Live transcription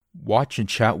Watch and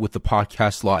chat with the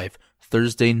podcast live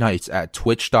Thursday nights at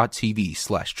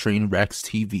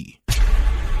twitch.tv/trainwreckstv.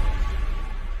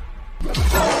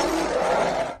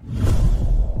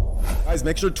 Guys,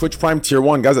 make sure Twitch Prime Tier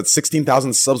 1. Guys, at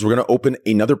 16,000 subs, we're going to open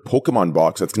another Pokemon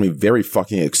box. That's going to be very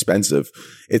fucking expensive.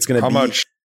 It's going to be... How much?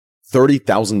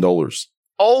 $30,000.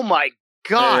 Oh my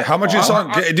god. Hey, how much you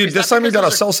selling? Dude, this time you got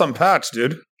to sell some packs,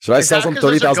 dude. Should I sell some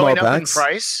 $30,000 packs?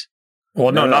 Price?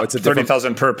 Well, no, not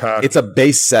 30,000 per pack. It's a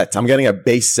base set. I'm getting a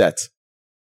base set.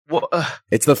 Well,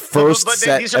 it's the first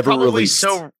set ever released.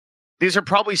 These are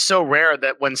probably so rare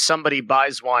that when somebody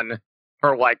buys one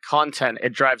for like content,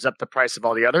 it drives up the price of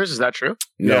all the others. Is that true?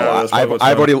 No, yeah,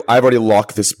 I've already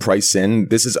locked this price in.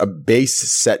 This is a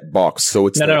base set box, so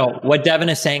it's no. What Devin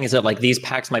is saying is that like these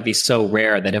packs might be so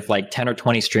rare that if like 10 or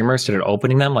 20 streamers started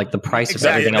opening them, like the price of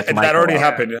everything else might that already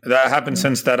happened. That happened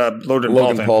since that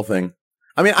Logan Paul thing.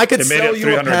 I mean, I could sell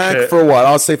you a pack for what?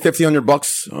 I'll say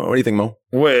 $1,500. Oh, what do you think, Mo?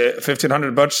 Wait,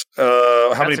 $1,500?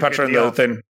 How many packs are in the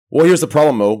thing? Well, here's the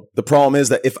problem, Mo. The problem is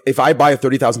that if I buy a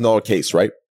 $30,000 case,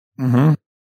 right? Mm-hmm.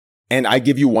 And I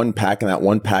give you one pack, and that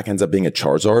one pack ends up being a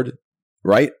Charizard,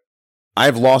 right?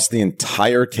 I've lost the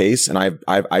entire case, and I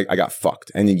got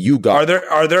fucked. And you got.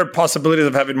 Are there possibilities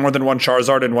of having more than one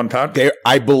Charizard in one pack?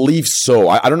 I believe so.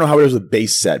 I don't know how it is a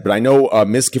base set, but I know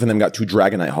Miskiff and them got 2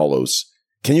 Dragonite Hollows.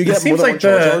 Can you get more than one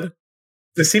Charizard?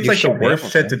 This seems like the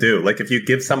worst shit to do. Like, if you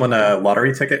give someone a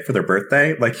lottery ticket for their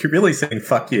birthday, like, you're really saying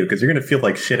fuck you, because you're going to feel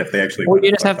like shit if they actually... Well, you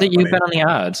just have to use bet on the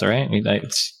odds, right?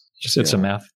 It's a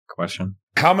math question.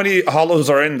 How many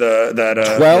hollows are in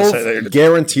that 12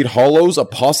 guaranteed hollows, a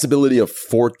possibility of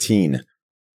 14.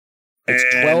 It's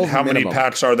 12 how minimum. Many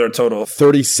packs are there total?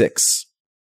 36.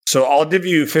 So I'll give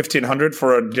you 1,500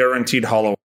 for a guaranteed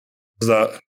hollow. Is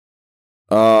that...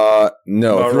 no.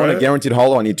 If you want a guaranteed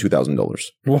hollow, I need $2,000.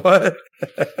 What?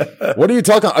 What are you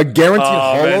talking? A guaranteed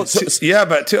hollow? Yeah,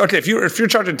 but okay. If you're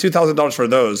charging $2,000 for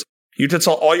those, you could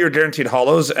sell all your guaranteed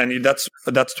hollows, and that's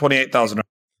 $28,000.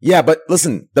 Yeah, but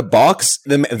listen, the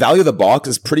value of the box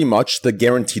is pretty much the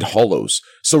guaranteed hollows.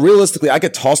 So realistically, I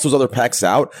could toss those other packs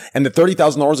out, and the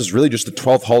 $30,000 is really just the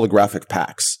 12 holographic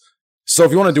packs. So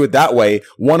if you want to do it that way,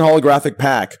 one holographic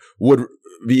pack would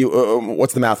be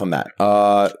what's the math on that?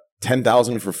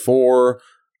 10,000 for 4.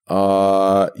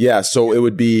 Yeah, so it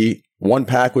would be one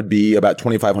pack would be about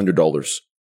 $2,500.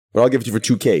 But I'll give it to you for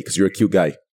 $2,000 because you're a cute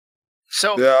guy.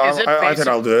 So yeah, I think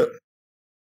I'll do it.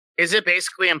 Is it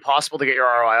basically impossible to get your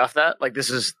ROI off that? Like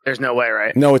there's no way,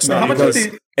 right? No, it's not. How much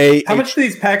do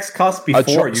these packs cost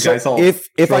before you guys all if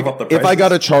I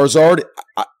got a Charizard,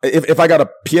 if I got a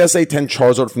PSA 10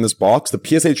 Charizard from this box, the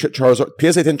PSA 10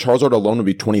 Charizard alone would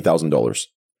be $20,000.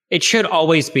 It should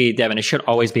always be, Devin. It should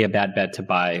always be a bad bet to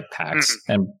buy packs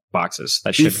and boxes.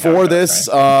 That should before this,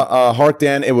 right? Heart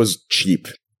Dan, it was cheap.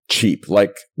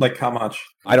 Like how much?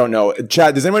 I don't know.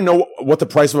 Chad, does anyone know what the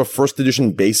price of a first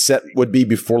edition base set would be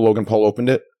before Logan Paul opened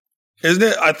it? Isn't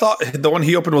it? I thought the one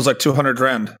he opened was like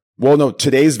 $200,000. Well, no.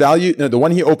 Today's value, the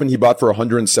one he opened, he bought for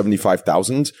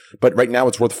 $175,000, but right now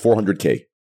it's worth $400,000.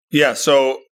 Yeah.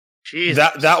 So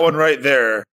that one right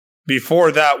there.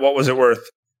 Before that, what was it worth?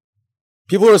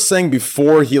 People are saying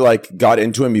before he got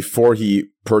into him, before he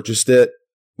purchased it,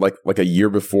 like a year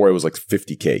before, it was like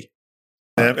 $50,000.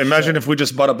 Imagine if we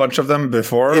just bought a bunch of them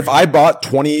before. If I bought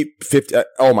 20, 50,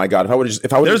 oh my god!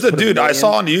 There's a dude I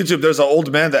saw on YouTube. There's an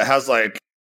old man that has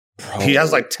he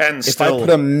has 10 still. If I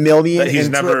put $1 million he's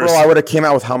into it, bro, I would have came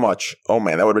out with how much? Oh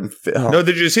man, that would have been. No,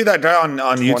 did you see that guy on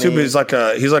YouTube? He's like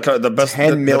the best,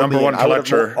 the number one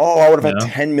collector. I would have had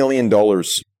 $10 million.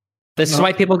 This is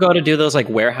why people go to do those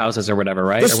warehouses or whatever,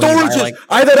 right? The storages.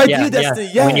 I had that idea.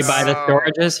 Yes. When you buy the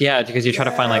storages, because you try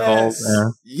to find old.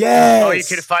 Yes. Oh, you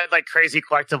could find crazy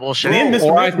collectible shit.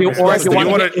 Or if you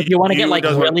want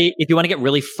to get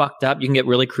really fucked up, you can get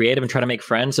really creative and try to make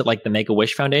friends at the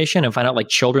Make-A-Wish Foundation and find out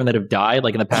children that have died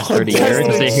in the past 30 years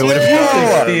and say who would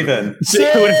have Steven.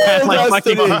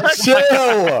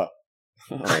 Chill.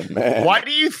 Oh man! Why do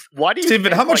you?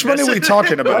 Steven, how much money are we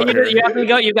talking about?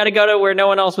 You got to go to where no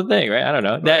one else would think, right? I don't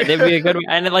know. That'd be a good,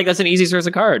 and that's an easy source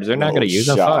of cards. They're not going to use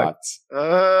them.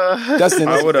 Dustin,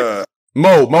 I would.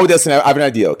 Mo, Dustin, I have an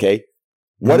idea. Okay,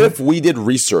 what if we did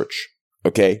research?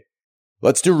 Okay,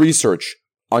 let's do research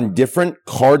on different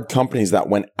card companies that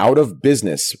went out of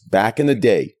business back in the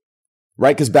day.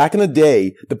 Right? Because back in the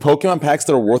day, the Pokemon packs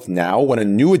that are worth now, when a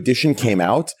new edition came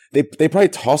out, they probably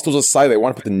tossed those aside. They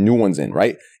want to put the new ones in,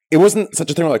 right? It wasn't such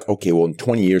a thing like, okay, well, in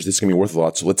 20 years, this is going to be worth a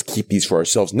lot, so let's keep these for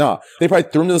ourselves. Nah, they probably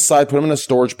threw them to the side, put them in a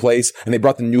storage place, and they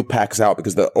brought the new packs out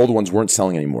because the old ones weren't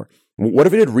selling anymore. What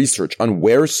if it did research on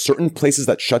where certain places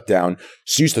that shut down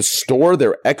used to store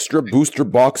their extra booster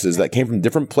boxes that came from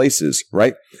different places,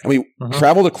 right? And we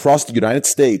traveled across the United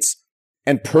States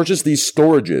and purchased these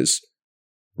storages,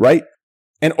 right?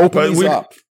 And opened these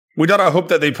up. We gotta hope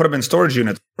that they put them in storage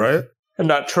units, right? And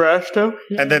not trash though.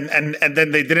 And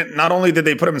then they didn't. Not only did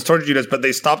they put them in storage units, but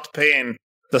they stopped paying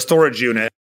the storage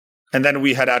unit, and then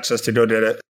we had access to go do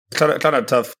it. Kind of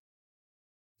tough.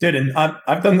 Dude, and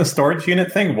I've done the storage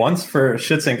unit thing once for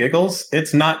shits and giggles.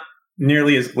 It's not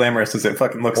nearly as glamorous as it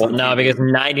fucking looks. Well, no, because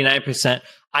 99%.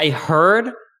 I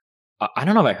heard. I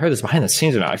don't know if I heard this behind the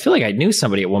scenes or not. I feel like I knew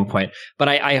somebody at one point, but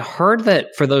I heard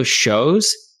that for those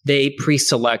shows, they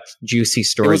pre-select juicy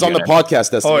storage. It was on the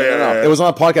podcast. It was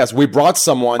on the podcast. We brought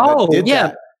someone that did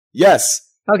that. Yes.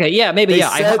 Okay, yeah, maybe,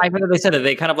 I heard that they said that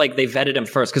they kind of like, they vetted him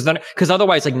first, because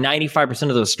otherwise, like 95%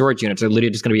 of those storage units are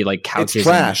literally just going to be like couches. It's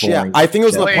trash, yeah. I think it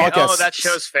was on the podcast. Oh, that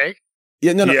show's fake?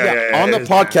 Yeah, no. On the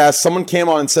podcast, someone came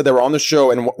on and said they were on the show,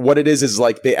 and what it is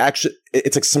like they actually,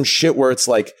 it's like some shit where it's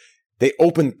like they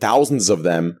open thousands of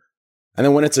them, and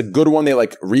then when it's a good one, they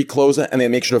like reclose it and they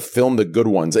make sure to film the good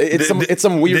ones. It's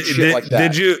some weird shit like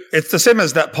that. It's the same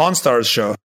as that Pawn Stars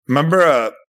show.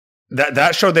 Remember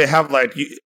that show? They have like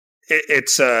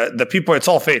it's the people. It's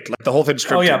all fake. Like the whole thing's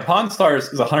scripted. Oh yeah, Pawn Stars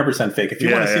is 100% fake. If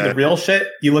you want to see the real shit,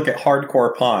 you look at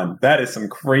Hardcore Pawn. That is some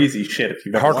crazy shit. If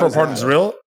you've ever Hardcore Pawn is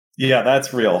real. Yeah,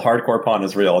 that's real. Hardcore Pawn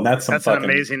is real, and that's an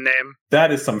amazing name.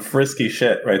 That is some frisky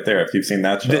shit right there. If you've seen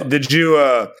that show, did you?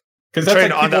 Because that's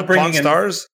train like on that Pawn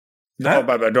Stars. No,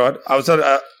 my bad. I was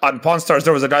on Pawn Stars.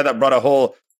 There was a guy that brought a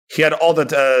whole. He had all those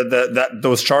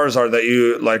Charizard that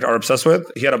you like are obsessed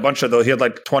with. He had a bunch of those. He had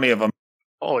like 20 of them.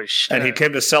 Holy shit! And he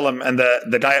came to sell them, and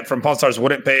the guy from Pawn Stars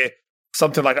wouldn't pay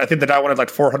something like, I think the guy wanted like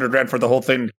 $400,000 for the whole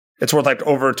thing. It's worth like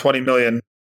over 20 million.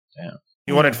 Yeah.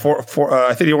 He wanted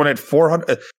I think he wanted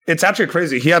 400. It's actually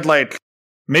crazy. He had like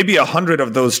maybe 100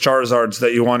 of those Charizards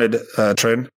that you wanted,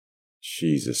 Train.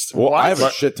 Jesus. Well, I have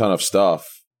a shit ton of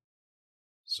stuff,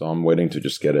 so I'm waiting to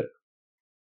just get it.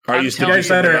 You guys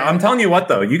better. I'm telling you what,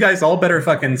 though. You guys all better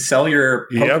fucking sell your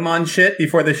Pokemon shit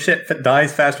before the shit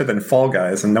dies faster than Fall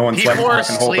Guys, and no one's left to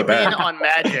fucking hold it back. People are sleeping on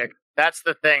Magic. That's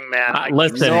the thing, man.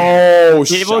 Listen,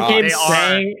 people keep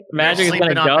saying Magic is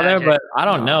going to go there, but I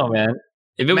don't know, man.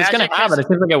 If it was going to happen, it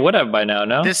seems like it would have by now,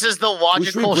 no? This is the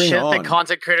logical shit that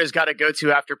content creators got to go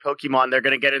to after Pokemon. They're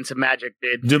going to get into Magic,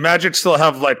 dude. Do Magic still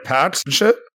have like packs and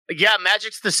shit? Yeah,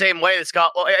 Magic's the same way. It's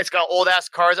got old ass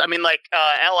cards. I mean, like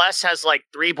LS has like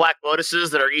 3 Black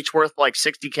Lotuses that are each worth like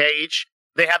 $60K each.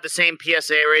 They have the same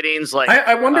PSA ratings. Like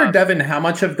I wonder, Devin, how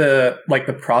much of the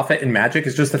profit in Magic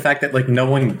is just the fact that like no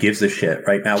one gives a shit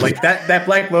right now. Like that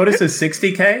Black Lotus is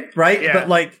 $60K, right? Yeah. But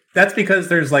like that's because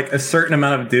there's like a certain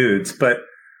amount of dudes. But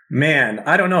man,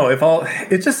 I don't know if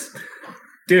it's just,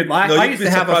 dude. I used to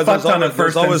have a fuck ton of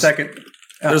first and second.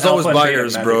 There's always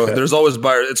buyers, bro. There's always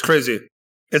buyers. It's crazy.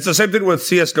 It's the same thing with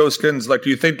CSGO skins. Like,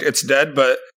 you think it's dead,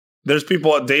 but there's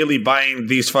people daily buying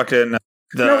these fucking.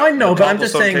 No, I know, but I'm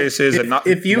just saying,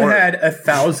 if you had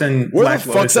 1,000 Black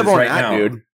Lotuses right now,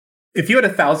 dude. If you had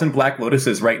 1,000 Black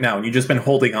Lotuses right now and you've just been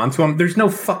holding on to them, there's no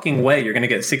fucking way you're going to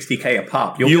get $60K a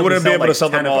pop. You wouldn't be able to sell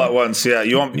them all at once. Yeah,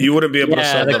 you wouldn't be able to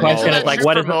sell them all. The question is like,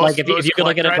 what is it like if you could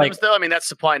look at it like? Though, I mean, that's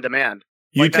supply and demand.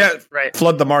 You can't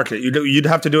flood the market. You'd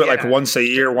have to do it like once a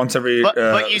year, once every.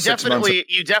 But you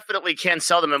definitely can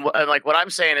sell them. And like what I'm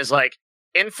saying is like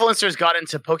influencers got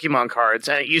into Pokemon cards,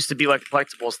 and it used to be like a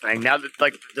collectibles thing. Now that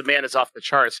like the demand is off the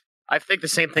charts, I think the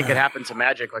same thing could happen to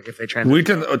Magic. Like if they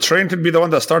transition. Train could be the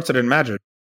one that starts it in Magic.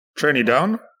 Train, you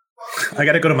down? I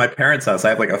got to go to my parents' house. I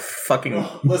have like a fucking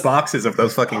boxes of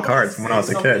those fucking cards from when I was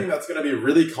a kid. Something that's going to be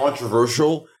really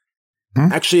controversial.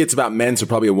 Actually, it's about men, so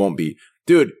probably it won't be,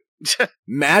 dude.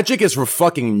 Magic is for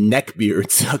fucking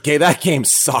neckbeards. Okay, that game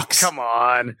sucks. Come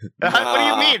on. What do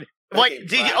you mean? Like,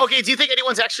 do you think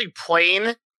anyone's actually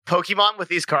playing Pokemon with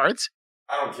these cards?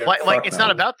 I don't care. Like it's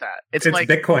not about that. It's like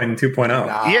Bitcoin 2.0.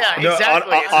 Yeah,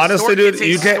 exactly. Honestly, dude,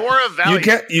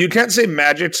 you can't say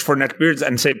Magic's for neckbeards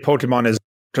and say Pokemon is,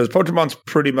 because Pokemon's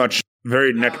pretty much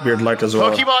very neckbeard-like as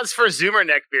well. Pokemon's for Zoomer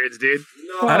neckbeards, dude.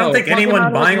 No, I don't think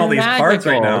anyone buying all these cards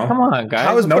right now. Come on, guys.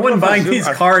 How is no one buying these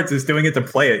cards is doing it to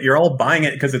play it. You're all buying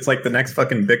it because it's like the next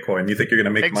fucking Bitcoin. You think you're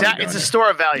going to make money. It's a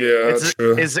store of value. Yeah,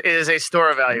 it is a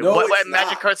store of value. No, what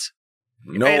Magic cards?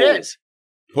 No, it is.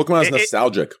 Pokemon is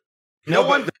nostalgic. No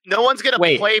one's gonna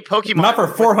play Pokemon. Not for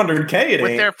 $400K.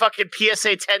 With their fucking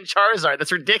PSA 10 Charizard.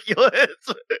 That's ridiculous.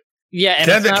 Yeah.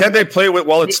 Can they play it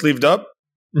while it's sleeved up?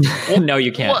 No,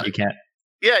 you can't. What? You can't.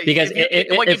 Yeah, because if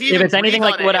it's anything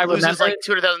like what I remember, like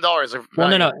 $200,000.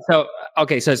 Well, no.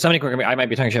 So somebody I might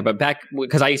be talking shit, but back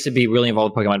because I used to be really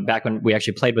involved with Pokemon back when we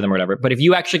actually played with them or whatever. But if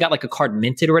you actually got like a card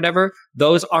minted or whatever,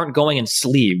 those aren't going in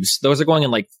sleeves. Those are going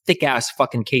in like thick ass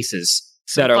fucking cases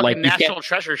that are like national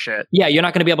treasure shit. Yeah, you're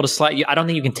not going to be able to slide. I don't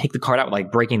think you can take the card out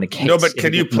like breaking the case. No, but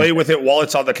can you play with it while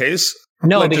it's on the case?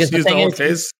 No, like because just use the whole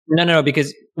case. No,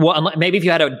 because maybe if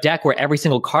you had a deck where every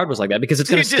single card was like that, because it's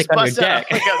going to stick on your deck.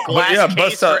 Like a glass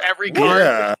case for every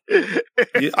card.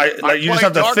 Yeah, you just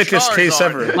have the thickest case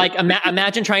ever. Like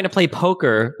imagine trying to play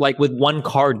poker like with one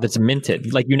card that's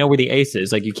minted. Like where the ace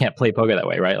is. Like you can't play poker that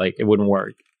way, right? Like it wouldn't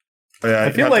work. Yeah,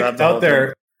 I feel like out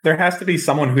there. There has to be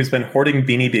someone who's been hoarding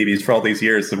Beanie Babies for all these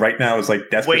years, and right now is like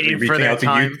desperately reaching out to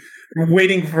you,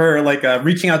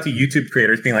 reaching out to YouTube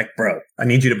creators, being like, "Bro, I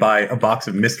need you to buy a box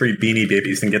of mystery Beanie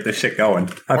Babies and get this shit going."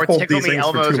 Or Tickle Me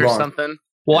Elmos or something.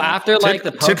 Well, after like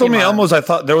the Pokemon, Tickle Me Elmos, I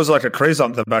thought there was like a craze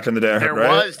on them back in the day. There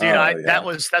right? was, dude.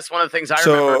 That's one of the things I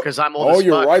remember because I'm old. Oh,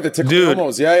 you're right. The Tickle Me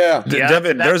Elmos, yeah.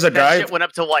 Devin, there's a guy. That shit went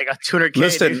up to like $200K.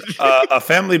 Listen, a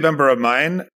family member of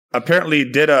mine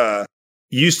apparently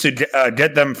used to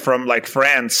get them from like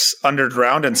France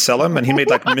underground and sell them, and he made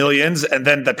like millions. And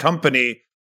then the company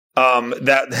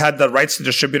that had the rights to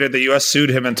distribute it in the US sued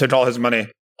him and took all his money.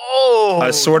 Oh,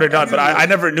 I swear to God, but I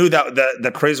never knew that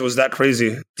the craze was that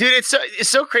crazy. Dude, it's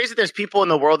so crazy. There's people in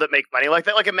the world that make money like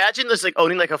that. Like, imagine this, like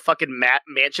owning like a fucking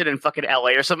mansion in fucking LA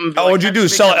or something. Oh, what'd you do?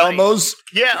 Sell Elmos?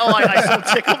 Yeah. Oh, I sold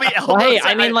Tickle Me Elmos. Well, hey,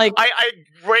 I mean, like I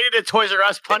raided a Toys R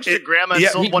Us, punched a grandma, and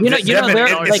sold one.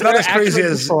 It's not as crazy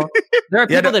as there are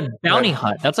people that bounty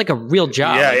hunt. That's like a real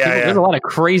job. Yeah. There's a lot of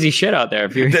crazy shit out there.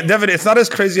 If you're Devin, it's not as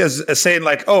crazy as saying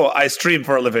like, oh, I stream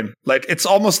for a living. Like, it's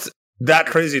almost that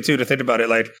crazy too to think about it.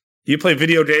 Like, you play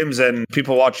video games and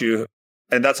people watch you,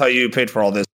 and that's how you paid for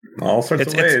all this. All sorts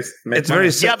of ways. It's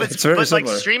very simple. But like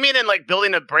streaming and like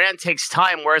building a brand takes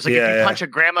time. Whereas like if you punch a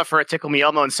grandma for a Tickle Me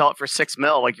Elmo and sell it for $6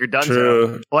 million, like you're done.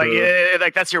 True. Like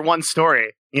like that's your one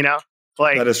story. You know,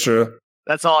 like that is true.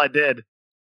 That's all I did.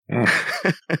 I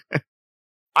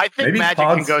think maybe Magic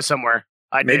can go somewhere.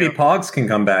 Maybe Pogs can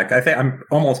come back. I'm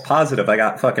almost positive I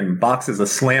got fucking boxes of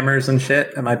Slammers and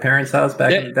shit at my parents' house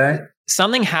back in the day.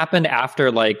 Something happened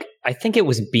after, like, I think it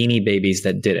was Beanie Babies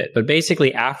that did it. But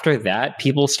basically, after that,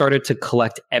 people started to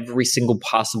collect every single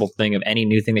possible thing of any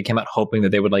new thing that came out, hoping that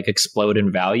they would, like, explode in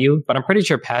value. But I'm pretty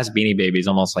sure past Beanie Babies,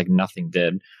 almost, like, nothing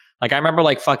did. Like, I remember,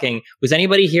 like, was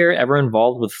anybody here ever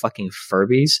involved with fucking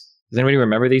Furbies? Does anybody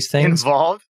remember these things?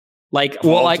 Involved? Like,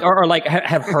 well, like, or like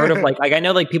have heard of like I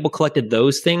know like people collected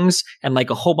those things and like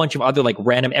a whole bunch of other like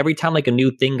random, every time like a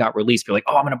new thing got released, you're like,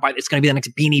 oh, I'm going to buy, it's going to be the next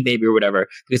Beanie Baby or whatever,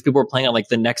 because people were playing on like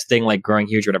the next thing, like growing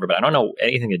huge or whatever. But I don't know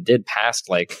anything that did past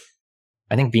like,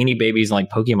 I think Beanie Babies and like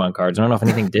Pokemon cards. I don't know if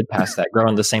anything did past that, grow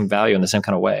in the same value in the same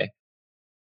kind of way.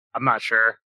 I'm not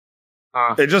sure.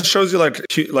 It just shows you like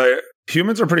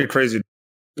humans are pretty crazy.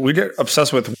 We get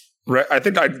obsessed with, I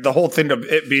think the whole thing of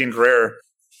it being rare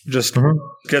just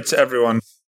gets everyone.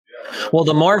 Well,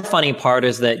 the more funny part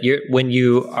is that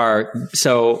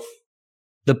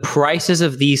the prices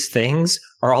of these things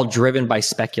are all driven by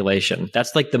speculation.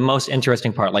 That's like the most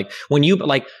interesting part. Like when you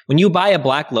buy a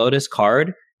Black Lotus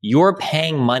card, you're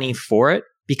paying money for it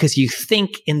because you think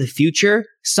in the future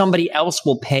somebody else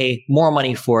will pay more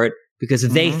money for it because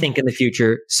they think in the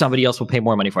future somebody else will pay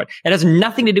more money for it. It has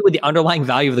nothing to do with the underlying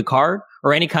value of the card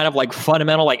or any kind of like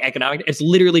fundamental like economic. It's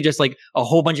literally just like a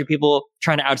whole bunch of people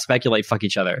trying to out-speculate fuck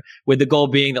each other, with the goal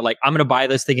being that like I'm going to buy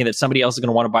this thinking that somebody else is going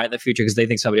to want to buy it in the future because they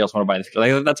think somebody else want to buy it in the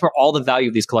future. Like, that's where all the value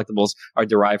of these collectibles are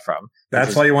derived from.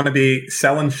 That's why you want to be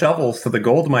selling shovels to the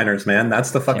gold miners, man. That's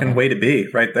the fucking way to be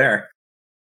right there.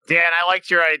 Dan, I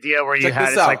liked your idea where you had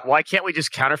it's like, why can't we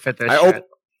just counterfeit this shit?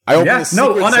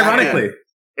 Unironically.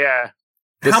 Yeah.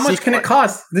 How much can it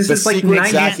cost? This is like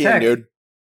 90s tech. Dude.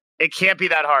 It can't be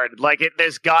that hard. Like,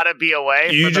 there's got to be a way.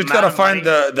 You just got to find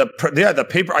the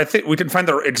paper. I think we can find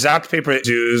the exact paper it's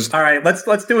used. All right,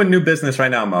 let's do a new business right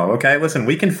now, Mo. Okay, listen,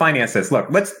 we can finance this. Look,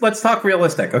 let's talk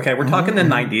realistic. Okay, we're talking the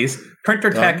 90s.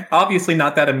 Printer tech, obviously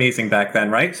not that amazing back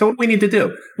then, right? So what do we need to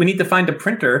do? We need to find a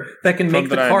printer that can make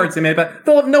the cards they made. But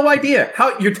they'll have no idea.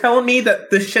 How you're telling me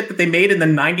that this shit that they made in the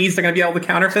 90s, they're going to be able to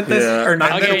counterfeit this or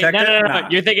not? Okay, no.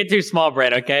 You're thinking too small,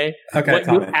 Brad. Okay. What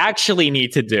you actually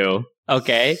need to do,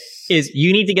 okay, is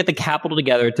you need to get the capital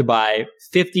together to buy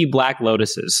 50 Black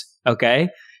Lotuses, okay?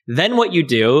 Then what you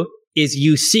do is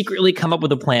you secretly come up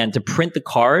with a plan to print the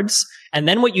cards, and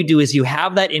then what you do is you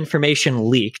have that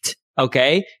information leaked,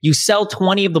 Okay. You sell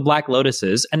 20 of the Black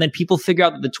Lotuses, and then people figure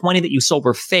out that the 20 that you sold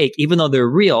were fake, even though they're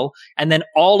real. And then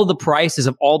all of the prices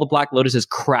of all the Black Lotuses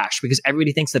crash because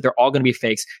everybody thinks that they're all going to be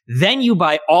fakes. Then you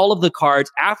buy all of the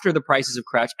cards after the prices have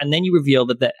crashed, and then you reveal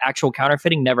that the actual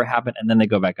counterfeiting never happened, and then they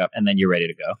go back up, and then you're ready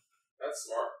to go. That's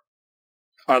smart.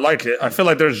 I like it. I feel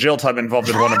like there's jail time involved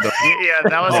in one of them. Yeah,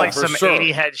 that was like some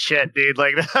 80 head shit, dude.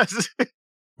 Like that's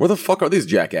Where the fuck are these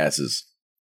jackasses?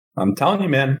 I'm telling you,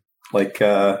 man. Like,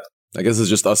 I guess it's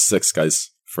just us 6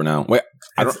 guys for now. Wait,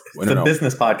 it's a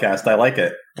business podcast. I like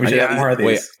it. We should have more of these.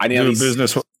 Wait, I need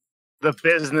business. The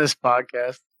business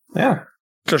podcast. Yeah.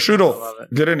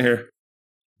 Kashrudel, get in here.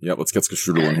 Yeah, let's get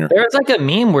Kashrudel in here. There's like a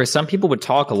meme where some people would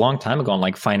talk a long time ago on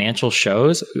like financial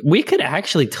shows. We could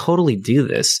actually totally do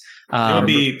this.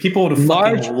 People would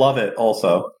fucking love it.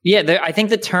 Also, yeah, I think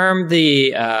the term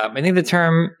the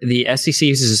SEC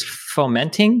uses is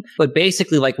fomenting, but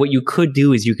basically, like what you could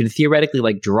do is you can theoretically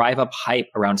like drive up hype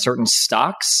around certain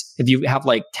stocks if you have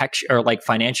like tech or like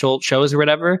financial shows or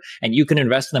whatever, and you can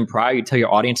invest in them prior. You tell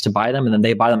your audience to buy them, and then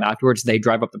they buy them afterwards. They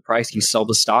drive up the price. You sell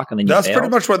the stock, and then that's pretty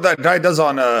much what that guy does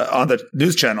on the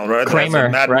news channel, right? Kramer,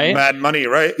 right? Mad Money,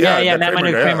 right? Yeah, Mad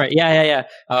Money, Kramer. Yeah.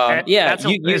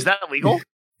 Is that illegal?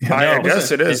 I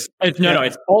guess it is. No,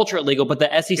 it's ultra illegal, but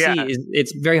the SEC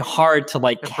it's very hard to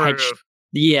like catch.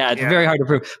 Yeah, it's very hard to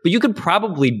prove. But you could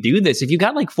probably do this if you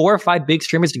got like 4 or 5 big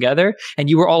streamers together and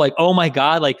you were all like, oh my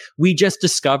God, like we just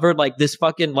discovered like this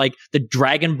fucking like the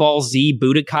Dragon Ball Z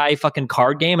Budokai fucking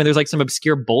card game, and there's like some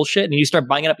obscure bullshit, and you start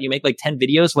buying it up and you make like 10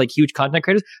 videos for like huge content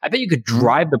creators. I bet you could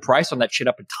drive the price on that shit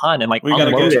up a ton and like we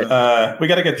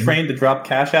gotta get trained to drop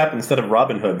Cash App instead of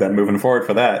Robinhood then moving forward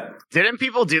for that. Didn't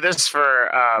people do this for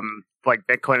like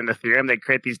Bitcoin and Ethereum? They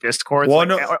create these discords. Well, like,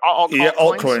 no,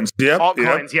 altcoins.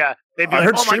 Altcoins, yeah. They'd be like,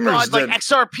 oh my God, like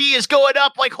XRP is going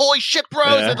up. Like, holy shit, bros.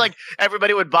 Yeah. And like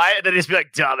everybody would buy it and then just be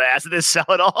like, dumbass, and then sell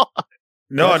it all.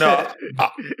 No.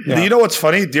 You know what's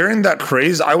funny? During that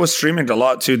craze, I was streaming a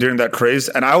lot too during that craze.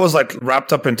 And I was like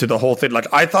wrapped up into the whole thing. Like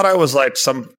I thought I was like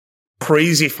some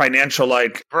crazy financial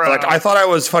like I thought I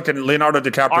was fucking Leonardo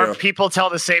DiCaprio. Our people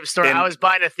tell the same story. I was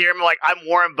buying Ethereum like I'm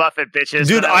Warren Buffett, bitches.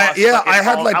 Dude, I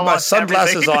had like my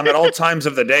sunglasses on at all times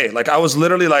of the day. Like I was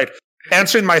literally like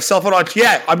answering my cell phone like,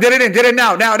 yeah, I'm getting in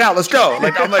now, let's go.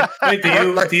 Like I'm like, wait,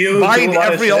 do you buying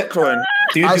every altcoin.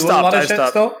 Do you do a lot of shit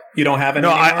still? You don't have any?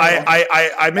 No,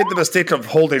 I made the mistake of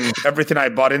holding everything I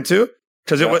bought into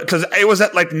because it was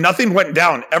at like nothing went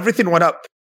down, everything went up.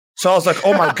 So I was like,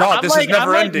 "Oh my God, this is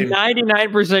never ending." I'm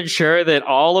 99% sure that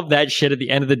all of that shit at the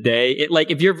end of the day, it,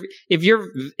 like if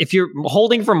you're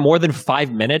holding for more than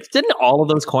 5 minutes, didn't all of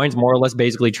those coins more or less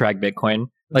basically track Bitcoin?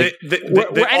 Like they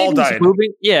all died.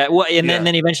 Moving,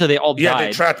 then eventually they all died. Yeah,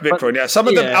 they tracked Bitcoin. Some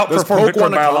of them outperformed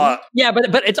Bitcoin by a lot. Yeah,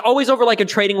 but it's always over like a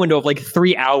trading window of like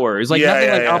 3 hours. Like nothing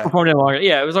outperformed it longer.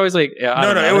 Yeah, it was always like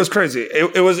no, it was crazy.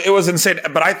 It was insane.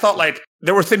 But I thought like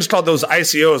there were things called those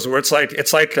ICOs where it's like the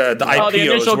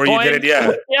IPOs where you get it.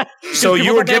 Yeah. So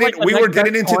we were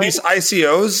getting into these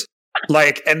ICOs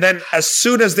like, and then as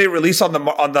soon as they release on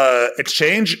the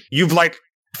exchange, you've like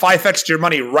 5x your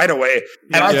money right away.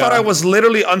 And I thought I was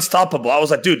literally unstoppable. I was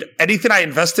like, dude, anything I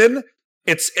invest in,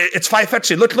 it's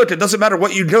 5x. Look, it doesn't matter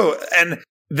what you do. And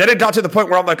then it got to the point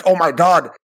where I'm like, oh my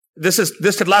God, this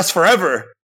could last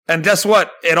forever. And guess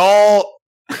what?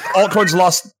 Altcoins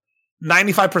lost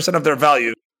 95% of their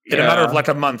value in a matter of like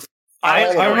a month.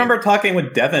 I remember talking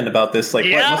with Devin about this, like,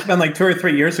 it must have been like 2 or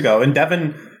 3 years ago. And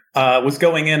Devin was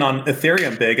going in on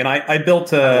Ethereum big, and I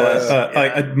built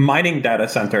a mining data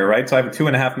center, right? So I have a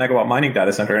 2.5 megawatt mining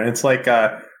data center, and it's like,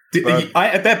 at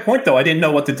that point though, I didn't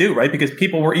know what to do, right? Because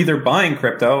people were either buying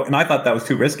crypto, and I thought that was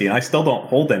too risky, and I still don't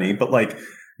hold any, but like,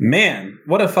 man,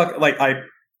 what a fuck, like, I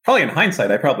probably in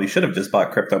hindsight, I probably should have just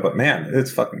bought crypto, but man,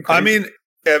 it's fucking crazy. I mean,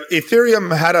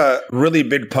 Ethereum had a really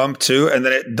big pump too, and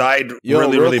then it died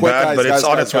really bad, but it's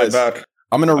on its way back.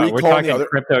 I'm going to recall the other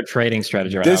crypto trading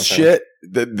strategy right this now.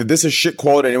 This is shit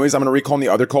quality anyways. I'm going to recall the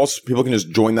other calls so people can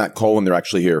just join that call when they're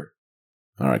actually here.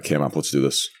 All right, Cam up. Let's do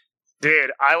this.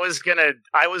 Dude, I was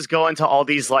going to all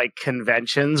these like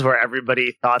conventions where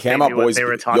everybody thought they knew what they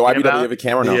were talking about. IBW have a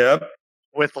camera now. Yep.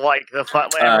 With like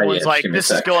everyone's like,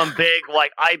 this is going big.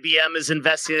 Like IBM is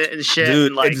investing in it and shit. Dude,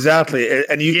 and like, exactly.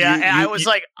 And I was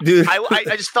like, dude,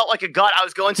 I just felt like a god. I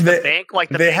was going to the bank. Like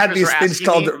they had these things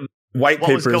called white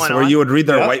papers where you would read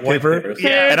their white paper.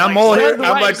 Yeah, and I'm all here.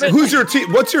 I'm like, who's your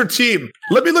team? What's your team?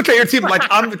 Let me look at your team. Like,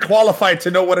 I'm qualified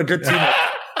to know what a good team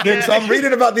is. So I'm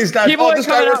reading about these guys. This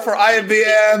guy works for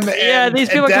IBM. These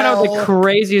people are coming out with the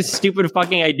craziest, stupid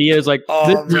fucking ideas. Like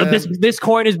this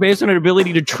coin is based on an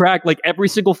ability to track like every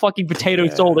single fucking potato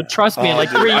sold. And trust me, in like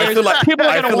 3 years, people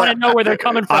are gonna want to know where they're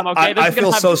coming from. Okay, I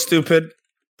feel so stupid.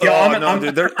 I'm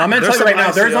gonna tell you right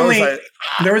now.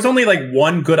 There was only like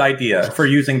one good idea for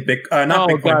using Bitcoin,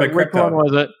 but crypto. Which one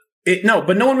was it?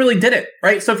 But no one really did it,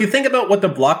 right? So if you think about what the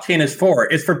blockchain is for,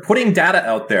 it's for putting data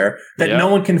out there that no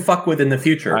one can fuck with in the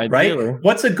future, right?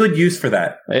 What's a good use for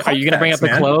that? Are you going to bring up the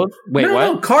clothes? Wait, what?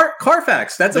 No,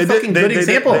 Carfax. That's a fucking good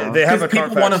example. They have a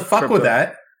people want to fuck with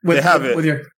that. They have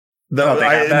it.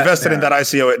 I invested in that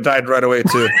ICO. It died right away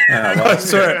too. I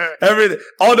swear. Everything.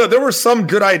 Although there were some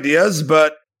good ideas,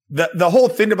 but the whole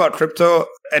thing about crypto,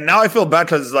 and now I feel bad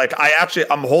because like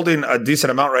I'm holding a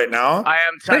decent amount right now. I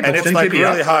am, and it's like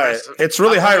really high. It's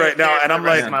really high right now, and I'm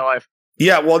like, my life.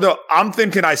 Yeah, well, no, I'm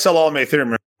thinking I sell all my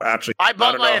Ethereum. Actually, I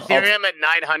bought my Ethereum at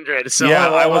 900. So yeah,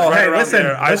 I was right around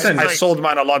there. I sold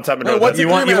mine a long time ago. You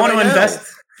want to invest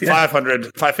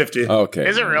 500, 550. Okay,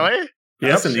 is it really?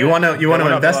 Yep. Listen, you want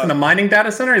to invest in a mining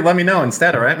data center? You let me know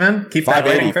instead, all right, man? Keep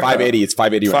 580. It's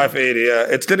 580. 580. Yeah,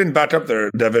 it's getting back up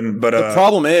there, Devin. But the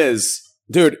problem is,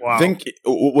 dude, think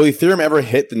will Ethereum ever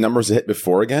hit the numbers it hit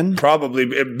before again? Probably.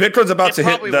 Bitcoin's about to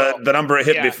hit the number it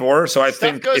hit before, so I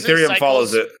think Ethereum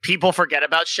follows it. People forget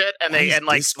about shit, and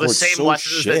like the same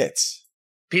lessons that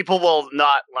people will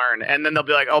not learn, and then they'll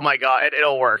be like, "Oh my god,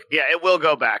 it'll work." Yeah, it will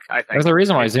go back. I think there's a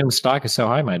reason why Zoom stock is so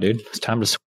high, my dude. It's time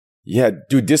to. Yeah,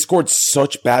 dude, Discord's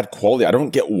such bad quality. I don't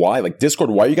get why. Like,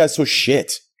 Discord, why are you guys so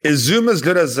shit? Is Zoom as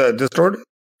good as Discord?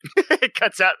 It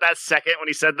cuts out that second when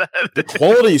he said that. The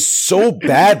quality is so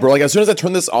bad, bro. Like, as soon as I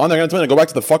turn this on, they're going to tell me to go back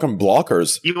to the fucking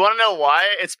blockers. You want to know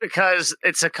why? It's because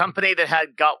it's a company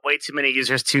that got way too many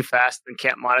users too fast and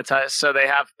can't monetize. So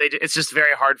it's just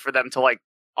very hard for them to, like,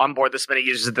 onboard this many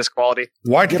users at this quality.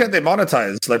 Why can't they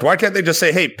monetize? Like, why can't they just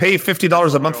say, hey, pay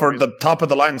 $50 a month for the top of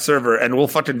the line server and we'll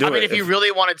fucking do it? I mean, if you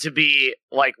really wanted to be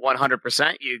like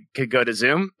 100%, you could go to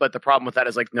Zoom. But the problem with that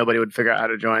is like nobody would figure out how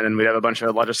to join and we'd have a bunch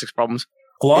of logistics problems.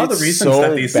 A lot of the reasons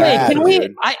that these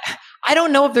I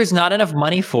don't know if there's not enough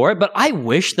money for it, but I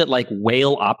wish that like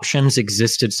whale options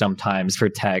existed sometimes for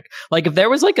tech. Like if there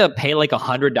was like pay like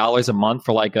 $100 a month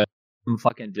for like a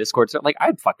fucking Discord, so like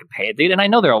I'd fucking pay it, dude. And I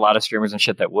know there are a lot of streamers and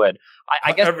shit that would.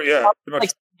 I guess like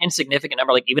insignificant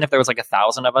number. Like even if there was like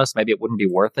 1,000 of us, maybe it wouldn't be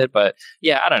worth it. But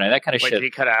yeah, I don't know that kind of shit. Did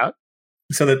he cut out?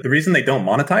 So the reason they don't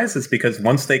monetize is because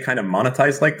once they kind of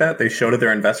monetize like that, they show to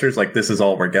their investors like this is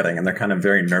all we're getting, and they're kind of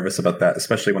very nervous about that,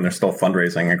 especially when they're still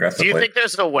fundraising aggressively. Do you think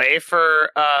there's a way for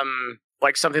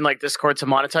like something like Discord to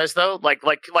monetize though? Like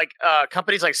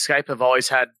companies like Skype have always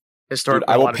had. Dude,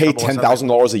 I will pay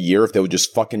 $10,000 a year if they would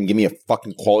just fucking give me a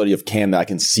fucking quality of cam that I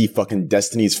can see fucking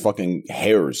Destiny's fucking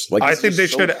hairs. Like I think they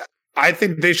should. I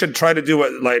think they should try to do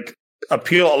it like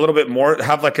appeal a little bit more.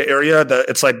 Have like an area that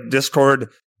it's like Discord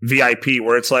VIP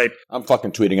where it's like I'm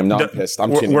fucking tweeting. I'm not pissed.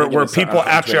 I'm tweeting. Where people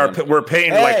actually we're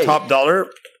paying like top dollar.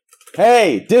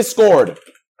 Hey, Discord.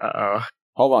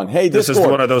 Hold on. Hey, Discord. This is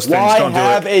one of those things. Why Don't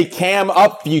have a cam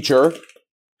up feature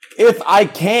if I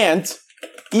can't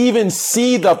even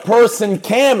see the person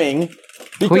camming?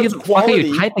 Because what are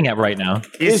you typing at right now?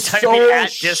 He's typing at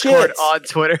Discord on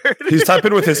Twitter. He's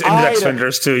typing with his index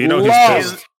fingers too. You know,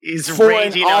 he's for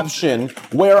an option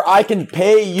where I can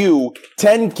pay you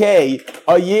 $10K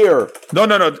a year. No.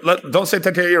 Don't say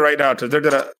 $10K a year right now because they're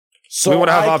gonna. So we want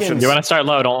to have options. You want to start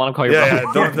low. Don't let them call you.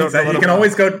 You can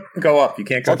always go up. You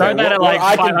can't go down. Start that at like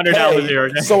 $500 a year.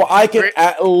 Okay? So I can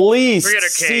at least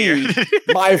see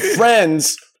my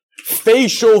friend's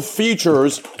facial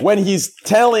features when he's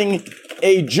telling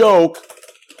a joke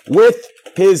with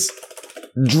his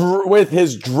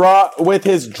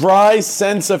dry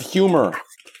sense of humor.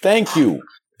 Thank you.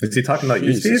 Is he talking about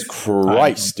Jesus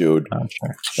Christ, dude?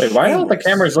 Wait, why don't the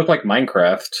cameras look like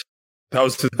Minecraft?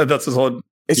 That's his whole.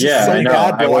 It's just so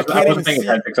bad, bro.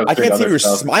 I can't see if you're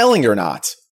smiling or not.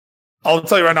 I'll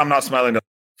tell you right now, I'm not smiling.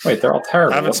 Wait, they're all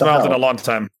terrible. I haven't smiled in a long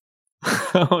time.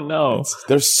 Oh no,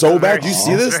 they're so bad. Do you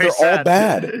see this? They're all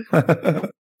bad.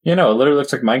 You know, it literally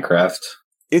looks like Minecraft.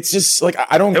 It's just like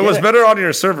I don't. It was better on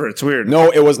your server. It's weird. No,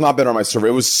 it was not better on my server.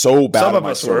 It was so bad. Some on of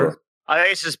my us server. were. I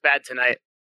think it's just bad tonight,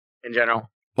 in general.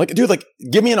 Like, dude, like,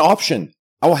 give me an option.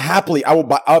 I will happily. I will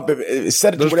buy.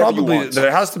 Set it to whatever you want.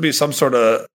 There has to be some sort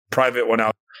of private one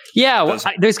out. Yeah, well,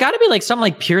 there's got to be like some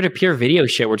like peer-to-peer video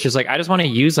shit, which is like I just want to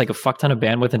use like a fuck ton of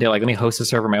bandwidth and do like let me host a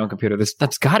server on my own computer.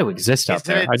 That's got to exist out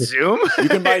there. Zoom? You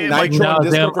can buy Nitro. No,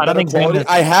 Zoom. I don't think Zoom.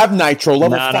 I have Nitro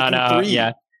level 3.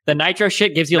 Yeah, The Nitro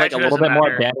shit gives you like a Nitro little bit doesn't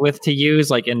more matter. bandwidth to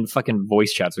use, like in fucking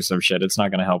voice chats or some shit. It's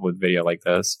not going to help with video like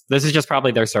this. This is just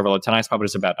probably their serverless. Tonight's probably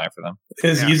just a bad night for them.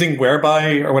 Is using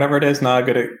Whereby or whatever it is not a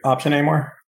good option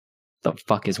anymore? The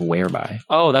fuck is Whereby?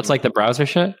 Oh, that's like the browser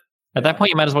shit? At that point,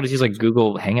 you might as well just use like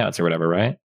Google Hangouts or whatever,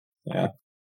 right? Yeah.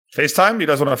 FaceTime? You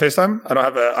guys want to FaceTime? I don't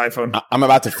have an iPhone. I'm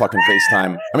about to fucking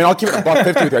FaceTime. I mean, I'll keep it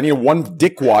 $1.50 with you. I need one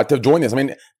dickwad to join this. I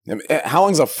mean, how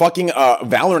long's a fucking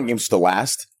Valorant game supposed to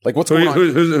last? Like, what's going on?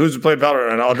 Who's played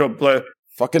Valorant? And I'll go play.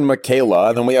 Fucking Michaela.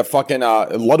 And then we have fucking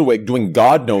Ludwig doing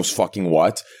God knows fucking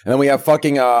what. And then we have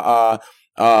fucking who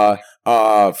else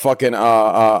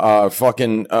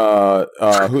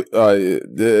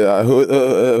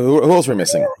are we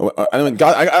missing? I mean,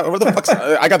 God, what the fuck's,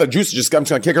 I got the juice. I'm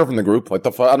just gonna kick her from the group. Like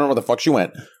the fuck, I don't know where the fuck she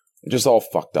went. It's just all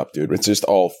fucked up, dude. It's just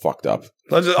all fucked up.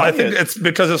 I think it's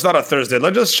because it's not a Thursday.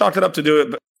 Let's just chalk it up to do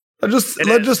it.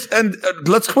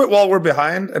 Let's quit while we're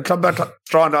behind and come back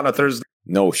strong on a Thursday.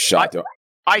 No shot.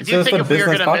 I do think if we were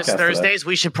going to miss podcast Thursdays,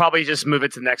 we should probably just move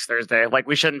it to next Thursday. Like,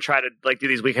 we shouldn't try to like do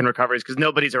these weekend recoveries because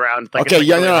nobody's around. Like, Okay, it's,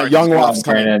 like, really hard Young to- Waff's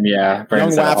coming. Brandon, yeah.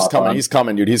 Young Waff's coming. He's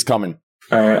coming, dude. He's coming.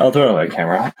 All right, I'll do it on my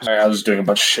camera. All right, I was doing a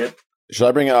bunch of shit. Should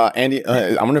I bring Andy?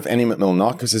 I wonder if Andy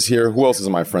Milonakis is here. Who else is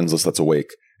on my friends list that's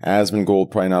awake? Asmongold,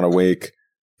 probably not awake.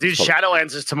 Dude,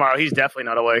 Shadowlands is tomorrow. He's definitely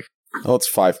not awake. Oh, it's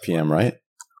 5 p.m., right?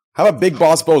 How about Big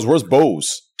Boss Bose? Where's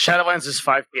Bose? Shadowlands is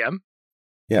 5 p.m.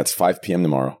 Yeah, it's 5 p.m.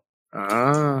 tomorrow.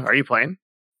 Are you playing?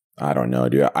 I don't know,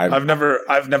 dude. I've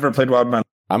never played Wildman.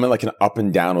 I'm in like an up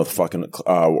and down with fucking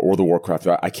World of Warcraft.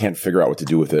 I can't figure out what to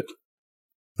do with it.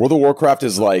 World of Warcraft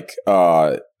is like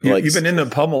You've been in the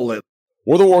pummel lately.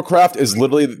 World of Warcraft is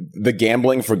literally the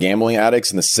gambling for gambling addicts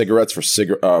and the cigarettes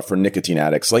for nicotine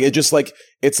addicts. Like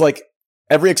it's like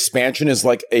every expansion is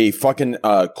like a fucking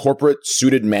corporate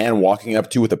suited man walking up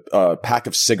to you with a pack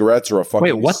of cigarettes or a fucking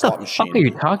Wait, what the slot fuck are you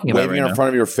talking about waving right in now? front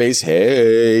of your face.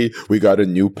 Hey, we got a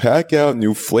new pack out,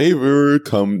 new flavor.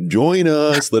 Come join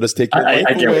us. Let us take your life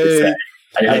I get what he's away. saying.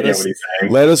 I get what he's saying.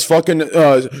 Let us fucking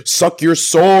suck your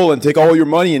soul and take all your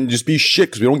money and just be shit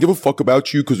because we don't give a fuck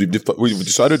about you because we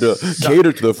decided to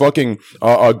cater to the fucking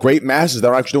great masses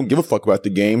that actually don't give a fuck about the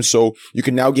game. So you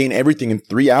can now gain everything in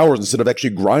 3 hours instead of actually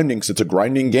grinding because it's a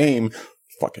grinding game.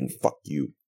 Fucking fuck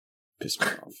you. Piss me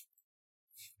off.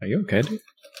 Are you okay, dude?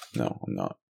 No, I'm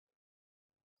not.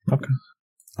 Okay.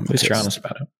 I'm At least you're pissed. honest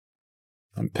about it.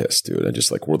 I'm pissed, dude. I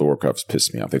just like World of Warcraft's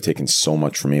pissed me off. They've taken so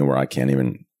much from me where I can't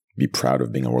even be proud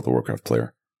of being a World of Warcraft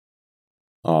player.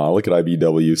 Aw, look at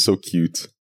IBW. So cute.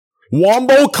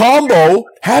 Wombo combo.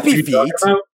 Happy feet. What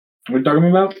are you talking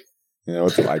about? You know,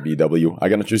 it's IBW. I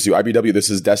got to introduce you. IBW, this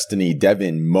is Destiny,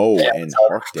 Devin, Mo, and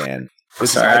Harkdan.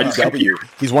 This is IBW.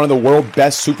 He's one of the world's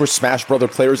best Super Smash Brother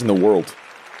players in the world.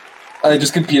 I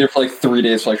just competed for like 3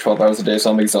 days for like 12 hours a day,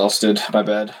 so I'm exhausted. My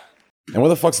bad. And where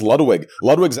the fuck's Ludwig?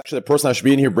 Ludwig's actually the person I should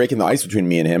be in here breaking the ice between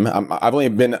me and him. I've only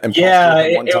been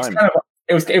imposter one time.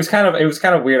 It was kind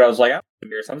of weird. I was like,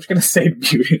 I'm just gonna stay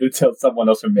muted until someone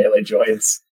else from Melee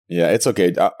joins. Yeah, it's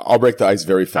okay. I'll break the ice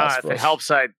very fast. If it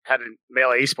helps, I had a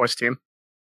Melee esports team.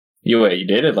 You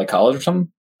did it like college or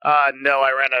something? No,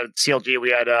 I ran a CLG.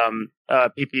 We had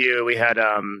PPU. We had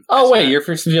Oh wait, you're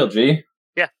for CLG?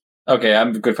 Yeah. Okay,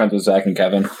 I'm good friends with Zach and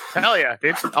Kevin. Hell yeah,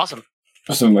 dude! Awesome.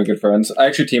 Some of my good friends. I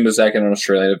actually teamed with Zach in an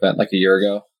Australian event like a year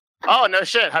ago. Oh no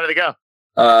shit! How did it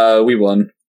go? We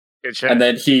won. Good shit. And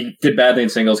then he did badly in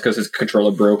singles because his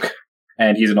controller broke,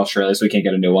 and he's in Australia, so he can't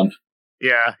get a new one.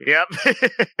 Yeah. Yep.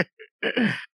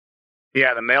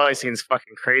 Yeah, the Melee scene's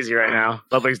fucking crazy right now.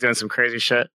 Ludwig's doing some crazy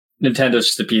shit. Nintendo's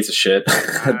just a piece of shit.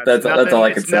 That's all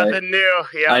I can say. Nothing new.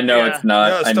 Yeah, I know it's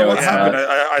not. I know it's not.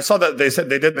 I saw that they said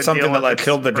they did something that like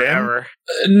killed the game.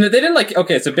 They didn't like.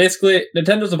 Okay, so basically,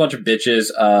 Nintendo's a bunch of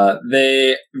bitches.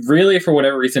 They really, for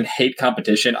whatever reason, hate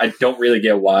competition. I don't really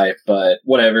get why, but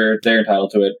whatever. They're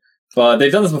entitled to it. But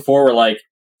they've done this before, where like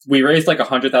we raised like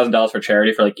 $100,000 for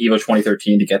charity for like EVO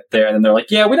 2013 to get there, and then they're like,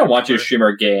 "Yeah, we don't want you to stream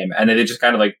our game," and then they just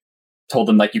kind of like told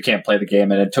them like you can't play the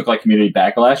game, and it took like community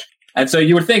backlash. And so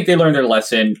you would think they learned their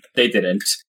lesson. They didn't.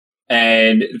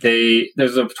 And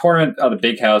there's a tournament at the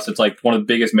Big House. It's like one of the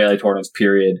biggest Melee tournaments,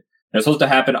 period. And it's supposed to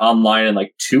happen online in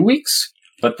like 2 weeks.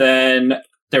 But then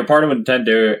they were part of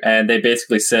Nintendo, and they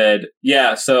basically said,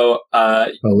 yeah, so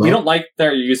we don't like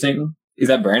they're using... Is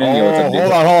that Brandon?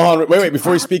 Hold on. Wait.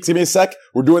 Before he speaks, give me a sec.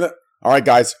 We're doing it. All right,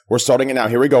 guys. We're starting it now.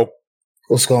 Here we go.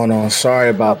 What's going on? Sorry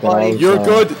about that. You're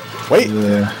good. Wait.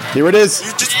 Yeah. Here it is.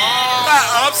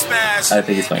 I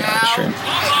think he's playing on the stream.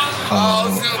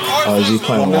 Is he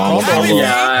playing Wombo Combo?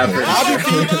 Yeah, I'm pretty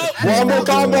sure. Wombo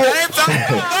Combo!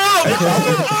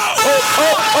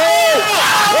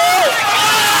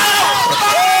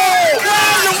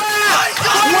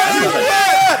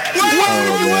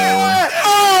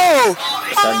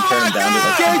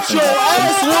 Get your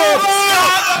ass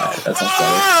whooped. That sounds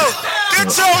better.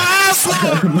 Get your ass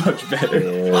whooped. Much better.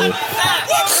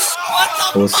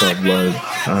 What's up, bud?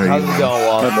 How's it going,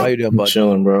 Walt? How you doing, bud?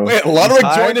 Chilling, bro. Wait, Ludwig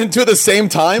joined into the same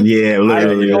time? Yeah,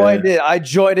 literally. I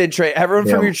joined in, Trey. Everyone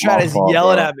from your chat is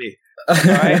yelling at me. All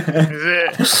right.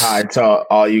 Hi to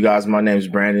all you guys. My name's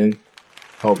Brandon.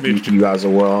 Hope you guys are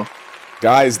well.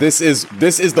 Guys, this is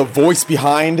the voice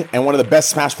behind and one of the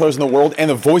best Smash players in the world, and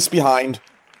the voice behind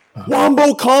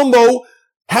Wombo Combo,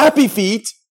 Happy Feet,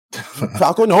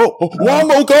 Falco, no,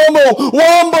 Wombo Combo,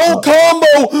 Wombo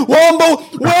Combo, Wombo,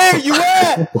 where you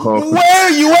at? Where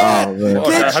you at?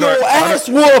 Get your ass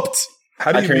whooped.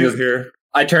 How do you mute here?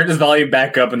 I turned his volume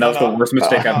back up, and that was the worst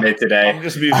mistake I've made today. I'm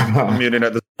just muting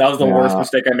at this. That was the worst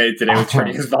mistake I made today, was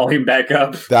turning his volume back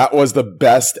up. That was the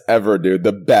best ever, dude.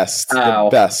 The best. The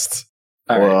best.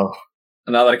 All right.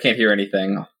 Now that I can't hear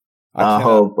anything. I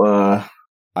hope...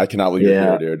 I cannot believe you're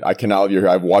here, dude. I cannot believe you're here.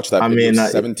 I've watched that video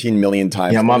 17 million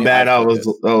times. Yeah, my bad. I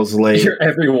was late. You're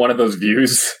every one of those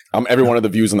views. I'm every one of the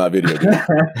views on that video,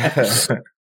 dude.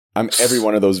 I'm every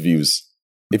one of those views.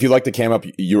 If you like to cam up,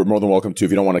 you're more than welcome to.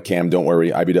 If you don't want to cam, don't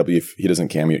worry. IBW, if he doesn't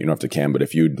cam, you don't have to cam. But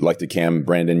if you'd like to cam,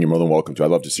 Brandon, you're more than welcome to.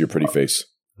 I'd love to see your pretty face.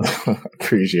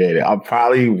 Appreciate it. I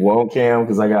probably won't cam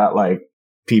because I got like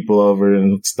people over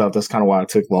and stuff. That's kind of why it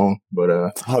took long.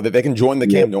 But they can join the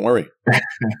cam. Don't worry.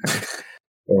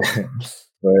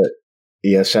 But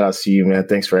yeah, shout out to you, man.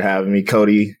 Thanks for having me,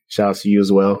 Cody. Shout out to you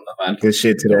as well. Good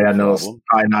shit today. I know it's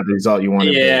probably not the result you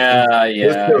wanted. Yeah.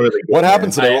 Really good, what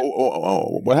happened today?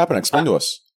 What happened? Explain to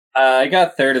us. I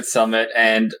got third at Summit,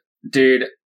 and dude,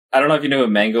 I don't know if you know who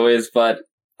Mango is, but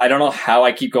I don't know how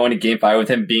I keep going to Game 5 with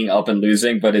him being up and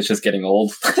losing, but it's just getting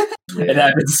old. It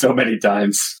happens so many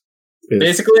times.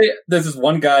 Basically, there's this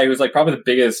one guy who's like probably the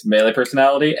biggest Melee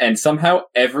personality, and somehow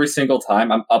every single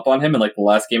time I'm up on him in like the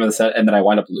last game of the set, and then I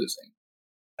wind up losing.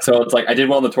 So it's like I did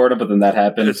well in the tournament, but then that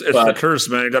happened. It's the curse,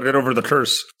 man. You got to get over the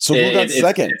curse. So who got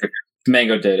second?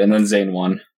 Mango did, and then Zane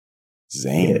won.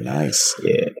 Zane, nice.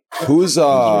 Yeah. Who's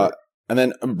and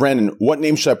then Brandon? What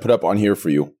name should I put up on here for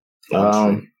you?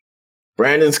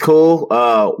 Brandon's cool.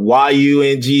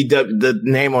 YUNG, the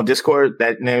name on Discord.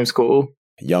 That name's cool.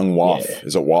 Young Waff. Yeah.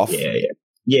 Is it Waff?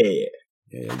 Yeah.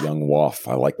 Young Waff.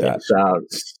 I like that.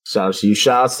 Shout out to you.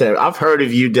 Shout out to I've heard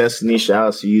of you, Destiny. Shout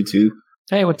out to you too.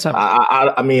 Hey, what's up?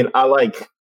 I mean, I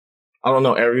don't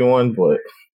know everyone, but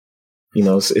you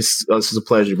know, it's a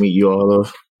pleasure to meet you all.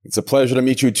 Though. It's a pleasure to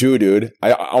meet you too, dude.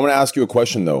 I want to ask you a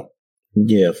question though.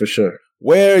 Yeah, for sure.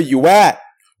 Where you at?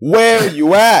 Where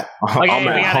you at? Okay, we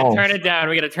gotta turn it down.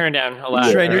 We gotta turn down a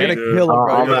lot. Trey, you're gonna kill him,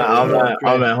 bro.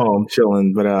 I'm at home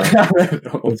chilling, but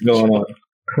what's going on?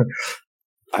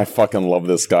 I fucking love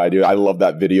this guy, dude. I love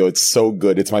that video. It's so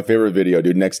good. It's my favorite video,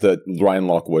 dude. Next to Ryan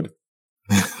Lockwood.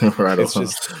 Right. It's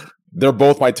just they're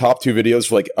both my top two videos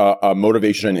for like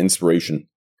motivation and inspiration.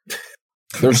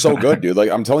 They're so good, dude. Like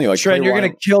I'm telling you, like Trent, you're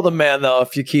gonna kill the man though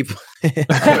if you keep.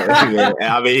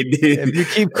 I mean, if you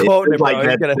keep quoting it, like bro,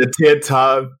 that, gonna... the 10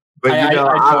 time. But you know,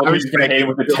 I respect it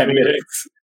with the 10 minutes.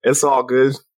 It's all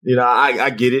good. You know, I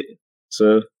get it.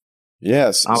 So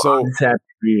yes, I'm just happy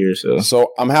to be here.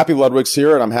 So I'm happy Ludwig's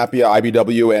here, and I'm happy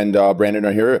IBW and Brandon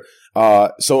are here.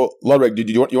 So Ludwig, do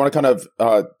you want to kind of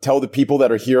tell the people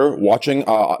that are here watching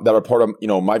that are part of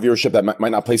my viewership that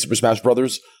might not play Super Smash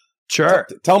Brothers? Sure.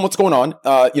 Tell them what's going on.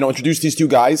 Introduce these two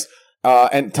guys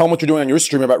and tell them what you're doing on your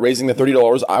stream about raising the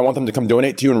 $30. I want them to come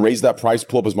donate to you and raise that prize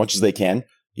pool up as much as they can.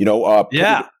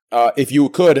 If you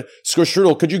could,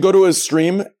 Skrstrudel, could you go to his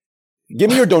stream?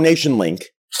 Give me your donation link,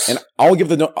 and I'll give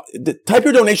type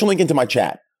your donation link into my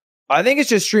chat. I think it's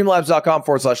just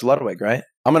streamlabs.com/Ludwig, right?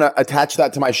 I'm going to attach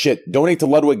that to my shit. Donate to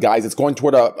Ludwig, guys. It's going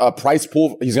toward a prize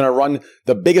pool. He's going to run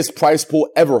the biggest prize pool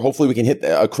ever. Hopefully we can hit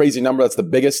a crazy number. That's the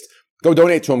biggest. Go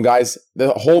donate to him, guys.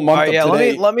 The whole month of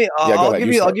today.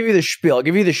 I'll give you the spiel. I'll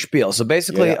give you the spiel. So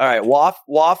basically, all right,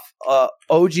 Waff,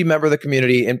 OG member of the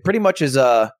community, and pretty much has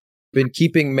been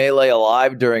keeping Melee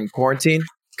alive during quarantine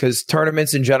because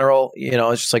tournaments in general,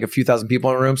 it's just like a few thousand people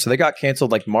in a room. So they got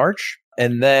canceled like March,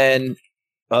 and then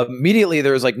immediately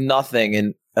there was like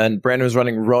nothing, and Brandon was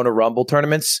running Rona Rumble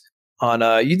tournaments on.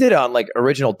 You did it on like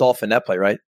original Dolphin Netplay,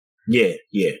 right? Yeah.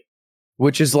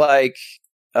 Which is like.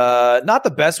 Not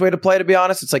the best way to play, to be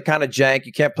honest. It's like kind of jank.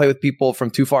 You can't play with people from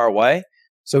too far away.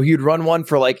 So he'd run one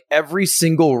for like every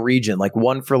single region, like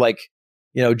one for like,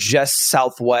 just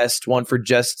Southwest, one for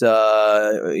just,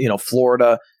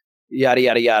 Florida, yada,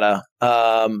 yada, yada.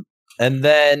 And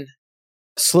then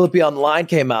Slippy Online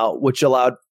came out, which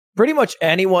allowed pretty much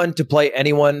anyone to play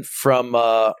anyone from,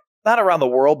 not around the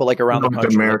world, but like around the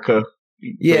country. America.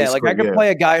 Yeah. Like I could play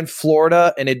a guy in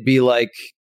Florida and it'd be like,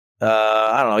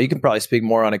 I don't know. You can probably speak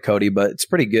more on it, Cody, but it's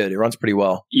pretty good. It runs pretty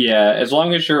well. Yeah, as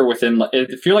long as you're within,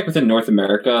 if you're like within North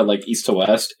America, like east to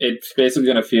west, it's basically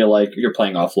going to feel like you're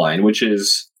playing offline, which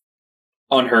is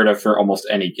unheard of for almost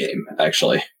any game,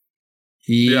 actually.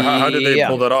 Yeah, how did they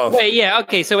pull that off? Wait, yeah,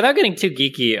 okay. So without getting too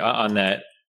geeky on that,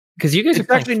 because you guys are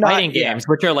playing fighting games,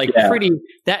 which are like pretty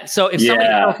that. So if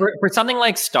somebody for something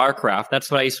like StarCraft, that's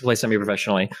what I used to play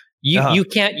semi-professionally. You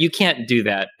can't do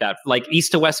that. That like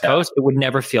east to west coast, it would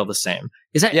never feel the same.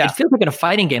 Is that? It feels like in a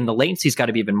fighting game, the latency's got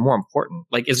to be even more important.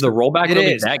 Like, is the rollback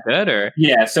really that good? Or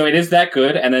yeah, so it is that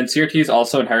good. And then CRTs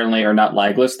also inherently are not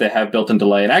lagless. They have built-in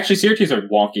delay, and actually CRTs are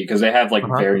wonky because they have like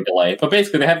varying delay. But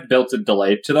basically, they have built-in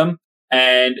delay to them.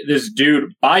 And this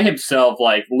dude by himself,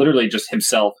 like literally just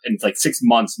himself, in like 6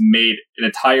 months, made an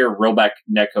entire rollback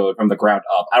netcode from the ground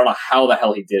up. I don't know how the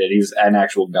hell he did it. He's an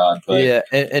actual god. But yeah,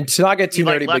 and to not get too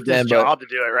nerdy, left his job to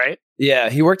do it, right? Yeah,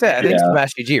 he worked at I think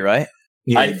Smash GG, right?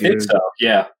 Yeah, I think so.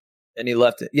 Yeah, and he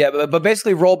left it. Yeah, but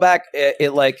basically rollback,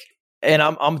 it like, and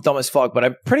I'm dumb as fuck, but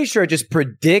I'm pretty sure it just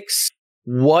predicts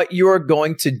what you're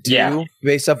going to do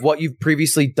based off what you've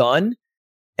previously done,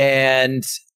 and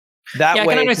that way, I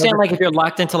can understand like if you're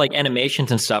locked into like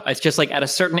animations and stuff. It's just like at a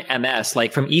certain MS,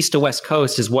 like from east to west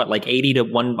coast is what, like 80 to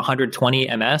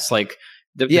 120 MS, like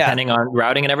depending on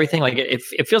routing and everything. Like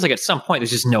it feels like at some point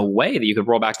there's just no way that you could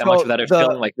roll back that much without it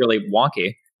feeling like really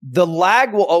wonky. The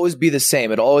lag will always be the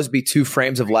same. It'll always be 2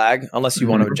 frames of lag unless you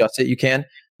want to adjust it. You can.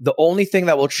 The only thing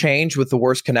that will change with the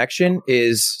worst connection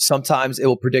is sometimes it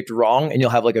will predict wrong and you'll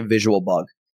have like a visual bug.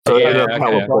 So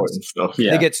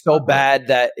they get so bad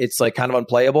that it's like kind of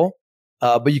unplayable.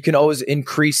 But you can always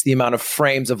increase the amount of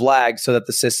frames of lag so that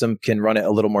the system can run it a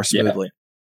little more smoothly.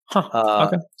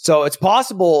 Okay. So it's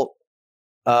possible.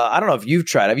 I don't know if you've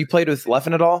tried. Have you played with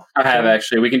Leffen at all? I have,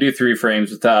 actually. We can do 3 frames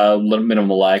with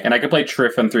minimal lag. And I can play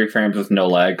Triff on 3 frames with no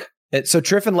lag. So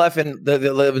Triff and Leffen, they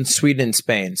live in Sweden and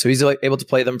Spain. So he's able to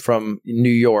play them from New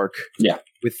York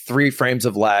with 3 frames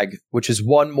of lag, which is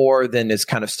 1 more than is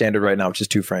kind of standard right now, which is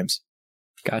 2 frames.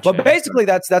 Gotcha. But basically,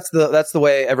 that's the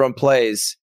way everyone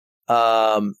plays.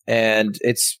 And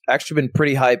it's actually been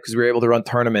pretty hype because we were able to run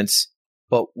tournaments,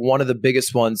 but one of the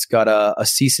biggest ones got a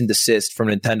cease and desist from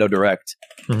Nintendo Direct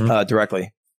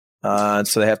directly.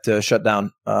 So they have to shut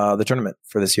down the tournament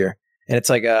for this year. And it's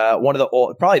like one of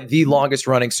the probably the longest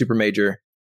running super major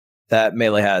that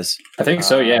Melee has. I think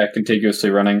so, yeah, contiguously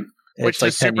running. Which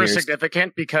is super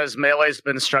significant because Melee's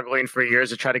been struggling for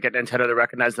years to try to get Nintendo to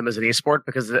recognize them as an esport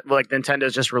because like Nintendo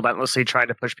is just relentlessly trying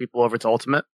to push people over to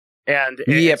Ultimate. And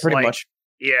pretty much.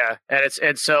 Yeah,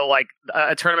 and so like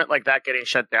a tournament like that getting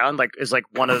shut down like is like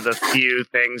one of the few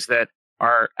things that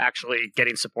are actually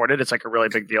getting supported. It's like a really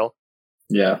big deal.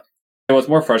 Yeah. And what's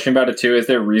more frustrating about it too is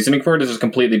their reasoning for it is just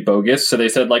completely bogus. So they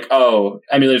said like, oh,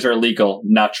 emulators are illegal.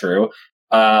 Not true.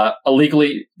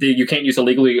 You can't use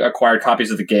illegally acquired copies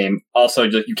of the game. Also,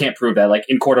 you can't prove that. Like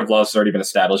in court of law, it's already been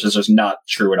established. It's just not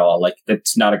true at all. Like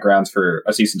it's not a grounds for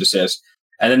a cease and desist.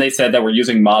 And then they said that we're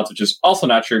using mods, which is also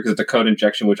not true because it's a code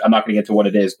injection, which I'm not going to get to what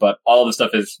it is, but all of the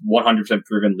stuff is 100%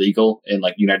 proven legal in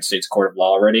like United States court of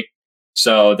law already.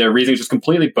 So their reasoning is just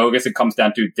completely bogus. It comes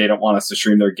down to they don't want us to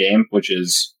stream their game, which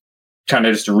is kind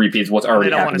of just repeats what's already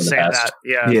happened in the past.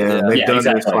 Yeah, they've done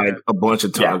this like a bunch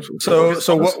of times. Yeah.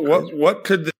 So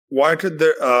why could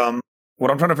there?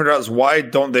 What I'm trying to figure out is why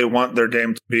don't they want their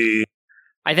game to be?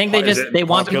 I think they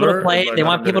want people to play. They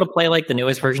want people to play like the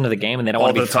newest version of the game, and they don't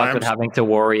want to be fucked with having to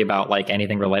worry about like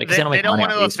anything related. They don't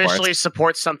want to officially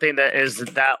support something that is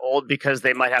that old because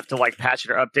they might have to like patch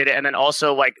it or update it, and then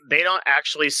also like they don't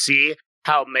actually see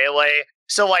how Melee.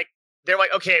 So like they're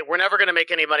like, okay, we're never going to make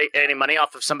any money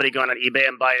off of somebody going on eBay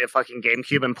and buying a fucking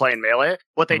GameCube and playing Melee.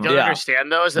 What they don't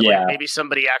understand, though, is that like, maybe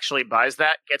somebody actually buys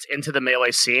that, gets into the Melee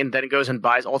scene, then goes and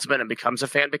buys Ultimate and becomes a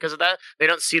fan because of that. They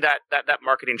don't see that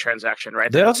marketing transaction,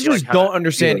 right? They also just don't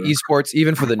understand esports,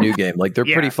 even for the new game. Like, they're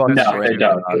pretty fucking they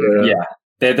don't.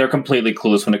 They're completely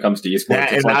clueless when it comes to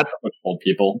esports. It's like old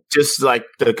people. Just like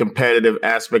the competitive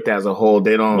aspect as a whole,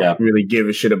 they don't really give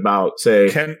a shit about, say...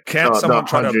 Can't someone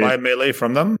try to buy Melee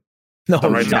from them? No,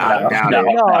 giving up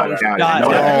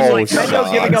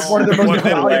one of the most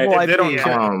valuable IPs.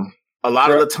 A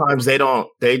lot of the times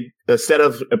they instead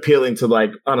of appealing to like,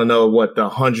 I don't know what the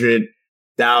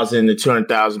 100,000 to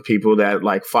 200,000 people that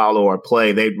like follow or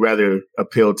play, they'd rather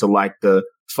appeal to like the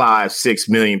 5-6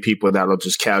 million people that'll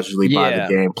just casually buy the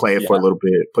game, play it for a little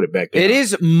bit, put it back down. It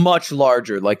is much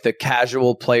larger, like the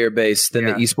casual player base than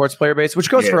the esports player base, which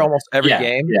goes for almost every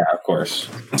game. Yeah, of course.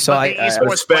 So the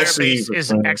esports player base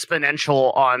is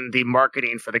exponential on the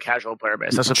marketing for the casual player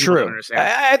base. That's what people don't understand.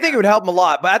 I think it would help them a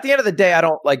lot, but at the end of the day, I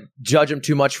don't like judge them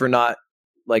too much for not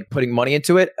like putting money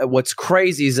into it. What's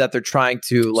crazy is that they're trying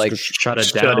to like shut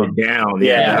it down.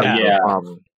 Yeah.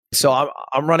 So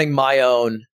I'm running my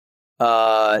own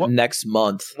next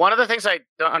month. One of the things I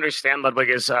don't understand, Ludwig,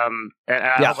 is and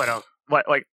I hope I don't.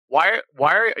 Why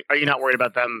are you not worried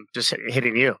about them just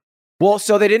hitting you? Well,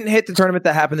 so they didn't hit the tournament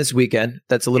that happened this weekend.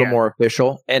 That's a little more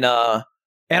official, and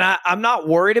I'm not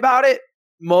worried about it,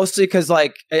 mostly because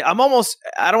like I don't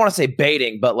want to say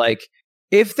baiting, but like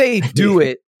if they do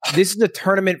it, this is a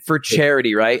tournament for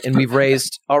charity, right? And we've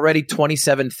raised already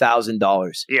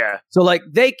 $27,000. Yeah. So like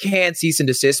they can cease and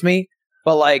desist me,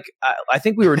 but like I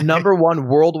think we were number one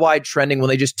worldwide trending when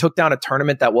they just took down a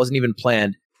tournament that wasn't even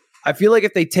planned. I feel like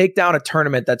if they take down a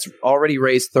tournament that's already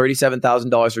raised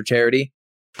 $37,000 for charity,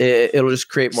 it'll just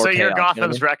create more chaos. So you're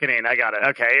Gotham's Reckoning. I got it.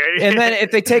 Okay. And then if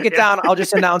they take it down, I'll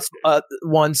just announce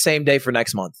one same day for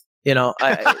next month. You know,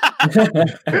 there's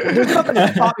nothing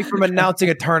to stop me from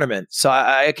announcing a tournament. So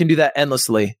I can do that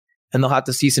endlessly. And they'll have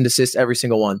to cease and desist every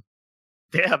single one.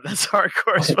 Damn, that's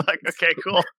hardcore as fuck. Okay,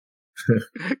 cool.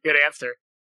 Good answer.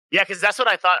 Yeah, because that's what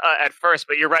I thought at first.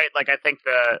 But you're right. Like, I think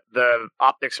the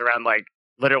optics around, like,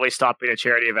 literally stopping a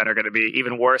charity event are going to be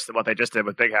even worse than what they just did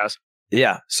with Big House.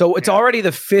 Yeah. So it's already the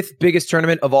 5th biggest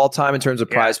tournament of all time in terms of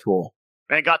prize pool.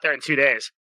 And it got there in 2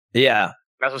 days. Yeah.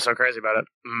 That's what's so crazy about it.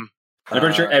 I'm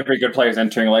pretty sure every good player is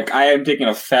entering. Like, I am taking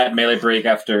a fat Melee break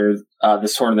after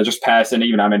this tournament that just passed, and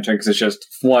even I'm entering because it's just,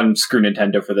 one, screw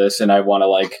Nintendo for this, and I want to,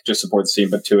 like, just support the scene,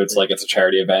 but two, it's like, it's a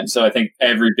charity event. So I think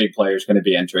every big player is going to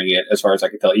be entering it, as far as I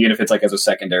can tell, even if it's, like, as a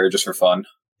secondary, just for fun.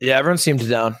 Yeah, everyone seemed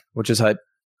down, which is hype.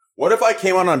 What if I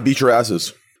came on and beat your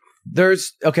asses?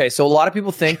 So a lot of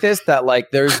people think that like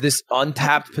there's this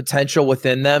untapped potential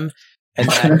within them, and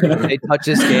that if they touch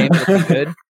this game, it's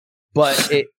good.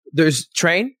 But there's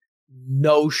Train,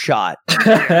 no shot.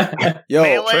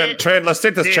 Yo, Train, let's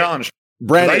take this challenge.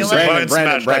 Brandon.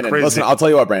 Listen, I'll tell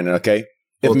you what, Brandon. Okay,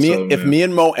 if me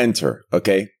and Mo enter,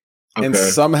 okay, and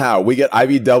somehow we get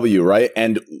IBW right,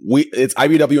 and it's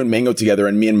IBW and Mango together,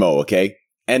 and me and Mo, okay.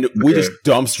 And we just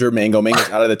dumpster Mango's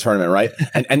out of the tournament, right?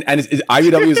 And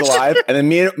IBW is alive, and then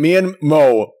me and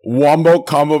Mo wombo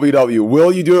combo BW.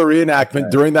 Will you do a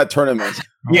reenactment during that tournament?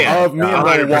 Yeah, of me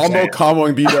and Mo wombo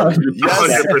comboing BW.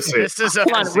 Yes, 100%. This is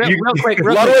Hold on, real quick.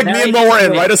 Ludwig, me and Mo are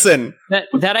in. Write us in.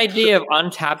 That idea of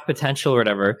untapped potential or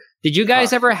whatever. Did you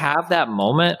guys ever have that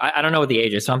moment? I don't know what the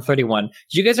age is, so I'm 31.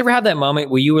 Did you guys ever have that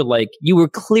moment where you were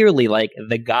clearly like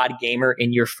the god gamer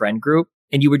in your friend group?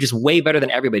 And you were just way better than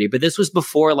everybody. But this was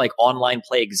before like online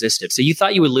play existed. So you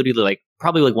thought you were literally like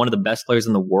probably like one of the best players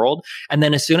in the world. And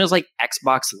then as soon as like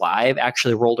Xbox Live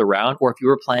actually rolled around, or if you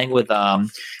were playing with I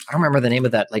don't remember the name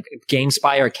of that, like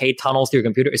GameSpy arcade tunnels through your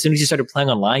computer, as soon as you started playing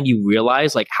online, you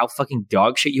realized like how fucking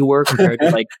dog shit you were compared to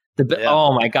like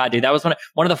oh my god, dude. That was one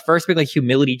of the first big like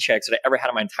humility checks that I ever had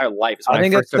in my entire life. Is when I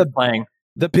think first started playing.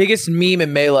 The biggest meme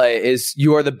in Melee is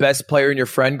you are the best player in your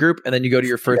friend group, and then you go to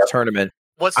your first tournament.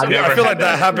 I feel like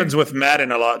that happens with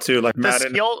Madden a lot too. Like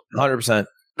Madden, 100%.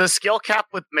 The skill cap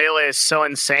with Melee is so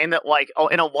insane that like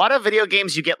in a lot of video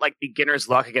games you get like beginner's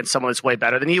luck against someone that's way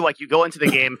better than you. Like you go into the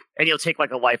game and you'll take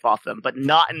like a life off them, but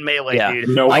not in Melee, dude.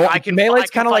 No, like, Melee's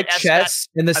kind of like chess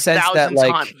in the sense that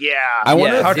like I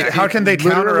wonder how can they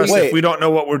counter us if we don't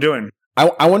know what we're doing?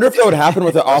 I wonder if that would happen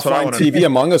with the offline TV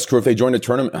Among Us crew if they joined a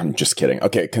tournament. I'm just kidding.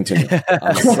 Okay, continue.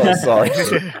 I'm so sorry.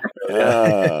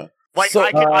 Like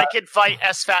I could fight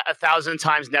SFAT 1,000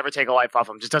 times, never take a life off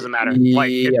him. Just doesn't matter.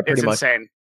 Like it's insane.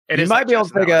 You might be able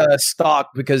to take a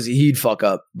stock because he'd fuck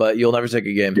up, but you'll never take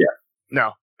a game.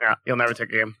 Yeah. You'll never take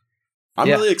a game. I'm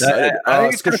really excited.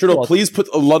 Skirstrudel, please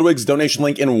put Ludwig's donation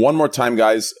link in one more time,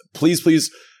 guys. Please.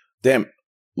 Damn,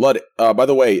 Lud. By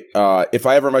the way, if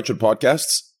I ever met your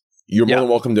podcasts, you're more than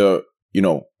welcome to.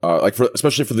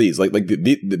 Especially for these,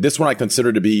 this one I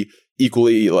consider to be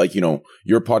equally like,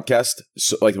 your podcast,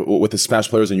 so, like with the Smash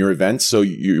players in your events. So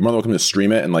you're more than welcome to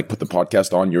stream it and like put the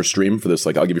podcast on your stream for this.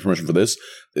 Like, I'll give you permission for this,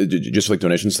 just like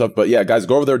donation stuff. But yeah, guys,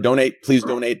 go over there, donate, please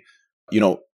donate,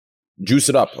 juice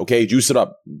it up. Okay. Juice it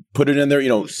up, put it in there,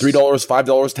 $3, $5,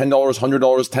 $10,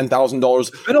 $100,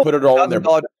 $10,000, put it all in there.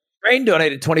 Train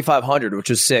donated $2,500, which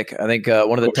is sick. I think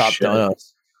one of the top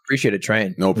donuts. Appreciate it,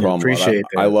 Train. No problem. Appreciate it.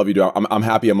 I love you, dude. I'm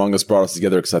happy Among Us brought us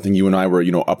together because I think you and I were,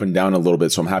 up and down a little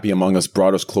bit. So I'm happy Among Us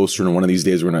brought us closer, and one of these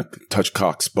days we're going to touch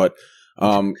cocks. But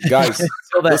guys,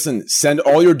 listen, send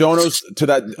all your donos to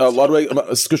that Ludwig.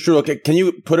 Okay, can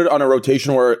you put it on a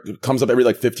rotation where it comes up every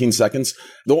like 15 seconds?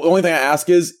 The only thing I ask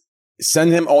is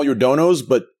send him all your donos,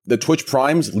 but the Twitch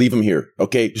Primes, leave them here.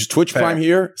 Okay, just Twitch Prime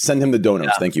here. Send him the donos.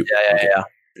 Yeah. Thank you.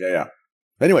 Yeah.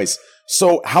 Anyways,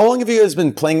 so how long have you guys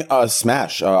been playing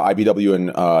Smash, IBW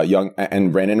and Young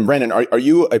and Brandon? And Brandon, are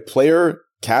you a player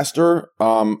Caster.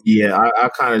 Yeah, I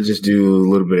kind of just do a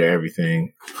little bit of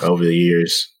everything over the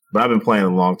years. But I've been playing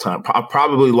a long time.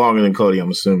 Probably longer than Cody,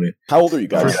 I'm assuming. How old are you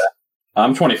guys?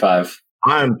 I'm 25.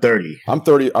 I'm 30. I'm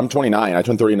 30. I'm 29. I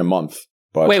turned 30 in a month.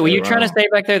 But wait, were you trying to say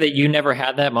back there that you never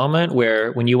had that moment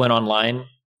where when you went online,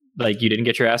 like you didn't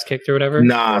get your ass kicked or whatever?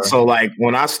 Nah. So like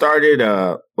when I started,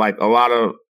 like a lot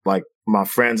of like my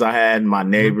friends I had, my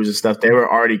neighbors and stuff, they were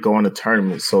already going to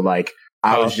tournaments. So like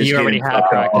I was just you already had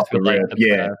practice with like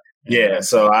yeah.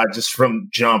 So I just from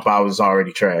jump I was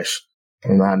already trash,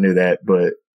 and I knew that.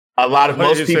 But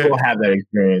most people have that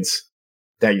experience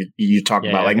that you talk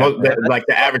about. Like like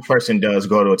the average person does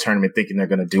go to a tournament thinking they're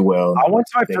going to do well. I went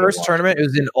to my first tournament. It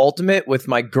was in Ultimate with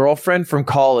my girlfriend from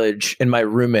college and my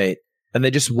roommate, and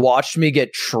they just watched me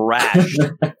get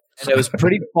trashed. And it was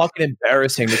pretty fucking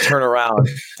embarrassing to turn around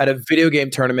at a video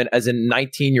game tournament as a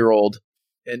 19-year-old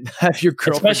and have your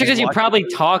girlfriend. Especially because you probably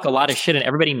talk a lot of shit and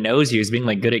everybody knows you as being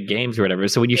like good at games or whatever.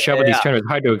 So when you show up at these tournaments,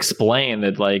 it's hard to explain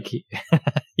that like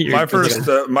my first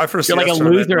you're like a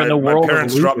loser in the world. My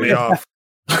parents dropped me off,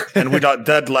 and we got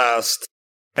dead last.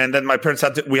 And then my parents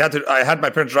I had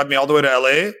my parents drive me all the way to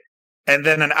LA, and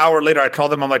then an hour later I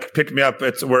called them. I'm like, pick me up.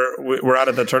 We're out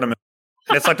of the tournament.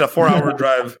 And it's like a 4-hour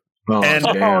drive.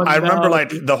 I remember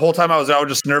like the whole time I was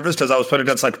just nervous because I was playing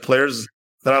against like players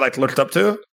that I like looked up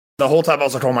to. The whole time I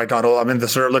was like, oh my God, I'm in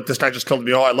this. Look, this guy just killed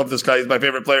me. Oh, I love this guy. He's my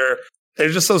favorite player.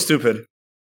 It's just so stupid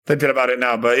thinking about it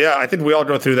now. But yeah, I think we all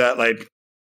go through that. Like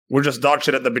we're just dog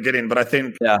shit at the beginning. But I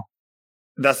think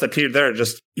that's the key there.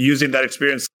 Just using that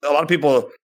experience. A lot of people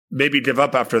maybe give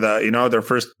up after that, their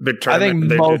first big tournament.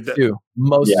 I think most do.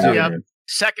 Most do. Yep.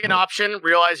 Second option,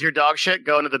 realize you're dog shit,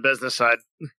 go into the business side.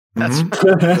 That's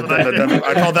what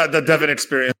I call that the Devin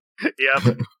experience.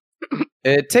 Yep.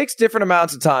 It takes different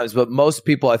amounts of times, but most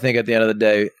people, I think, at the end of the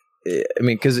day, I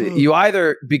mean, because you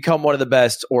either become one of the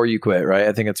best or you quit, right?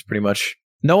 I think it's pretty much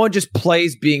no one just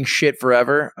plays being shit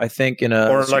forever. I think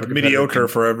or like mediocre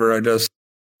forever. I guess.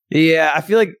 Yeah, I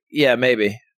feel like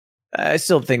maybe. I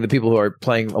still think the people who are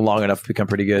playing long enough become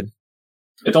pretty good.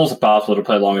 It's also possible to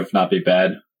play long enough, not be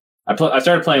bad. I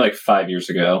started playing like 5 years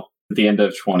ago. At the end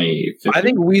of 2015. I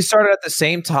think we started at the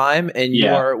same time, and you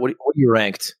are what are you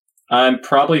ranked? I'm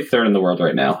probably third in the world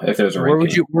right now. If there's a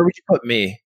ranking. Where would you put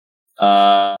me?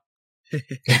 How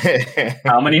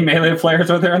many Melee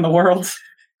players are there in the world?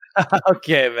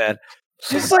 Okay, man.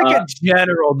 Just like a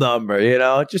general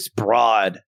number, just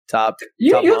broad top.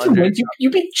 You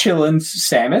be chilling,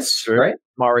 Samus, right?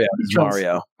 Mario. It's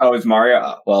Mario. Oh, it's Mario.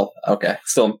 Oh, well, okay.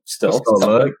 Still.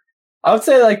 I would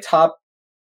say like top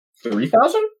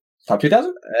 3,000. Top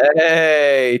 2,000?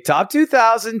 Hey, top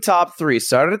 2,000, top 3.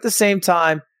 Started at the same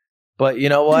time. But you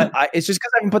know what? It's just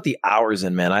because I haven't put the hours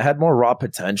in, man. I had more raw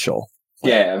potential.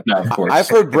 Yeah, no, of course. I've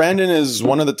heard Brandon is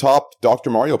one of the top Dr.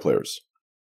 Mario players.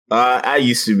 I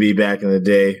used to be back in the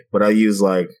day, but I use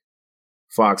like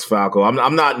Fox Falco.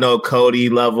 I'm not no Cody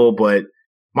level, but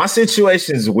my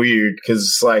situation is weird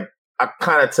because like I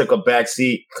kind of took a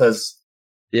backseat because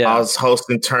I was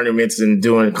hosting tournaments and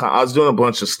I was doing a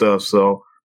bunch of stuff. So.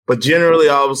 But generally,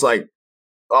 I was like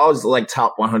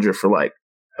top 100 for like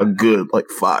a good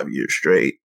 5 years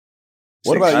straight.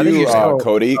 What about you,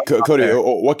 Cody? Cody,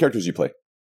 what characters do you play?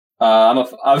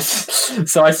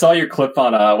 So I saw your clip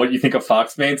on what you think of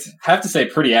Fox mains. I have to say,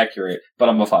 pretty accurate, but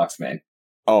I'm a Fox main.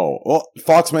 Oh, well,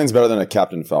 Fox main's better than a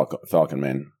Captain Falcon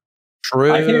main.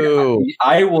 True.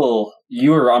 I will.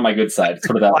 You are on my good side.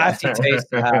 Put it that way.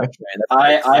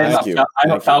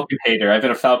 I'm a Falcon hater. I've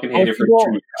been a Falcon hater for 2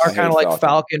 years. Are kind of like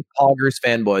Falcon poggers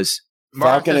fanboys.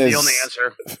 Falcon is the only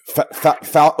answer.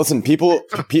 Listen,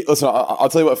 listen. I'll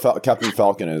tell you what Captain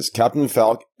Falcon is. Captain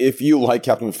Falcon. If you like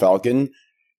Captain Falcon,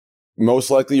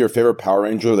 most likely your favorite Power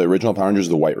Ranger, the original Power Ranger, is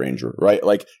the White Ranger, right?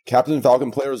 Like Captain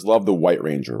Falcon players love the White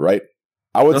Ranger, right?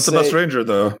 I would say the best Ranger,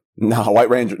 though. No, White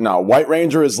Ranger. No, White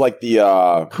Ranger is like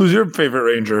the. Who's your favorite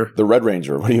Ranger? The Red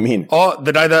Ranger. What do you mean? Oh,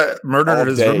 the guy that murdered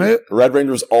his roommate. Red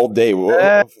Ranger's all day. What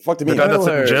the fuck do you mean? The guy that's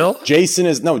in jail. Jason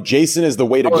is the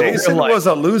way to go. Jason was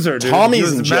a loser, dude.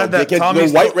 Tommy's in jail.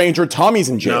 The White Ranger. Tommy's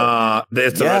in jail. Nah,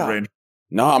 it's the Red Ranger.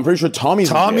 No, I'm pretty sure Tommy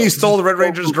stole the Red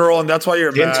Ranger's girl, and that's why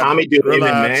you're mad. Didn't Tommy do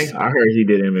MMA? I heard he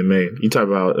did MMA. You talk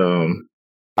about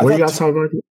what are you guys talking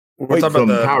about? We're talking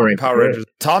about the Power Rangers.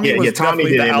 Tommy was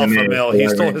definitely the alpha male. He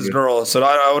stole his girl, so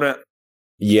I wouldn't.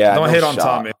 Yeah, don't hate on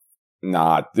Tommy.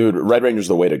 Nah, dude, Red Ranger's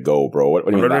the way to go, bro. What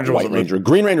do you mean White Ranger?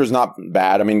 Green Ranger's not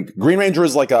bad. I mean, Green Ranger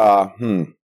is like a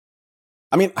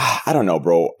I mean, I don't know,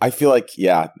 bro. I feel like,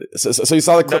 So you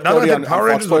saw the clip. Now that Power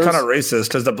Rangers were kind of racist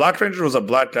because the Black Ranger was a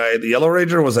black guy, the Yellow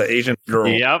Ranger was an Asian girl.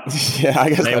 Yep. Yeah, I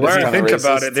guess they were. Think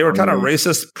about it. They were kind of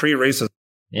racist, pre-racist.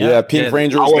 Yeah, Pink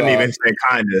Ranger. I wouldn't even say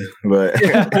kinda, but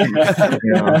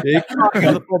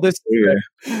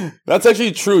that's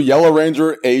actually true. Yellow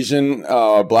Ranger, Asian,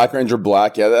 Black Ranger,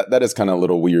 black. Yeah, that is kind of a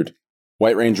little weird.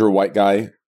 White Ranger, white guy.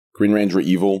 Green Ranger,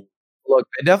 evil. Look,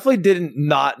 I definitely didn't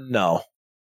not know.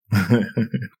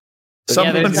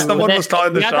 Someone was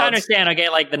calling the shots. You have to understand, okay?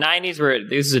 Like the 90s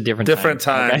this is a different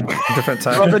time. Okay? Different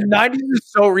time. Well, the 90s is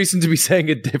so recent to be saying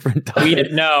a different time. We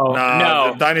didn't know.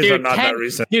 No. The 90s are not that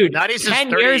recent. Dude, 90s 10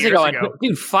 is 30 years ago.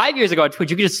 Dude, 5 years ago on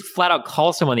Twitch, you could just flat out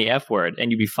call someone the F word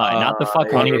and you'd be fine. Not the fuck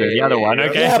one either. The other one,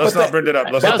 okay? Yeah, let's not bring it up.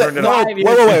 Let's not bring it up.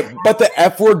 Wait. But the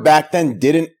F word back then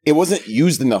it wasn't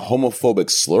used in the homophobic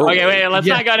slur. Okay, wait, let's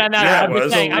not go down that route. I'm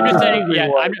just saying,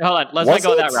 hold on. Let's not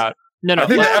go that route. No. I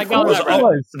think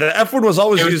the F word was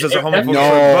always used as a homophobic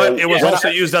word, but it was also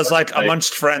used as like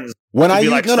amongst friends. When I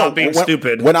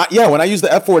stupid. When I use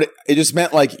the F word, it just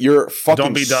meant like you're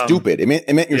fucking stupid. It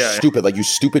meant you're stupid, like you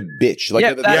stupid bitch. Like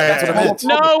that's what it meant.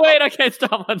 No, wait, okay,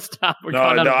 stop. We're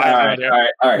all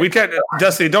right. We can't,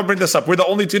 Jesse. Don't bring this up. We're the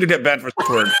only two to get banned for this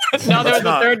word. No, there was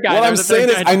a third guy. What I'm saying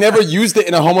is, I never used it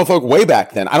in a homophobic way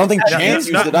back then. I don't think Chance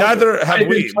used it. Neither have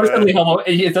we.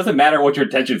 It doesn't matter what your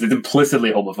intentions. It's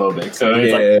implicitly homophobic, so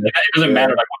it's like it doesn't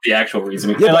matter like what the actual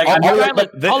reason. Yeah, like, hold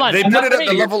on. They put it at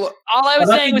the level. All I was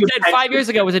saying was that 5 years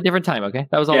ago was a different time. Okay,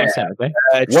 that was all I was saying. Okay,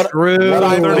 true.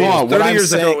 30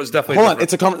 years ago was definitely.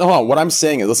 Hold on. What I'm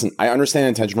saying is, listen. I understand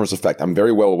intention versus effect. I'm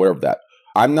very well aware of that.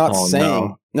 I'm not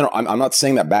saying no. I'm not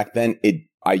saying that back then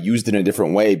I used it in a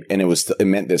different way and it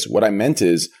meant this. What I meant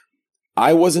is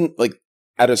I wasn't like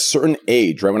at a certain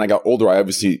age, right? When I got older, I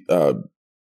obviously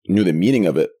knew the meaning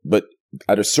of it, but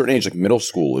at a certain age, like middle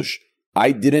schoolish,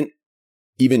 I didn't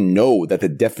even know that the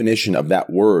definition of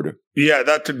that word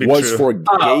that could be was true. for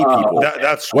gay people.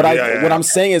 That's what what I'm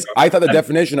saying is I thought the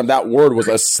definition of that word was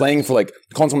a slang for like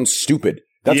calling someone stupid.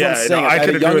 That's what I'm saying. No, I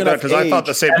could agree with that because I thought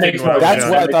the same thing. That's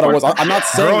what I thought it was. I'm not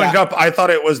saying growing up, I thought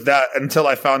it was that until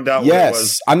I found out. What it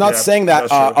was. I'm not saying that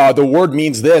the word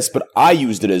means this, but I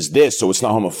used it as this, so it's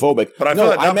not homophobic. But I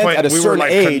feel I meant at a certain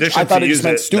age, I thought it just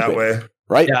meant stupid.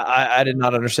 Right? Yeah, I did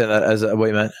not understand that as what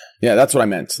you meant. Yeah, that's what I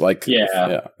meant. Like,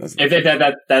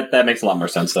 that makes a lot more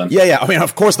sense then. Yeah. I mean,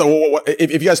 of course,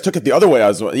 if you guys took it the other way,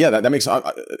 that makes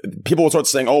people will start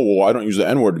saying, "Oh, well, I don't use the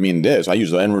N word to mean this. I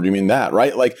use the N word to mean that."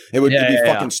 Right? Like, it would be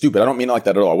fucking stupid. I don't mean it like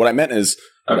that at all. What I meant is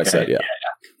what I said. Yeah.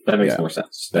 That makes more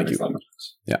sense. Thank you.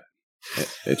 Yeah,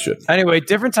 it should. Anyway,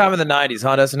 different time in the 90s,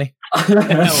 huh, Destiny?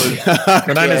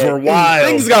 The 90s were wild.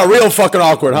 Things got real fucking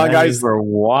awkward, huh, guys? These were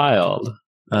wild.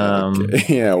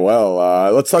 Yeah,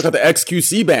 well, let's talk about the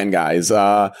XQC ban, guys.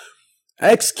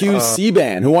 XQC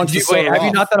ban. Who wants to start have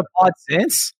you not done a pod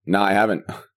since? No, I haven't.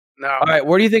 No. All right,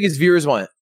 where do you think his viewers went?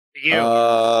 You.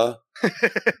 I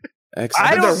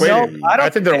don't know. I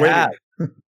think they're waiting.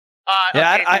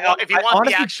 If you want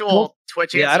the actual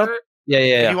Twitch answer,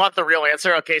 if you want the real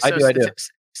answer, okay. So I do.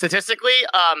 Statistically,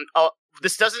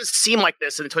 this doesn't seem like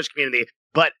this in the Twitch community,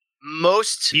 but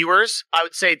most viewers, I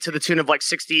would say to the tune of like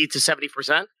 60 to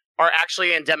 70%, are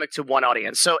actually endemic to one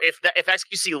audience. So if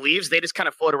XQC leaves, they just kind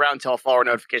of float around until a follower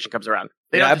notification comes around.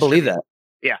 I believe that.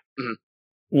 Yeah. Mm-hmm.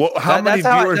 Well, how many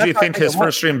viewers do you think his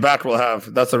first stream back will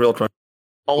have? That's the real question.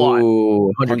 A lot.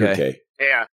 Ooh, 100K.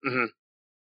 Yeah.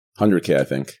 Mm-hmm. 100K, I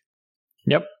think.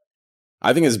 Yep.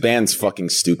 I think his ban's fucking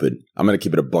stupid. I'm gonna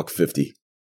keep it $1.50.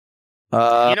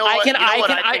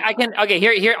 I can. Okay,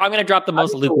 here. I'm going to drop the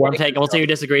most lukewarm take, and we'll see who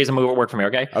disagrees, and we'll work from here.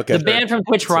 Okay. Okay. The ban from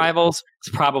Twitch Rivals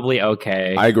is probably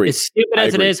okay. I agree. As stupid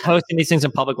as it is hosting these things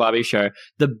in public lobby, sure.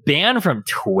 The ban from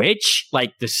Twitch,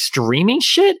 like the streaming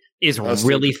shit, is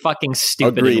really fucking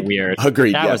stupid and weird.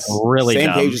 Agreed. That was really same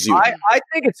dumb. page as you. I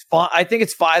think it's fun. I think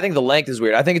the length is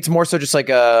weird. I think it's more so just like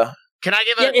a. Can I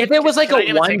give if it was like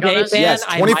a 1 day ban, yes,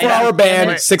 24-hour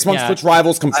ban, 6 months Twitch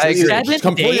Rivals, completely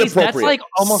appropriate. That's like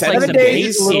almost 7 like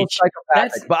days. A little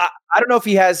psychopathic, but I don't know if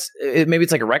he has. Maybe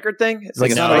it's like a record thing. It's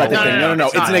like not a record thing.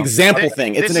 No. It's an example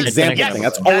thing. It's an example thing.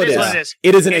 That's all it is.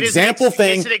 It is an example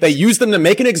thing. They use them to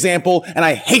make an example, and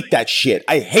I hate that shit.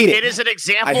 I hate it. It is an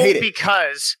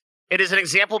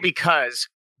example because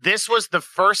this was the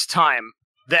first time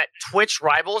that Twitch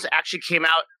Rivals actually came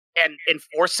out and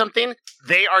enforce something.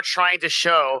 They are trying to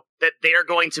show that they are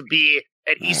going to be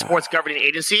an esports governing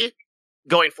agency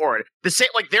going forward. The same,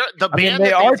 like the band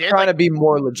they are trying to be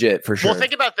more legit for sure. Well,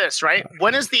 think about this, right?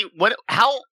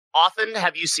 How often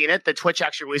have you seen it that Twitch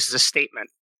actually releases a statement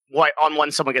on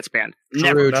when someone gets banned?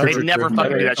 Never. They never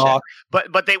fucking do that shit.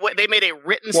 But they made a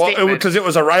written statement because it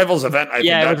was a Rivals event. I think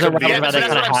that's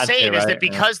what I'm saying is that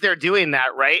because they're doing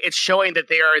that, right? It's showing that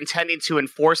they are intending to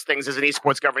enforce things as an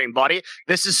esports governing body.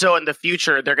 This is so in the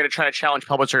future they're going to try to challenge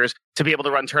publishers to be able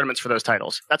to run tournaments for those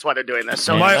titles. That's why they're doing this.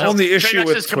 So my only issue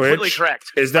with is completely Twitch correct.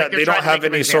 is that they don't have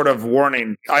any sort of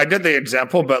warning. I did the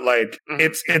example, but like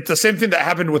it's the same thing that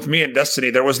happened with me in Destiny.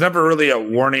 There was never really a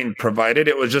warning provided.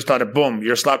 It was just on a boom,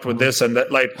 you're slapped with this and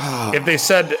that. Like if they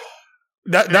said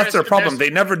that's their problem.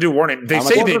 They never do warning. They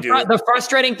say they do. The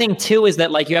frustrating thing too is that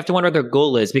like you have to wonder what their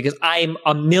goal is, because I'm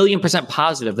 1,000,000%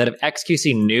 positive that if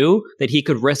XQC knew that he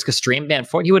could risk a stream ban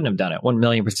for it, he wouldn't have done it.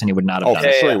 1,000,000% he would not have done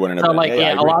it. Sure he wouldn't have so done like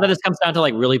it. a lot of this comes down to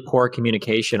like really poor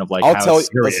communication of like I'll how tell you,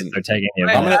 serious they're taking it.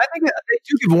 I think they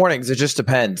do give warnings. It just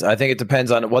depends. I think it depends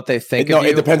on what they think.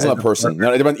 It depends on the person.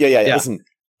 No, it depends. Yeah. Listen,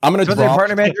 I'm gonna drop their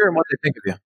partner manager and what they think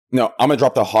of you. No, I'm gonna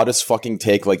drop the hottest fucking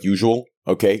take like usual.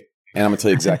 Okay. And I'm gonna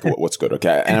tell you exactly what's good,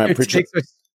 okay? And I'm appreciate.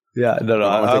 Yeah, no,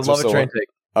 I love a train take.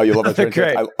 Oh, you love a train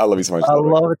take? I love you so much. I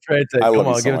love a train take. I love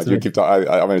you so much. You keep talking.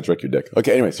 I'm gonna direct your dick.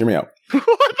 Okay, anyways, hear me out.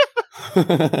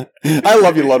 I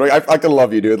love you, Ludwig. I fucking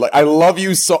love you, dude. Like, I love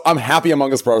you so. I'm happy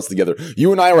Among Us brought us together.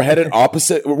 You and I are headed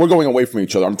opposite. We're going away from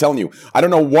each other. I'm telling you. I don't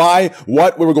know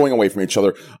what we were going away from each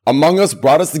other. Among Us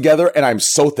brought us together, and I'm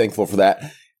so thankful for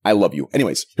that. I love you.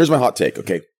 Anyways, here's my hot take.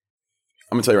 Okay, I'm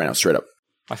gonna tell you right now, straight up.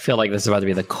 I feel like this is about to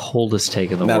be the coldest take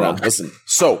in the world. No, listen.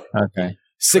 So, okay.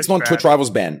 6-month Twitch Rivals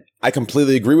ban. I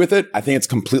completely agree with it. I think it's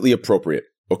completely appropriate.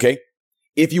 Okay?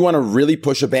 If you want to really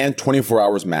push a ban, 24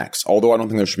 hours max. Although I don't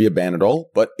think there should be a ban at all.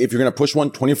 But if you're going to push one,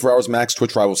 24 hours max,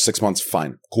 Twitch Rivals, 6 months,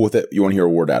 fine. Cool with it. You want to hear a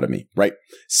word out of me, right?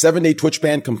 7-day Twitch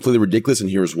ban, completely ridiculous. And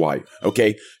here's why.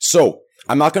 Okay? So,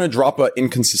 I'm not going to drop an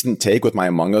inconsistent take with my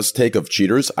Among Us take of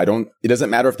cheaters. It doesn't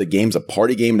matter if the game's a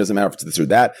party game. It doesn't matter if it's this or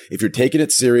that. If you're taking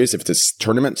it serious, if it's a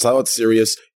tournament style, it's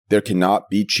serious. There cannot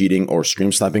be cheating or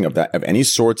stream sniping of any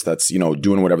sorts that's,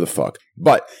 doing whatever the fuck.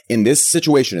 But in this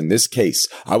situation, in this case,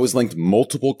 I was linked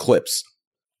multiple clips,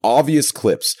 obvious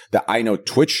clips that I know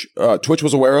Twitch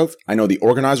was aware of. I know the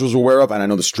organizers were aware of, and I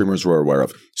know the streamers were aware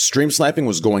of. Stream sniping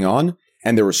was going on.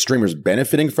 And there were streamers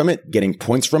benefiting from it, getting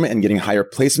points from it, and getting higher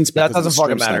placements. That doesn't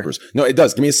fucking matter. Snipers. No, it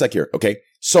does. Give me a sec here, okay?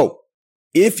 So,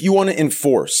 if you want to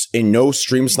enforce a no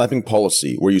stream sniping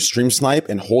policy where you stream snipe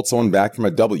and hold someone back from a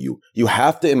W, you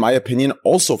have to, in my opinion,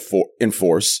 also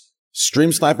enforce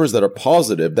stream snipers that are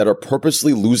positive, that are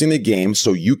purposely losing the game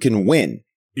so you can win.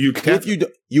 You can.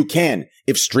 You can.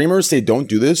 If streamers say don't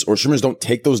do this, or streamers don't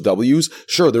take those W's,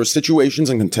 sure, there's situations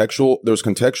and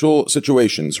contextual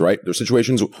situations, right? There's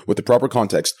situations with the proper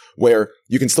context where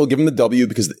you can still give them the W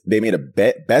because they made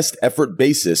a best effort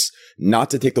basis not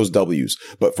to take those W's.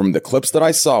 But from the clips that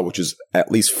I saw, which is at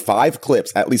least 5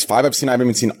 clips, at least 5 I've seen, I haven't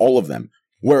even seen all of them,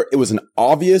 where it was an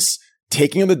obvious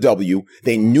taking of the W,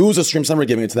 they knew it was a stream sniper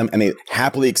giving it to them, and they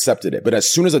happily accepted it. But as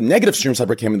soon as a negative stream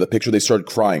sniper came into the picture, they started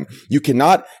crying. You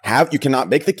cannot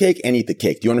bake the cake and eat the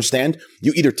cake. Do you understand?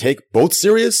 You either take both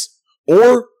serious,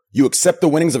 or you accept the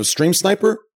winnings of a stream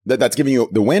sniper that's giving you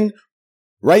the win,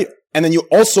 right? And then you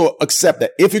also accept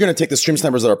that if you're going to take the stream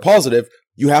snipers that are positive,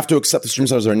 you have to accept the stream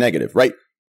snipers that are negative, right?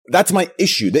 That's my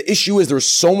issue. The issue is there's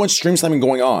so much stream sniping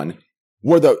going on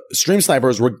where the stream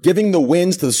snipers were giving the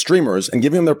wins to the streamers and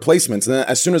giving them their placements. And then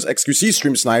as soon as XQC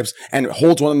stream snipes and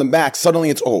holds one of them back,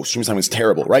 suddenly it's, stream sniping is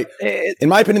terrible, right? In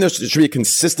my opinion, there should be a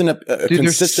consistent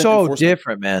they're so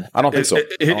different, man. I don't think so.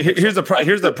 Here's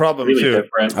the problem, really too.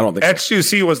 Different. I don't think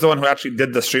XQC was the one who actually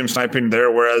did the stream sniping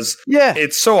there, whereas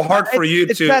it's so hard for you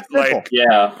to, like...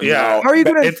 Yeah. How are you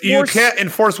going to enforce... You can't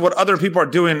enforce what other people are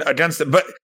doing against it. But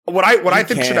what I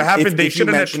think should have happened, they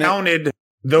shouldn't have counted...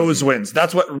 those wins.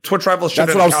 That's what Twitch Rivals should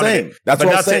have counted. That's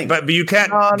what I'm saying. But you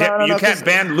can't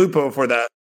ban Lupo for that.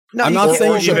 No, I'm not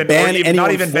saying you should ban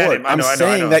anyone for it. I'm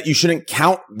saying that you shouldn't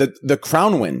count the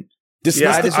crown win.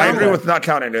 I agree with not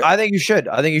counting it. I think you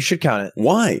should. count it.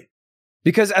 Why?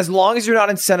 Because as long as you're not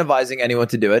incentivizing anyone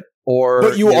to do it,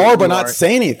 but you are, but not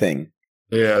say anything.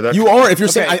 Yeah, you are. If you're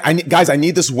saying, guys, I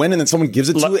need this win, and then someone gives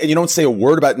it to you, and you don't say a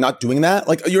word about not doing that,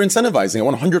 like you're incentivizing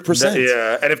it 100%.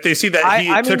 Yeah, and if they see that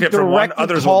he took it from one,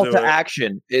 others will do it. Call to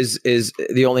action is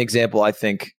the only example I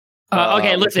think.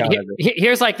 Okay, listen,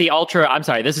 here's like the ultra. I'm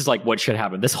sorry, this is like what should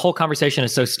happen. This whole conversation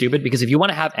is so stupid because if you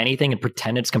want to have anything and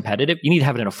pretend it's competitive, you need to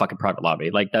have it in a fucking private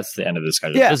lobby. Like that's the end of the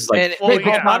discussion. Yeah, this is like, and if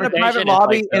it's not in a private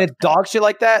lobby and it's dog shit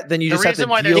like that, then you just have to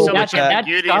deal with that.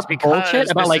 That's bullshit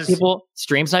about like people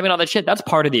stream sniping all that shit. That's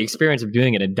part of the experience of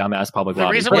doing it in dumbass public lobby.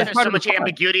 The reason why there's so much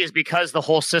ambiguity is because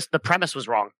the premise was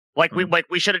wrong. Like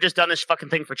we should have just done this fucking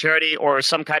thing for charity or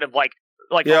some kind of like.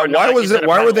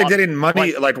 Why were they getting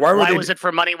money? Why was it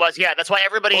for money? That's why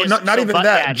everybody is not even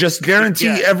that. Just guarantee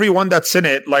everyone that's in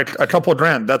it like a couple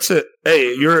grand. That's it.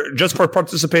 Hey, you're just for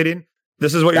participating.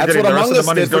 This is what you're That's getting. what The rest Among of the Us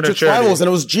money is did for going to Twitch charity. Rivals, and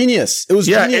it was genius. It was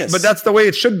genius. But that's the way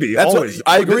it should be. That's always.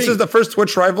 I agree. This is the first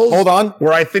Twitch Rivals. Hold on.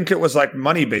 Where I think it was like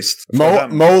money based. Mo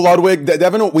Ludwig,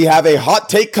 Devin, we have a hot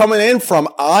take coming in from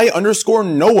I_Noah_guy.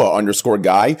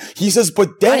 He says,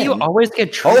 but then. Why do you always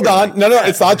get triggered? Hold on. No,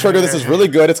 it's not trigger. This is really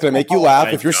good. It's going to make you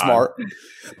laugh if you're smart.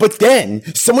 But then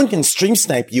someone can stream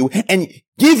snipe you and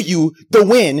give you the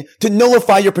win to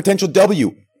nullify your potential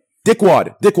W.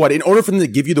 Dickwad, in order for them to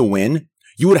give you the win,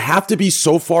 you would have to be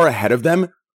so far ahead of them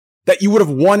that you would have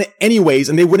won anyways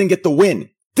and they wouldn't get the win.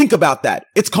 Think about that.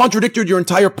 It's contradicted your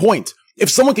entire point. If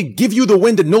someone could give you the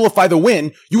win to nullify the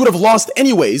win, you would have lost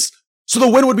anyways. So the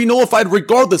win would be nullified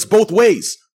regardless, both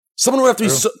ways. Someone would have to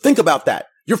think about that.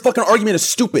 Your fucking argument is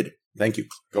stupid. Thank you.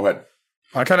 Go ahead.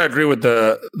 I kind of agree with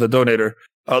the donator.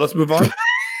 Let's move on.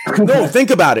 No,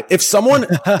 think about it. If someone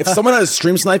has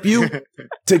stream snipe you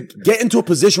to get into a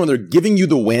position where they're giving you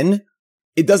the win,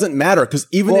 it doesn't matter because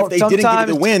even if they didn't give you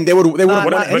the win, they would have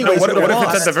anyways. What if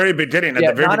it's at the very beginning? At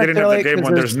the very beginning of the game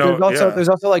when there's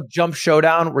also like jump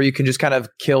showdown where you can just kind of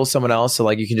kill someone else. So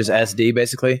like you can just SD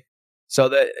basically.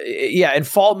 So in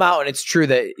Fall Mountain, it's true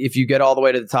that if you get all the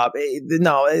way to the top,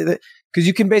 because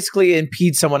you can basically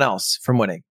impede someone else from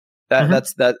winning.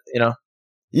 That's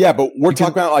Yeah, but we're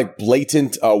talking about like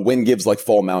blatant win gives like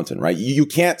Fall Mountain, right? You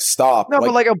can't stop. No,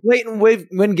 but like a blatant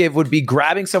win give would be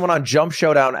grabbing someone on Jump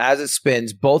Showdown as it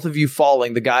spins, both of you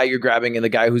falling, the guy you're grabbing and the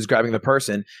guy who's grabbing the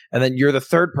person, and then you're the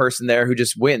third person there who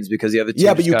just wins because the other two.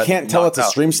 Yeah, but you can't tell it's a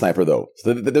stream sniper though.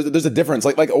 So there's a difference.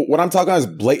 Like what I'm talking about is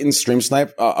blatant stream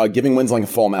snipe giving wins like a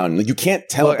Fall Mountain. Like you can't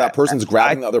tell if that person's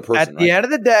grabbing the other person. At the end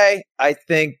of the day, I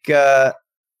think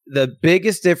the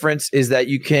biggest difference is that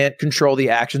you can't control the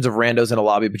actions of randos in a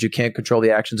lobby, but you can't control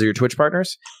the actions of your Twitch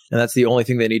partners, and that's the only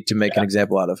thing they need to make an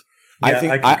example out of.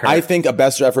 I think a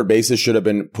best effort basis should have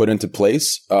been put into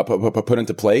place. Put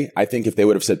into play. I think if they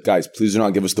would have said, "Guys, please do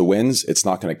not give us the wins. It's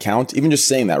not going to count." Even just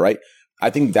saying that, right? I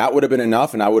think that would have been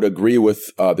enough, and I would agree with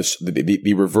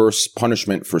the reverse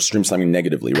punishment for stream slamming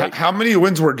negatively. Right? How many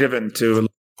wins were given to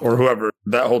or whoever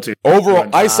that whole team? Overall,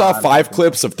 I saw 5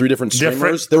 clips of 3 different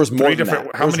streamers. There was more than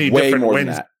that. How many different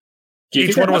wins?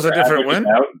 Each one was a different win?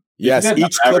 Yes,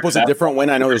 each clip was a different win.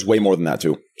 I know there's way more than that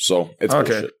too. So it's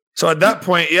bullshit. So at that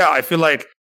point, I feel like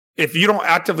if you don't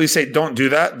actively say don't do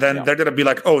that, then they're going to be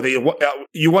like, oh,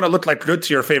 you want to look like good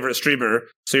to your favorite streamer,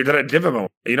 so you're going to give them a win.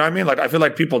 You know what I mean? Like, I feel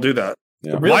like people do that.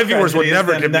 Yeah. My viewers would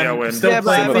never give me a win.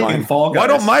 Why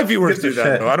don't my viewers do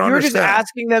that, though? I don't understand. You're just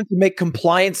asking them to make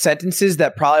compliant sentences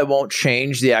that probably won't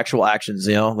change the actual actions,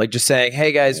 like just saying,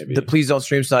 hey, guys, please don't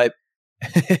stream snipe.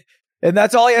 And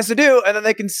that's all he has to do. And then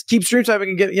they can keep stream sniping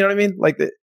and get, you know what I mean? Like,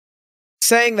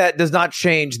 saying that does not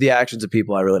change the actions of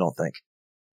people, I really don't think.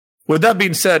 With that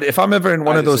being said, if I'm ever in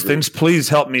one of those things, please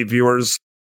help me, viewers.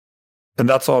 And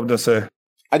that's all I'm going to say.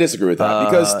 I disagree with that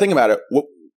because think about it.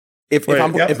 If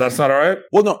that's not all right.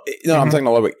 Well, no, I'm talking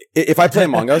about if I play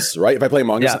Among Us, right? If I play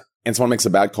Among Us and someone makes a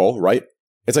bad call, right?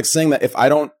 It's like saying that if I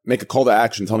don't make a call to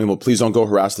action, telling people please don't go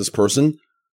harass this person,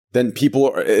 then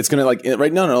it's gonna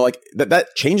right? No, like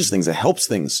that changes things. It helps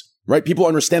things, right? People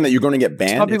understand that you're going to get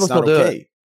banned. It's not okay.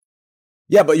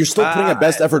 Yeah, but you're still putting a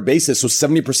best effort basis, so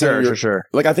 70% of your sure.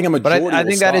 Like I think a majority. But I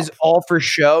think that is all for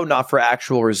show, not for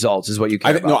actual results. Is what you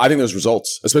care about. No, I think there's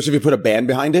results, especially if you put a ban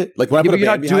behind it. Like when I put a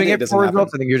ban behind it, for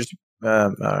results. I think you're just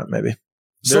maybe.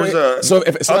 So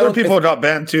if other people got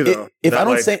banned too, though. If I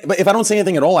don't say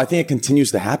anything at all, I think it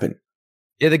continues to happen.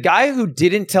 Yeah, the guy who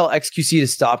didn't tell XQC to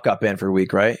stop got banned for a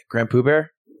week, right? Grand Pooh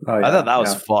Bear. Oh, yeah, I thought that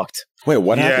was fucked. Wait,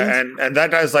 what happened? Yeah, and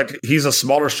that guy's like, he's a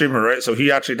smaller streamer, right? So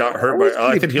he actually got hurt by.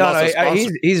 I think he lost his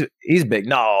sponsor. He's big.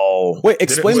 No, wait,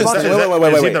 explain this. Wait.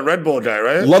 Is he the Red Bull guy,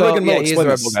 right? Ludwig and Mo, explain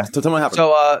this. So tell me what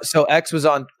happened. So X was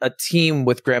on a team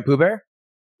with Grand Pooh Bear,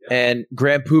 and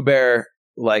Grand Pooh Bear,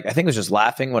 like I think was just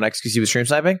laughing when XQC was stream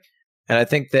sniping, and I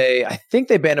think they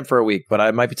banned him for a week, but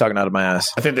I might be talking out of my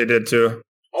ass. I think they did too.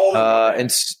 All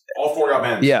 4 got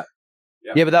banned. Yeah.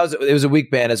 Yeah, but it was a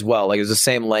week ban as well. Like it was the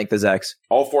same length as X.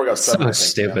 All 4 got 7. So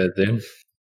stupid, dude.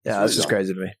 Yeah, that's just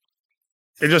crazy to me.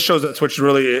 It just shows that Twitch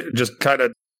really just kind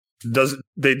of does.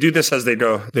 They do this as they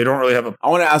go. They don't really have a. I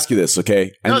want to ask you this,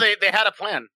 okay? No, they had a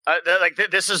plan.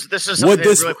 This is something they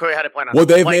really quickly had a plan on. Would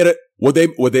they have made it?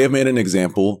 Would they have made an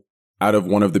example out of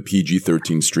one of the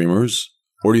PG-13 streamers,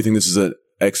 or do you think this is a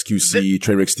XQC,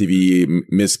 Trainwrecks TV,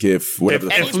 Miskiff,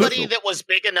 whatever? Anybody that was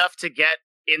big enough to get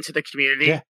into the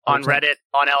community on Reddit,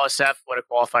 on LSF, would have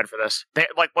qualified for this.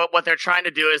 What they're trying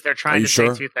to do is they're trying to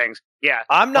say 2 things. Yeah,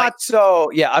 I'm not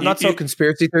so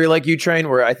conspiracy theory like you, Train,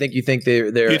 where I think you think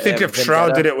they're. You think if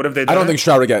Shroud did it, what if they did I don't think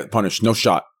Shroud would get punished. No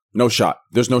shot.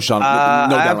 There's no shot.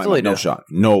 No doubt.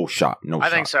 No shot. I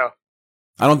think so.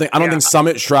 I don't think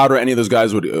Summit, Shroud, or any of those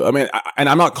guys would. I mean, and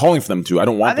I'm not calling for them to. I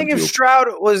don't want. I think them if to. Shroud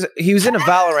was in a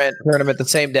Valorant tournament the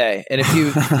same day, and if he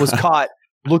was caught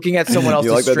looking at someone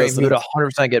else's stream, he would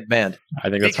 100% get banned. I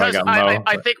think that's how I got Mo.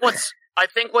 I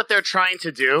think what they're trying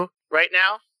to do right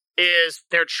now is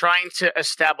they're trying to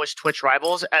establish Twitch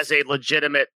Rivals as a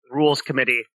legitimate rules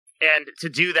committee. And to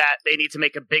do that, they need to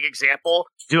make a big example,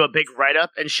 do a big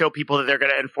write-up, and show people that they're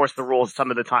going to enforce the rules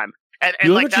some of the time.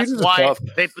 And like that's why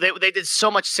they did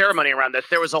so much ceremony around this.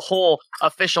 There was a whole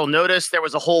official notice. There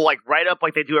was a whole like write-up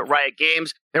like they do at Riot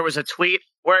Games. There was a tweet.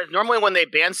 Whereas normally when they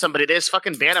ban somebody, they just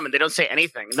fucking ban them and they don't say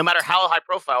anything. No matter how high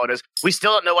profile it is, we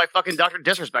still don't know why fucking Dr.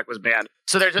 Disrespect was banned.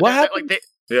 So whatever happened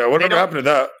to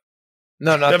that?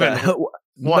 No, not that.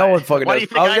 No one fucking knows.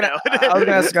 I was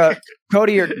gonna ask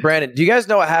Cody or Brandon. Do you guys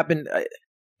know what happened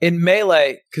in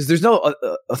Melee? Because there's no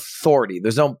authority.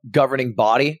 There's no governing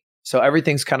body. So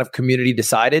everything's kind of community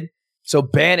decided. So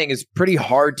banning is pretty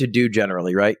hard to do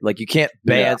generally, right? Like you can't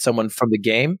ban someone from the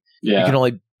game. Yeah. You can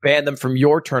only ban them from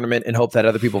your tournament and hope that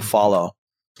other people follow.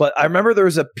 But I remember there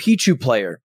was a Pichu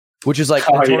player, which is like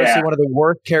notoriously one of the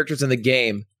worst characters in the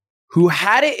game, who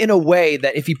had it in a way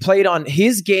that if he played on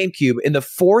his GameCube in the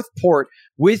 4th port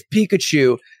with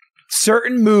Pikachu,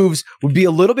 certain moves would be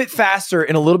a little bit faster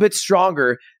and a little bit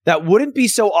stronger that wouldn't be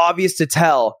so obvious to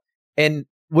tell. And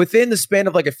within the span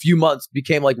of like a few months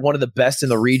became like one of the best in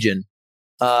the region,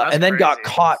 and then got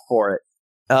caught for it.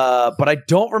 But I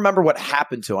don't remember what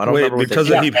happened to him. I don't remember because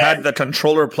he had the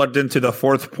controller plugged into the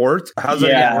 4th port. How's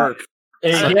that even work?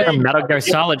 It's like Metal Gear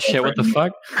Solid shit. What the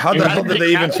fuck? How the hell did they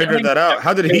even figure that out?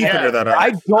 How did he figure that out?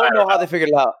 I don't know how they figured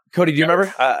it out. Cody, do you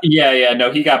remember?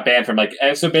 No, he got banned from like.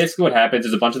 So basically, what happens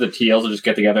is a bunch of the TLs will just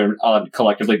get together and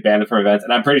collectively ban him from events,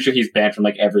 and I'm pretty sure he's banned from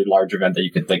like every large event that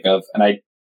you could think of. And I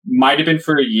might have been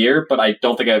for a year, but I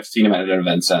don't think I've seen him at an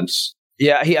event since.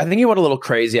 Yeah, I think he went a little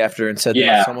crazy after and said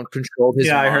that someone controlled his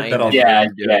mind. I heard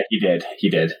that. He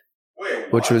did.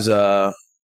 Which was a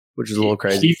little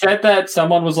crazy. He said that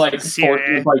someone was like forced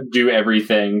to like do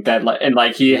everything that and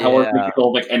like he however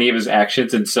controlled like any of his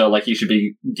actions, and so like he should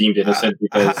be deemed innocent.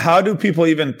 Because how do people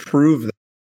even prove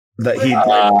that he?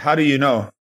 How do you know?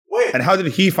 Wait, and how did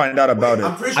he find out about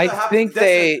it? I think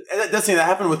that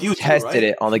happened with you. Tested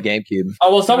it on the GameCube.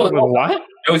 Oh well, someone what?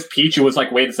 It was Peach. It was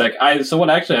like, wait a sec.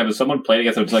 Someone actually happened. Someone played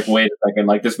against it. It was like, wait a second.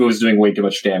 Like this move is doing way too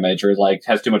much damage, or like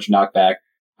has too much knockback.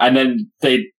 And then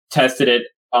they tested it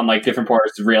on like different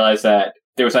ports to realize that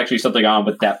there was actually something on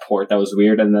with that port that was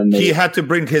weird. And then he had to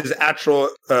bring his actual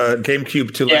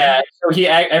GameCube to land. So he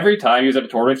every time he was at a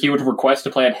tournament, he would request to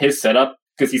play on his setup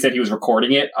because he said he was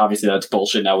recording it. Obviously, that's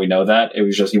bullshit. Now we know that it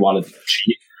was just he wanted to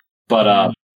cheat. But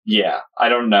I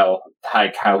don't know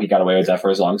how he got away with that for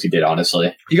as long as he did.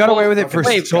 Honestly, he got away with it for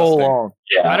so long.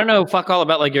 Yeah, I don't know. Fuck all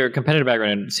about like your competitive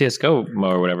background in CS:GO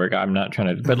or whatever. I'm not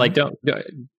trying to, but like don't.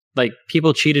 Like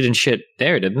people cheated and shit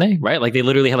there, didn't they? Right? Like they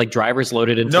literally had like drivers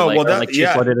loaded into loaded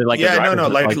in like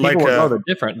like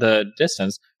different the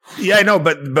distance. Yeah, I know,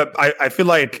 but I feel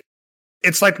like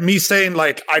it's like me saying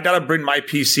like I gotta bring my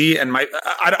PC and my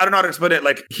I don't know how to explain it.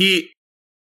 Like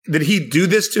did he do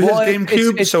this to his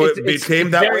GameCube it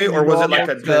became that way, or was it like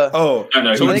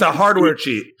so it's a hardware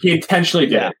cheat? He intentionally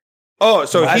did it. Oh,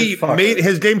 so he made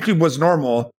his GameCube was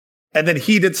normal. And then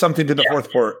he did something to the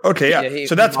 4th port. Okay,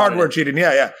 so that's hardware cheating.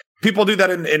 Yeah. People do that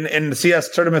in the CS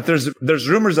tournament. There's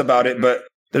rumors about it, but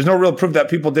there's no real proof that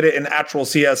people did it in actual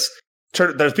CS.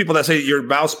 There's people that say your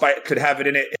mouse could have it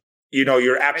in it. You know,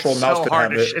 your actual mouse could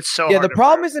have it. It's so the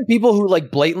problem isn't people who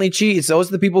like blatantly cheat. It's those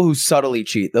are the people who subtly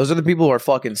cheat. Those are the people who are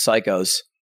fucking psychos.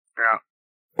 Yeah.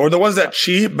 Or the ones that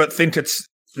cheat but think it's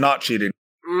not cheating.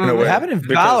 It happened in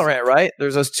Valorant, right?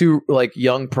 There's those two like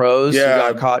young pros who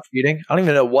got caught cheating. I don't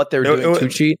even know what they were doing to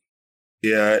cheat.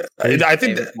 Yeah, I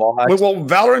think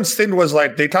Valorant's thing was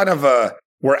like they kind of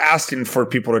were asking for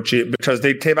people to cheat because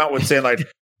they came out with saying like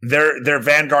their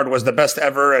Vanguard was the best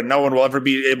ever and no one will ever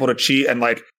be able to cheat. And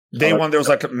like day one, there was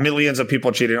like millions of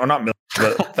people cheating, or not millions,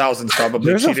 but thousands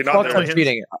probably cheating.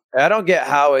 Cheating. I don't get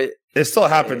how it still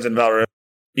happens in Valorant.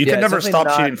 You can never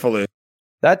stop cheating fully.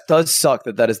 That does suck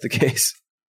that is the case.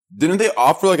 Didn't they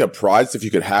offer like a prize if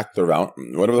you could hack their round?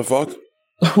 Whatever the fuck.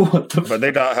 But they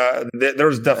got there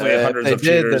was definitely hundreds of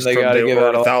cheaters. They got to give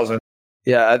out 1,000.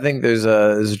 Yeah, I think there's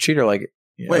a cheater like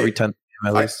every 10th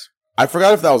at least. I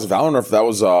forgot if that was Valorant or if that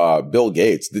was Bill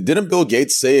Gates. Didn't Bill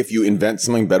Gates say if you invent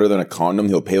something better than a condom,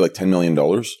 he'll pay like $10 million?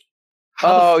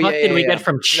 How the fuck did we get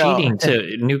from cheating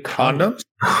to new condoms?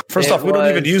 First off, we don't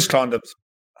even use condoms.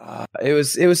 It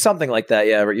was something like that.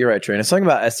 Yeah, you're right, Trina. Something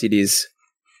about STDs.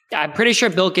 I'm pretty sure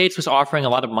Bill Gates was offering a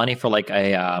lot of money for like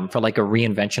a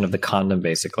reinvention of the condom.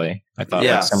 Basically, I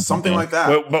thought, something like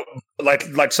that. But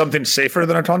like something safer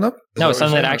than a condom? No,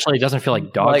 something that actually doesn't feel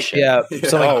like dog shit. Yeah,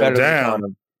 something better than a damn.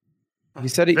 condom. He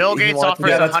said Bill Gates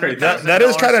offers $100,000. That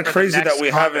is kind of crazy that we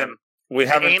haven't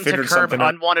figured something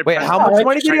out. Wait, how much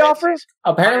money did he offer?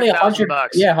 Apparently, $100,000.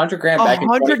 Yeah, $100,000 back in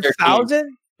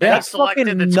 2013. He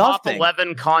selected the top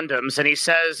 11 condoms, and he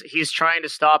says he's trying to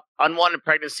stop unwanted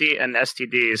pregnancy and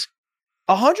STDs.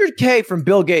 $100K from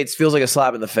Bill Gates feels like a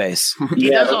slap in the face. He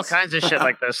does all kinds of shit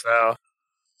like this, though.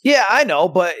 Yeah, I know,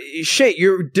 but shit,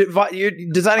 you're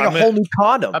designing a whole new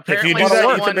condom. Apparently, if you do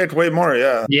that, you can make way more.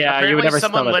 Yeah, apparently you would never.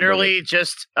 Someone literally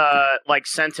just like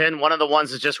sent in one of the ones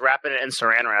that's just wrapping it in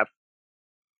Saran wrap.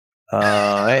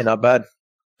 Hey, not bad.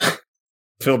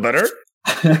 Feel better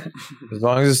as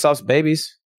long as it stops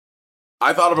babies.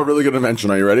 I thought of a really good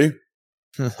invention. Are you ready?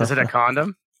 Is it a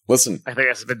condom? Listen. I think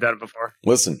that's been done before.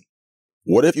 Listen.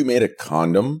 What if you made a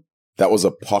condom that was a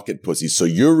pocket pussy? So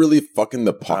you're really fucking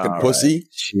the pocket pussy.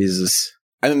 Jesus.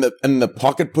 And then the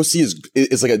pocket pussy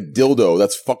is like a dildo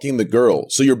that's fucking the girl.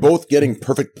 So you're both getting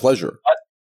perfect pleasure.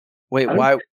 Wait,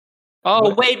 why?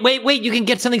 Oh, wait! You can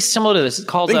get something similar to this. It's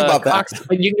called you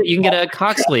can get a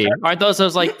cock sleeve. Aren't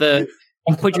those like the?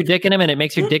 You put your dick in him and it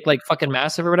makes your dick like fucking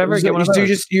massive or whatever. So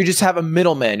you just have a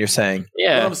middleman. You're saying?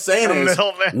 Yeah. What I'm saying is,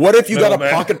 what if you got a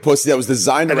pocket pussy that was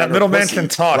designed around that middleman can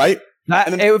talk, right?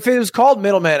 If it was called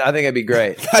middleman, I think it'd be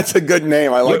great. That's a good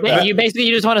name. I like that. You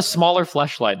just want a smaller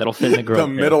fleshlight that'll fit in the girl. The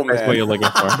middleman. That's what you're looking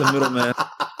for. The middleman.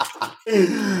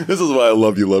 This is why I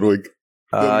love you, Ludwig.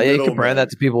 Yeah, you can brand that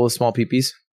to people with small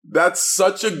peepees. That's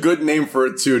such a good name for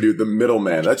it too, dude. The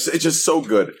middleman. It's just so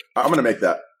good. I'm gonna make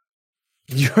that.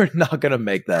 You're not gonna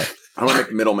make that. I'm gonna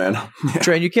make middleman.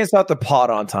 Train, you can't start the pod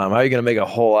on time. How are you gonna make a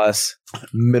whole ass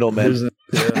middleman?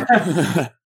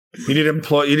 You need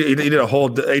you need a whole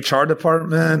HR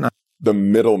department. The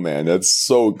middleman. That's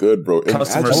so good, bro.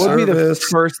 Customer service. What would be the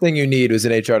first thing you need was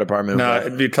an HR department? No,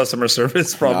 it'd be customer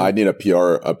service. Probably. No, I need a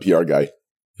PR guy.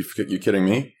 You kidding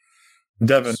me?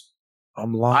 Devin.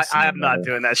 I'm lost. I'm not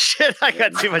doing that shit. I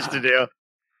got too much to do.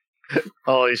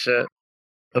 Holy shit.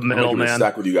 The middleman.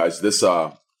 Stack with you guys. This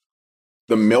the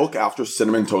milk after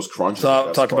Cinnamon Toast Crunch.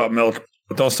 Talk about milk.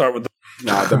 But don't start with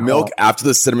the milk after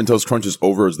the Cinnamon Toast Crunch is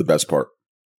over is the best part.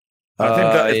 I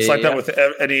think that it's like that with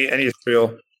any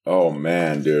cereal. Oh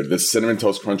man, dude, this Cinnamon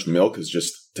Toast Crunch milk is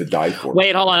just to die for.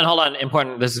 Wait, hold on.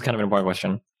 Important. This is kind of an important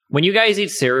question. When you guys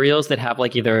eat cereals that have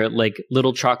like either like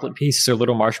little chocolate pieces or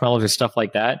little marshmallows or stuff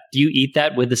like that, do you eat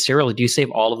that with the cereal or do you save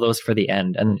all of those for the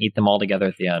end and eat them all together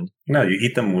at the end? No, you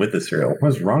eat them with the cereal.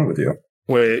 What's wrong with you?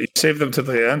 Wait, you save them to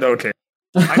the end? Okay.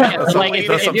 That's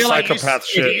some psychopath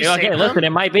shit. Okay, listen,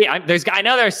 it might be. I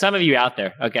know there's some of you out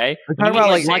there. Okay, you talking about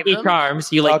like Lucky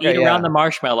Charms. You eat around the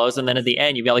marshmallows, and then at the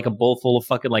end, you got like a bowl full of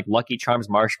fucking like Lucky Charms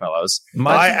marshmallows.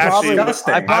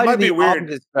 I might be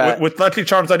weird with Lucky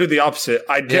Charms. I do the opposite.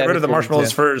 I get rid of the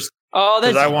marshmallows first. Oh,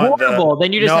 that's horrible.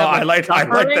 Then you just I like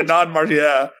the non-marshmallows.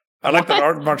 Yeah, I like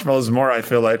the marshmallows more. I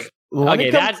feel like. Okay,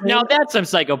 that's some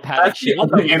psychopathic shit.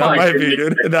 That might be,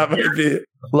 dude. That might be.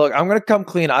 Look, I'm gonna come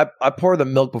clean. I pour the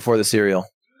milk before the cereal.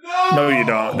 No, you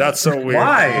don't. That's so weird.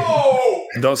 Why?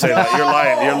 Don't say that. You're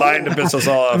lying. You're lying to piss us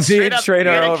all off. Straight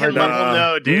over.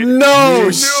 No, dude. No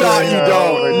shot. You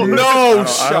don't. No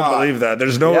shot. I don't believe that.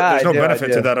 There's no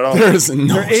benefit to that at all. There's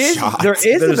no shot. There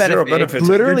is a benefit. It's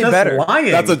literally better.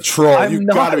 Lying. That's a troll. You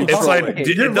gotta be trolling.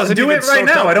 It doesn't do it right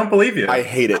now. I don't believe you. I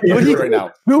hate it. Do it right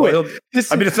now. Do it.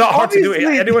 I mean, it's not hard to do it.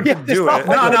 Anyone can do it.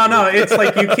 No. It's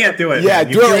like you can't do it. Yeah,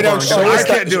 do it right now. I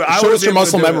can't do it. Show us your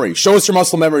muscle memory. Show us your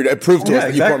muscle memory to prove to us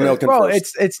that you pour milk in Bro,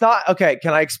 first. it's not okay.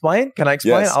 Can I explain?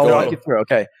 Yes, I'll walk you through.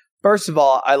 Okay. First of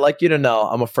all, I'd like you to know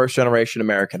I'm a first generation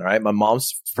American. All right. My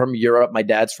mom's from Europe. My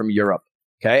dad's from Europe.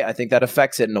 Okay. I think that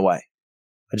affects it in a way.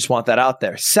 I just want that out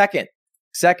there. Second,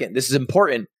 this is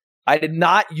important. I did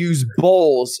not use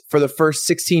bowls for the first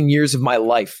 16 years of my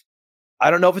life.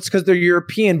 I don't know if it's because they're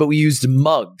European, but we used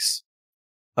mugs.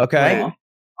 Okay.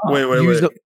 Wait.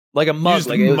 Like a mug.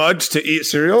 Mugs to eat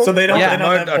cereal? So they don't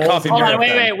have a coffee Hold on,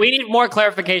 wait. We need more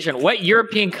clarification. What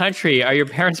European country are your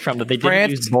parents from that they didn't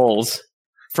use bowls?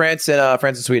 France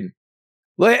and Sweden.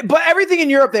 But everything in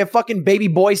Europe, they have fucking baby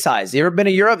boy size. You ever been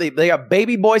to Europe? They got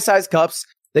baby boy size cups.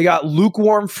 They got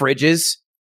lukewarm fridges.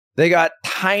 They got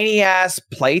tiny ass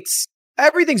plates.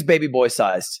 Everything's baby boy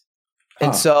sized.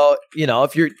 And so,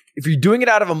 if you're doing it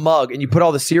out of a mug and you put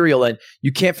all the cereal in,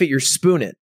 you can't fit your spoon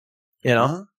in.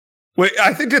 Wait,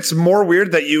 I think it's more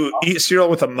weird that you eat cereal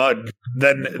with a mug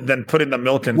than putting the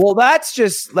milk in. Well, that's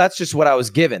just what I was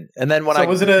given. And then when I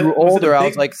grew older, I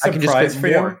was like, I can just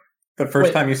fit more. The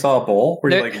first time you saw a bowl, were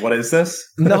you like, "What is this?"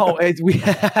 No, we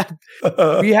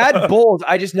had bowls.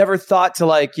 I just never thought to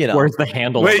Where's the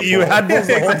handle? Wait, you had bowls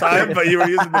the whole time, but you were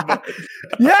using the bowl.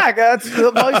 Yeah, that's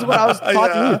what I was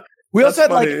taught to use. We also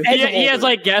had he has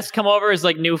guests come over as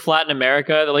new flat in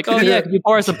America. They're like, "Oh yeah, can you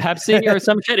pour us a Pepsi or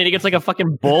some shit?" And he gets a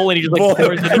fucking bowl and he just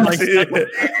pours it.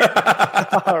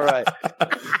 All right.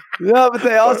 No, but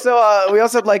they also we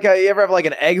also have you ever have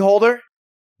an egg holder?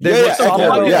 Yes,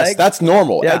 that's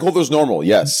normal. Yeah. Egg holder's normal.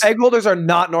 Yes, egg holders are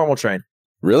not normal. Train.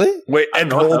 Really? Wait,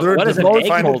 egg holder? What is an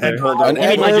egg holder? An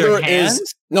egg holder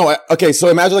is okay. So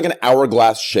imagine an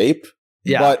hourglass shape.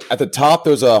 Yeah. But at the top,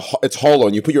 it's hollow,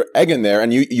 and you put your egg in there,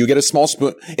 and you get a small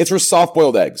spoon. It's for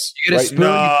soft-boiled eggs. You get a spoon.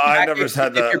 No, I never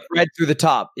had that. Your bread through the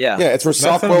top. Yeah. Yeah, it's for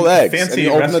soft-boiled eggs. And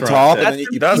you open the top, and then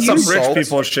that's some rich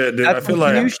people shit, dude. I feel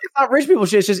like it's not rich people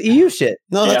shit. It's just EU shit.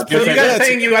 No, that's you guys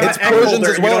saying you have an egg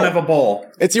holder and you don't have a bowl.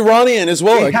 It's Iranian as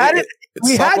well. We had it.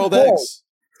 It's soft-boiled eggs.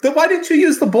 Then why didn't you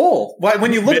use the bowl? Why,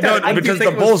 when you looked at it, because the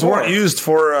bowls weren't used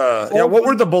for. What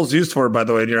were the bowls used for, by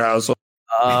the way, in your house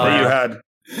that you had?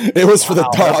 It was for the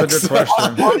dogs. That's a good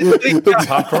question. The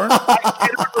popcorn? I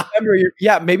can't remember.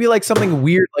 Yeah, maybe something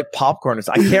weird like popcorn.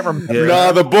 I can't remember. Yeah.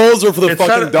 Nah, the bowls are for the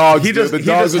fucking dogs. The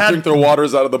dogs would drink their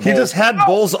waters out of the bowl. He just had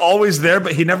bowls always there,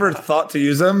 but he never thought to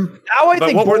use them. Now I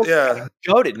think bowls are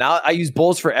goated. Now I use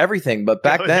bowls for everything, but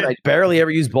back then I barely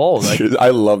ever used bowls.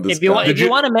 I love this. If you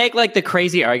want to make the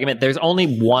crazy argument, there's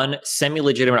only one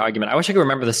semi-legitimate argument. I wish I could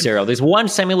remember the cereal. There's one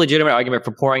semi-legitimate argument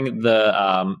for pouring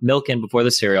the milk in before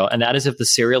the cereal, and that is if the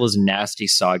cereal is nasty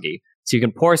soggy. So you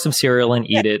can pour some cereal and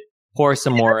eat it, pour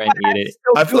some more and eat it.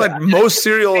 I feel like most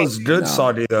cereal is good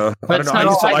soggy though. I don't know. I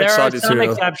used to like soggy cereal. There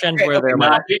are some exceptions where they're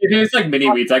not. If it's like mini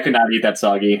wheats, I could not eat that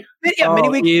soggy. Yeah, mini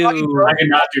wheats. I could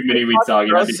not do mini wheat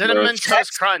soggy. Cinnamon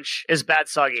Toast Crunch is bad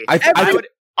soggy.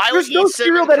 I would eat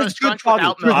cereal that is good soggy.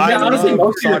 Honestly,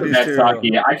 most cereal is bad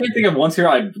soggy. I can't think of one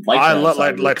cereal I like. I love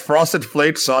like Frosted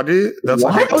Flakes soggy. That's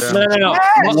what? No.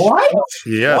 What?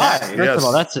 Yes. First of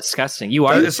all, that's disgusting. You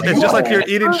are. It's just like you're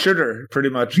eating sugar, pretty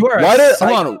much. You are.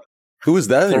 Hold on. Who is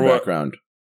that in your background?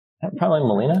 Probably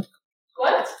Melina.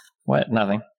 What? What?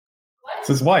 Nothing. It's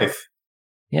his wife.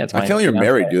 Yeah, it's. I feel you're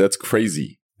married, dude. That's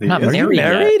crazy. I'm not married.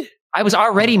 Married? I was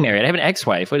already married. I have an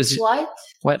ex-wife. What is?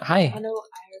 What? Hi.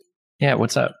 Yeah,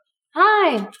 what's up?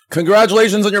 Hi.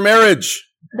 Congratulations on your marriage.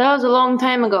 That was a long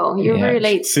time ago. You're very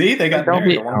late. See, they got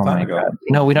married a long time ago.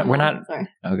 No, we don't. We're not. Sorry.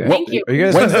 Okay. Thank you.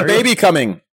 When's the baby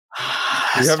coming?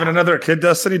 You having another kid,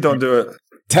 Destiny? Don't do it.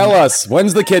 Tell us.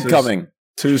 When's the kid coming?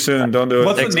 Too soon. Don't do it.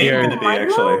 What's the name going to be,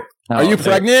 actually? Are you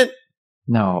pregnant?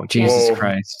 No. Jesus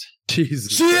Christ.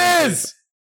 Jesus. She is.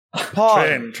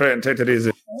 Train, take it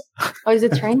easy. Oh, is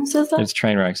it Train who says that? It's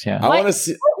Trainwrecks, yeah. I want to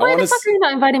see. Why the fuck are you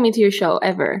not inviting me to your show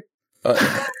ever?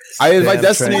 I invite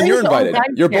Destiny and you're invited.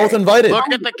 You're both invited. Look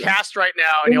at the cast right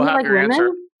now and you'll have your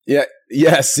answer. Yeah.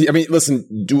 Yes. I mean, listen,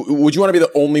 would you want to be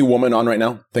the only woman on right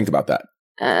now? Think about that.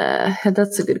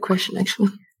 That's a good question,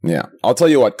 actually. Yeah. I'll tell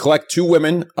you what. Collect 2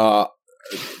 women. Don't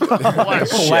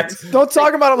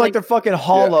talk about them like they're fucking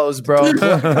hollows, bro.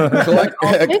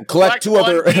 collect 2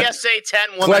 other PSA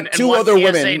 10 women. Collect 2 other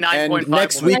women, and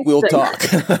next week we'll talk.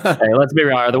 Hey, let's be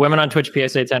real. Are the women on Twitch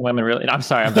PSA 10 women really? I'm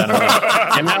sorry, I'm done.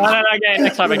 Okay,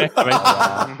 next topic.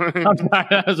 I'm sorry,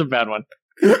 that was a bad one.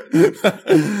 You're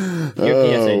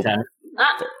PSA 10.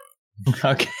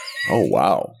 Okay. Oh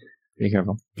wow. Be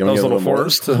careful. That was a little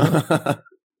forced.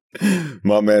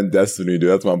 My man Destiny, dude.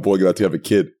 That's my boy. You got to have a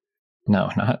kid.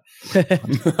 No, not.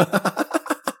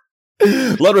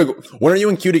 Ludwig, when are you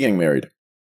and Cutie getting married?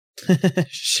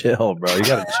 Chill, bro.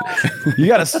 You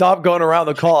gotta stop going around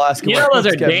the call asking. Those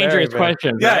are dangerous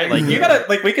questions. Yeah, right? like you gotta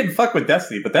we can fuck with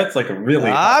Destiny, but that's like a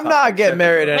really. I'm not getting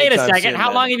married. Wait a second. Soon,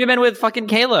 How long have you been with fucking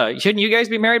Kayla? Shouldn't you guys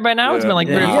be married by now? It's been like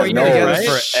 3 or 4 years,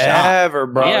 right? Forever,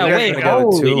 bro. Yeah, wait.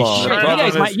 Too long.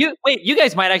 You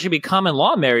guys might actually be common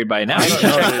law married by now.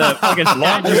 Listen,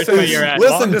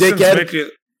 dickhead.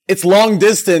 It's long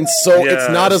distance, so it's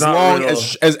not as long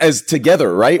as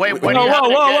together, right? Wait,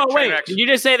 whoa, wait. Did you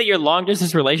just say that your long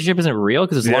distance relationship isn't real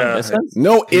because it's long distance?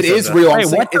 No, it is real. Wait,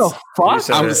 what the fuck?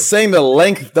 I'm saying the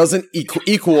length doesn't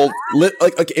equal.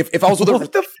 Like if I was with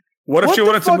a. What if she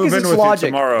wanted to move in with you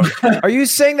tomorrow? Are you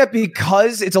saying that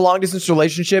because it's a long distance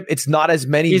relationship, it's not as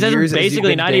many years? He's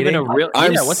basically not even a real.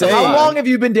 I'm saying. How long have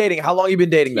you been dating? How long have you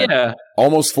been dating? Yeah,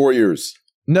 almost 4 years.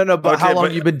 No, but how long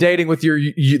have you been dating with your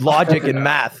logic and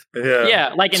math?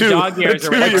 Yeah, like in dog years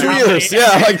or like 2 years.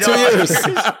 Yeah, like 2 years.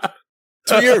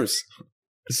 2 years.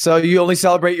 So you only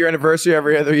celebrate your anniversary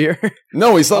every other year?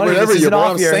 No, we celebrate every year.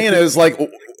 What I'm saying is like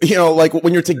you know, like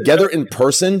when you're together in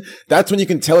person, that's when you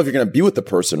can tell if you're going to be with the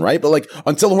person, right? But like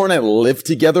until her and I lived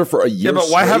together for a year, yeah, but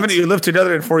why haven't you lived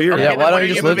together in 4 years? Yeah, why don't you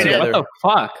just live together? What the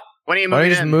fuck? When are you Why don't moving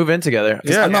you just in? move in together?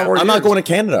 Yeah, I'm not going to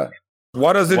Canada.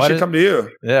 Why doesn't she come to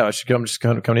you? Yeah, she come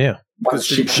to you. Because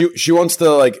she wants to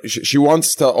like she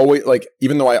wants to always like,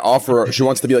 even though I offer her, she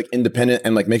wants to be like independent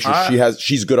and like make sure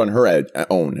she's good on her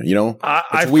own, you know.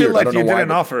 I feel like you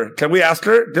didn't offer. Can we ask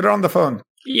her? Did her on the phone?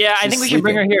 Yeah, I think we should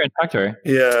bring her here and talk to her.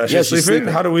 Yeah, she's sleeping.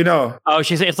 How do we know? Oh,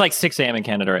 it's like 6 a.m. in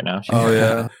Canada right now.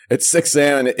 Yeah, it's 6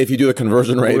 a.m. and if you do the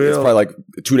conversion rate, it's probably like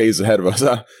 2 days ahead of us.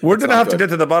 We're gonna have to get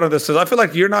to the bottom of this because I feel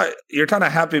like you're kind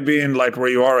of happy being like where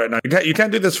you are right now. You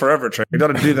can't do this forever, Trey. You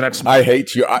got to do the next. I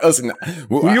hate you. Listen,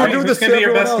 you were doing this to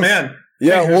your best man.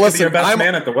 Yeah, well, listen, your best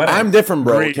man at the wedding. I'm different,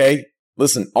 bro. Okay,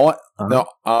 listen. I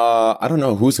don't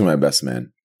know who's gonna be my best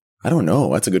man. I don't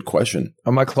know. That's a good question.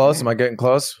 Am I close? Am I getting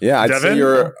close? Yeah,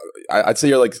 I'd say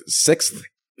you're like sixth.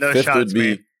 No fifth shots, would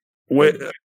be. Wait,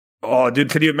 oh, dude,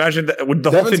 can you imagine that? Would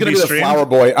the Devin's whole thing gonna be be the streamed? flower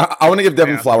boy. I want to give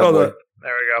Devin flower boy.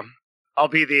 There we go. I'll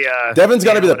be the. Devin's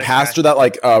got to be the pastor that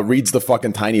like reads the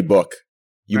fucking tiny book.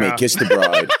 You may kiss the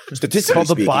bride. Statistically called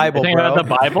the speaking. Bible, bro. The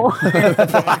Bible?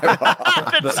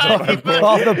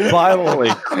 Called the Bible. Holy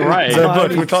Christ. The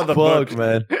book. We call the book,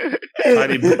 man.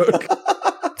 Tiny book.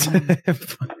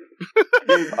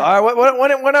 All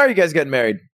right, when are you guys getting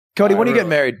married? Cody, when are you getting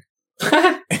married?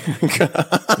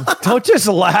 Don't just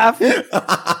laugh. 5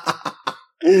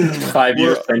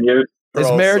 years, 10 years.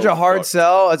 Is marriage a hard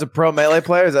sell as a pro Melee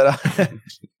player? Is that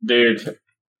dude?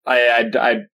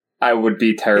 I would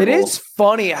be terrible. It is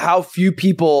funny how few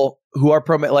people who are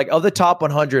pro like of the top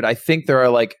 100. I think there are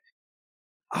like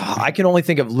I can only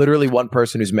think of literally one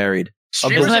person who's married.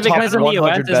 Isn't that because in the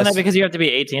US? Isn't that because you have to be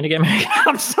 18 to get married?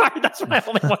 I'm sorry, that's my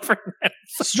only one for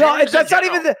No, that's not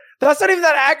even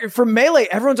that accurate for Melee.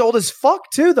 Everyone's old as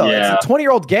fuck too, though. Yeah. It's a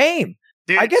 20-year-old game.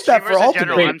 Dude, I get that for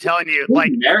Ultimate. I'm telling you,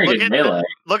 like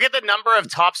look at the number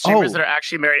of top streamers that are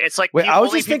actually married. It's like wait, I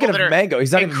was just thinking of Mango.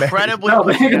 He's not even married. Incredibly, no,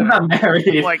 Mango's not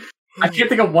married. Like I can't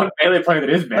think of one Melee player that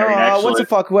is married. Actually, what's the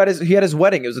fuck? He had his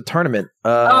wedding. It was a tournament.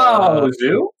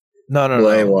 Zoo? No.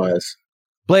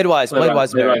 Bladewise married.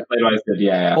 Bladewise did,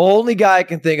 yeah. Only guy I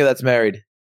can think of that's married.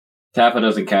 Taffa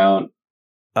doesn't count.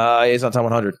 He's on top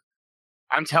 100.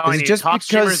 I'm telling you, just top because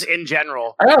streamers in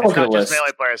general. I gotta It's look at not the just list.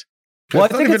 Melee players. Well, I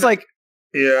think it's like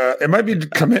Yeah, it might be a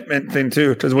commitment thing too.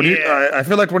 Because when I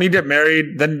feel like when you get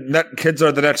married, then kids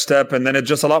are the next step, and then it's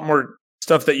just a lot more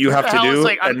stuff that you have to do.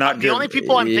 Like, and not the only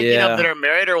people I'm thinking of that are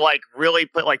married are like really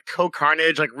put like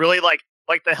Co-Carnage, like really like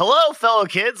the hello fellow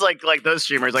kids, like those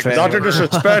streamers. Like Dr.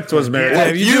 Disrespect was married. Yeah,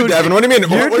 you, Devin. What do you mean?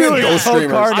 What are those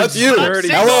streamers? That's you.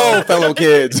 Hello, fellow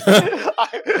kids.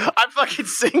 I'm fucking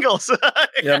single. So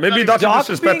yeah, maybe Dr.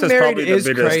 Disrespect is probably the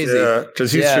biggest. Crazy. Yeah,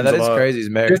 because that is crazy. He's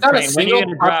married. There's not a single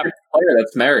player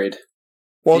that's married.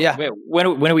 Well, yeah. Wait, when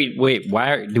do we? Wait,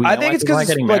 why do we? I think it's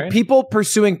because like people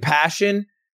pursuing passion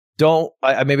don't.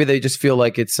 Maybe they just feel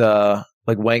like it's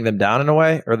like weighing them down in a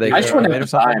way, or they. I just wouldn't have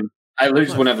the time. I literally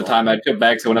just wouldn't have the time. I'd feel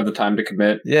bad because I wouldn't have the time to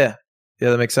commit. Yeah,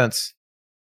 that makes sense.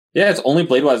 Yeah, it's only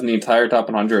Bladewise in the entire top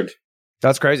 100.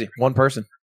 That's crazy. One person.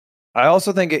 I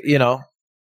also think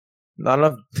not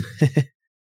enough.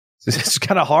 It's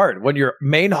kind of hard when your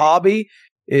main hobby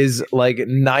is like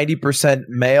 90%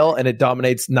 male and it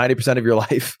dominates 90% of your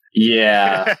life.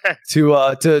 Yeah.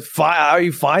 to find how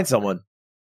you find someone.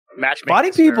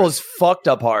 Finding people is fucked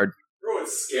up hard. Bro,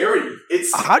 it's scary.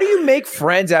 How do you make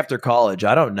friends after college?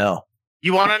 I don't know.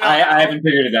 You want to know? I haven't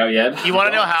figured it out yet. You want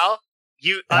to know how?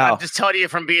 I'm just telling you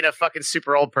from being a fucking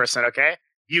super old person, okay?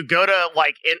 You go to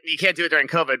you can't do it during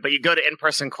COVID, but you go to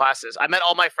in-person classes. I met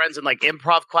all my friends in like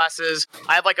improv classes.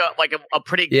 I have a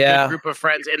pretty good group of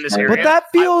friends in this area. But that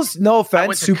feels, no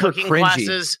offense, super cooking cringy.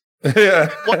 Classes. Yeah,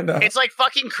 it's like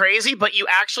fucking crazy, but you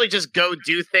actually just go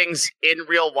do things in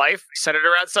real life centered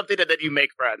around something, and then you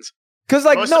make friends. Because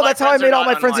that's how I made all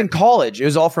my friends in college. It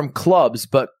was all from clubs,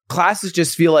 but classes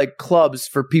just feel like clubs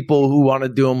for people who want to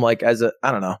do them like as a,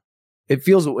 I don't know. It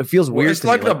feels weird. It's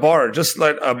like a bar, just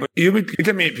like you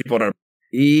can meet people that are.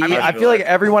 I feel like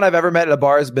everyone I've ever met at a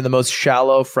bar has been the most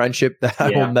shallow friendship that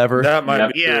I will never. That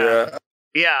might be. Yeah.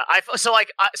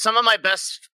 Some of my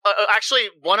best, actually,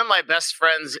 one of my best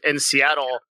friends in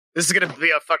Seattle. This is gonna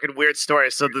be a fucking weird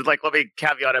story, so let me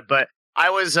caveat it. But I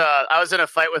was in a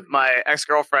fight with my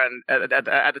ex-girlfriend at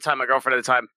the time, my girlfriend at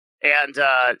the time, and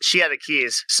she had the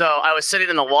keys. So I was sitting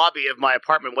in the lobby of my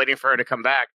apartment waiting for her to come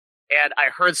back. And I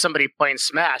heard somebody playing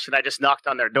Smash, and I just knocked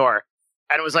on their door.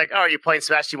 And it was like, oh, are you playing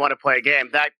Smash? Do you want to play a game?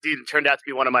 That dude turned out to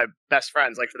be one of my best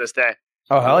friends, to this day.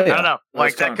 Oh, hell yeah. I don't know.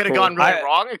 That could have gone really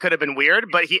wrong. It could have been weird.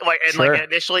 But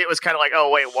initially it was kind of like,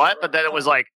 oh, wait, what? But then it was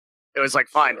like, It was like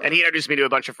fine, and he introduced me to a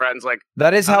bunch of friends. Like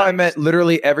that is how I met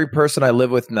literally every person I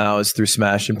live with now is through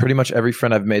Smash, and pretty much every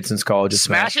friend I've made since college is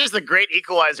Smash. Smash is the great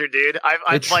equalizer, dude.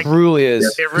 It truly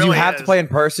is. It really you have to play in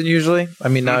person usually. I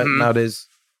mean, nowadays.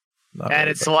 And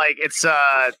it's like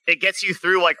it gets you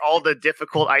through like all the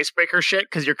difficult icebreaker shit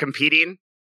because you're competing,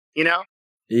 you know?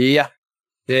 Yeah.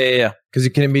 Because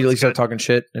you can immediately start talking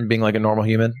shit and being like a normal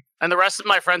human. And the rest of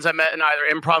my friends I met in either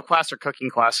improv class or cooking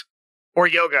class or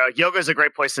yoga. Yoga is a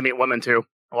great place to meet women too.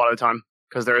 A lot of the time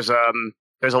because there's a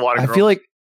lot of girls. I feel like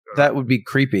that would be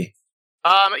creepy.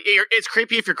 It's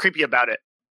creepy if you're creepy about it.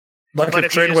 Like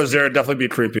if Train was there, it'd definitely be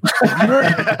creepy.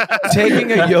 Taking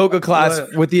a yoga class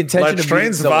with the intention of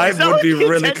Train's vibe would be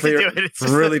really clear,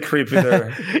 really creepy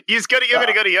there. You just go to yoga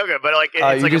to go to yoga, but like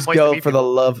it's you like just a place go to for the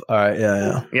love. All right,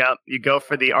 yeah. You go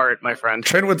for the art, my friend.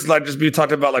 Train would like just be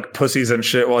talking about like pussies and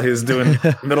shit while he's doing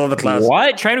middle of the class.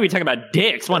 What? Train would be talking about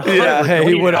dicks. 100%. Yeah, hey,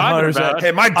 he would 100%.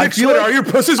 Hey, my dick's lit. Are your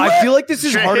pussies wet? I feel like this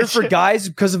is harder for guys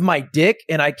because of my dick,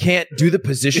 and I can't do the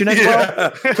position as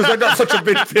well because I got such a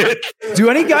big dick. Do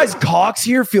any guys' cocks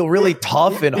here feel really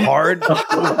tough and hard?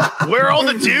 Where are all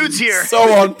the dudes here?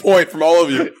 So on point from all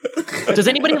of you. Does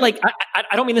anybody like?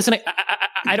 I don't mean this in a.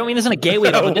 I don't mean this in a gay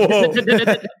way. Though,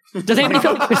 does anybody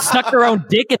feel like they stuck their own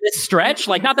dick in this stretch?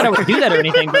 Like, not that I would do that or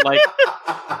anything, but like.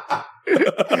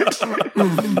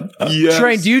 Yes.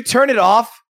 Train, do you turn it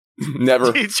off?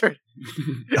 Never.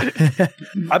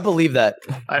 I believe that.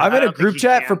 I'm in a group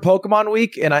chat for Pokemon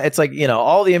Week, and it's like,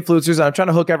 all the influencers, and I'm trying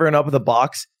to hook everyone up with a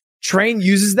box. Train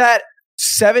uses that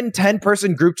 7-10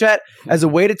 person group chat as a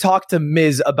way to talk to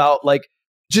Miz about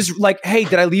just hey,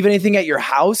 did I leave anything at your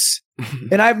house?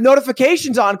 And I have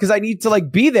notifications on because I need to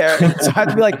be there. And so I have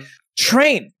to be like,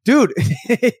 Train, dude,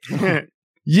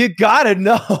 you gotta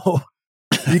know.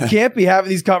 You can't be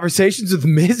having these conversations with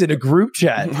Miz in a group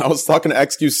chat. I was talking to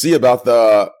XQC about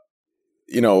the,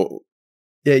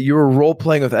 Yeah, you were role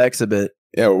playing with X a bit.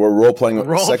 Yeah, we're role playing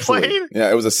sexually. Playing?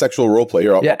 Yeah, it was a sexual role play.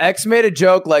 Yeah, X made a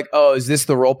joke like, "Oh, is this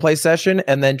the role play session?"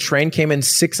 And then Train came in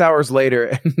 6 hours later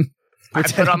and I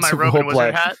put on my Robin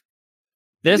Wizard hat.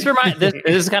 This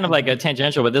is kind of like a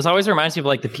tangential, but this always reminds me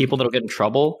of the people that'll get in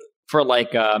trouble for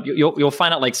you'll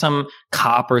find out some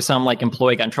cop or some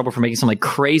employee got in trouble for making some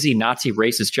crazy Nazi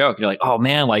racist joke. You're like, oh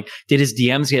man, did his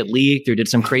DMs get leaked or did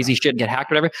some crazy shit get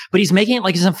hacked or whatever? But he's making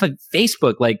it some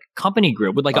Facebook company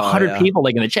group with 100 people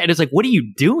in the chat. It's what are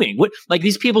you doing? What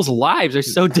these people's lives are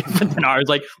so different than ours.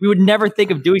 We would never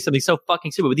think of doing something so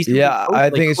fucking stupid. But these people I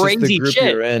think it's crazy just the group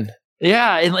shit. You're in.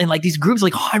 Yeah, and these groups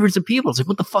hundreds of people. It's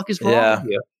what the fuck is wrong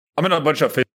with you? I'm in a bunch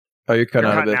of. Oh, you're cutting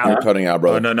out a bit. You're cutting out,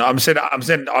 bro. No. I'm saying,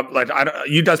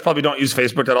 you guys probably don't use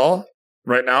Facebook at all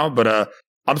right now, but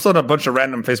I'm still in a bunch of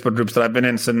random Facebook groups that I've been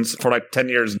in for 10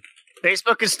 years.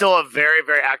 Facebook is still a very,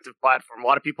 very active platform. A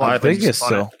lot of people. I think it's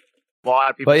still. A lot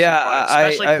of people, but yeah,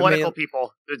 especially political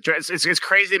people. It's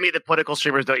crazy to me that political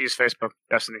streamers don't use Facebook.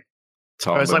 Destiny.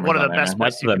 It's one of the best.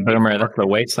 That's the boomer. That's the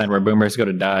wasteland where boomers go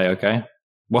to die. Okay.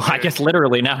 Well, I guess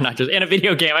literally now, not just in a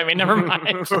video game. I mean, never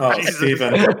mind.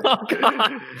 Steven. Oh,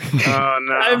 God. Oh,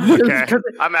 no. Okay.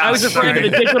 I was referring to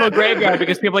the digital graveyard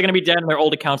because people are going to be dead and their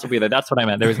old accounts will be there. That's what I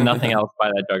meant. There was nothing else by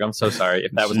that joke. I'm so sorry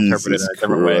if that was interpreted in a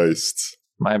different way.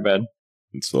 My bad.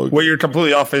 Well, you're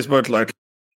completely off Facebook.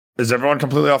 Is everyone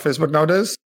completely off Facebook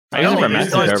nowadays? I use it for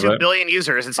Messenger. 2 billion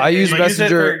users. I use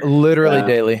Messenger literally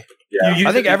daily. Yeah,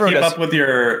 I think everyone keep does. up with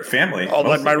your family. Oh,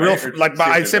 my real,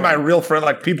 I'd say my real friend,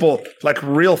 people,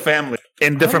 real family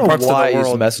in different parts of the world. I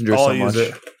use Messenger so much.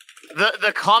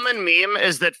 The common meme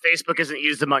is that Facebook isn't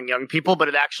used among young people, but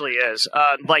it actually is.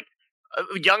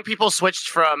 Young people switched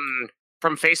from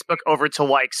Facebook over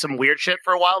to some weird shit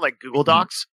for a while, like Google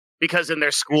Docs, because in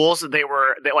their schools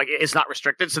it's not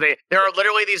restricted. So there are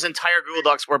literally these entire Google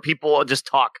Docs where people just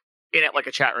talk in it like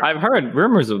a chat room. I've heard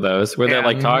rumors of those where they're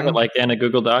talking in a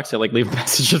Google Docs, they leave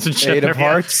messages and shit. Eight of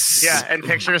hearts. Yeah, and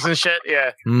pictures and shit.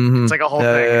 Yeah. Mm-hmm. It's a whole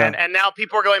thing. Yeah. And now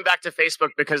people are going back to Facebook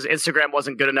because Instagram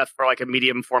wasn't good enough for a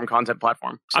medium form content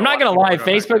platform. So I'm not going to lie.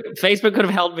 Facebook could have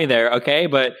held me there. Okay.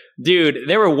 But dude,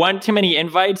 there were one too many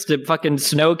invites to fucking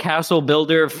Snow Castle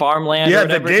Builder, Farmland. Yeah,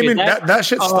 the gaming, that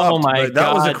shit stopped. Oh my God.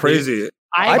 That was crazy. Dude.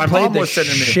 I played the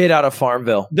shit out of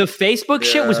Farmville. The Facebook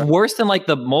shit was worse than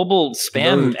the mobile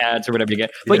spam ads or whatever you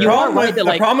get. But you are right that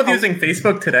the problem with using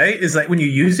Facebook today is that when you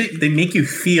use it, they make you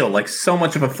feel like so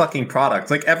much of a fucking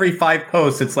product. Every 5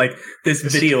 posts, it's this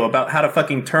video about how to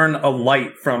fucking turn a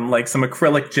light from some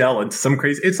acrylic gel into some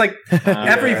crazy. It's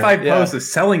every 5 posts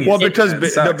is selling you. Well,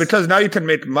 because now you can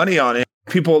make money on it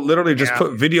people literally just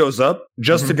put videos up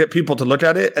just to get people to look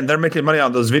at it, and they're making money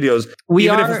on those videos.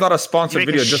 Even if it's not a sponsored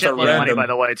video, just a random. Money, by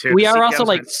the way, too. We are also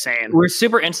like insane. We're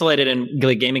super insulated in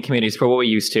like gaming communities for what we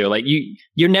used to. Like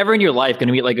you're never in your life going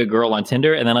to meet like a girl on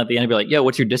Tinder, and then at the end be like, "Yo,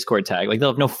 what's your Discord tag?" Like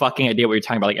they'll have no fucking idea what you're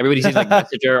talking about. Like everybody sees like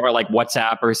Messenger or like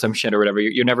WhatsApp or some shit or whatever.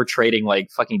 You're never trading like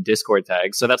fucking Discord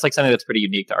tags. So that's like something that's pretty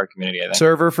unique to our community. I think.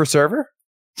 Server for server.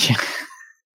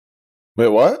 Wait,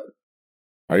 what?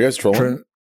 Are you guys trolling?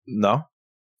 No.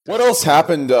 What else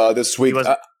happened this week?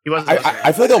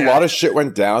 I feel like a lot of shit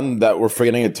went down that we're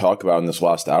forgetting to talk about in this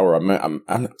last hour.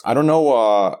 I don't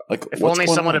know. Like, if only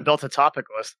someone had built a topic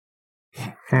list.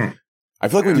 I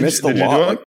feel like we missed a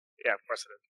lot. Yeah, of course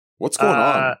it is. What's going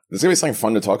on? There's gonna be something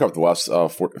fun to talk about the last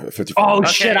 55. Oh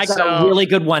shit! I got a really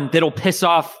good one that'll piss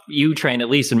off you, Train, at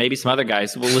least, and maybe some other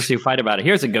guys. We'll listen to fight about it.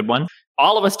 Here's a good one.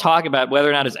 All of us talk about whether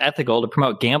or not it's ethical to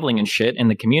promote gambling and shit in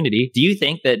the community. Do you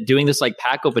think that doing this like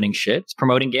pack opening shit is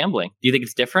promoting gambling? Do you think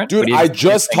it's different? Dude, I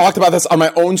just talked about this on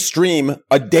my own stream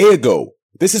a day ago.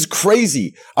 This is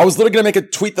crazy. I was literally going to make a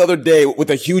tweet the other day with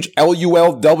a huge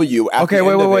LULW. Okay,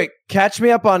 wait. Catch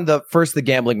me up on the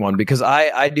gambling one, because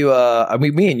I do,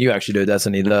 me and you actually do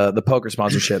Destiny, the poker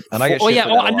sponsorship. And I get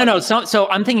no. So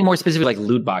I'm thinking more specifically like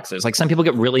loot boxes. Like some people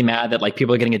get really mad that like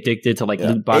people are getting addicted to like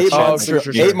loot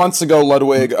boxes. 8 months ago,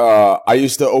 Ludwig, I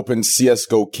used to open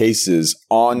CSGO cases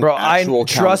on actual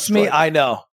trust me, I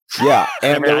know. Yeah,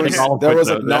 and there was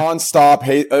a nonstop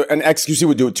hate, and XQC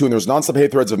would do it too, and there was nonstop hate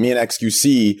threads of me and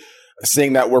XQC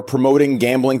saying that we're promoting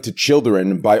gambling to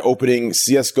children by opening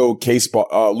CSGO case loot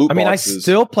boxes. I mean, I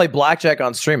still play blackjack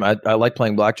on stream. I like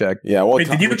playing blackjack. Yeah, well, wait,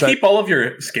 did you keep all of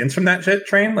your skins from that shit,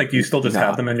 Train? Like, you still just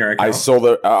have them in your account? I sold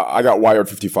it. I got wired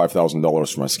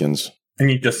 $55,000 for my skins.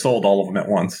 And you just sold all of them at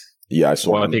once? Yeah, I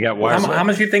sold them. You got wired. How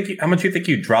much you think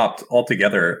you dropped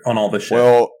altogether on all this shit?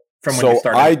 Well, from when you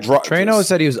started. Trano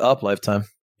said he was up lifetime.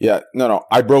 Yeah, no.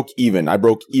 I broke even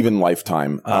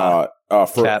lifetime.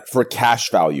 For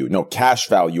cash value. No, cash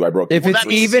value. I broke. If it's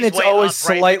even, it's always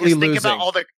slightly losing. Think about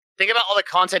all the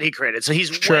content he created. So he's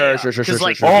sure.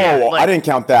 I didn't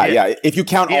count that. Yeah, if you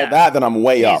count all that, then I'm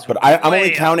way up. But I'm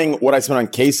only counting what I spent on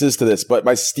cases to this. But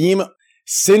my Steam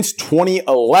since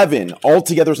 2011,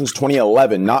 altogether since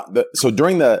 2011, so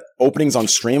during the openings on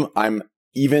stream, I'm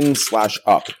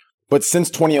even/up. But since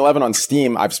 2011 on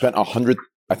Steam, I've spent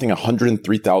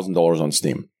 $103,000 on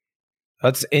Steam.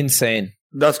 That's insane.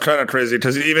 That's kind of crazy,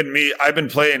 because even me, I've been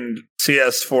playing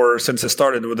CS since it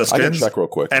started with the skins. I can check real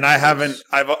quick. And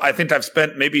I think I've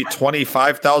spent maybe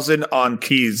 25,000 on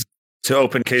keys to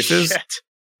open cases. Shit.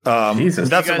 Jesus,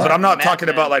 but I'm not talking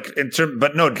about like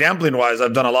but no, gambling wise,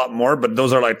 I've done a lot more, but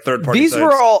those are like third party. These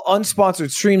were all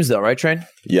unsponsored streams though, right, Train?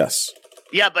 Yes.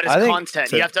 Yeah, but it's content.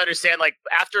 You have to understand, like,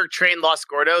 after Train lost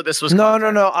Gordo, this was No.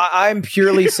 I'm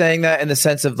purely saying that in the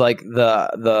sense of, like,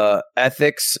 the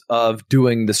ethics of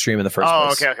doing the stream in the first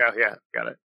place. Okay. Yeah, got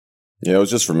it. Yeah, it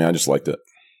was just for me. I just liked it.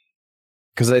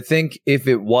 Because I think if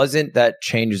it wasn't, that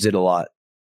changes it a lot.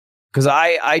 Because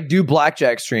I do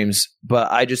blackjack streams,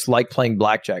 but I just like playing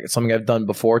blackjack. It's something I've done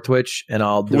before Twitch, and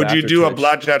I'll do Would you do Twitch. A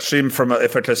blackjack stream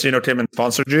if a casino came and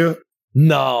sponsored you?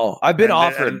 No. I've been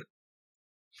offered.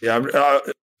 Yeah.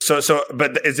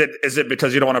 But is it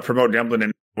because you don't want to promote gambling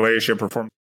in the way, shape, or form?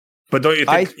 But don't you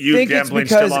think gambling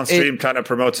still on stream kind of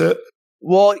promotes it?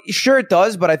 Well, sure it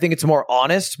does, but I think it's more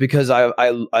honest because I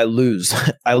lose.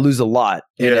 I lose a lot.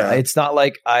 Yeah. It's not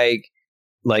like I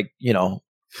am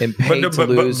paid to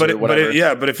lose.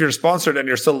 But if you're sponsored and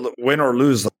you're still win or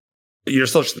lose, you're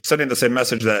still sending the same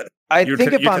message that you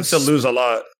can still lose a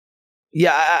lot.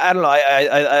 Yeah, I don't know.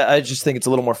 I just think it's a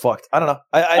little more fucked. I don't know.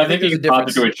 I think being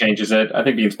sponsored to it changes it. I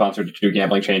think being sponsored to do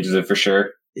gambling changes it for sure.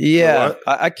 Yeah,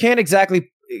 I can't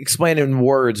exactly explain in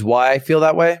words why I feel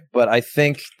that way, but I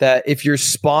think that if you're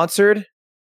sponsored,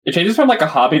 it changes from like a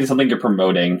hobby to something you're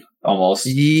promoting almost.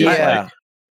 Yeah.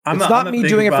 It's not me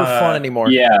doing it for fun anymore.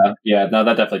 Yeah, no,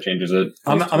 that definitely changes it.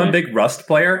 I'm a big Rust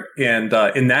player, and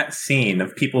in that scene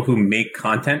of people who make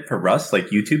content for Rust, like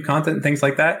YouTube content and things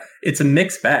like that, it's a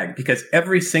mixed bag, because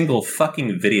every single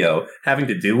fucking video having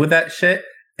to do with that shit,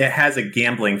 it has a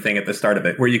gambling thing at the start of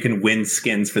it where you can win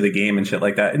skins for the game and shit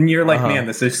like that. And you're like, man,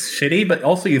 this is shitty. But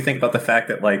also you think about the fact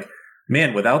that, like,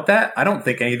 man, without that, I don't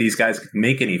think any of these guys could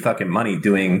make any fucking money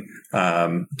doing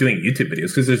YouTube videos,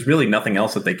 because there's really nothing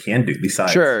else that they can do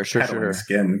besides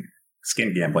skin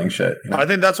gambling shit. You know? I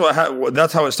think that's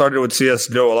how it started with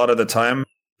CSGO a lot of the time.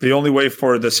 The only way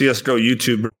for the CSGO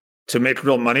YouTuber to make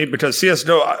real money, because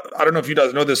CSGO, I don't know if you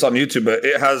guys know this on YouTube, but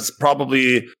it has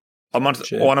probably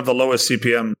one of the lowest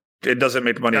CPM. It doesn't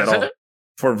make money at all.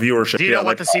 for viewership. Do you know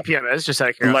what the CPM is? Just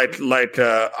out of curiosity.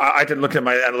 I can look at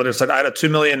my analytics. Like, I had a 2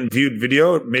 million viewed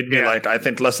video. It made me I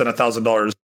think less than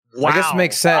 $1,000. Wow. I guess it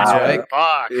makes sense, right?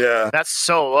 Fuck. Yeah, that's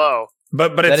so low.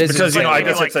 But it's because I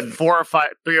guess like it's $3 or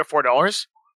 $4.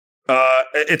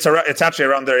 It's actually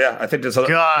around there. Yeah, I think there's.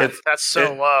 God, that's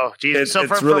so low. Jeez. So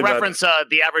for really reference,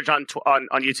 the average on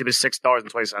YouTube is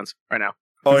 $6.20 right now.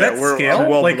 Oh, does that scale?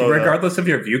 Well like regardless of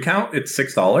your view count, it's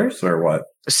 $6 or what?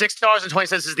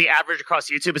 $6.20 is the average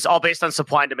across YouTube. It's all based on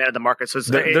supply and demand of the market. So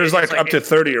there's like up to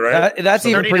 30, right? That's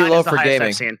even pretty low for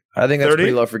gaming. I think that's 30?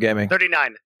 pretty low for gaming.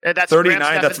 39. That's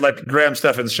 39. That's like Graham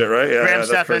Stephan's shit, right? Yeah, Graham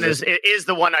Stephan is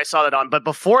the one I saw that on. But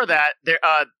before that, the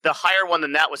higher one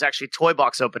than that was actually Toy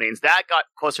Box openings. That got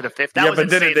closer to 50. That was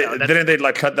insane, didn't they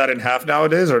like cut that in half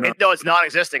nowadays, or no? No, it's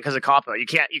non-existent because of COPPA. You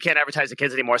can't advertise to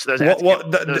kids anymore. So those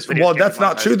that's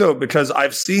not true though, because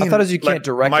I've seen. I thought you can't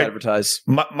direct advertise.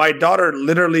 My daughter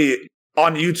literally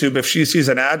on YouTube, if she sees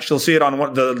an ad, she'll see it on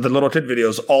one of the little kid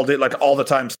videos all day, like all the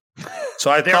time.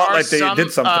 So I thought like they did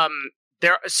something.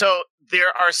 There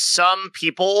are some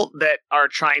people that are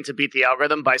trying to beat the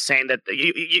algorithm by saying that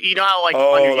you know how on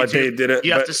your YouTube, they did it,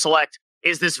 you have to select,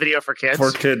 is this video for kids? For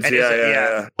kids,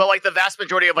 yeah. But like the vast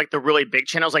majority of like the really big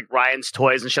channels like Ryan's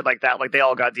Toys and shit like that, like they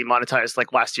all got demonetized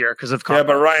like last year because of Yeah,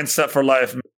 but Ryan's set for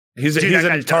life. He's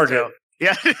in Target.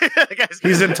 Yeah,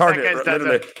 he's in Target.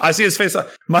 Literally, I see his face.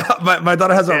 My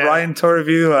daughter has a Ryan toy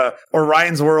review or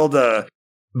Ryan's World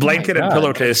blanket and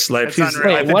pillowcase. Like,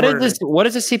 what is this? What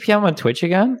is the CPM on Twitch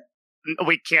again?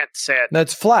 We can't say it.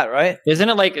 That's flat, right? Isn't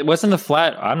it like? Wasn't the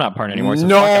flat? I'm not part anymore. So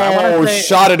no,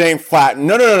 shot it ain't flat.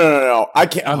 No. I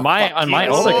can't. On my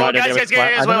older card, guys, you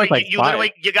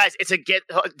guys, it's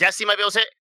Destiny might be able to say it.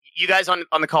 You guys on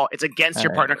the call, it's against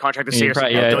your partner contract to say you're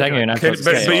but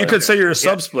you could say you're a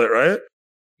sub split, right?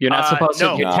 You're not supposed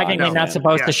to. You're technically not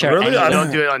supposed to share. Really? I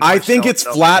don't do it on I think it's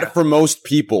flat for most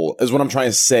people, is what I'm trying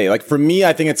to say. Like for me,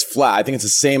 I think it's flat. I think it's the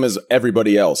same as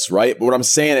everybody else, right? But what I'm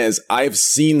saying is, I've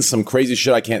seen some crazy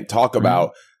shit I can't talk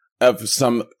about of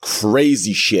some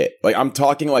crazy shit. Like I'm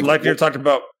talking like you're talking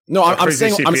about. No, I'm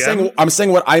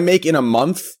saying what I make in a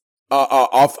month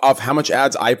off how much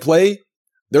ads I play.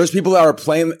 There's people that are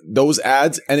playing those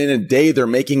ads, and in a day they're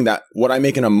making that what I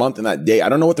make in a month in that day. I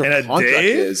don't know what their contract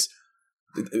is.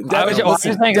 Devin,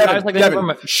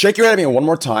 shake your head at me one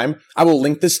more time. I will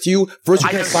link this to you. First, you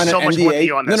can sign an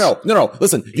NDA. No.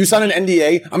 Listen, you sign an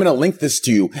NDA. I'm going to link this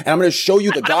to you, and I'm going to show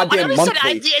you the goddamn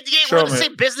monthly. We're in the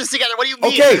same business together. What do you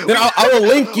mean? Okay, then I will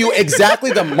link you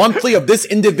exactly the monthly of this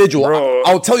individual.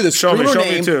 I'll tell you the streamer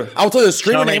name. I'll tell you the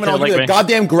streamer name, and I'll give you the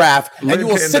goddamn graph, and you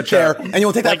will sit there and you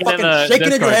will take that fucking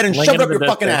shaking in your head and shove it up your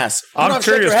fucking ass. I'm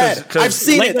curious. I've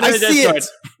seen it. I see it.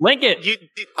 Link it.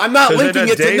 I'm not linking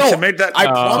it to no. I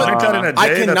promise.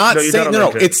 I cannot say no.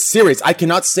 It's serious. I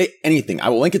cannot say anything. I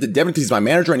will link it to Devin because he's my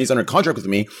manager and he's under contract with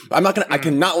me. I'm not gonna. I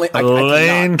cannot link.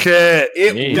 Link it.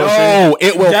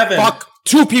 It will fuck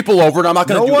two people over, and I'm not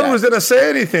gonna. No one was gonna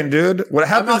say anything, dude. What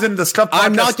happens in the stuff?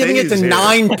 I'm not giving it to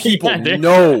 9 people.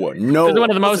 No. This is one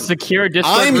of the most secure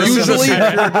Discord.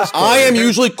 I am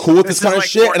usually cool with this kind of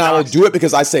shit, and I will do it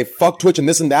because I say fuck Twitch and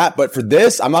this and that. But for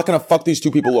this, I'm not gonna fuck these 2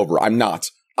 people over. I'm not.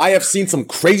 I have seen some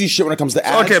crazy shit when it comes to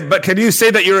ads. Okay, but can you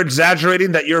say that you're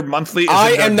exaggerating that your monthly?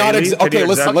 I am not. Okay,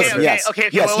 listen. Yes,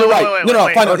 you're right. No,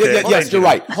 fine. Yes, you're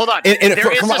right. Hold on.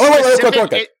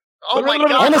 Oh my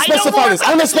God! I'm gonna specify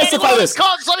this.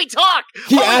 Just let me talk.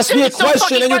 He asked me a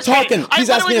question, and you're talking. He's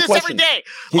asking me a question.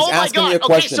 He's asking me a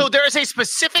question. Okay, so there is a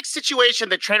specific situation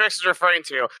that Trainwreck is referring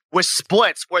to with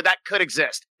splits where that could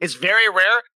exist. It's very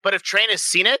rare, but if Train has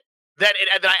seen it, then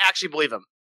I actually believe him.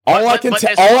 All I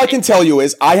can tell you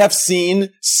is I have seen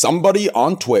somebody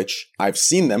on Twitch. I've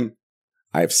seen them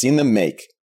make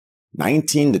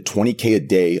 19 to 20K a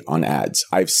day on ads.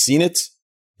 I've seen it.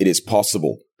 It is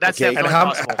possible. That's definitely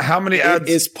possible. How many ads? It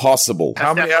is possible.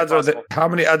 How many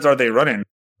ads are they running?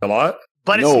 A lot?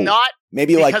 But it's not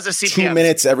maybe like 2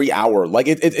 minutes every hour. Like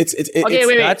it's okay,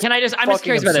 wait. Can I just? I'm just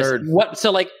curious about this. So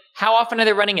like, how often are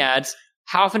they running ads?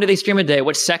 How often do they stream a day?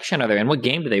 What section are they in? What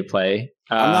game do they play?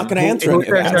 I'm not going to answer any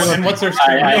of that. And what's their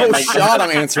stream? No shot I'm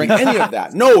answering any of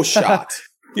that. No shot.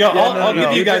 I'll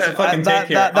give you guys a fucking take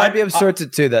here. That'd be absurd to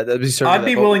do that. That'd be absurd. I'd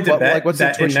be willing to bet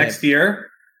that in next year,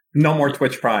 no more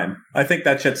Twitch Prime. I think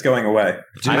that shit's going away.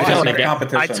 I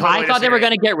thought they were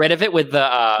going to get rid of it with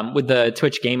the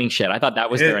Twitch gaming shit. I thought that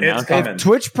was their announcement. If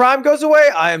Twitch Prime goes away,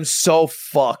 I am so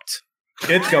fucked.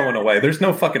 It's going away. There's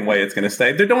no fucking way it's going to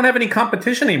stay. They don't have any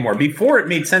competition anymore. Before, it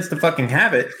made sense to fucking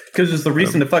have it because there's the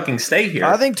reason to fucking stay here.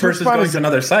 I think Twitch Prime is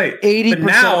another site. 80% of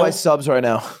my subs right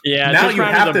now. Yeah, now you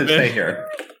have to stay here.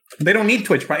 They don't need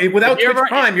Twitch Prime. Without Twitch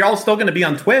Prime, you're all still going to be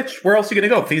on Twitch. Where else are you going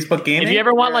to go? Facebook Gaming? If you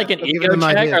ever want like an ego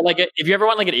check, or like if you ever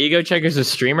want like an ego check as a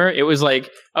streamer, it was like,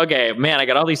 okay, man, I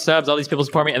got all these subs, all these people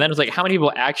support me, and then it was like, how many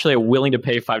people actually are willing to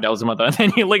pay $5 a month? And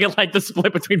then you look at like the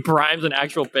split between primes and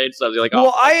actual paid subs. You're like,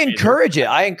 well, I encourage it.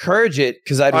 I encourage it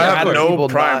because I have no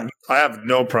Prime. I have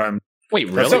no Prime. Wait,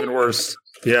 really? That's even worse.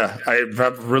 Yeah, I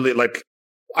have really like.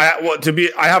 I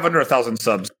have under 1,000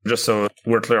 subs. Just so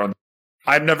we're clear on.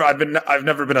 I've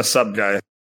never been a sub guy.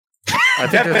 I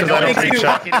think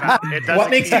what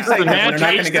makes you say that? Not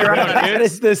going to get rid of it. That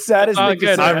is the saddest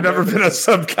thing. I've never been a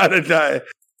sub kind of guy.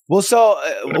 Well, so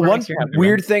one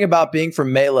weird thing about being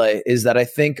from Melee is that I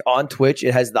think on Twitch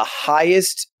it has the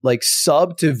highest like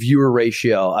sub to viewer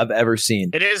ratio I've ever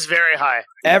seen. It is very high.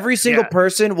 Every single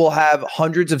person will have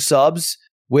hundreds of subs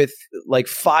with like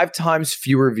 5 times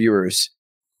fewer viewers.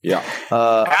 Yeah.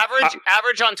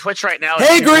 Average on Twitch right now.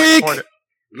 Hey, Greek.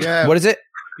 Yeah. What is it?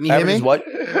 Can you hear me? What?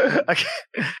 Okay.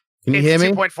 Can you hear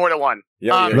me? 2.4 to 1.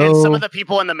 Yeah, and some of the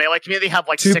people in the Melee community have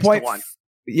like 6 to 1.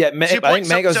 Yeah, I think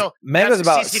Mango's about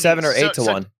CCTV. 7 or 8 to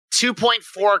 1.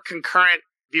 2.4 concurrent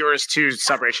viewers to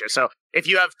sub ratio. So if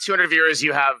you have 200 viewers,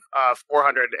 you have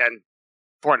 400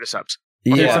 subs.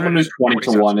 Yeah, someone who's 20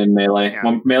 to 1 in Melee. Yeah.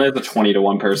 Well, Melee is a 20 to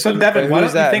 1 person. So Devin, why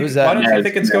don't you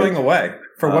think it's going away?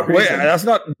 For what reason? Wait, that's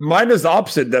not. Mine is the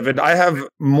opposite, Devin. I have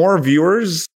more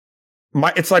viewers.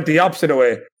 It's like the opposite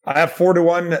way. I have 4 to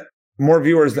 1 more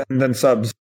viewers than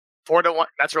subs. 4 to 1.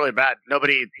 That's really bad.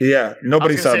 Nobody. Yeah,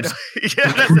 nobody subs.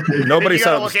 Nobody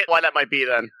subs. Look at why that might be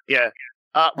then. Yeah.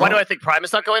 Why do I think Prime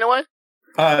is not going away?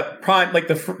 Prime,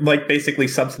 like basically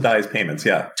subsidized payments.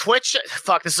 Yeah. Twitch.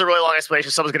 Fuck. This is a really long explanation.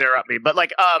 Someone's gonna interrupt me, but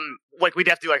like we'd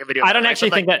have to do like a video. I don't actually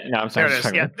think that. No, I'm sorry. There it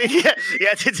is.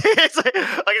 Yeah. It's like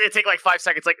it take like 5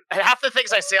 seconds. Like half the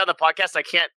things I say on the podcast, I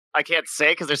can't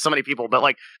say because there's so many people. But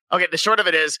like, okay, the short of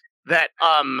it is that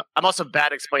I'm also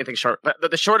bad at explaining things short. But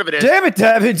the short of it is, damn it,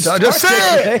 Devin, just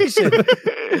say it.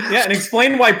 Yeah, and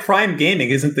explain why Prime Gaming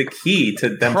isn't the key to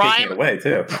them taking it away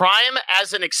too. Prime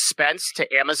as an expense to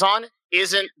Amazon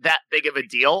isn't that big of a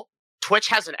deal. Twitch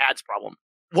has an ads problem.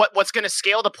 What's going to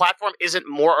scale the platform isn't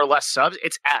more or less subs,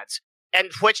 it's ads. And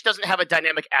Twitch doesn't have a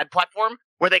dynamic ad platform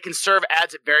where they can serve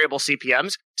ads at variable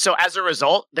CPMs. So as a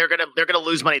result, they're gonna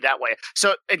lose money that way.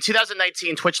 So in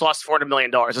 2019, Twitch lost $400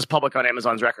 million. It's public on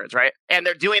Amazon's records, right? And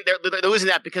they're losing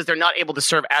that because they're not able to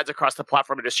serve ads across the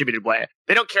platform in a distributed way.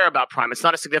 They don't care about Prime. It's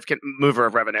not a significant mover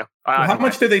of revenue. Well, how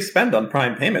much do they spend on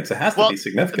Prime payments? It has to be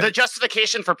significant. The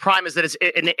justification for Prime is that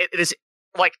it is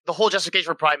like the whole justification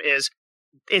for Prime is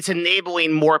it's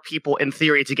enabling more people in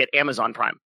theory to get Amazon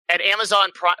Prime. And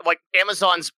Amazon Prime, like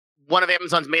one of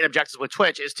Amazon's main objectives with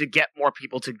Twitch is to get more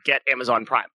people to get Amazon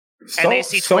Prime. And they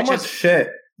see Twitch much shit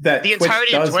that the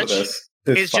entirety of Twitch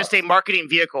is just a marketing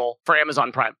vehicle for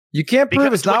Amazon Prime. You can't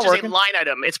prove it's not working. Twitch is a line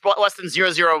item. It's less than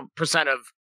 0.01% of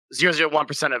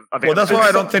Amazon. Well, that's why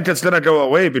I don't think it's going to go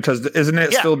away because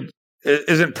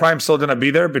isn't Prime still going to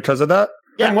be there because of that?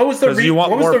 Yeah. And what was the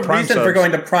reason for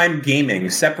going to Prime Gaming,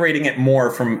 separating it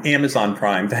more from Amazon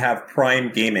Prime to have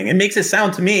Prime Gaming? It makes it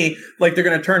sound to me like they're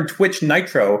going to turn Twitch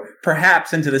Nitro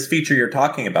perhaps into this feature you're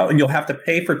talking about, and you'll have to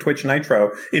pay for Twitch Nitro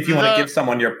if you want to give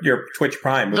someone your Twitch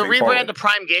Prime. The rebrand to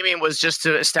Prime Gaming was just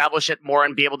to establish it more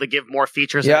and be able to give more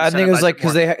features. Yeah, I think it was like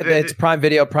because it's Prime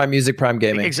Video, Prime Music, Prime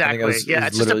Gaming. Exactly. It's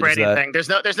just a branding thing. There's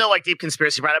no like deep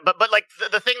conspiracy around it. But like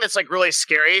the thing that's like really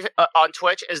scary on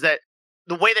Twitch is that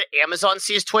the way that Amazon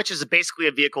sees Twitch is basically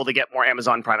a vehicle to get more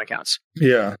Amazon Prime accounts.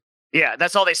 Yeah. Yeah,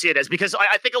 that's all they see it as. Because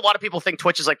I think a lot of people think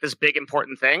Twitch is like this big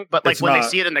important thing, but like when they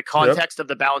see it in the context of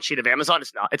the balance sheet of Amazon,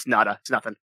 it's not. It's nada. It's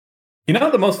nothing. You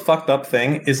know, the most fucked up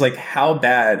thing is like how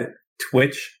bad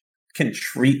Twitch can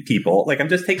treat people. Like I'm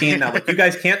just taking it now. Like you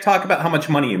guys can't talk about how much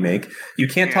money you make. You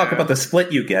can't talk about the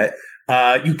split you get.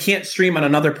 You can't stream on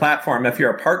another platform if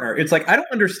you're a partner. It's like, I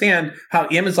don't understand how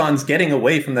Amazon's getting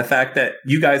away from the fact that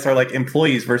you guys are like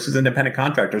employees versus independent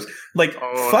contractors. Like,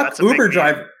 fuck Uber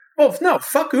driver. Well, no,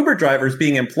 fuck Uber drivers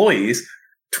being employees.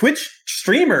 Twitch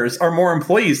streamers are more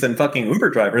employees than fucking Uber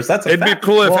drivers. That's a It'd fact. be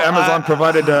cool if Amazon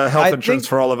provided health insurance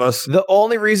for all of us. The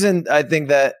only reason I think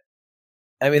that,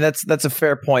 I mean, that's a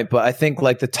fair point, but I think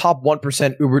like the top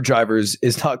 1% Uber drivers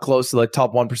is not close to like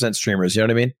top 1% streamers. You know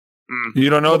what I mean? You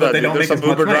don't know that. There's some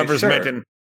Uber drivers making.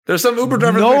 There's some Uber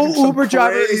drivers. No Uber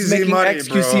driver is making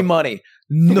XQC money.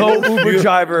 No Uber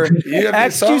driver.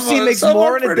 XQC makes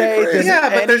more in a day.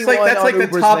 But there's like that's like the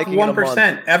top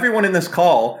 1%. Everyone in this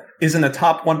call is in the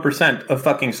top 1% of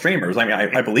fucking streamers. I mean,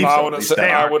 I believe so.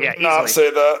 I would not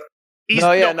say that. No,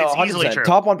 100%.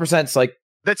 Top 1% is like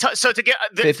so to get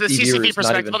the CCP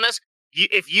perspective on this.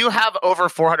 if you have over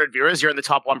 400 viewers, you're in the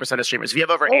top 1% of streamers. If you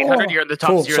have over 800, you're in the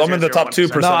top 0.001%. So I'm in the top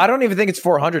 2%. No, I don't even think it's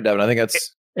 400, Devin. I think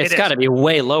it's got to be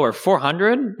way lower.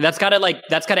 400? That's got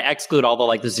to exclude all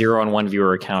the 0 and 1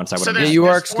 viewer accounts. I would. So you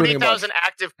are excluding 40,000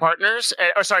 active partners,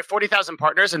 40,000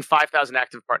 partners and 5,000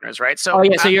 active partners, right? So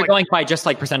so you're going by just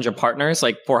percentage of partners,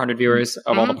 400 viewers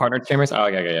of all the partner streamers. Oh,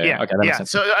 yeah. Okay, that makes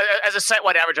sense. So as a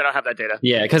site-wide average, I don't have that data.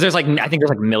 Yeah, because there's I think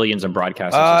there's millions of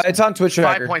broadcasters. It's on Twitch.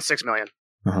 5.6 million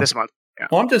this month. Yeah.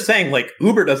 Well, I'm just saying,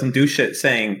 Uber doesn't do shit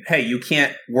saying, "Hey, you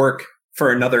can't work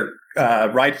for another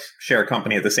ride share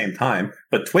company at the same time,"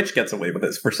 but Twitch gets away with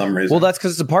this for some reason. Well, that's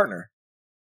because it's a partner.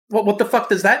 Well, what the fuck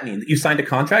does that mean? You signed a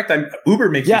contract? Uber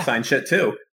makes you sign shit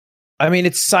too. I mean,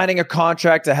 it's signing a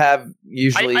contract to have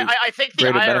usually. I think the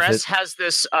IRS has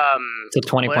this. It's a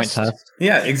 20-point test.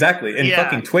 Yeah, exactly. And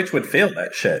fucking Twitch would fail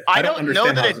that shit. I don't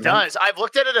know that it does. I've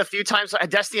looked at it a few times.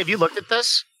 Destiny, have you looked at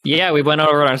this? Yeah, we went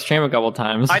over it on stream a couple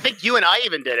times. I think you and I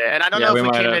even did it, and I don't know if we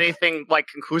came to anything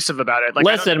conclusive about it.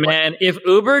 Listen, man, if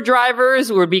Uber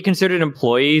drivers would be considered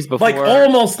employees before,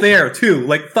 almost there too,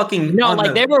 fucking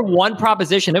they were one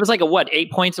proposition. It was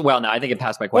 8 points. Well, no, I think it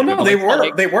passed by quite. Well, no, they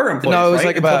were employees. No, it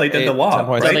was about they did the law.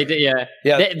 Right? So they did,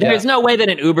 there's no way that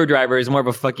an Uber driver is more of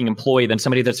a fucking employee than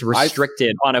somebody that's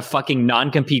restricted on a fucking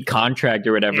non-compete contract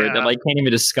or whatever that can't even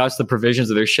discuss the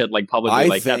provisions of their shit publicly.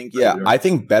 I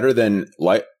think better than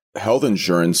health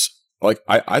insurance,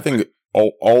 I think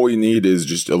all we need is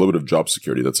just a little bit of job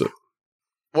security. That's it.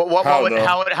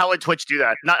 How would Twitch do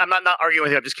that? I'm not arguing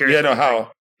with you. I'm just curious. Yeah, no,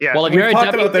 how? Yeah. Well, if you're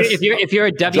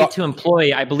a W-2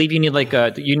 employee, I believe you need I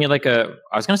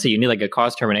was going to say you need a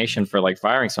cause termination for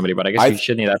firing somebody, but I guess you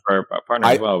should need that for a partner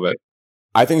as well. But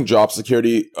I think job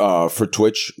security for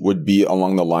Twitch would be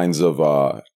along the lines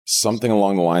of something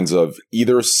along the lines of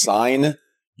either sign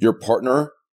your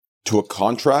partner to a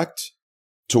contract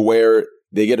to where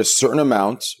they get a certain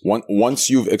amount. Once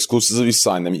you've exclusively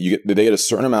signed them, they get a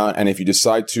certain amount. And if you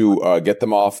decide to get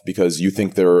them off because you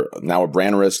think they're now a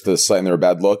brand risk to the site and they're a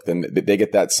bad look, then they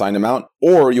get that signed amount.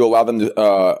 Or you allow them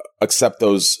to accept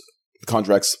those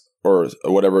contracts or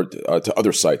whatever to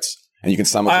other sites. And you can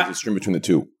simultaneously stream between the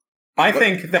two. I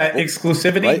think that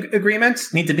exclusivity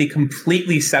agreements need to be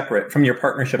completely separate from your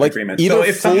partnership agreement. So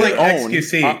if something like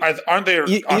XQC, aren't they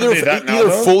either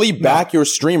fully back your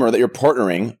streamer that you're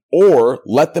partnering, or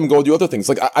let them go do other things.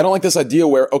 I don't like this idea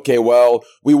where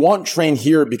we want Train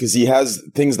here because he has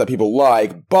things that people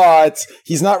like, but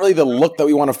he's not really the look that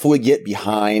we want to fully get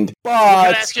behind.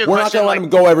 But we're not going to let him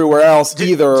go everywhere else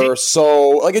either.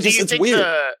 So it's weird.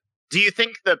 Do you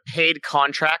think the paid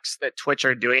contracts that Twitch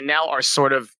are doing now are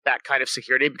sort of that kind of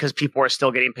security because people are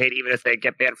still getting paid even if they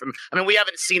get banned from? I mean, we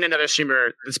haven't seen another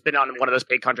streamer that's been on one of those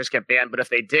paid contracts get banned, but if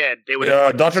they did, they would.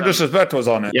 Dr. Disrespect was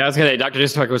on it. Yeah, I was gonna say Dr.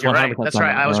 Disrespect was 100%. Right. That's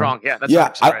right. I was wrong. Yeah,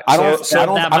 that's right. I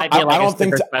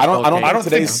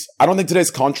don't think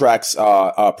today's contracts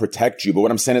protect you. But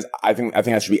what I'm saying is, I think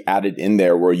that should be added in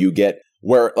there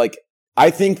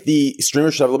I think the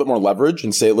streamer should have a little bit more leverage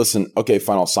and say, listen, okay,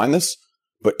 fine, I'll sign this.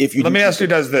 But if you Let me ask you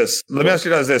guys this.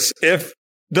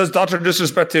 Does Dr.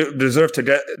 Disrespect deserve to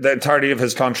get the entirety of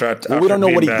his contract? Well, we don't know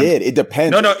what he did. It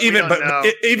depends. Even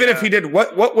if he did,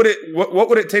 what would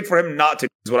it take for him not to?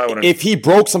 Is what I want to know. If he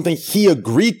broke something he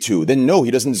agreed to, then no, he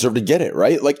doesn't deserve to get it,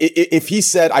 right? If he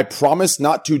said, "I promise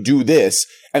not to do this,"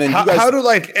 and then how do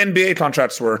NBA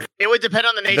contracts work? It would depend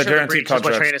on the nature of the breach. Is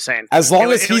what Train is saying. As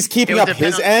long as he's keeping up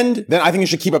his end, then I think he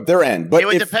should keep up their end. But it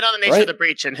would depend on the nature of the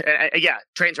breach, and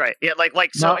Train's right. Yeah,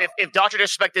 if Dr.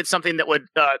 Disrespect did something that would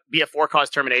be a for-cause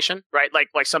termination, right? Like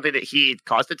something that he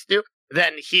caused it to do,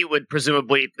 then he would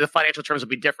presumably, the financial terms would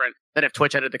be different than if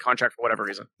Twitch ended the contract for whatever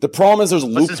reason. The problem is there's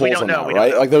loopholes on that,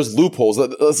 right? There's loopholes.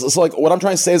 So what I'm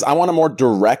trying to say is I want a more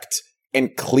direct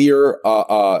and clear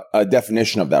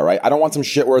definition of that, right? I don't want some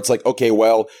shit where it's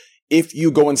if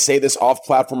you go and say this off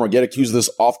platform or get accused of this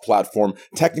off platform,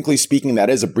 technically speaking, that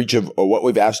is a breach of what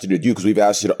we've asked you to do because we've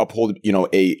asked you to uphold,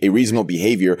 a reasonable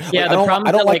behavior. Yeah,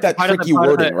 I don't like that tricky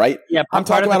wording, right? Yeah, I'm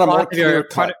talking about a more clear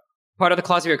cut. Part of the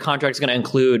clause of your contract is going to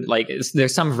include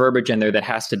there's some verbiage in there that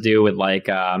has to do with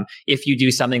if you do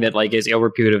something that is ill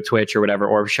repute of Twitch or whatever,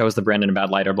 or shows the brand in a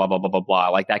bad light or blah blah blah blah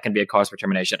blah. That can be a cause for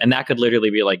termination, and that could literally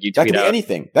be you tweet that could be out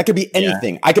anything. That could be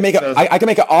anything. Yeah. I can make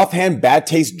an offhand bad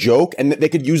taste joke, and they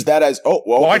could use that as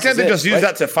why can't they just use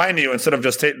that to fine you instead of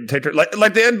just take like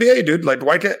the NBA, dude?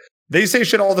 Why can't They say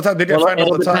shit all the time. They get fined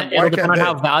all the time. It'll depend on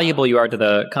how valuable you are to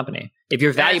the company. If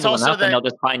you're valuable enough, then they'll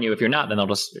just fine you. If you're not, then they'll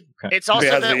just. Okay. It's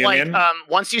also that like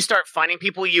once you start finding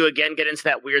people, you again get into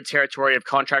that weird territory of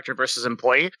contractor versus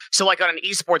employee. So like on an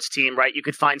esports team, right? You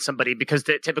could find somebody because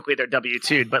typically they're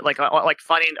W-2'd, but like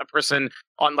finding a person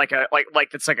on like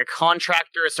that's like a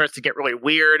contractor, it starts to get really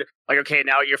weird. Like, okay,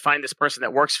 now you're finding this person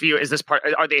that works for you. Is this part?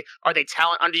 Are they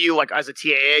talent under you? Like as a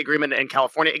TAA agreement in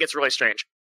California, it gets really strange.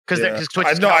 Because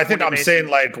I think I'm saying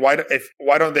like why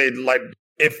don't they like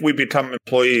if we become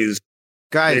employees,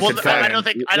 guys? Well, I don't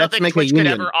think Twitch could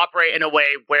ever operate in a way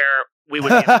where we would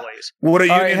be employees. Would a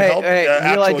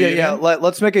union help?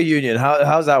 Let's make a union.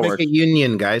 How's that work? Make a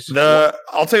union, guys.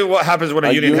 I'll tell you what happens when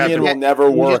a union happens. Will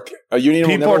never work. A union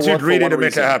will never work. People are too greedy to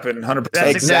make it happen. 100%.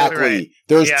 Exactly. Right.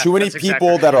 There's too many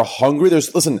people that are hungry.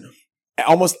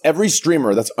 Almost every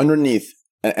streamer that's underneath.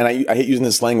 And I hate using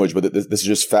this language, but this is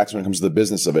just facts when it comes to the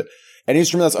business of it. Any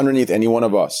streamer that's underneath any one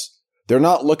of us, they're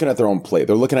not looking at their own plate.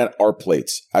 They're looking at our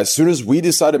plates. As soon as we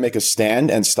decide to make a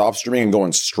stand and stop streaming and go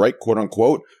on strike, quote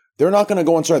unquote, they're not going to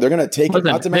go on strike. They're going to take it.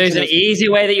 Not to there's an easy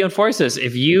way that you enforce this.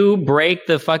 If you break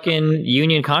the fucking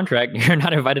union contract, you're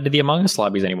not invited to the Among Us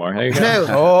lobbies anymore.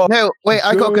 No, wait,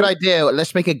 I got a good idea.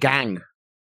 Let's make a gang.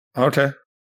 Okay.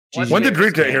 When did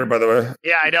Greek get here, by the way?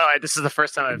 Yeah, I know. This is the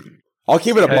first time I'll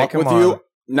keep it a buck with you.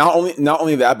 Not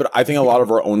only that, but I think a lot of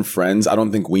our own friends, I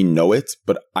don't think we know it,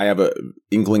 but I have a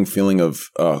inkling feeling of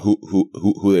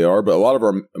who they are. But a lot of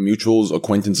our mutuals,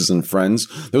 acquaintances, and friends,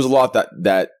 there's a lot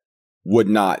that would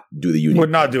not do the union. Would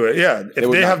not do it. Yeah, if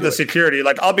they have the security,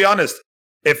 like I'll be honest,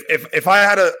 if I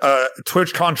had a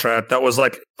Twitch contract that was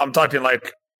like I'm talking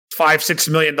like $5-6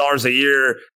 million a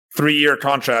year, 3-year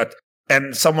contract.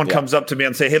 And someone comes up to me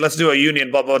and say, "Hey, let's do a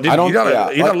union." Blah blah. Dude, you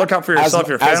gotta look out for yourself,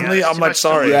 your family. I'm like,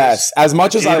 sorry. Yes, as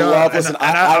much as I love, listen,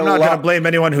 I'm not gonna blame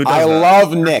anyone who does that. I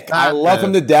love Nick. I love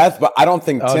him to death, but I don't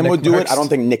think Tim would do it. I don't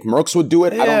think Nick Merckx would do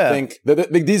it. I don't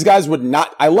think these guys would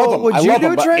not. I love them. I love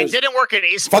them. But it didn't work in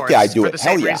esports. Fuck yeah, I do it.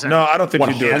 Hell yeah. No, I don't think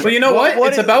you do it. But you know what?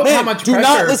 It's about how much pressure. Do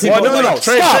not listen. No.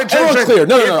 Stop. Everyone's clear.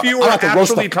 No. I'm about to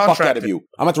roast the fuck out of you.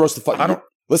 I'm about to roast the fuck out of you.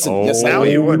 Listen, yes, I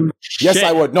would. You would. Yes,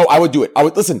 I would. No, I would do it.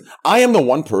 Listen, I am the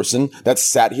one person that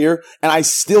sat here and I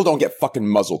still don't get fucking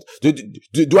muzzled.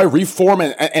 Do I reform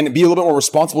and be a little bit more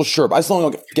responsible? Sure, but I still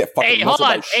don't get fucking muzzled.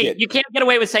 Hold on. Hey, you can't get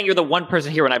away with saying you're the one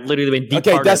person here when I've literally been deep.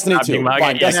 Okay, Destiny 2.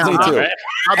 Fine, Destiny 2.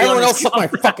 Everyone else suck my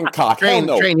fucking cock. Hell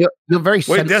no. You're very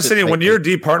Wait, Destiny, when you're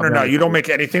deep partner now, you don't make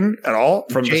anything at all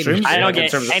from the streams? I don't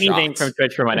get anything from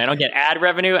Twitch for money. I don't get ad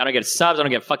revenue. I don't get subs. I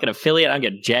don't get fucking affiliate. I don't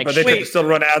get jack shit. But they can still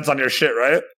run ads on your shit,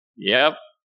 right? Yep.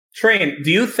 Train,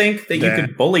 do you think that you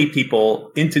could bully people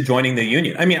into joining the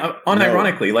union? I mean,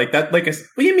 unironically, like that, like, what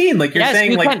do you mean? Like, you're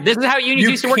saying, like, this is how unions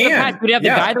used to work in the past. We'd have the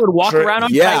guy that would walk around on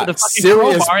site with a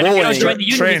fucking crowbar and join the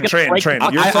union. Train. I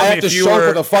have to show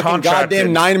for the fucking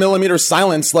goddamn 9mm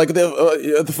silence. Like,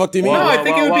 the fuck do you mean? No, I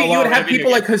think it would be, you would have people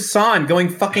like Hassan going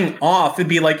fucking off. It'd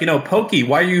be like, Pokey,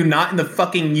 why are you not in the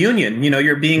fucking union?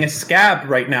 You're being a scab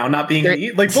right now, not being,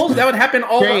 like, bullshit. That would happen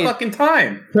all the fucking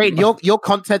time. Train, your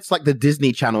content's like the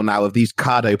Disney Channel now of these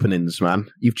card openings, man.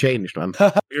 You've changed, man.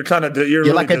 You're kind of you're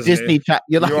really like a Disney chat.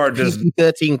 You're like a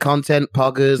PG-13 content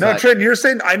poggers. No, Trent, you're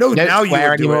saying I know now you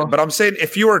would do it, but I'm saying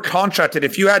if you were contracted,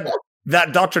 if you had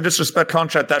that Dr. Disrespect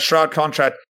contract, that Shroud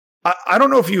contract, I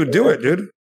don't know if you would do it, dude.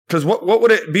 Because what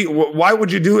would it be? Why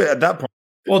would you do it at that point?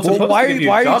 Why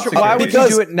would you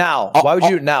do it now? Why would you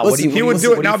do it now? He would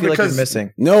do it now because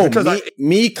missing. No,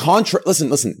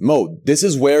 listen, Mo, this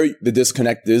is where the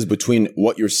disconnect is between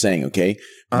what you're saying, okay?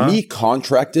 Me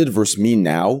contracted versus me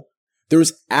now,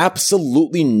 there's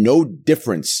absolutely no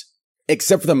difference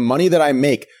except for the money that I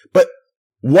make. But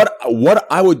what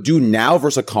I would do now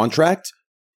versus a contract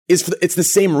is it's the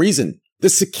same reason. The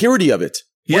security of it.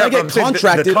 When I get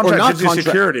contracted or not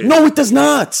contracted. No, it does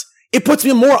not. It puts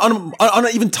me more on an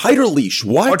even tighter leash.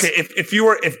 What? Okay,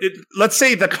 if let's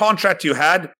say the contract you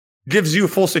had gives you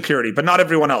full security, but not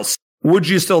everyone else, would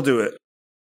you still do it?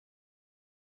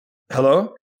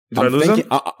 Hello? Did I lose him?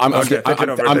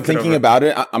 I'm thinking about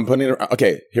it. I'm putting it.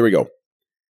 Okay, here we go.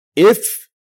 If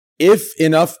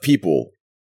enough people,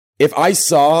 if I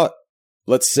saw,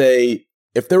 let's say,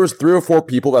 if there was 3 or 4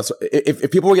 people,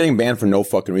 if people were getting banned for no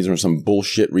fucking reason or some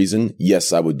bullshit reason,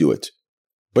 yes, I would do it.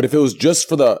 But if it was just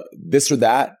for the this or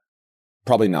that,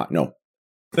 probably not. No.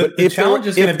 The challenge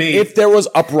is going to be if there was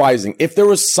uprising, if there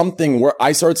was something where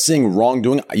I started seeing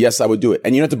wrongdoing, yes, I would do it.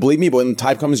 And you don't have to believe me, but when the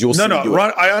time comes, you'll see me do it.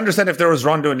 I understand if there was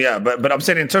wrongdoing, yeah, but I'm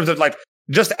saying in terms of like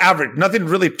just average, nothing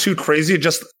really too crazy.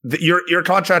 Just you're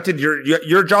contracted.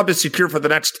 Your job is secure for the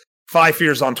next 5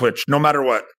 years on Twitch, no matter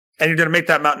what, and you're going to make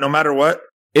that amount no matter what.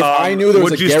 If I knew there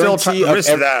was would a you guarantee still risk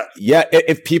that? Yeah,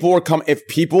 if people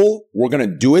were going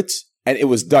to do it and it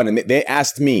was done and they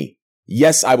asked me,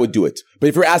 yes, I would do it. But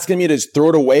if you're asking me to just throw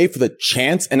it away for the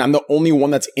chance and I'm the only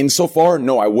one that's in so far,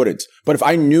 no, I wouldn't. But if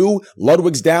I knew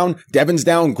Ludwig's down, Devin's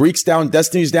down, Greek's down,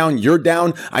 Destiny's down, you're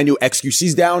down, I knew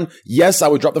XQC's down, yes, I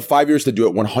would drop the 5 years to do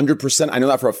it 100%. I know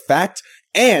that for a fact.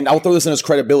 And I'll throw this in as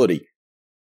credibility.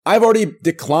 I've already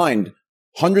declined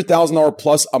 $100,000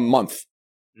 plus a month.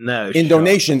 In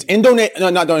donations, in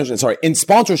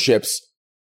sponsorships,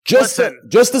 just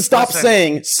to stop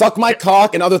saying suck my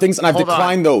cock and other things, and I've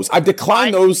declined those. I've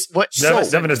declined those.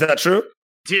 Devin, is that true?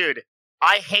 Dude,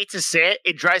 I hate to say it.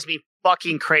 It drives me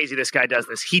fucking crazy this guy does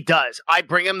this. He does. I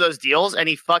bring him those deals, and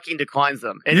he fucking declines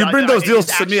them. And you bring those deals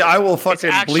to me, I will fucking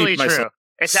bleep myself.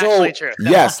 It's actually true.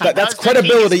 Yes, that's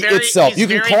credibility itself. You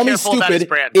can call me stupid.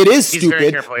 It is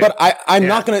stupid, but I'm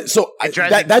not going to. So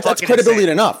that's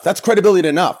credibility enough. That's credibility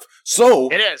enough. So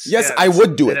it is. Yes, I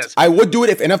would do it. I would do it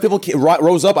if enough people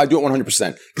rose up. I do it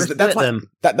 100%. That's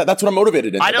what I'm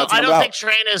motivated in. I don't think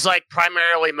Train is like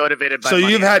primarily motivated by. So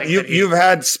money. you've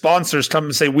had sponsors come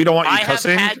and say we don't want you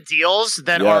cussing. I have had deals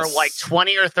that are like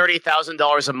 $20,000 or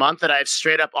 $30,000 a month that I've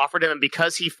straight up offered him, and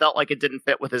because he felt like it didn't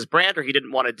fit with his brand or he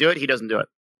didn't want to do it, he doesn't do it.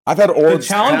 I've had the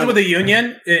challenge with a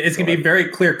union is going to be very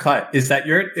clear cut. Is that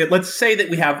let's say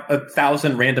that we have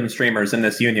 1,000 random streamers in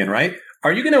this union, right?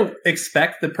 Are you going to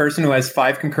expect the person who has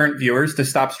 5 concurrent viewers to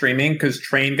stop streaming because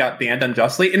Train got banned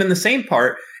unjustly? And in the same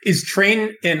part, is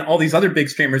Train and all these other big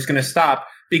streamers going to stop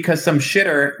because some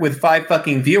shitter with 5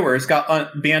 fucking viewers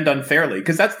got banned unfairly?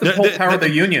 Because that's the whole power of the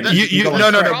union. But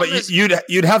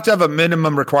you'd have to have a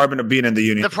minimum requirement of being in the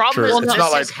union. The problem is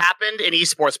this has happened in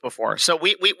esports before. So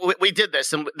we did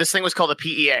this, and this thing was called the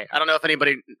PEA. I don't know if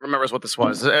anybody remembers what this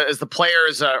was. As the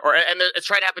players, and it's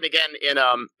tried to happen again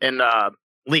in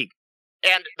League.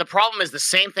 And the problem is the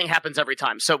same thing happens every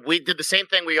time. So we did the same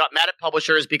thing. We got mad at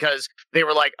publishers because they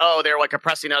were like, oh, they were like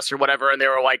oppressing us or whatever. And they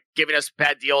were like giving us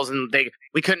bad deals and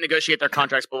we couldn't negotiate their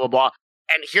contracts, blah, blah, blah.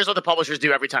 And here's what the publishers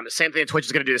do every time. The same thing Twitch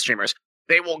is going to do to streamers.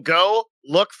 They will go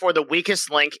look for the weakest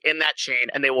link in that chain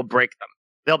and they will break them.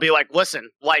 They'll be like,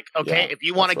 listen, like, okay, if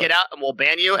you want to get out and we'll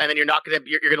ban you and then you're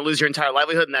going to lose your entire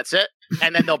livelihood and that's it.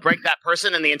 And then they'll break that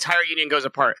person and the entire union goes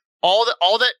apart. All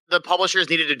that the publishers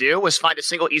needed to do was find a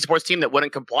single esports team that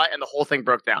wouldn't comply, and the whole thing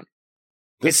broke down.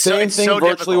 The same thing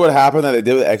virtually would happen that they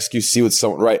did with XQC with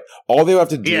someone, right? All they have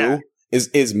to do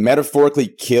is metaphorically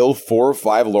kill 4 or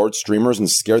 5 large streamers and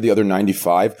scare the other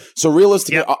 95. So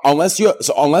realistically, unless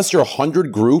your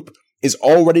 100 group is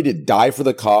all ready to die for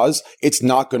the cause, it's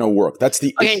not going to work. That's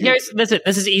the issue. Listen,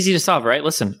 this is easy to solve, right?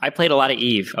 Listen, I played a lot of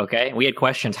EVE, okay? We had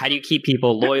questions. How do you keep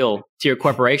people loyal to your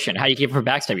corporation? How do you keep them from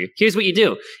backstab you? Here's what you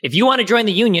do. If you want to join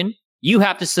the union, you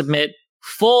have to submit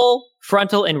full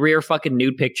frontal and rear fucking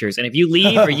nude pictures. And if you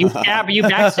leave or you stab or you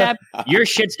backstab, your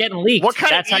shit's getting leaked.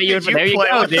 That's how you there you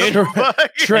go, dude.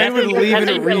 Train would leave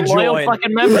and rejoin. Loyal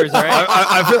fucking members, right?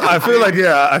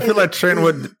 I feel like Train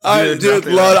would. Dude,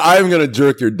 Lud, I'm gonna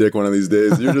jerk your dick one of these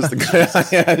days. You're just a guy.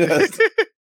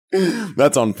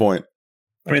 That's on point.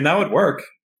 I mean, that would work.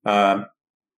 Yeah.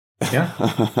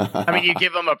 I mean, you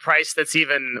give them a price that's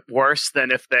even worse than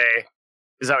if they.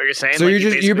 Is that what you're saying? So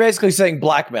like you're basically saying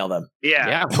blackmail them.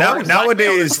 Yeah.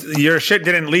 Nowadays, your shit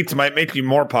didn't leak might make you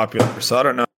more popular. So I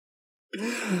don't know.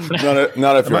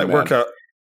 Not if it might work out.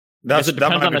 That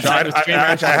might be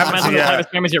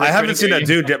true. I haven't seen a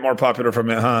dude get more popular from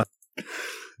it, huh?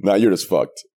 No, you're just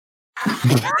fucked.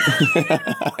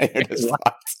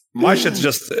 My shit's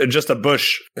just a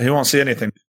bush. He won't see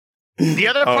anything. The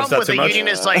other problem with the union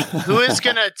is like, who is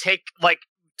gonna take like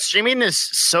streaming is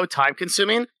so time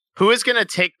consuming. Who is going to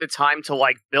take the time to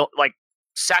like build, like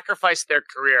sacrifice their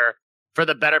career for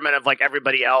the betterment of like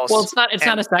everybody else? Well, it's not a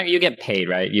you get paid,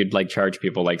 right? You'd like charge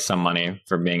people like some money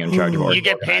for being in charge of. You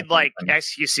get paid like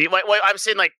XQC. Like I'm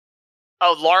saying, like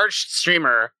a large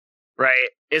streamer, right,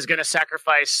 is going to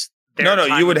sacrifice. No,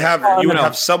 you would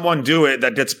have someone do it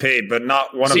that gets paid, but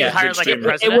not one of the big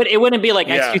streamers. It wouldn't be like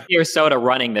XQC or Soda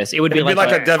running this. It would be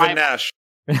like a Devin Nash.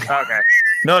 Okay.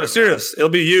 No, serious. It'll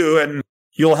be you and.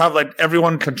 You'll have like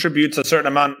everyone contributes a certain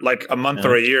amount, like a month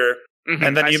or a year,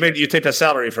 and then you take a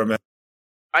salary from it.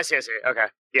 I see. Okay,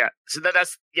 yeah. So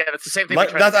that's the same thing.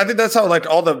 Like I think that's how like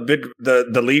all the big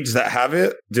the leagues that have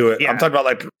it do it. Yeah. I'm talking about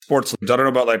like sports leagues. I don't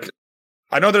know about like.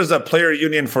 I know there's a player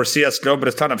union for CS:GO, but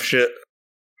it's kind of shit.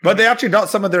 But they actually got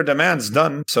some of their demands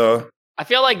done. So I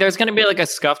feel like there's going to be like a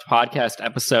Scuffed podcast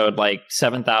episode, like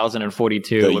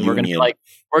 7042, when we're going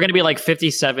to be like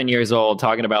 57 years old,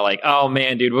 talking about like, oh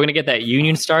man, dude, we're going to get that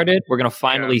union started. We're going to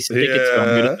finally stick it to them.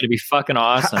 Dude. It's going to be fucking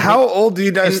awesome. How old do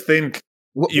you guys think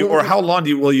Or how long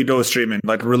will you go streaming?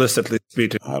 Like realistically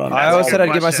speaking, I don't know. I always said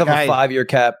I'd give myself a 5-year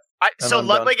cap. So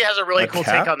Ludwig has a really cool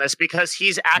cap? take on this because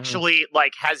he's actually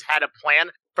has had a plan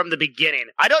from the beginning.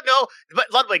 I don't know,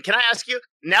 but Ludwig, can I ask you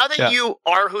now that you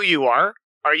are who you are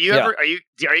you ever are you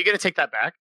going to take that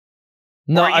back?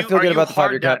 No, I feel good about the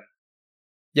 5-year cap.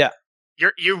 Yeah.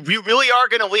 You really are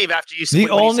going to leave after you split.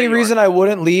 The only reason I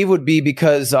wouldn't leave would be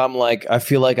because I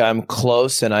feel like I'm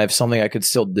close and I have something I could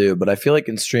still do. But I feel like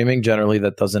in streaming, generally,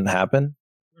 that doesn't happen.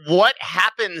 What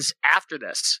happens after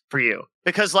this for you?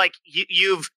 Because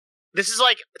this is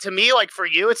to me, for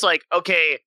you, it's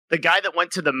okay, the guy that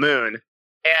went to the moon,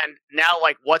 and now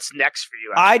what's next for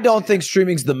you? I don't think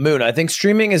streaming's the moon. I think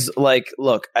streaming is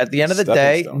look, at the end of the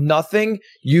day, nothing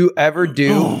you ever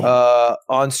do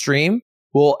on stream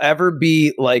will ever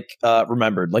be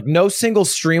remembered. No single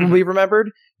stream will be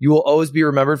remembered. You will always be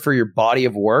remembered for your body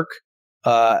of work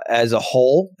as a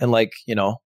whole. And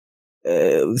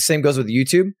the same goes with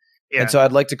YouTube. Yeah. And so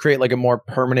I'd like to create a more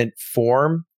permanent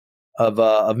form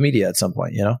of media at some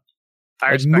point,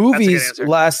 movies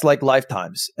last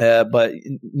lifetimes, but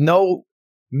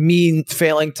me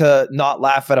failing to not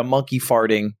laugh at a monkey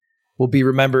farting will be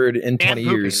remembered in 20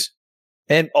 years.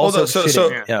 And also,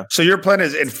 so your plan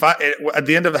is at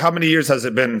the end of how many years has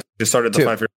it been? You started the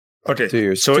 5 years. Okay, 2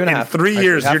 years. So in 3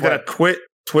 years, you're gonna quit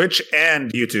Twitch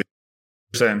and YouTube.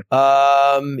 Saying.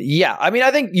 Yeah. I mean,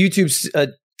 I think YouTube's a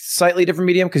slightly different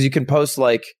medium because you can post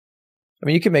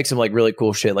you can make some really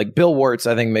cool shit. Bill Wirtz,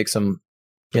 I think makes some,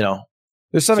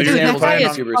 there's some examples. That guy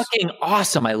is fucking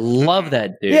awesome. I love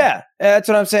that dude. Yeah, that's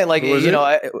what I'm saying.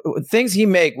 Things he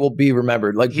make will be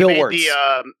remembered. Bill Wirtz,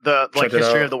 the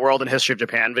history of the world and history of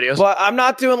Japan videos. Well, I'm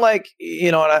not doing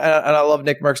and I love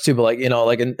Nick Merckx too, but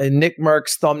a Nick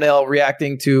Merckx thumbnail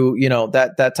reacting to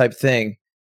that type of thing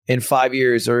in 5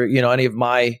 years, or any of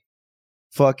my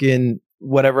fucking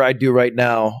whatever I do right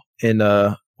now in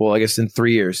I guess in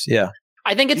 3 years. Yeah.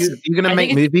 I think it's you're gonna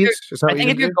make movies. I think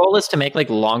if your goal is to make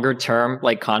longer term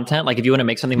content, if you want to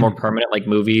make something more permanent like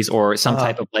movies or some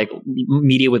type of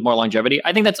media with more longevity,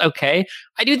 I think that's okay.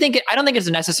 I don't think it's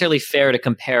necessarily fair to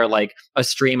compare a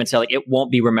stream and say it won't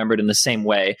be remembered in the same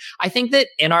way. I think that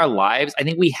in our lives, I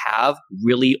think we have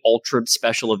really ultra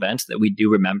special events that we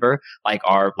do remember,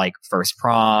 our first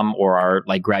prom or our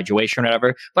graduation or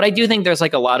whatever. But I do think there's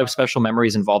a lot of special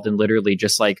memories involved in literally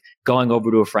just going over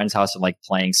to a friend's house and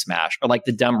playing Smash, or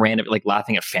the dumb random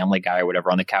laughing at Family Guy or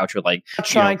whatever on the couch with I'm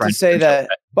trying to say that,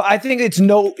 but I think it's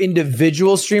no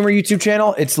individual streamer YouTube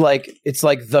channel. It's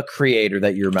the creator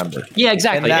that you remember. Yeah,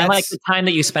 exactly. And the time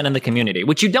that you spend in the community,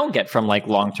 which you don't get from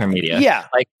long-term media. Yeah.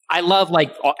 I love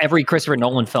every Christopher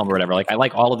Nolan film or whatever. I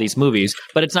like all of these movies,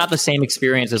 but it's not the same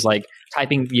experience as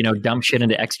typing, dumb shit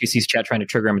into XQC's chat trying to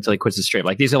trigger him until he quits the stream.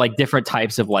 These are different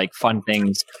types of fun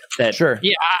things that. Sure.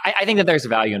 Yeah, I think that there's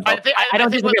value involved. I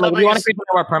don't think we want to create something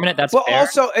more permanent. That's fair.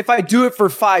 Also, if I do it for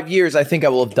 5 years, I think I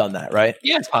will have done that, right?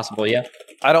 Yeah, it's possible. Yeah.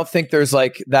 I don't think there's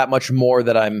that much more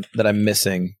that I'm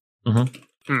missing.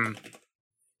 Mm-hmm.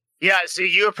 Yeah, so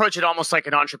you approach it almost like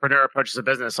an entrepreneur approaches a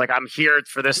business. I'm here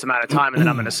for this amount of time, and then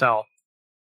I'm going to sell.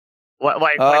 We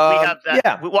have that.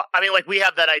 Yeah. We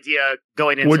have that idea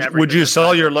going into. Would you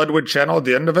sell your Ludwig channel at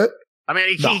the end of it? I mean,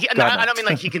 I don't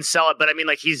mean he can sell it, but I mean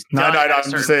he's.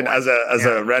 I'm just saying as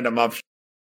a random option.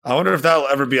 I wonder if that'll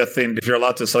ever be a thing if you're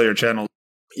allowed to sell your channel.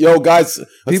 Yo, guys,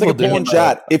 let's take a poll in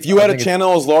chat. If you had a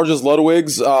channel as large as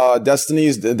Ludwig's,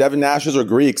 Destiny's, Devin Nash's, or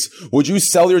Greeks, would you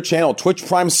sell your channel? Twitch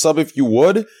Prime sub if you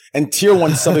would, and Tier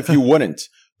 1 sub if you wouldn't.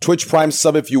 Twitch Prime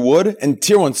sub if you would, and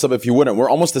Tier 1 sub if you wouldn't. We're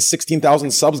almost to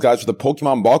 16,000 subs, guys, for the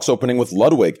Pokemon box opening with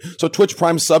Ludwig. So Twitch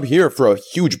Prime sub here for a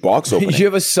huge box opening. You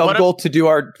have a sub goal to do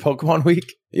our Pokemon week?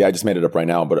 Yeah, I just made it up right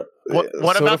now. But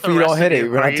what about if we don't hit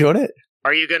it? We're not doing it?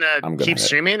 Are you gonna keep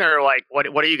streaming, or what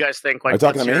do you guys think? Are you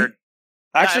talking to me?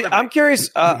 Actually, I'm curious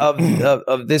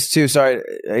of this too. Sorry,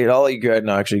 I'll let you go ahead.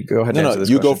 No, actually, go ahead. No,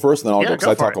 you go first, and then I'll go because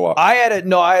I talk a lot.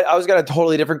 I was got a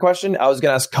totally different question. I was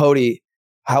going to ask Cody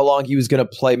how long he was going to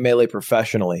play Melee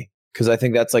professionally, because I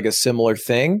think that's a similar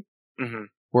thing. Mm-hmm.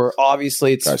 Where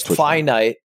obviously it's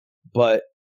finite, but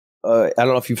I don't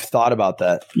know if you've thought about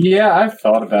that. Yeah, I've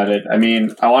thought about it. I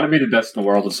mean, I want to be the best in the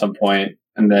world at some point,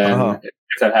 and then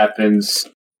if that happens,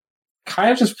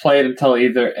 kind of just play it until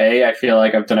either A, I feel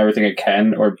like I've done everything I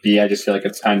can, or B, I just feel like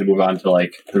it's time to move on to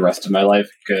the rest of my life,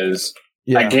 because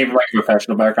I came from a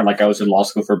professional background. I was in law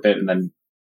school for a bit and then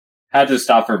had to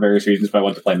stop for various reasons, but I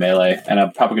went to play Melee, and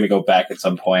I'm probably going to go back at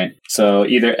some point. So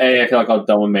either A, I feel like I'm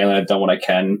done with Melee and I've done what I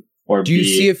can, or do you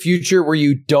see a future where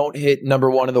you don't hit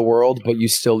 #1 in the world, but you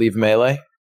still leave Melee?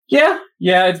 Yeah,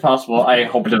 it's possible. I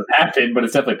hope it doesn't happen, but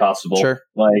it's definitely possible. Sure.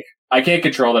 I can't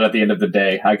control that at the end of the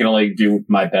day. I can only do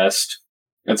my best.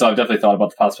 And so I've definitely thought about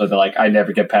the possibility that like I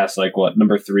never get past like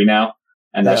number 3 now,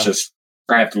 and that's just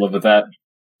I have to live with that.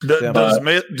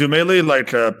 Do Melee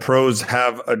like pros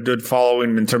have a good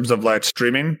following in terms of like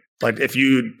streaming? Like if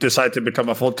you decide to become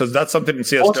a full, because that's something in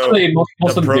CS:GO.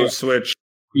 Most the pros switch.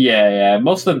 Yeah,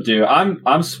 most of them do.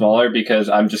 I'm smaller because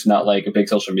I'm just not like a big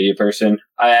social media person.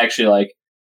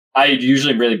 I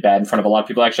usually am really bad in front of a lot of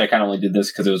people. Actually, I kind of only did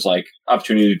this because it was like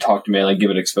opportunity to talk to Melee, give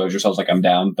it exposure. So I was like, I'm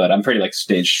down, but I'm pretty like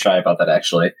stage shy about that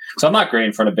actually. So I'm not great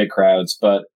in front of big crowds,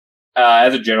 but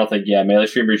as a general thing, yeah, Melee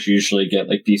streamers usually get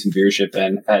like decent viewership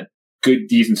and have had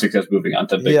decent success moving on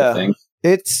to bigger things.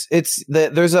 There's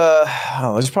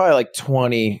probably like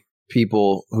 20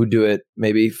 people who do it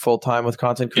maybe full time with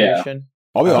content creation.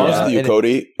 I'll be honest with you,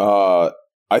 Cody.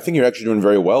 I think you're actually doing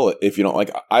very well. If you don't like,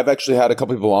 I've actually had a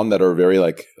couple people on that are very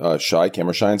like shy,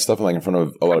 camera shy and stuff, and like in front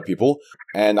of a lot of people,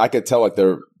 and I could tell like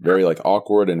they're very like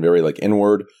awkward and very like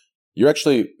inward. You're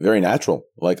actually very natural.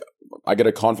 Like I get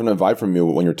a confident vibe from you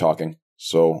when you're talking.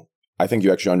 So I think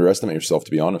you actually underestimate yourself,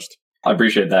 to be honest. I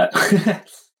appreciate that.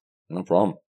 No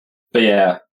problem. But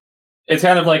yeah. It's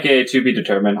kind of like a to be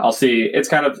determined. I'll see. It's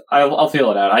kind of I'll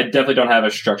feel it out. I definitely don't have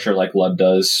a structure like Lud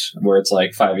does, where it's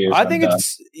like 5 years. I think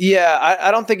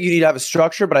I don't think you need to have a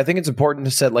structure, but I think it's important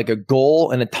to set like a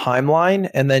goal and a timeline,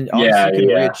 and then obviously you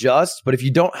can readjust. But if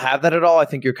you don't have that at all, I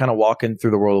think you're kind of walking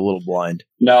through the world a little blind.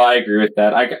 No, I agree with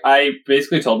that. I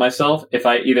basically told myself if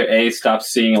I either stop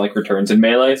seeing like returns in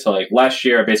Melee. So like last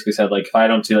year, I basically said like if I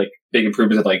don't see like big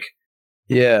improvements at like.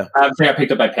 Yeah, I think I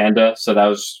picked up by Panda, so that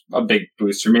was a big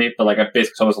boost for me. But like, I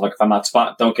basically told myself, like, if I'm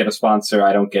not don't get a sponsor,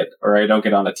 I don't get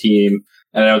on a team,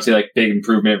 and I don't see like big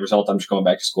improvement result, I'm just going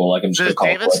back to school. Like, I'm just. Does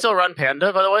David still run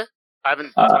Panda? By the way, I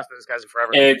haven't talked to those guys in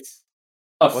forever.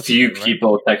 It's few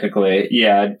people technically.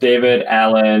 Yeah, David,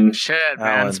 Alan. Shit,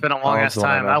 man, it's been a long ass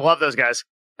time. I love those guys.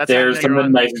 They're some of the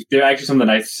nicest. They're actually some of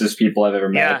the nicest people I've ever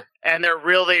met. Yeah, and they're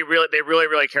really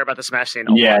care about the Smash scene.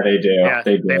 Yeah, they do. Yeah,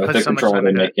 they do. The controller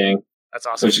they're making. That's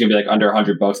awesome. Which is gonna be like under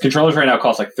 $100. Controllers right now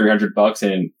cost like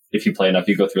 $300, and if you play enough,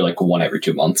 you go through like one every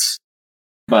 2 months.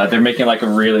 But they're making like a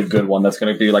really good one that's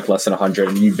gonna be like less than 100,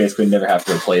 and you basically never have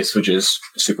to replace, which is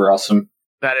super awesome.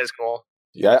 That is cool.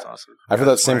 Yeah, that's awesome. I've heard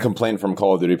that same complaint from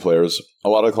Call of Duty players. A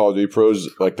lot of Call of Duty pros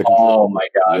like the. Oh my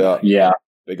god! Yeah,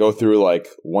 they go through like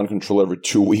one controller every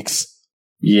 2 weeks.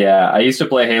 Yeah, I used to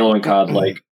play Halo and COD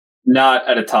like not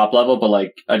at a top level, but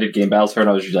like I did game battles for it.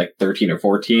 I was usually like 13 or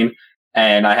 14.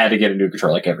 And I had to get a new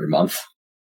controller like every month.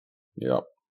 Yeah,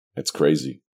 it's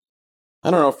crazy.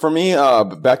 I don't know. For me,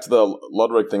 back to the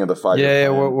Ludwig thing of the 5 year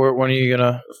plan. When are you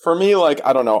gonna? For me, like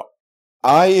I don't know.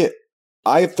 I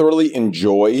thoroughly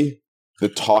enjoy the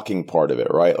talking part of it.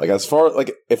 Right, like as far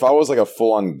like if I was like a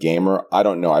full on gamer, I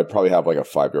don't know. I'd probably have like a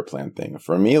 5 year plan thing.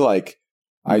 For me, like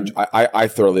I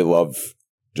thoroughly love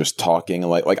just talking.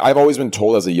 Like I've always been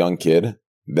told as a young kid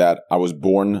that I was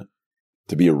born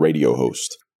to be a radio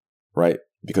host. Right?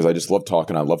 Because I just love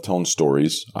talking. I love telling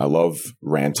stories. I love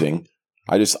ranting.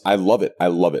 I love it. I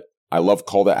love it. I love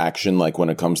call to action. Like when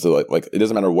it comes to like it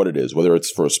doesn't matter what it is, whether it's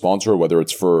for a sponsor, whether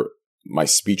it's for my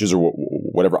speeches or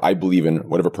whatever I believe in,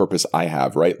 whatever purpose I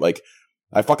have, right? Like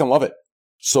I fucking love it.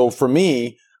 So for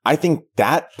me, I think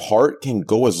that part can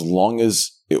go as long as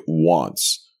it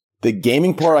wants. The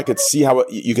gaming part, I could see how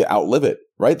you could outlive it,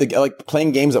 right? Like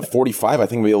playing games at 45, I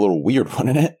think would be a little weird,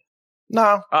 wouldn't it?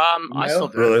 No, I still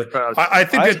do. Really? I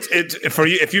think it's for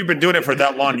you. If you've been doing it for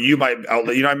that long, you might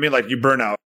outlet. You know what I mean? Like you burn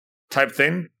out type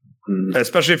thing.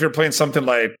 Especially if you're playing something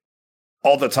like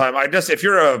all the time. I guess if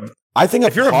you're a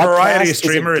variety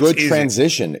streamer, it's a good easy.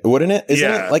 Transition, wouldn't it?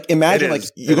 Isn't it? Like imagine like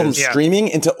you go from streaming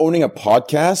into owning a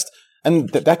podcast. And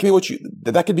that could be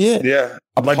that could be it. Yeah,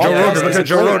 like Joe Rogan. Look at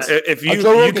Joe Rogan. If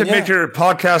you could make your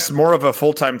podcast more of a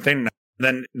full-time thing,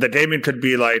 then the gaming could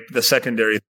be like the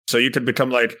secondary. So you could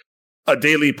become like a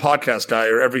daily podcast guy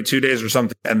or every 2 days or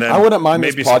something. And then I wouldn't mind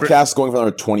this podcast going for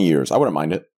another 20 years. I wouldn't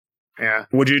mind it. Yeah.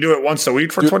 Would you do it once a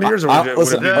week for 20 years? Or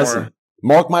would it be more?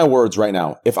 Mark my words right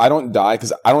now. If I don't die,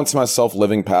 because I don't see myself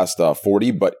living past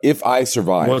 40, but if I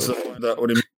survive, what do you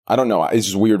mean? I don't know. It's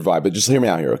just a weird vibe, but just hear me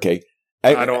out here, okay?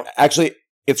 I don't actually.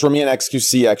 It's for me and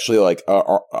XQC actually like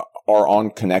are on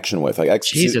connection with like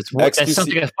XQC. Jesus, that sounds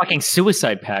like a fucking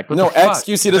suicide pact. What no, the fuck?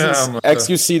 XQC doesn't.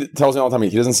 XQC tells me all the time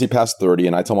he doesn't see past 30,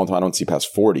 and I tell him all the time I don't see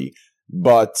past 40.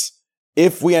 But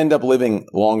if we end up living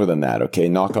longer than that, okay,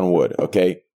 knock on wood,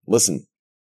 okay. Listen,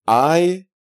 I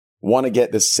want to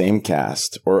get this same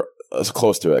cast or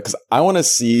close to it because I want to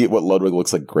see what Ludwig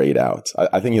looks like grayed out.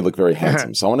 I think he looked very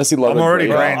handsome, so I want to see Ludwig. I'm already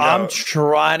grayed out. I'm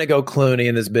trying to go Clooney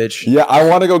in this bitch. Yeah, I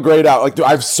want to go grayed out. Like, dude,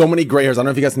 I have so many gray hairs. I don't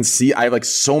know if you guys can see. I have like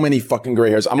so many fucking gray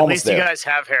hairs. I'm almost there. At least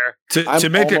you guys have hair. To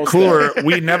make it cooler,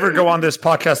 we never go on this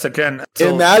podcast again.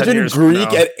 Imagine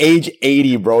Greek at age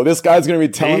 80, bro. This guy's gonna be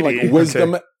telling like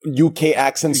wisdom. Okay. UK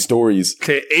accent stories.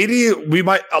 Okay, 80.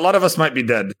 A lot of us might be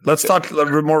dead. Let's talk a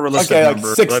more realistic okay, number.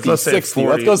 Like 60, let's say 60.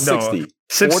 40. Let's go 60. No,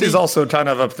 60 is also kind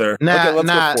of up there. Nah, okay, let's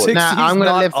go 40. I'm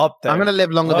gonna live up there. I'm gonna live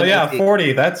longer. Oh yeah,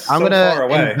 40. That's I'm so gonna far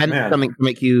away. invent something to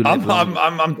make you.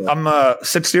 I'm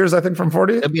 6 years, I think, from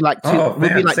 40. It'll be like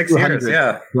 6 years.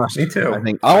 Yeah, me too. I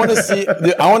think. I want to see.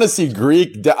 I want to see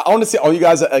Greek. I want to see all you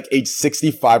guys at like age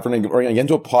 65. We're gonna get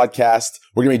into a podcast.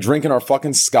 We're gonna be drinking our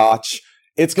fucking scotch.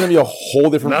 It's going to be a whole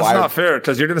different That's vibe. not fair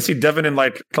because you're going to see Devin in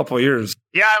like a couple of years.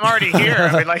 Yeah, I'm already here.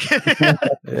 I mean, like,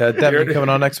 yeah, Devin coming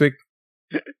on next week.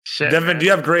 Shit, Devin, do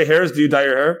you have gray hairs? Do you dye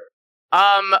your hair?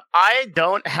 I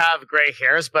don't have gray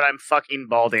hairs, but I'm fucking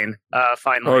balding.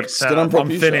 Finally, so I'm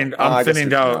thinning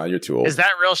out. You're too old. Is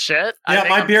that real shit? Yeah,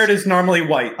 my beard is normally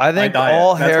white. I think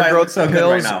all hair growth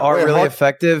pills are really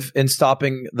effective in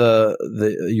stopping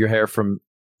your hair from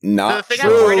not. The thing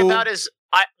I'm worried about is.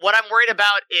 What I'm worried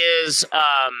about is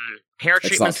hair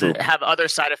treatments that have other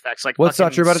side effects, like what's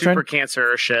not true about super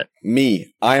cancer or shit.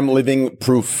 Me, I'm living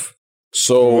proof.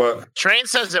 So Train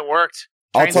says it worked.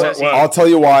 I'll tell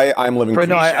you why I'm living proof.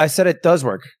 No, I said it does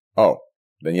work. Oh,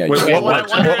 then yeah.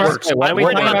 What works? What are we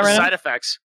talking about? Side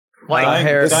effects. Like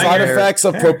the side effects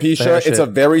of Propecia, it's a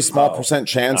very small percent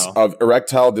chance of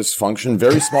erectile dysfunction.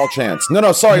 Very small chance.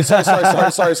 No, sorry.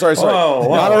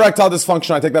 Not erectile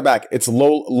dysfunction. I take that back. It's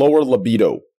lower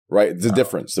libido. Right, there's a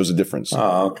difference. There's a difference.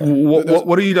 Oh, okay.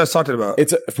 What are you guys talking about?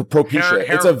 It's for Propecia.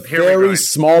 It's a very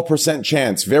small percent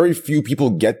chance. Very few people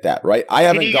get that. Right, I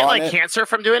haven't. Can you get like cancer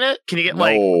from doing it? Can you get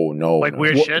like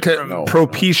weird shit? From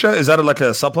Propecia, is that like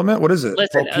a supplement? What is it?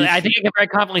 Listen, I think I can very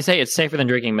confidently say it's safer than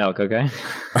drinking milk. Okay.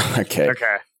 Okay.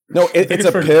 No, it's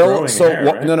a pill. So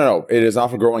no. It is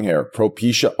not for growing hair.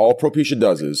 Propecia. All Propecia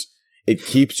does is it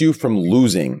keeps you from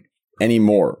losing any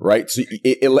more. Right. So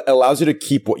it allows you to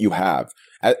keep what you have.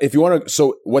 If you want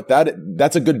to,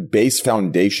 that's a good base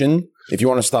foundation if you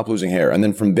want to stop losing hair. And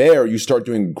then from there, you start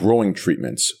doing growing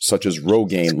treatments such as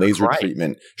Rogaine, laser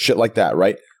treatment, shit like that,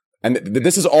 right? And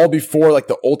this is all before like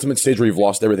the ultimate stage where you've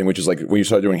lost everything, which is like when you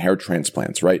start doing hair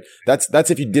transplants, right?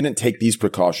 That's if you didn't take these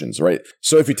precautions, right?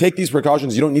 So if you take these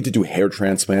precautions, you don't need to do hair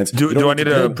transplants. Do I need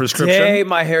a prescription? Hey,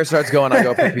 my hair starts going. I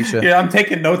go Propecia. Yeah, I'm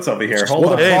taking notes over here. Hold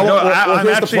on.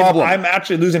 I'm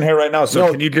actually losing hair right now.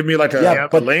 So can you give me like a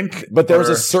link? But there's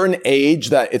a certain age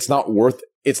that it's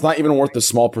not even worth the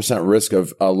small percent risk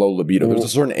of low libido. There's a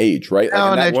certain age, right?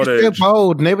 No, you're too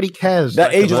old. Nobody cares.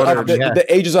 That age is up. The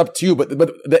age is up to you, but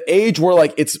the age where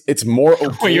like it's more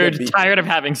okay. When you're tired of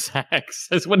having sex,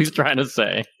 is what he's trying to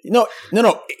say. No.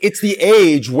 It's the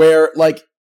age where like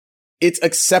it's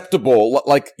acceptable.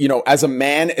 Like as a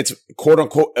man, it's quote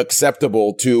unquote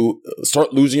acceptable to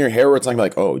start losing your hair. Where it's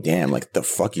like oh damn, like the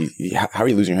fuck how are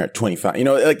you losing your hair at 25? What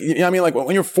I mean? Like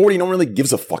when you're 40, no one really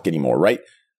gives a fuck anymore, right?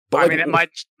 But I mean,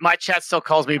 my chat still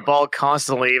calls me bald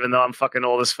constantly, even though I'm fucking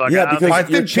old as fuck. Yeah, because I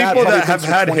think people that have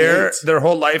had hair their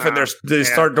whole life and they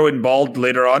start going bald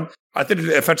later on, I think it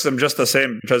affects them just the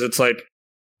same because it's like,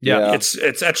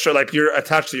 it's extra. Like you're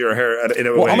attached to your hair in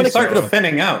a way. I'm going to start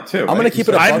thinning out too. I'm going to keep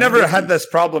it. I've never had this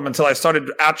problem until I started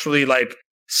actually like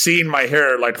seeing my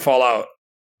hair like fall out.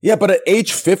 Yeah, but at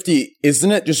age 50,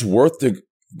 isn't it just worth to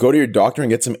go to your doctor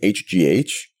and get some HGH?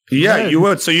 Yeah, you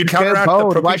would. So you counteract the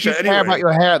Propecia Why do you care about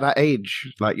your hair at that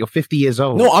age? Like you're 50 years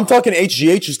old. No, I'm talking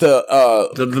HGH is the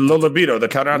low libido, the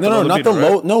counteract. No, not the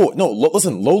low. No.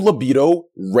 Listen, low libido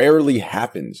rarely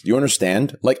happens. Do you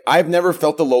understand? Like I've never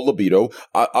felt the low libido.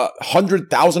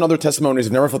 100,000 other testimonies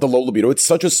have never felt the low libido. It's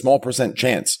such a small percent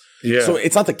chance. Yeah. So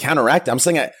it's not to counteract. I'm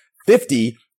saying at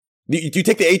 50, you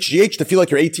take the HGH to feel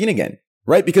like you're 18 again.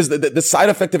 Right? Because the side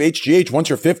effect of HGH, once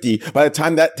you're 50, by the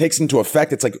time that takes into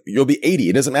effect, it's like you'll be 80.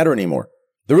 It doesn't matter anymore.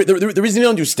 The reason you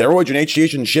don't do steroids and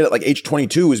HGH and shit at like age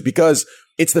 22 is because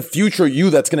it's the future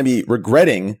you that's going to be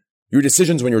regretting your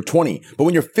decisions when you're 20. But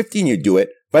when you're 50 and you do it,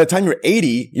 by the time you're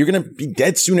 80, you're going to be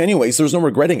dead soon anyway. So there's no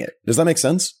regretting it. Does that make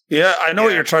sense? Yeah, I know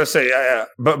what you're trying to say. Yeah.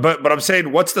 But I'm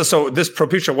saying, this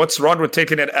Propecia, what's wrong with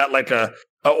taking it at like a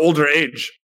older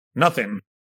age? Nothing.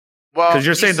 Well, because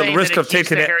you're saying the risk of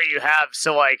taking the hair you have.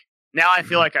 So like now I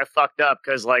feel like I fucked up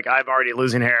because like I'm already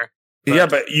losing hair.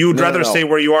 But you'd rather stay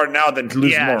where you are now than to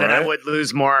lose more. Yeah, then right? I would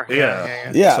lose more.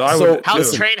 Yeah. So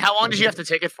How long did you have to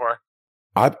take it for?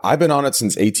 I've been on it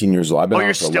since 18 years old. I've been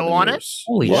you're still on it?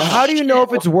 Holy shit. How do you know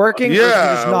if it's working or if you're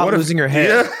just not losing your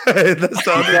hair? Yeah, that's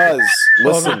not because,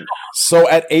 listen, so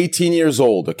at 18 years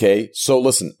old, okay? So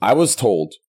listen, I was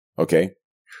told, okay?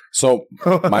 So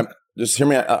just hear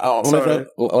me out. Let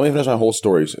me finish my whole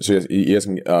story so you guys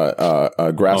can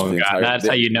grasp the entire... That's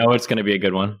how you know it's going to be a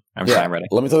good one. I'm ready.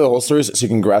 Let me tell you the whole story so you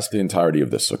can grasp the entirety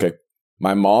of this, okay?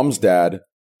 My mom's dad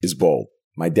is bald.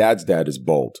 My dad's dad is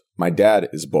bald. My dad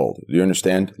is bald. Do you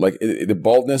understand? Like the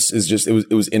baldness is just,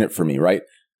 it was in it for me, right?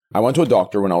 I went to a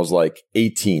doctor when I was like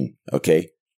 18, okay?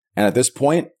 And at this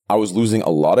point, I was losing a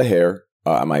lot of hair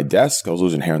at my desk. I was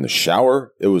losing hair in the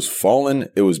shower. It was falling.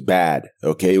 It was bad,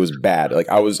 okay? It was bad. Like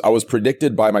I was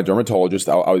predicted by my dermatologist.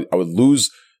 I would lose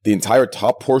the entire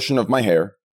top portion of my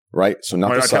hair, right? So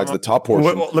not the sides, the top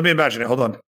portion. Let me imagine it. Hold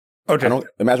on. Okay. I don't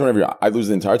imagine whatever. I lose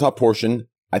the entire top portion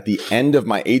at the end of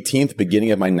my 18th, beginning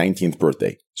of my 19th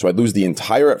birthday. So I'd lose the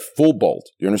entire full bald.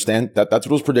 Do you understand? That's what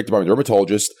was predicted by my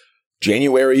dermatologist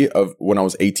January of when I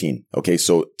was 18. Okay.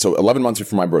 So 11 months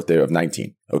before my birthday of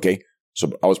 19. Okay.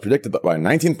 So I was predicted that by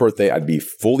my 19th birthday, I'd be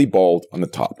fully bald on the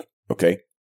top. Okay.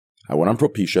 I went on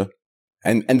Propecia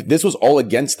and this was all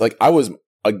against, like I was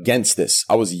against this.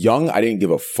 I was young. I didn't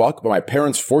give a fuck, but my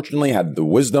parents fortunately had the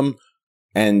wisdom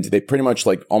and they pretty much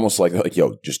like almost like,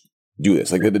 yo, just do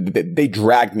this. Like they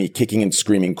dragged me kicking and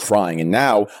screaming, crying. And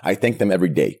now I thank them every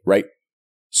day. Right.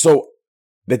 So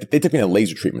they took me to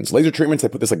laser treatments. Laser treatments, they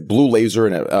put this like blue laser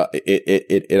and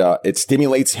it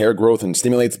stimulates hair growth and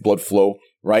stimulates blood flow.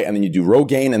 Right. And then you do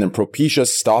Rogaine and then Propecia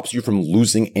stops you from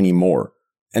losing any more.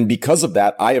 And because of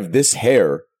that, I have this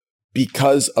hair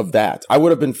because of that. I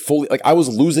would have been fully like I was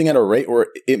losing at a rate where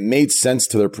it made sense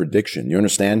to their prediction. You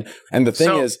understand? And the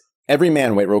thing is, every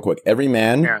man, wait real quick. Every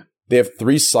man, they have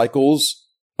 3 cycles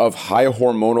of high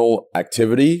hormonal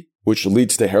activity, which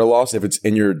leads to hair loss if it's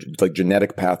in your like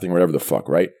genetic pathing or whatever the fuck,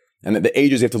 right? And the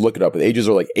ages, you have to look it up. The ages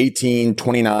are like 18,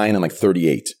 29, and like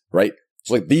 38, right?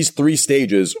 So like these 3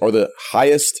 stages are the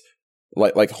highest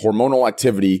like hormonal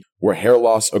activity where hair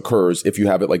loss occurs if you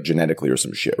have it like genetically or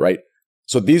some shit, right?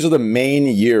 So these are the main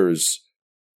years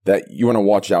that you want to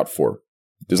watch out for.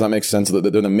 Does that make sense? They're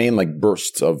the main like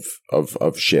bursts of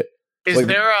shit. Is like,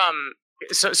 there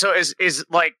so is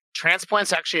like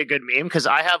transplants actually a good meme? Because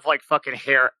I have like fucking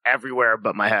hair everywhere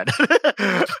but my head.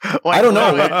 Like, I don't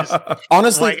know.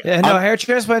 Honestly, like, hair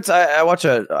transplants. I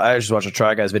just watch a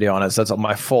Try Guys video on it. So that's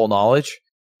my full knowledge.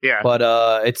 Yeah, but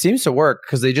it seems to work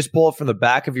because they just pull it from the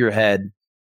back of your head,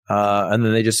 and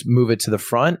then they just move it to the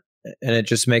front, and it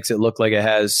just makes it look like it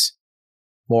has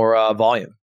more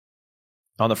volume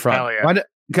on the front. Hell yeah.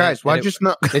 Why just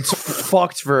not? It's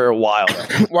fucked for a while.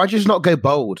 Why just not go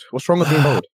bald? What's wrong with being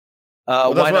bald?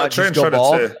 Why not just go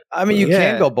bald? I mean, you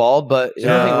can go bald, but there's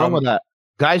nothing wrong with that.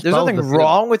 Guys, there's nothing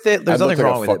wrong with it. There's nothing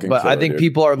wrong with it. But I think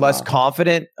people are less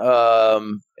confident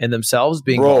in themselves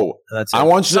being bald. That's it. I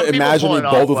want you to imagine me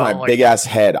bald with my big ass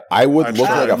head. I would look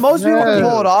like a... Most people can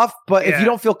pull it off, but if you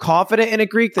don't feel confident in a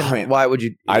Greek, then why would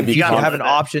you? You have an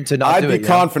option to not do it. I'd be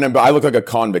confident, but I look like a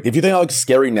convict. If you think I look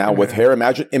scary now with hair,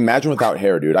 imagine without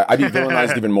hair, dude. I'd be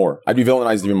villainized even more.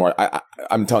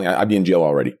 I'm telling you, I'd be in jail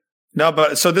already. No,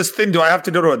 but so this thing, do I have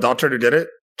to go to a doctor to get it?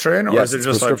 Train, or is it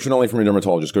just prescription only from your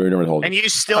dermatologist? Go to your dermatologist. And you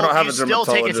still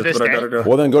take it to this day.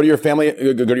 Well, then go to your family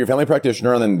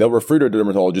practitioner, and then they'll refer you to a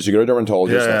dermatologist. You go to a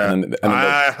dermatologist, and then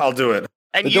I'll do it.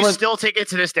 And you still take it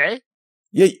to this day?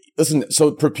 Yeah. Listen,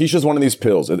 so Propecia is one of these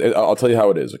pills. I'll tell you how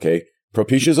it is. Okay,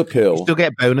 Propecia is a pill. You still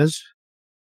get boners.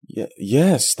 Yeah.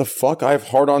 Yes. The fuck. I have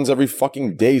hard-ons every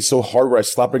fucking day. So hard where I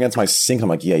slap it against my sink. I'm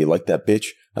like, yeah, you like that, bitch?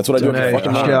 That's what I do.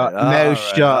 No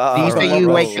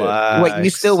shot. Wait, you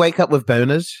still wake up with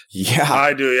boners? Yeah,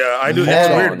 I do. Yeah, I do. It's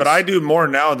weird, but I do more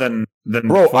now than bro.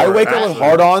 Before. I wake up with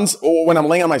hard-ons when I'm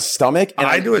laying on my stomach, and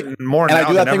I do it more. And now I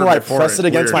do that thing where I before. press it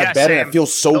against my bed, and it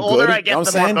feels so good. You know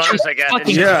what I'm saying?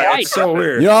 Yeah, it's so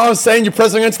weird. You know what I'm saying? You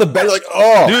press it against the bed, you're like,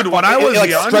 oh, dude. When I was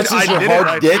young, stretches your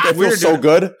hard dick. It feels so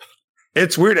good.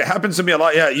 It's weird. It happens to me a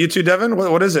lot. Yeah, you too, Devin?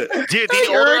 What is it? Dude, the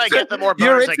older I get, the more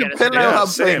boners I get. Pillow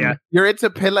humping. You're into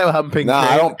pillow humping. Nah,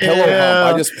 I don't pillow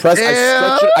hump. I just press.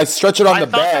 I stretch it on the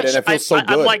bed, and it feels so good.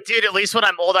 I'm like, dude, at least when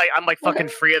I'm old, I'm like fucking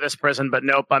free of this prison. But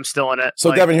nope, I'm still in it.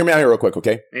 So, Devin, hear me out here real quick,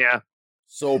 okay? Yeah.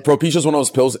 So, Propecia is one of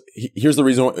those pills. Here's the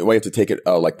reason why you have to take it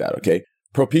like that, okay?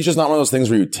 Propecia is not one of those things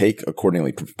where you take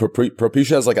accordingly.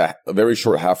 Propecia has like a very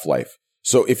short half-life.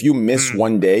 So if you miss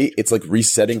one day, it's like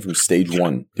resetting from stage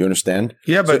 1. Do you understand?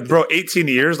 Yeah, but bro, 18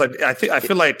 years, like I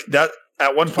feel like that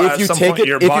at one point, at some point,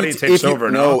 your body takes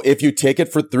over. No, if you take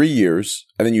it for 3 years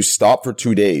and then you stop for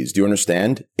 2 days, do you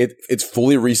understand? It's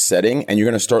fully resetting, and you're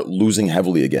going to start losing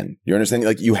heavily again. You understand?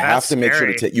 Like you have to make sure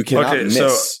to take. You cannot miss.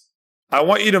 So I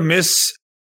want you to miss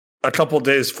a couple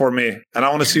days for me, and I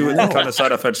want to see what kind of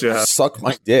side effects you have. Suck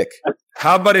my dick.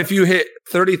 How about if you hit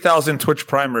 30,000 Twitch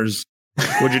primers?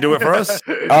 Would you do it for us?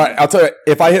 All right, I'll tell you.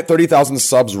 If I hit 30,000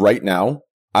 subs right now,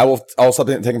 I'll stop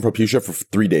taking Propecia for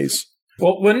 3 days.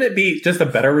 Well, wouldn't it be just a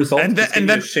better result and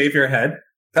then shave your head?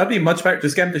 That'd be much better.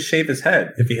 Just get him to shave his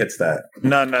head if he hits that.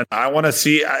 No. I want to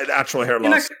see actual hair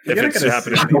loss if it's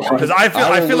happening. Because I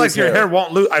feel like your hair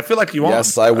won't lose. I feel like you won't.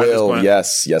 Yes, I will.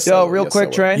 Yes. Yo, real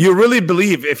quick, Train. You really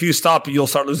believe if you stop, you'll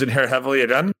start losing hair heavily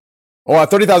again? Oh, I have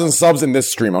 30,000 subs in this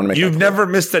stream. I'm gonna make. You've never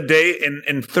missed a day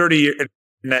in 30 years,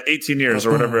 in 18 years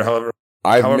or whatever. However.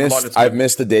 I've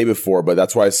missed the day before, but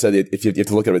that's why I said if you have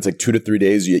to look at it, it's like 2 to 3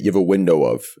 days. You have a window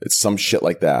of it's some shit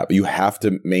like that, but you have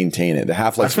to maintain it. The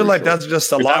half-life. I feel like that's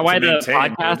just a lot. Is that why the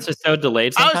podcast is so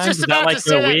delayed? Sometimes? I was just about to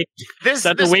say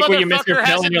that this week where you miss your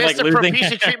pill and you're like losing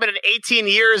Propecia treatment in 18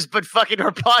 years, but fucking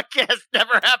her podcast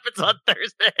never happens on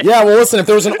Thursday. Yeah, well, listen, if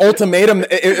there was an ultimatum,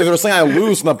 if there was something I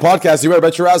lose from the podcast, you better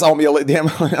bet your ass I won't be a damn.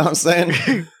 You know what I'm saying?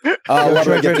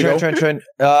 Trent.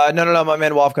 No, my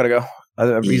man Wolf gotta go.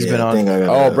 He's been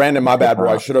on. Brandon, my bad, bro.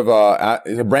 I should have.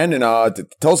 Brandon,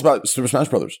 tell us about Super Smash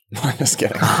Brothers. Just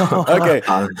kidding. Okay.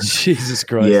 Jesus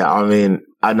Christ. Yeah, I mean,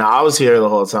 I was here the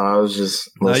whole time. I was just.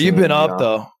 No, you've been up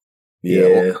though.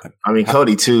 Yeah, I mean,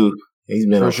 Cody too. He's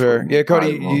been for up sure. Yeah,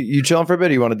 Cody, you chilling for a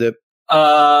bit? Or you want to dip?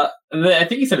 I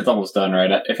think he said it's almost done, right?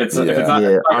 If it's not,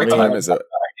 time is it?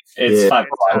 It's 5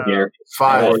 o'clock here.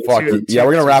 5. Yeah,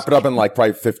 we're gonna wrap it up in like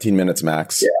probably 15 minutes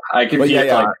max. Yeah, I can. I mean,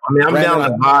 I'm Brandon,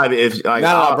 down to vibe. If like,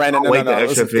 no, Brandon, wait the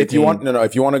extra listen, if you want,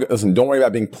 if you want to listen, don't worry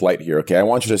about being polite here. Okay, I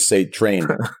want you to say, Train.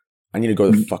 I need to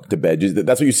go the fuck to bed.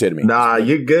 That's what you say to me. Nah,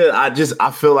 you're good.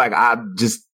 I feel like I'm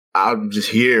just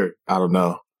here. I don't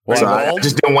know. Well, so I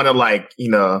just don't want to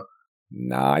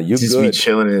Nah, you just good. Be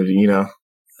chilling and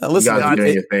listen, you guys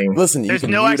doing your thing. Listen, you can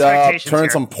mute up,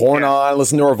 turn some porn on,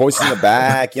 listen to our voices in the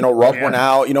back, rub one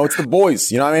out. It's the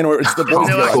boys. You know what I mean? It's the boys.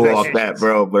 Cool off that,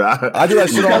 bro. But I do that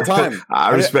shit all the time.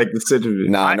 I respect the sentiment.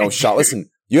 Nah, no shot. Listen,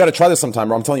 you got to try this sometime,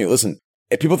 bro. I'm telling you. Listen,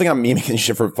 if people think I'm memeing and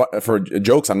shit for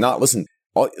jokes, I'm not. Listen,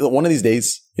 one of these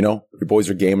days, your boys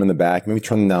are gaming in the back. Maybe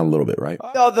turn them down a little bit, right?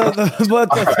 No, the end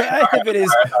of it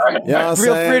is,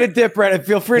 feel free to dip, Brandon.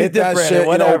 Feel free to dip, Brandon.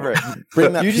 Whatever.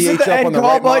 Bring that you just pH hit the up end on the call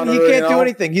right button. monitor, He can't do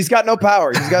anything. He's got no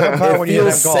power. He's got no power when you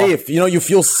hit end call. Safe. You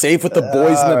feel safe with the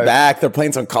boys in the back. They're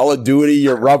playing some Call of Duty.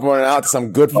 You're rubbing one out to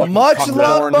some good fucking much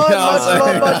love,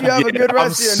 bud. You have a good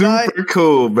rest of your night. Super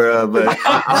cool, bro. But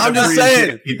I'm just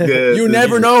saying, you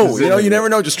never know. You never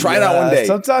know. Just try it out one day.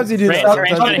 Sometimes you do.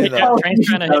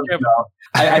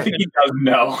 I think he does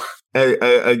know. Hey,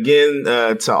 again,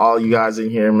 to all you guys in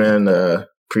here, man,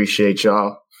 appreciate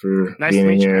y'all for being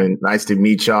in here. And nice to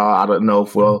meet y'all. I don't know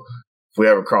if we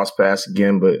ever cross paths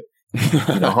again, but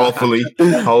hopefully.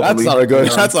 That's not a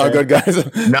good. That's not good, guys.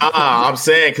 Nah, I'm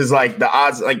saying because the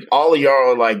odds, all of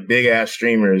y'all are big ass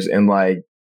streamers, and I'm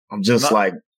just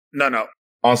no.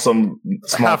 On some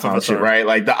small time shit,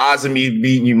 right? The odds of me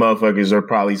beating you motherfuckers are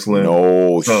probably slim.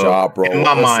 No shot, bro. In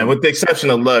my mind, with the exception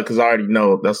of Luck, because I already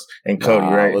know that's and Cody,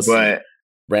 right? Listen, but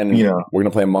Brandon, we're gonna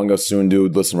play Among Us soon,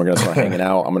 dude. Listen, we're gonna start hanging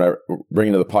out. I'm gonna bring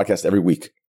you to the podcast every week.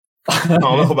 I don't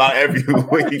know about every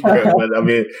week, bro, but I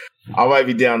mean, I might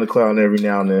be down the clown every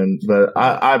now and then. But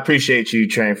I appreciate you,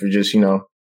 Train, for just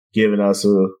giving us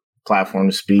a platform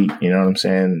to speak, you know what I'm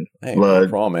saying? Hey, Blood. No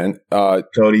problem, man.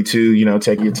 Cody too,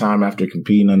 taking your time after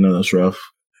competing. I know that's rough.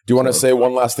 Do you want to say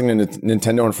one last thing to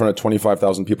Nintendo in front of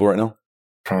 25,000 people right now?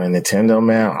 Trying Nintendo,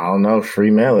 man. I don't know. Free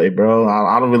Melee, bro.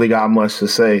 I don't really got much to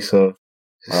say, so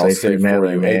I'll say free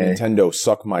Melee, man. Hey, Nintendo,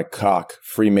 suck my cock.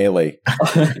 Free Melee.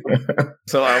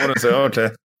 So I want to say,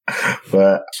 okay.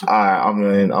 But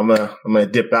I'm gonna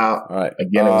dip out. All right.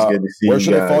 Again, it was good to see you. Where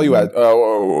should I follow you at?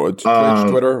 Twitch,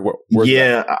 Twitter?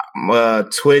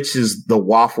 Twitch is the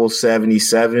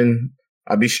Waffle77.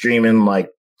 I'll be streaming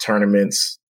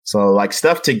tournaments. So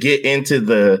stuff to get into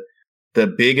the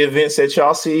big events that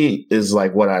y'all see is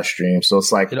what I stream. So it's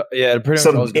pretty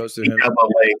some much goes to him.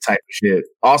 type of shit.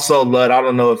 Also, Lud, I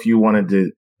don't know if you wanted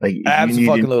to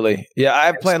absolutely. Yeah, I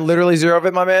have planned literally zero of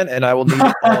it, my man, and I will need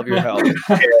all of your help.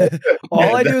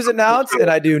 All I do is announce,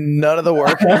 and I do none of the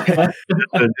work.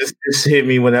 just hit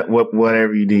me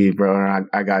whatever you need, bro.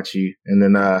 I got you. And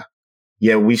then,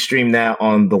 we stream that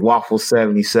on the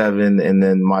Waffle77, and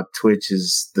then my Twitch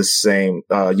is the same.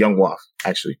 Young Waff,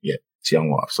 actually. Yeah. It's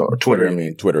Young Waff. So Twitter. I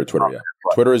mean Twitter. Yeah.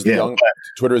 Twitter is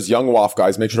Young Waff,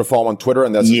 guys. Make sure to follow him on Twitter,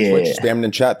 and that's Twitch. Spamming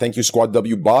in chat. Thank you, Squad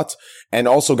W Bot. And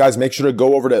also, guys, make sure to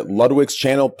go over to Ludwig's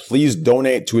channel. Please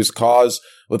donate to his cause.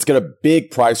 Let's get a big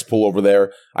prize pool over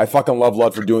there. I fucking love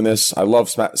Lud for doing this. I love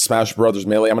Smash Brothers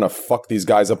Melee. I'm gonna fuck these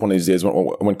guys up one of these days when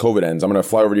COVID ends. I'm gonna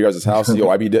fly over to your guys' house. Yo,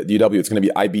 IBDW. It's gonna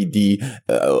be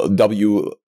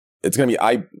IBDW. It's gonna be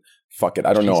Fuck it.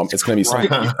 I don't know. It's going to be something.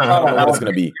 I don't know what it's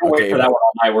going to be. Okay. For that one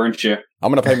all night, weren't you?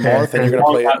 I'm going to play Marth and you're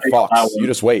going to play Fox. You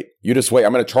just wait. I'm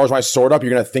going to charge my sword up.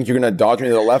 You're going to think you're going to dodge me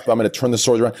to the left, but I'm going to turn the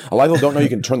sword around. A lot of people don't know you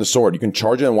can turn the sword. You can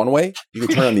charge it in one way. You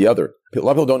can turn it in the other. A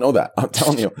lot of people don't know that. I'm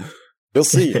telling you. You'll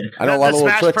see. I know a lot of little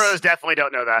Smash tricks. Pros definitely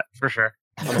don't know that for sure.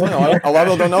 A lot of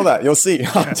people don't know that. You'll see.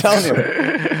 I'm telling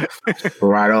you.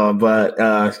 Right on. But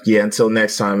until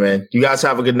next time, man. You guys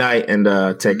have a good night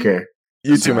and take care.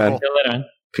 You too, man.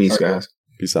 Peace, guys.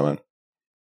 Peace out, man.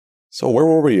 So where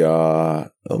were we?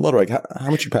 Ludwig, how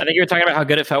much you pay? I think you were talking about how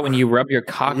good it felt when you rub your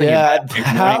cock. Yeah,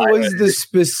 that was the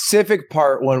specific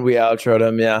part when we outroed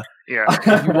him. Yeah. Yeah.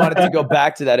 You wanted to go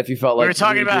back to that if you felt like we were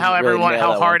talking about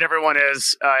how hard everyone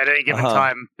is at any given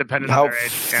time, depending on their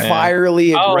age.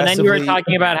 Fierely, aggressively. Oh, and then you were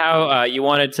talking about how you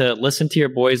wanted to listen to your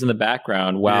boys in the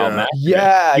background while Matt.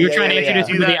 Yeah, you were trying to introduce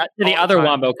you to the other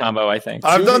Wombo combo. I think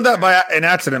I've done that by an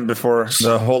accident before.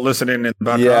 The whole listening in the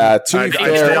background. Yeah, to be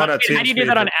fair, how do you do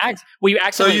that on acts? Well, you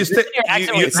accidentally. So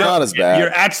it's not as bad.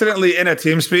 You're accidentally in a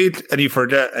TeamSpeak and you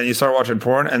forget, and you start watching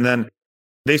porn, and then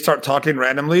they start talking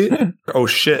randomly. Oh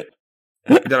shit.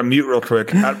 You gotta mute real quick.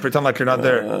 Pretend like you're not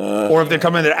there. Or if they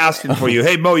come in, they're asking for you.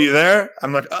 Hey, Mo, you there?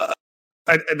 I'm like,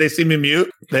 and they see me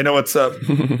mute. They know what's up.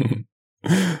 Do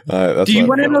you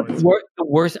want to know the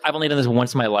worst? I've only done this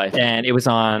once in my life, and it was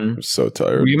on. I'm so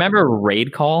tired. You remember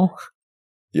Raid Call?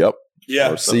 Yep.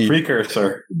 Yeah, the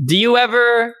precursor. Do you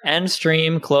ever end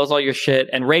stream, close all your shit?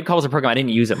 And Raid Call was a program I didn't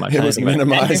use it much. It was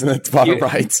minimized in the bottom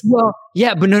right. Well,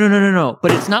 yeah, but no.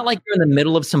 But it's not like you're in the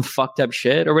middle of some fucked up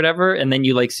shit or whatever, and then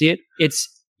you like see it. It's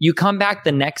you come back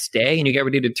the next day and you get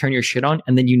ready to turn your shit on,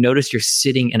 and then you notice you're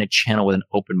sitting in a channel with an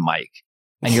open mic,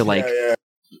 and you're like,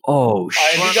 oh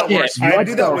shit! I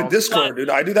do that with Discord, dude.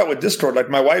 I do that with Discord. Like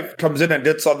my wife comes in and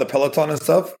gets on the Peloton and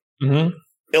stuff. Mm-hmm.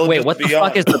 Wait, what the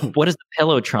fuck is what is the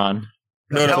Pelotron?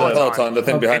 No, Peloton, the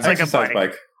thing behind it's like a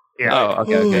bike. Yeah. Oh,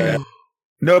 okay.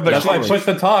 No, but that's why push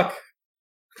the talk.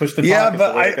 Push the talk. Yeah,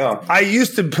 but I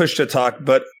used to push the talk,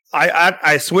 but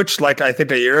I switched like I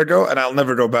think a year ago, and I'll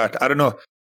never go back. I don't know.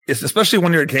 It's especially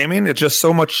when you're gaming. It's just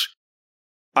so much.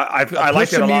 I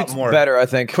like it a lot more. Better, I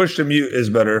think. Push to mute is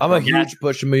better. I'm a huge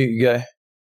push to mute guy.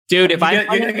 Dude, if I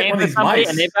play a game with somebody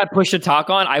and they've got push to talk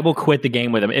on, I will quit the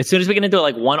game with them. As soon as we get into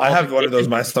like one, I have one of those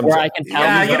mice. Where I can tell.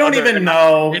 Yeah, you don't even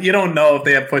know. You don't know if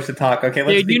they have push to talk. Okay,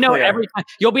 let's be clear. Every time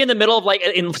you'll be in the middle of like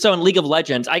in League of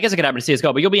Legends. I guess it could happen to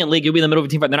CS:GO, but you'll be in League. You'll be in the middle of a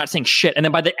team fight. They're not saying shit, and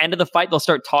then by the end of the fight, they'll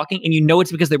start talking, and you know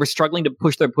it's because they were struggling to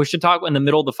push their push to talk in the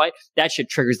middle of the fight. That shit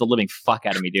triggers the living fuck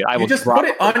out of me, dude. I will just put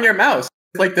it on your mouse.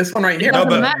 Like this one right here. No,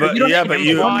 but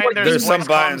there's some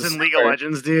binds in League of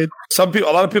Legends, dude. A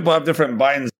lot of people have different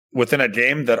binds within a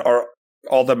game that are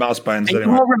all the mouse binds. And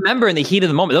anyway. You won't remember in the heat of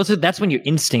the moment. That's when your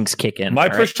instincts kick in. My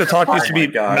push to talk used to be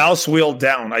mouse wheel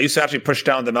down. I used to actually push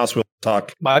down the mouse wheel to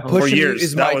talk. My push for years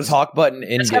is my talk button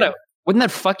in game. Wouldn't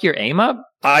that fuck your aim up?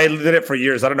 I did it for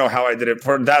years. I don't know how I did it.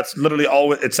 That's literally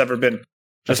all it's ever been.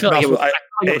 Just I feel like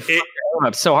it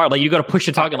up so hard. Like you got to push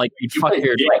the talk and like you fuck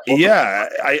your. Yeah,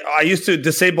 I used to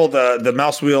disable the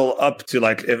mouse wheel up to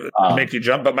like make you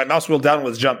jump, but my mouse wheel down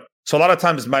was jump. So a lot of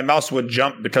times my mouse would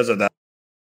jump because of that,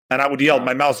 and I would yell,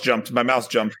 "My mouse jumped! My mouse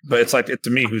jumped!" But it's like it's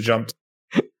me who jumped.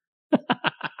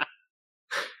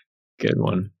 Good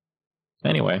one.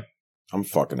 Anyway, I'm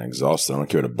fucking exhausted. I don't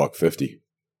care $1.50.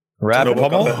 No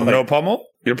pummel? No pummel?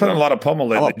 You're putting a lot of pummel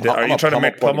lately. Are you trying to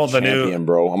make pummel the new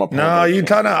bro?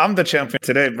 I'm the champion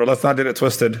today, bro. Let's not get it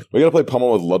twisted. We gotta play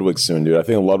pummel with Ludwig soon, dude. I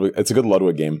think it's a good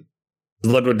Ludwig game.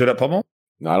 Ludwig did at pummel?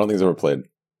 No, I don't think he's ever played.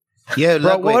 Yeah,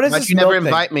 Ludwig, what is why'd you never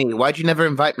invite me? Why'd you never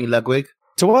invite me, Ludwig?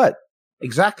 To what?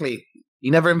 Exactly.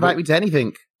 You never invite me to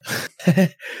anything.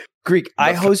 Greek,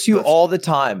 I host you all the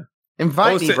time.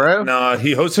 Invite me, bro. No,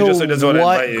 he hosts you just so he doesn't want to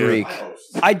invite you. Greek?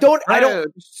 I don't.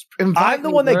 I'm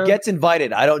the one that gets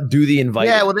invited. I don't do the invite.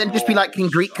 Yeah, well then just be like, can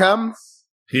Greek come?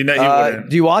 He wouldn't.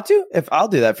 Do you want to? If I'll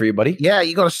do that for you, buddy. Yeah,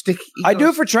 you got to stick. I do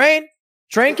it for Train.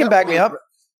 Train can back me up.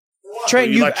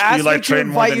 Train, you've asked me to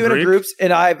invite you into groups,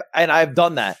 and I've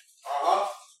done that.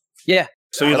 Yeah.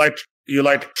 So you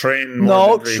like Train?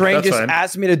 No, Train just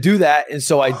asked me to do that, and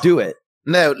so I do it.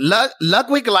 No,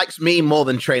 Ludwig likes me more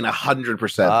than Train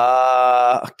 100%.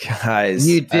 Guys,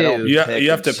 you do. You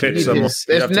have to pick someone.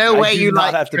 There's no way you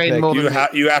like Train more than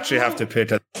you actually have to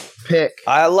pick it. Pick.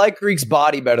 I like Greek's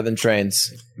body better than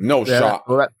Train's. No shot.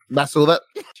 Well, that's all that.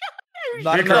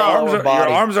 Your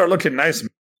arms are looking nice.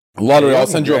 Lottery, I'll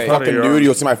send you a fucking nude.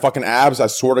 You'll see my fucking abs. I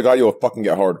swear to God, you'll fucking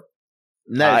get hard.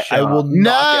 No, I will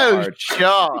not get hard.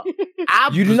 Shot.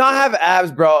 You do not have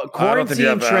abs, bro.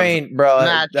 Quarantine Train, bro.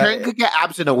 Nah, Train could get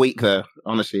abs in a week, though.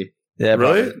 Honestly. Yeah,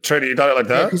 really? Train, you got it like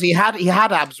that? Because he had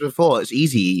abs before. It's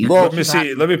easy. Bro,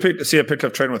 let me see a pic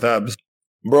of Train with abs.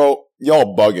 Bro,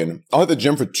 y'all bugging. I'll hit the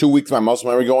gym for 2 weeks. My muscle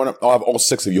memory going. I'll have all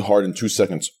 6 of you hard in 2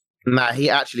 seconds. Nah, he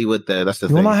actually would though. That's the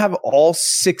thing. You will not have all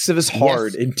 6 of us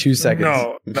hard in 2 seconds.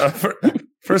 No.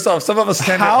 First off, some of us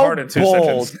can't get hard in 2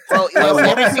 seconds. Well,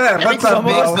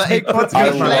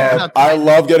 I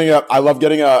love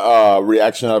getting a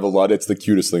reaction out of a Lud. It's the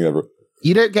cutest thing ever.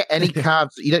 You don't get any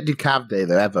calves. You don't do calf day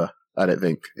though ever. I don't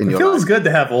think. It feels good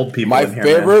to have old people. My in here,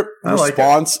 favorite man.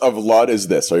 response of Lud is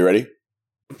this. Are you ready?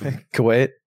 Kuwait.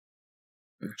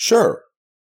 Sure.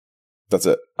 That's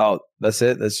it. Oh, that's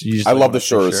it. That's you. I love the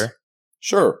sures.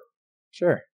 Sure.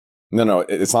 No,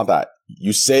 it's not that.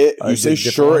 You say it. You say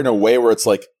sure in a way where it's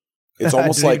like, it's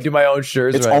almost like do my own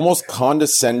shures. It's almost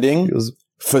condescending,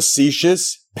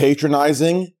 facetious,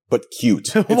 patronizing, but cute.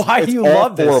 Why do you all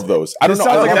love this? 4 of those. I don't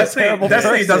know.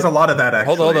 Destiny does a lot of that.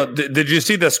 Actually. Hold on. Did you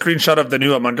see the screenshot of the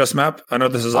new Among Us map? I know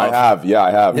this is. I have. Yeah,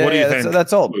 I have. What do you think?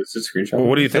 That's old. It's a screenshot.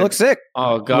 What do you think? It looks sick.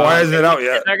 Oh god. Why isn't it out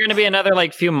yet? Is there going to be another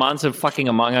few months of fucking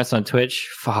Among Us on Twitch?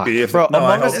 Fuck. Bro,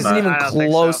 Among Us isn't even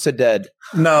close to dead.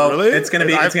 No, really? It's going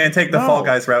to take the Fall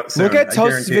Guys route soon. Look at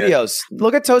Toast's videos.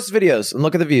 Look at Toast's videos and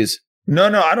look at the views. No,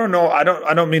 I don't know. I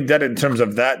don't mean dead in terms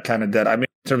of that kind of dead. I mean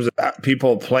in terms of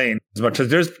people playing as much as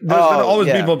there's been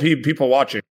always people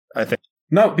watching. I think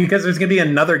no, because there's going to be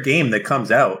another game that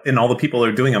comes out, and all the people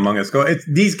are doing Among Us.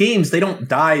 These games, they don't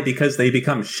die because they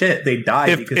become shit. They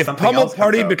die because something Pummel else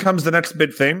Party becomes the next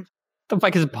big thing. The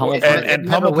fuck is Pummel Party? And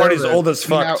Pummel Party's old as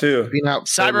fuck too.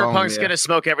 Cyberpunk's going to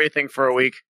smoke everything for a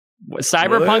week.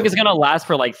 Cyberpunk is going to last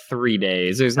for 3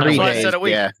 days. There's no less than a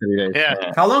week. Yeah, 3 days.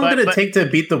 Yeah. How long did it take to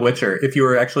beat The Witcher if you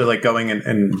were actually going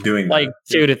and doing that?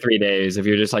 2 to 3 days if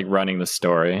you're just running the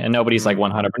story, and nobody's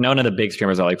 100. None of the big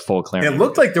streamers are full clearance. It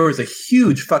looked like there was a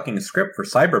huge fucking script for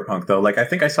Cyberpunk though. I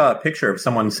think I saw a picture of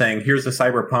someone saying, "Here's the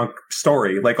Cyberpunk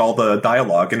story," all the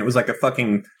dialogue, and it was a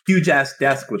fucking huge ass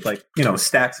desk with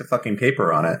stacks of fucking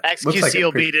paper on it. XQC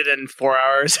will beat it in 4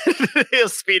 hours. He'll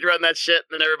speed run that shit,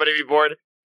 and then everybody will be bored.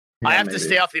 Yeah, I have to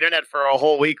stay off the internet for a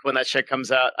whole week when that shit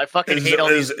comes out. I fucking hate all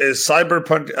these. Is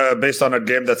Cyberpunk based on a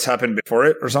game that's happened before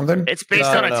it or something? It's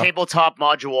based on a tabletop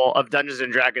module of Dungeons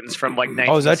and Dragons from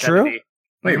 1970. Oh, is that true?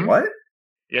 Wait, what?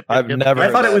 Yep, I've never.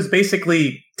 I thought it was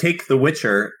basically take The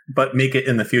Witcher but make it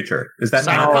in the future. Is that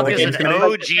Cyberpunk is an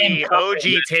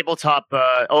OG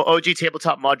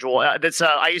tabletop module? That's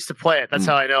I used to play it. That's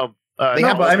how I know.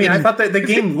 I thought that the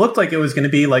game looked like it was going to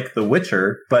be like The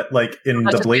Witcher, but in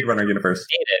the Blade Runner universe.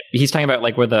 He's talking about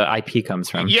where the IP comes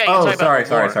from. Yeah. Sorry.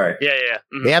 Yeah.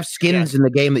 Mm-hmm. They have skins in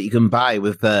the game that you can buy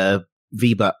with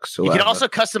V-Bucks. You can also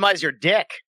customize your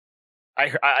dick.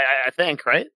 I think,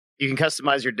 right? You can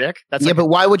customize your dick. That's but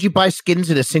why would you buy skins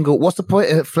in a single? What's the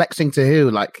point of flexing to who?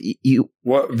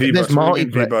 What V-Bucks?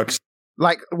 V-Bucks.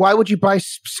 Why would you buy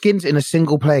skins in a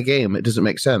single player game? It doesn't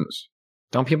make sense.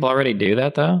 Don't people already do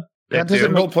that though? That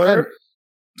doesn't make sense.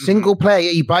 Single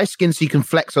player, you buy skins so you can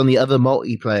flex on the other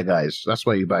multiplayer guys. That's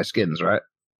why you buy skins, right?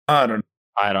 I don't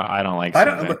like.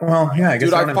 Well, yeah. I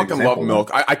guess dude, I fucking love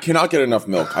milk. I cannot get enough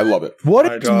milk. I love it.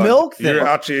 What is milk? You're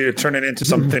actually turning into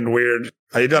something weird.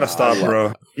 You gotta stop,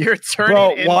 bro. You're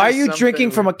turning. Why are you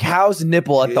drinking from a cow's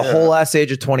nipple at the whole ass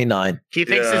age of 29? He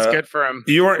thinks it's good for him.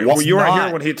 You weren't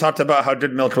here when he talked about how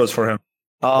good milk was for him.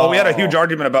 We had a huge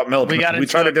argument about milk. We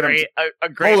tried to get a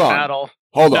great battle.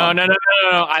 Hold on. No.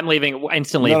 I'm leaving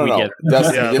instantly. No.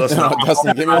 Destiny,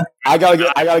 give me. I gotta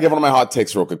get one of my hot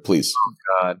takes real quick, please. Oh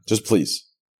God, just please.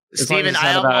 Steven,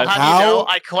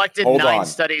 I collected 9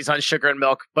 studies on sugar and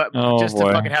milk, but just to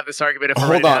fucking have this argument. If we're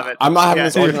ready to have it. I'm not having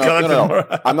this argument.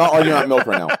 No. I'm not arguing about milk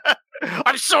right now.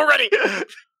 I'm so ready.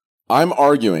 I'm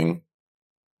arguing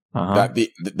that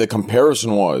the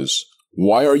comparison was,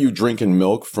 why are you drinking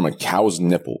milk from a cow's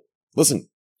nipple? Listen,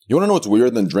 you want to know what's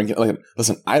weirder than drinking?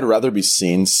 Listen, I'd rather be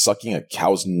seen sucking a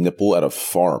cow's nipple at a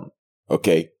farm,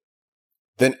 okay?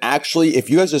 Than actually, if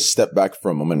you guys just step back for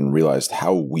a moment and realized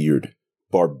how weird,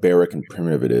 barbaric, and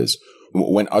primitive it is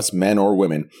when us men or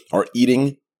women are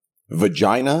eating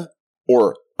vagina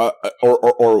or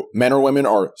men or women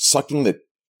are sucking the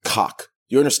cock.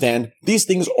 You understand? These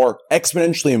things are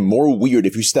exponentially more weird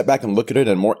if you step back and look at it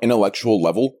at a more intellectual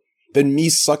level than me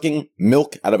sucking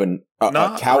milk out of a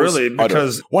cow's really,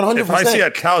 because 100%. If I see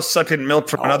a cow sucking milk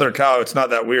from another cow, it's not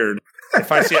that weird. If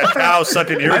I see a cow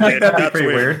sucking urinate, that's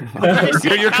weird.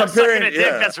 You're comparing a dick,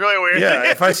 that's really weird.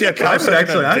 Yeah, if I see a cow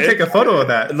sucking I'd take a photo of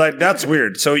that. Like that's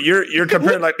weird. So you're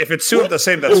comparing like if it's two of the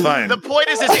same, that's fine. The point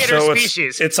is it's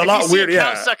interspecies. It's a lot weird.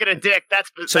 Cow sucking a dick. That's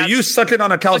you sucking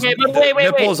on a cow's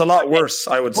nipple is a lot worse.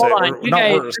 I would say,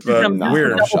 not worse, but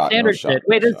weird.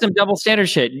 Wait, there's some double standard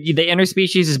shit. The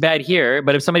interspecies is bad here,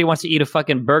 but if somebody wants to eat a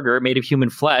fucking burger made of human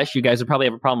flesh, you guys would probably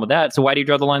have a problem with that. So why do you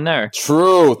draw the line there?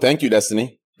 True. Thank you,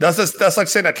 Destiny. That's like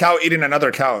saying a cow eating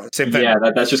another cow. Same thing. Yeah,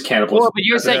 that's just cannibalism. Well, but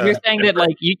you're saying that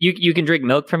like you can drink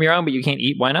milk from your own, but you can't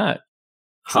eat. Why not?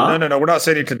 Huh? No. We're not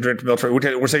saying you can drink milk.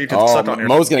 We're saying you can suck on your.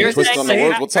 Mo's getting twisted on the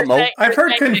words. What's up, Mo? I've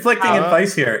heard conflicting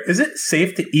advice here. Is it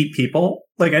safe to eat people?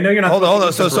 Like I know you're not. Hold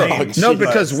on. So no,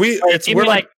 because we're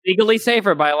like legally safe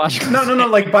or biologically. No.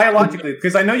 Like biologically,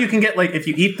 because I know you can get like if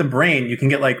you eat the brain, you can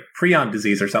get like prion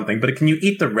disease or something. But can you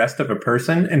eat the rest of a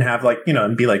person and have like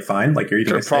and be like fine, like you're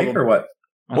eating a steak or what?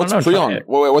 What's prion?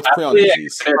 Wait, what's prion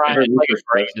disease?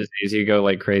 Brain disease. You go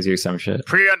like crazy or some shit.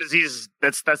 Prion disease.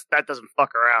 That doesn't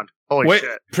fuck around. Holy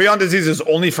shit! Prion disease is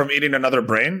only from eating another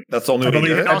brain. That's the only way to get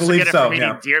it. You can also get it from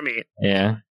eating deer meat.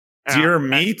 Yeah. Deer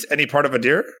meat? Any part of a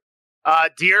deer?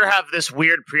 Deer have this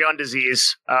weird prion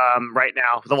disease right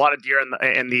now. With a lot of deer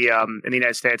in the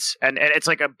United States, and it's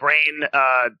like a brain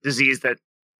disease that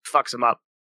fucks them up.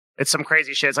 It's some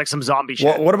crazy shit. It's like some zombie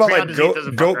shit. What about like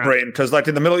goat brain? Because like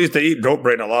in the Middle East, they eat goat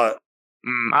brain a lot.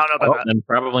 I don't know about that. Then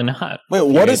probably not. Wait,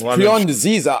 what is prion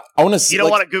disease? I want to see. You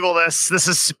don't want to Google this. This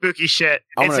is spooky shit.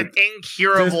 It's an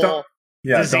incurable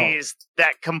disease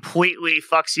that completely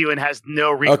fucks you and has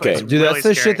no recourse. Okay, dude, that's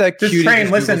the shit that just train.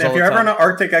 Listen, if you're ever on an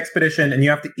Arctic expedition and you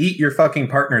have to eat your fucking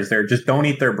partners there, just don't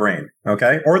eat their brain,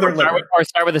 okay? Or their liver. Or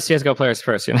start with the CS:GO players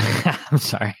first. I'm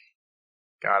sorry.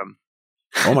 Got him.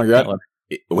 Oh my god.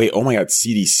 Wait, oh my god,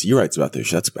 CDC writes about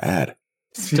this. That's bad.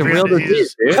 It's a real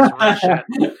disease,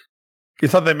 dude. You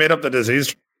thought they made up the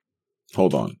disease?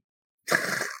 Hold on.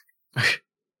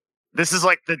 This is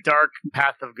like the dark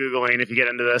path of Googling if you get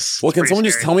into this. Well, can someone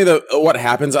just tell me what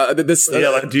happens?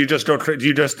 Do you just go do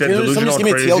you just get delusional and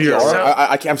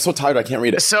crazy? I'm so tired I can't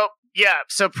read it. So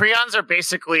prions are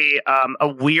basically a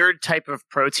weird type of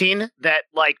protein that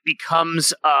like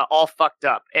becomes all fucked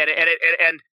up.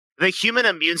 And the human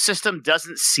immune system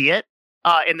doesn't see it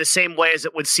in the same way as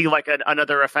it would see like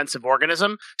another offensive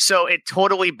organism. So it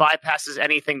totally bypasses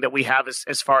anything that we have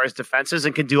as far as defenses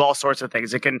and can do all sorts of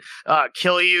things. It can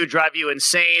kill you, drive you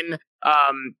insane,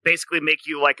 basically make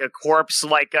you like a corpse.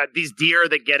 Like these deer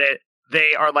that get it,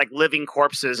 they are like living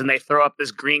corpses and they throw up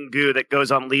this green goo that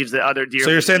goes on leaves that other deer.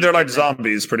 So you're saying they're like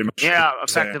zombies pretty much. Yeah,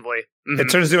 effectively. Mm-hmm. It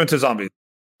turns you into zombies.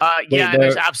 And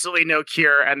there's absolutely no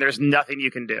cure, and there's nothing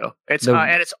you can do. It's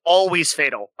and it's always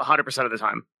fatal, 100% of the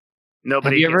time.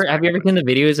 Nobody. Have you ever seen the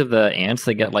videos of the ants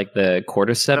that get like the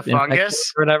cordyceps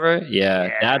fungus or whatever? Yeah,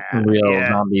 that's real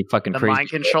zombie fucking crazy. Mind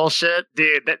control shit,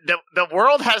 dude. The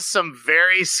world has some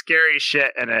very scary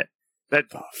shit in it.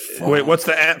 Wait, what's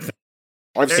the ant?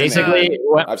 I've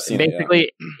seen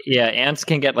it, ants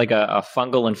can get like a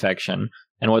fungal infection,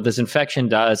 and what this infection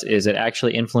does is it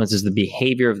actually influences the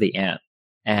behavior of the ant.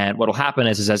 And what will happen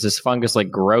is as this fungus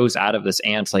like grows out of this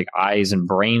ant's like eyes and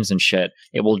brains and shit,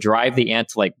 it will drive the ant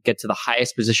to like get to the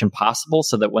highest position possible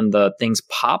so that when the things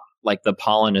pop, like the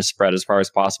pollen is spread as far as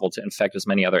possible to infect as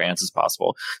many other ants as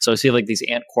possible. So see like these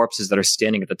ant corpses that are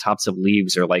standing at the tops of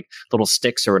leaves or like little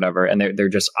sticks or whatever, and they're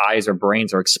just eyes or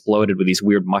brains are exploded with these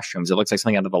weird mushrooms. It looks like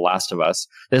something out of The Last of Us.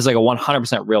 This is like a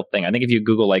 100% real thing. I think if you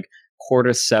Google like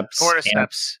cordyceps or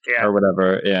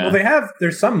whatever, well,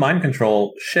 there's some mind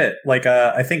control shit. Like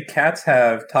I think cats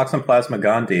have Toxoplasma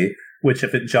gondii, which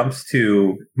if it jumps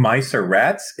to mice or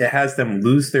rats, it has them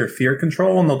lose their fear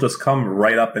control and they'll just come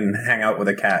right up and hang out with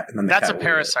a cat. And then that's a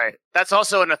parasite. That's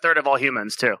also in a third of all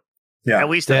humans too. Yeah, at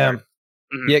least damn.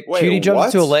 Mm-hmm. Yeah, Cutie jumped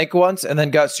into a lake once and then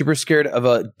got super scared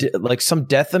of some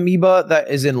death amoeba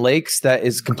that is in lakes that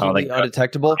is completely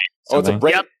undetectable. Oh, it's a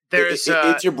brain. Yep, there's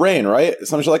it's your brain, right?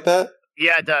 Something like that.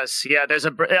 Yeah, it does. Yeah, there's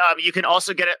you can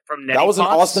also get it from neti That was in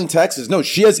Austin, Texas. No,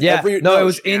 she has it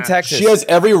was in Texas. She has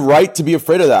every right to be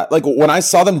afraid of that. Like when I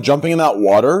saw them jumping in that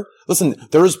water, Listen,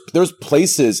 there's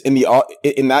places in the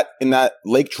in that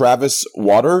Lake Travis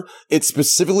water. It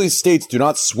specifically states do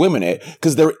not swim in it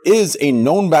because there is a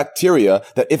known bacteria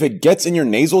that if it gets in your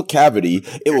nasal cavity,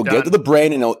 it will get to the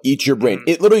brain and it'll eat your brain.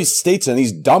 It literally states, and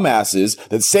these dumbasses,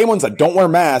 the same ones that don't wear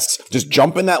masks, just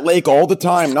jump in that lake all the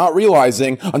time, not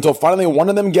realizing until finally one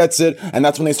of them gets it, and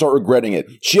that's when they start regretting it.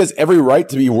 She has every right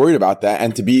to be worried about that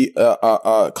and to be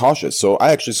cautious. So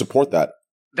I actually support that.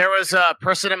 There was a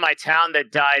person in my town that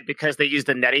died because they used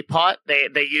a neti pot. They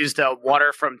used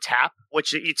water from tap,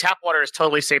 which tap water is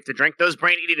totally safe to drink. Those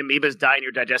brain-eating amoebas die in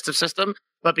your digestive system,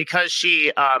 but because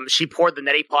she poured the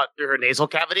neti pot through her nasal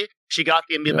cavity, she got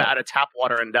the amoeba out of tap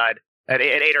water and died. It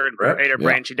ate her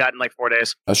brain. She died in like 4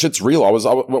 days. That shit's real.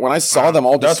 When I saw them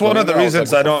all. That's one of the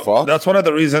reasons I don't. Fuck? That's one of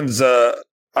the reasons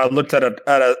I looked at it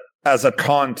as a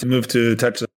con to move to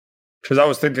Texas. Because I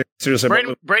was thinking seriously.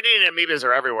 Brain-eating amoebas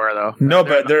are everywhere, though. No,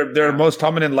 but they're most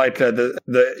common in like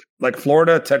the like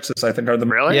Florida, Texas. I think are the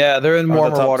really. Yeah, they're in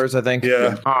warmer waters. I think.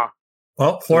 Yeah.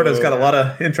 Well, Florida's got a lot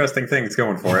of interesting things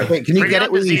going for it. Wait, can you get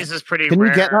it? Is pretty can rare.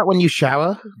 you get that when you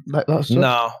shower? Like that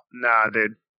stuff? No,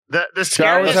 dude. The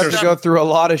showers have to go through a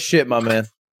lot of shit, my man.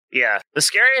 Yeah, the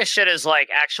scariest shit is like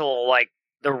actual like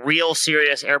the real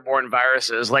serious airborne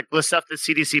viruses, like the stuff that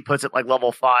CDC puts at like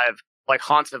level 5. Like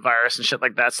Hansa virus and shit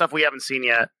like that. Stuff we haven't seen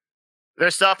yet.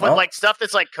 There's stuff with like stuff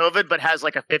that's like COVID but has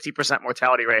like a 50%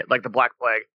 mortality rate, like the Black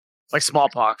Plague, like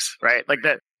smallpox, right? Like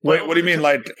that. Wait, what do you mean?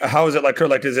 Like, how is it like?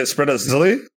 Like, is it spread as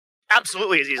easily?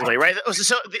 Absolutely as easily, right?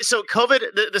 So COVID.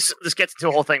 This gets into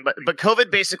a whole thing, but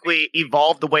COVID basically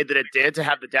evolved the way that it did to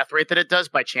have the death rate that it does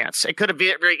by chance. It could have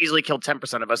very easily killed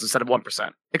 10% of us instead of 1%.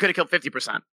 It could have killed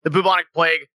 50%. The bubonic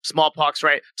plague, smallpox,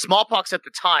 right? Smallpox at the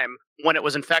time when it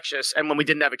was infectious and when we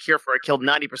didn't have a cure for it, killed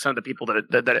 90% of the people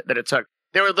that it took.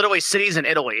 There were literally cities in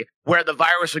Italy where the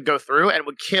virus would go through and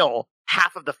would kill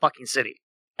half of the fucking city,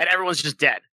 and everyone's just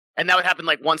dead. And that would happen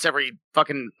like once every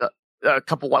fucking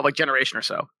couple like generation or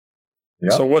so.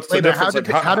 Yep. So what's the difference?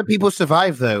 How do people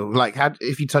survive though? Like,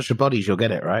 if you touch the bodies, you'll get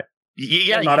it, right?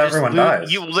 Yeah, not everyone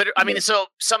dies. You literally, I mean, so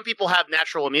some people have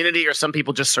natural immunity, or some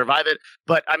people just survive it.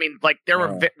 But I mean, like there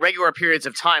were regular periods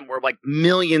of time where like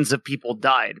millions of people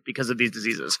died because of these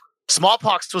diseases.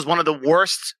 Smallpox was one of the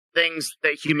worst things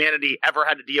that humanity ever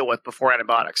had to deal with before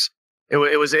antibiotics. It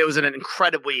was an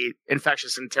incredibly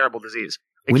infectious and terrible disease.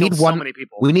 It killed so many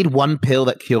people. We need one pill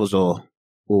that cures all.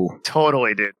 Ooh.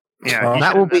 Totally, dude. Yeah,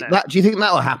 that will be that. Do you think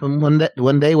that will happen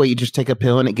one day where you just take a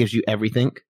pill and it gives you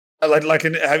everything? Have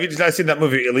you guys seen that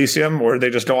movie Elysium where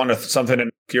they just go on to something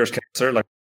and cures cancer? Like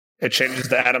it changes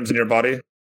the atoms in your body.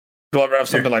 Do you ever have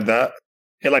something like that?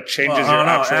 It like changes your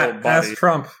actual body. Ask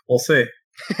Trump. We'll see.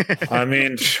 I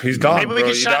mean, he's gone. Maybe we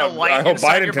can shine a light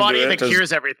inside your body that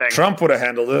cures everything. Trump would have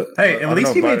handled it. Hey, at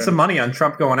least he made some money on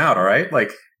Trump going out. All right,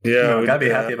 like. Yeah, gotta be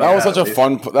happy about that. Was such a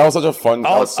fun. That was such a fun.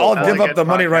 I'll give up the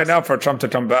money right now for Trump to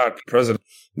come back president.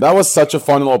 That was such a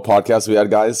fun little podcast we had,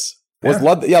 guys. Was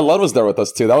Lud? Yeah, Lud was there with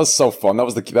us too. That was so fun. That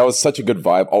was such a good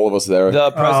vibe. All of us there.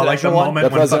 The presidential one. The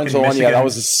presidential one. Yeah, that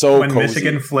was just so. When cozy.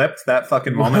 Michigan flipped, that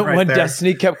fucking moment right when there.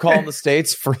 Destiny kept calling the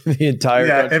states for the entire.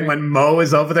 country. And when Mo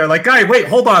is over there, like, guy, wait,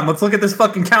 hold on, let's look at this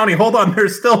fucking county. Hold on,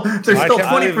 there's still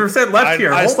 20% left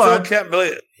here. Hold on. I can't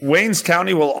believe Wayne's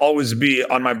County will always be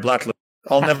on my blacklist.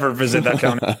 I'll never visit that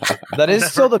county. That is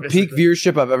still the peak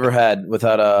viewership I've ever had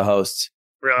without a host.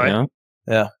 Really?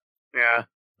 Yeah.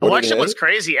 Election was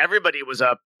crazy. Everybody was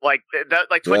up. Like that.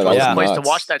 Like Twitch was the place to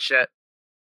watch that shit.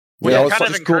 Yeah, it's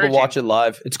just cool to watch it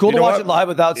live. It's cool to watch it live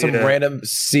without some random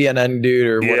CNN dude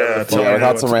or whatever. Yeah,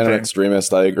 without some random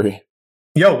extremist. I agree.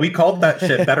 Yo, we called that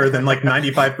shit better than like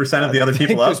 95% of the other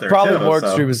people out there. There's probably more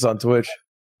extremists on Twitch.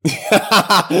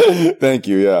 Thank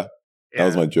you. Yeah, that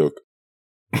was my joke.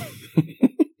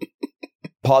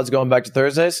 Pod's going back to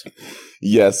Thursdays?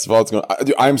 Yes, Pod's going.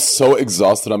 I'm so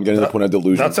exhausted. I'm getting to the point of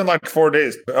delusion. That's in like 4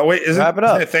 days. Oh wait, isn't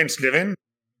it Thanksgiving?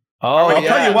 Oh, I'll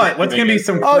tell you what. What's going to be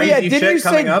some crazy shit didn't you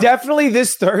say definitely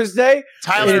this Thursday?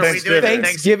 Tyler, are we doing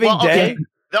Thanksgiving Day?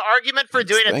 The argument for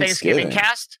doing a Thanksgiving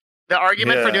cast. The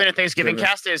argument for doing a Thanksgiving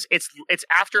cast is it's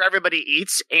after everybody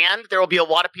eats, and there will be a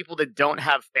lot of people that don't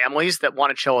have families that want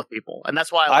to chill with people, and that's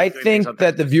why I think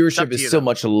that the viewership is still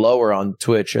much lower on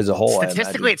Twitch as a whole.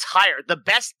 Statistically, it's higher. The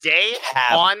best day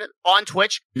on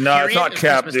Twitch. No, it's not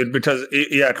cap, dude. Because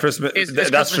Christmas.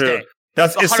 That's true. Day.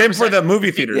 It's same for the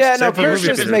movie theaters. Yeah, no,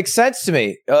 Christmas makes sense to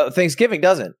me. Thanksgiving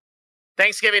doesn't.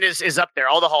 Thanksgiving is up there.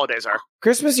 All the holidays are.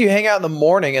 Christmas, you hang out in the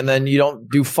morning, and then you don't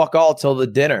do fuck all till the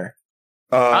dinner.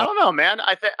 I don't know, man.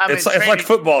 It's like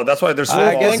football. That's why there's.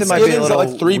 I guess it might be a little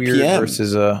like 3 p.m.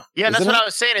 versus Yeah, that's what I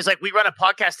was saying. Is like we run a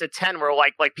podcast at 10, where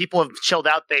like people have chilled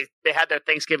out. They had their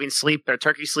Thanksgiving sleep, their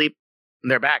turkey sleep.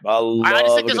 They're back. I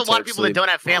just think there's a lot of people that don't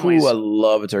have families. Ooh, I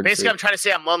love a turkey. Basically, I'm trying to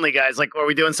say I'm lonely, guys. Like, are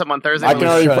we doing something on Thursday? I can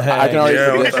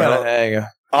already hang.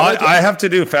 I have to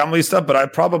do family stuff, but I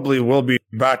probably will be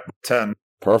back at 10.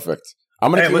 Perfect.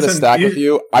 I'm going to keep it a stack with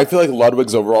you. I feel like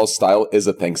Ludwig's overall style is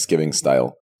a Thanksgiving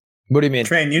style. What do you mean?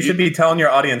 Train, you should be telling your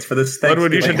audience for this Thanksgiving.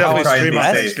 Ludwig, you should definitely stream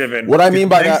on Thanksgiving. What I mean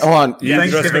by that, hold on.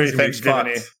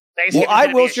 Thanksgiving. Well, I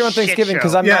will stream on Thanksgiving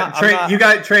because I'm not. Train, you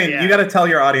got You got to tell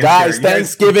your audience, guys.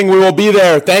 Thanksgiving, we will be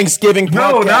there. Thanksgiving podcast.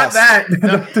 No, not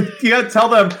that. You got to tell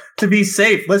them to be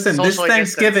safe. Listen, this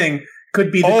Thanksgiving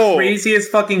could be the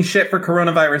craziest fucking shit for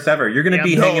coronavirus ever. You're going to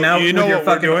be hanging out with your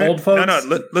fucking old folks.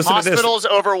 Listen Hospitals to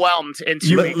this. overwhelmed in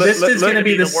 2 weeks. This is going to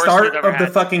be the start of the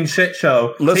fucking shit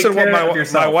show. Listen, what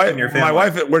my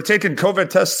wife. We're taking COVID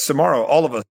tests tomorrow. All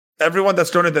of us. Everyone that's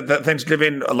doing it that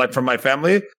Thanksgiving, like from my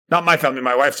family, not my family,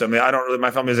 my wife's family. My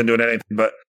family isn't doing anything,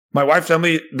 but my wife's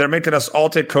family, they're making us all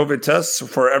take COVID tests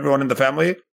for everyone in the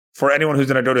family, for anyone who's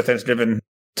going to go to Thanksgiving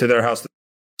to their house.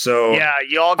 So yeah,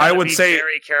 you all got to be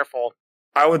very careful.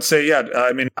 I would say, yeah.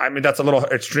 I mean, that's a little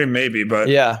extreme, maybe, but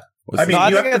yeah. I mean,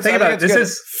 you have to think about it. This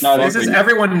is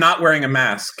everyone not wearing a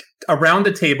mask around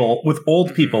a table with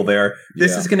old people there.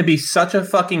 This is going to be such a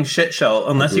fucking shit show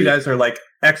unless you guys are like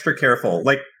extra careful.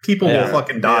 Like people will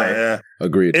fucking die. Yeah.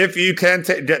 Agreed. If you can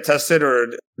get tested or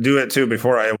do it too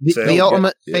before I would say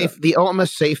the ultimate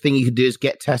safe thing you can do is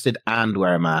get tested and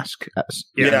wear a mask.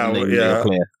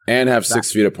 And have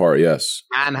 6 feet apart. Yes,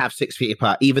 and have 6 feet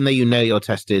apart, even though you know you're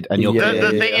tested and you're.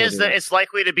 The thing is that it's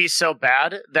likely to be so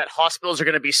bad that hospitals are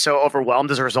going to be so overwhelmed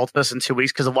as a result of this in 2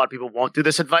 weeks because a lot of people won't do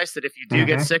this advice. That if you do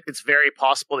get sick, it's very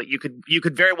possible that you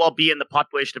could very well be in the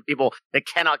population of people that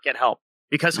cannot get help.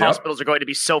 Because hospitals are going to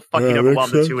be so fucking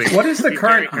overwhelmed in 2 weeks. What is the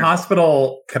current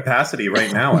hospital capacity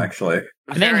right now, actually?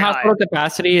 I think hospital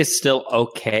capacity is still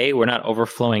okay. We're not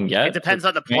overflowing yet. It depends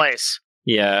on the place.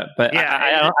 Yeah, but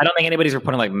I don't think anybody's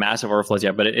reporting like massive overflows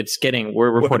yet, but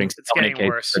we're reporting it's getting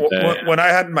worse. When I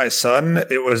had my son,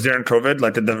 it was during COVID,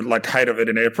 like the height of it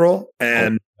in April.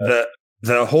 And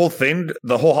the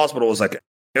whole hospital was like,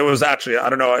 it was actually, I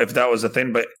don't know if that was a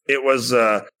thing, but it was,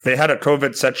 they had a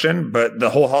COVID section, but the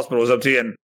whole hospital was empty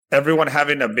and everyone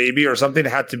having a baby or something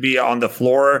had to be on the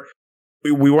floor.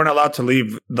 We weren't allowed to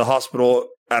leave the hospital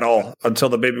at all until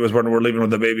the baby was born. We're leaving with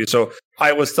the baby. So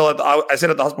I was still I stayed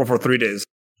at the hospital for 3 days.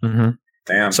 Mm-hmm.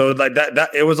 Damn. So like that,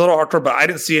 it was a little hardcore, but I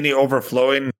didn't see any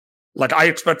overflowing. Like I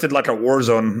expected like a war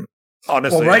zone.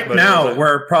 Honestly, well, right now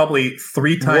we're probably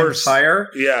 3 times higher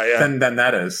than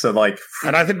that is. So like,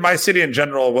 and I think my city in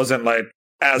general wasn't like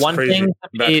as one crazy.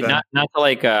 Thing, not to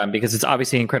like, because it's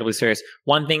obviously incredibly serious.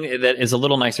 One thing that is a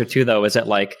little nicer too, though, is that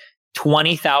like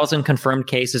 20,000 confirmed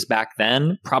cases back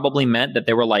then probably meant that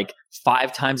there were like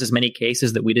 5 times as many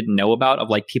cases that we didn't know about of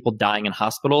like people dying in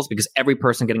hospitals because every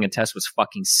person getting a test was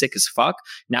fucking sick as fuck.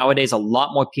 Nowadays, a lot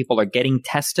more people are getting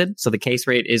tested, so the case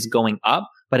rate is going up.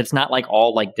 But it's not like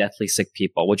all like deathly sick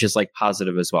people, which is like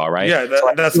positive as well, right? Yeah,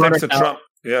 that's thanks to Trump.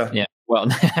 Yeah. Well,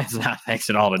 it's not thanks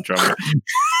at all to Trump.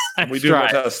 We do more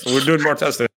tests. We're doing more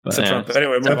testing. Trump.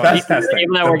 Anyway, the best testing.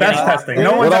 The best testing.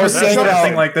 No one's ever done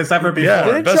testing like this ever before.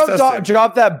 Yeah, didn't Trump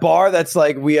drop that bar that's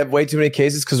like we have way too many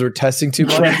cases because we're testing too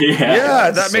much?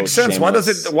 Yeah, that makes sense.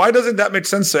 Shameless. Why doesn't that make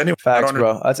sense to anyone? Facts,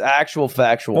 bro. That's actual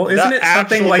factual. Well, isn't it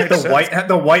something like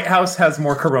the White House has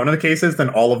more corona cases than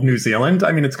all of New Zealand?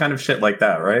 I mean, it's kind of shit like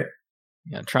that, right?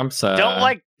 Yeah, Trump's don't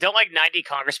like 90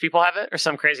 Congress people have it or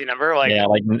some crazy number like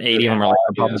 80 of them are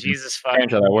like Jesus fuck. I'm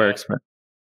sure that works, but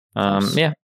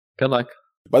yeah, good luck.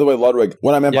 By the way, Ludwig,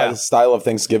 what I meant by the style of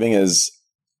Thanksgiving is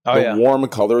the warm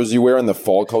colors you wear and the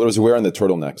fall colors you wear and the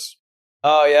turtlenecks.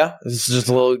 Oh yeah, this is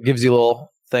just gives you a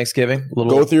little Thanksgiving.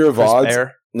 Go through your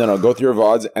VODs. No, go through your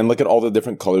VODs and look at all the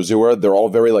different colors you wear. They're all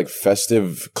very like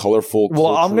festive, colorful.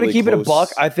 Well, I'm going to keep it a buck.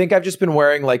 I think I've just been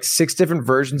wearing like 6 different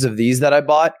versions of these that I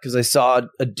bought because I saw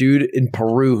a dude in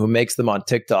Peru who makes them on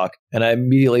TikTok and I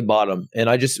immediately bought them. And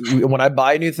when I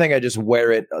buy a new thing, I just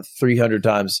wear it 300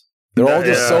 times. They're all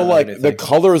just so like the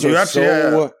colors are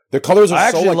so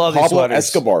like Pablo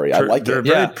Escobar-y. I like it. They're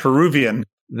very Peruvian.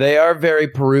 They are very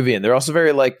Peruvian. They're also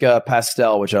very like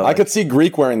pastel, which I like. I could see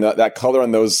Greek wearing that color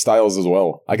and those styles as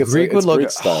well. I could see Greek would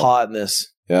look hot in this.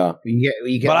 Yeah.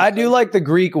 But I do like the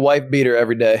Greek wife beater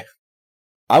every day.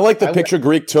 I like the picture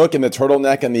Greek took in the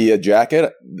turtleneck and the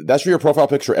jacket. That's for your profile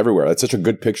picture everywhere. That's such a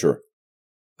good picture.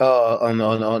 On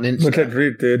Instagram. Look at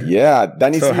Greek, dude. Yeah,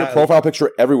 that needs to be your profile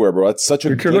picture everywhere, bro. That's such a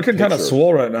good You're looking kind of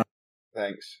swole right now.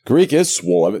 Thanks. Greek is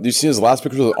swole. Do you see his last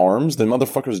picture with his arms? The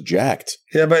motherfucker's jacked.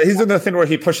 Yeah, but he's doing the thing where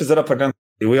he pushes it up again.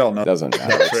 We all know. Doesn't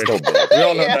matter. It's still big. We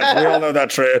all know that. We all know that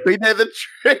trick. We know the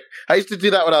trick. I used to do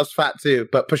that when I was fat too,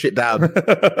 but push it down.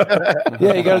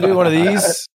 Yeah, you got to do one of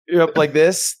these. You're up like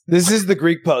this. This is the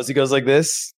Greek pose. He goes like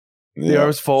this. The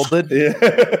arms folded.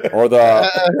 Yeah. Or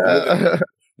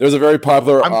there's a very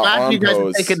popular I'm glad arm you guys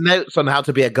pose. are taking notes on how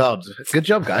to be a god. Good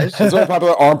job, guys. There's a very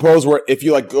popular arm pose where if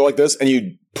you like go like this and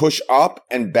you push up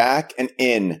and back and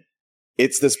in,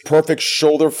 it's this perfect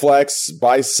shoulder flex,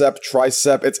 bicep,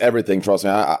 tricep. It's everything. Trust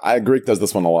me. Greek does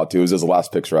this one a lot too. It was his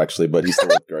last picture actually, but he still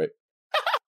looked great.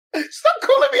 Stop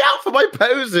calling me out for my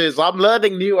poses. I'm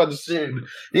learning new ones soon.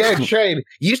 Yeah, Train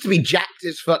used to be jacked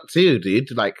as fuck too,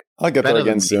 dude. Like I'll get there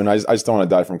again soon. I just don't want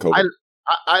to die from COVID.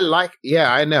 I like.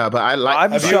 Yeah, I know, but I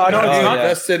like. I'm shocked.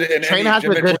 Invested in Train has a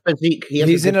good physique.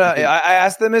 He's in. I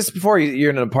asked them this before.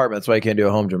 You're in an apartment, that's why you can't do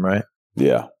a home gym, right?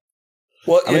 Yeah.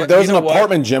 Well, I mean, there's an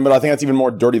apartment gym, but I think that's even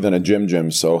more dirty than a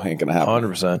gym, so ain't gonna happen.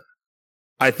 100%.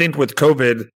 I think with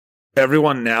COVID,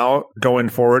 everyone now going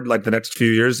forward, like the next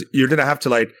few years, you're gonna have to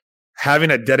like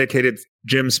having a dedicated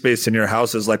gym space in your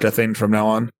house is like a thing from now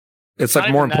on. It's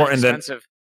like more important than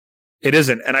it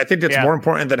isn't, and I think it's more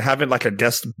important than having like a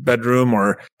guest bedroom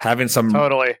or having some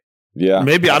Yeah,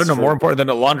 maybe I don't know. More important than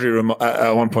a laundry room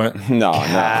at one point. No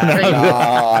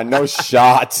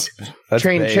shot.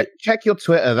 Train, check your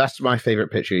Twitter. That's my favorite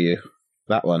picture of you.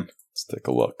 That one. Let's take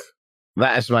a look.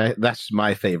 That's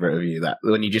my favorite of you. That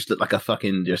when you just look like a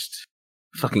fucking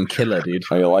killer, dude.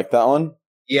 Oh, you like that one?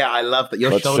 Yeah, I love that.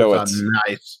 Your shoulders are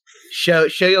nice. Show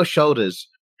your shoulders.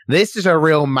 This is a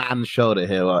real man shoulder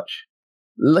here. Watch.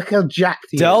 Look how jacked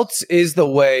he Delts is the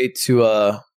way to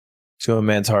a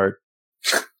man's heart.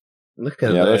 Look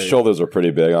at those shoulders are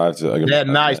pretty big. They're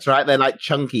nice, right? They're like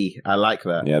chunky. I like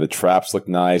that. Yeah, the traps look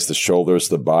nice. The shoulders,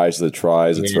 the biceps, the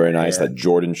tries. It's very nice. That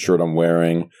Jordan shirt I'm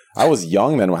wearing. I was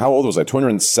young then. How old was I?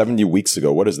 270 weeks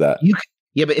ago. What is that?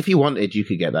 But if you wanted, you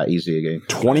could get that easy again.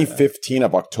 2015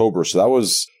 of October. So that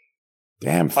was,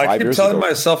 5 years ago. I keep telling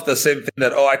myself the same thing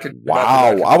that, I could.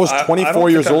 Wow. I was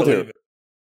 24 years old here.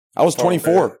 I was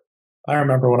 24. I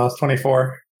remember when I was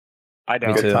 24. I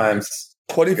know. Good times.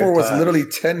 24 was literally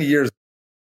 10 years.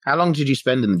 How long did you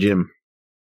spend in the gym?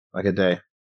 Like a day?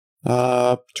 2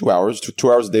 hours.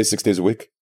 2 hours a day, 6 days a week.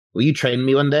 Will you train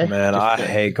me one day? Man, I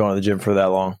hate going to the gym for that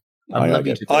long. I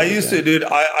used to, dude.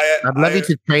 I'd love you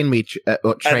to train me. Train, at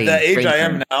the age I train.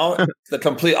 am now, the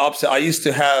complete opposite. I used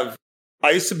to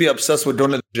be obsessed with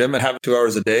going to the gym and having 2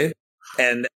 hours a day.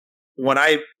 And when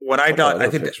I got, I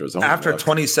think after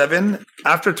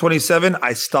 27,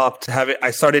 I stopped having.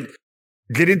 I started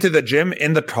getting to the gym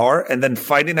in the car and then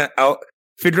figuring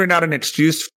out an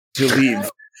excuse to leave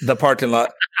the parking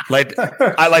lot. Like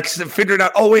I figuring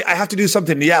out, wait, I have to do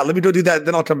something. Yeah, let me go do that.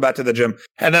 Then I'll come back to the gym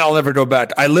and then I'll never go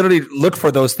back. I literally look for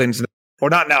those things. Or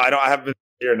not now. I have been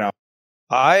here now.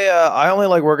 I only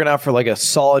like working out for like a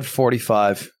solid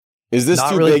 45. Is this not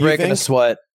too really big? Breaking a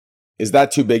sweat. Is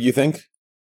that too big? You think?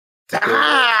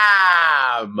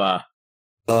 Damn.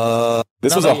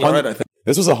 This was 100. I think.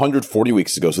 This was 140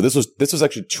 weeks ago. So this was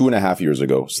actually 2.5 years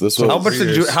ago. So this was. How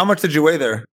much did you weigh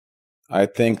there? I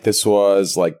think this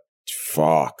was like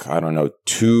I don't know,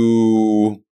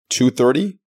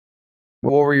 230.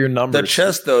 What were your numbers? The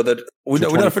chest though, we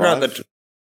gotta figure out that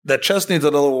the chest needs a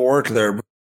little work there.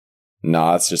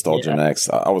 Nah, it's just all genetics.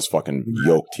 I was fucking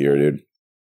yoked here, dude.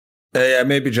 Yeah,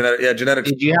 maybe genetic. Yeah, genetics.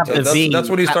 Did you have the V? That's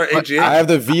when you start AGA. I have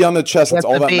the V on the chest. That's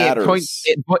all that matters.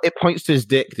 It points to his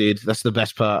dick, dude. That's the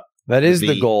best part. That is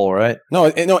the goal, right? No,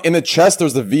 in the chest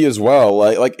there's the V as well.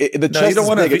 The chest. You don't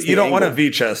want you don't want a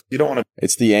V chest. You don't want to.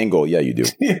 It's the angle. Yeah, you do.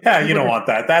 Yeah, you don't want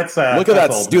that. That's look at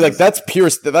that, dude. Like that's pure.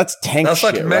 That's tank. That's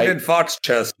shit, like Megan right? Fox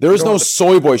chest. There is no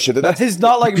soy boy shit. That is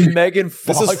not like Megan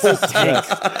Fox. This is full tank.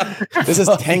 This is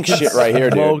tank shit right here,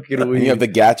 dude. And you have the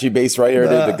Gachi base right here,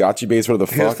 dude. The Gachi base. What the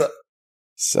fuck?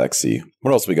 Sexy.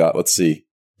 What else we got? Let's see.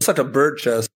 It's like a bird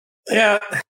chest. Yeah,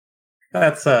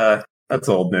 that's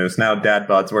old news. Now dad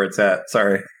bod's where it's at.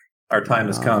 Sorry, our time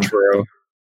has come, bro.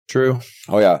 True.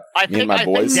 Oh yeah. I think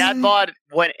dad bod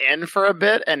went in for a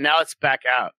bit and now it's back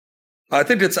out. I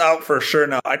think it's out for sure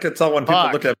now. I could tell when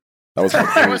people look at. That was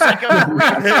there was like a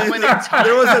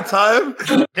time.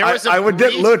 I would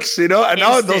get looks, and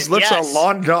now those looks are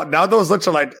long gone. Now those looks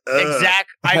are like exact.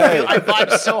 I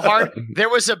vibed so hard. There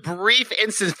was a brief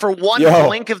instance for one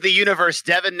blink of the universe.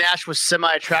 Devin Nash was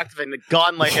semi-attractive and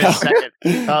gone like in a second.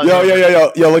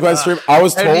 Yo! Look at my stream. I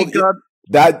was told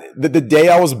that the day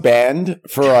I was banned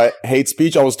for hate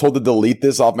speech, I was told to delete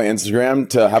this off my Instagram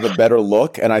to have a better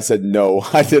look, and I said no,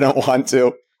 I didn't want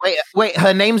to. Wait,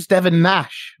 her name's Devin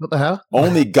Nash. What the hell?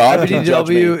 Only God can judge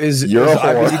me. is You're a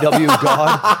IBDW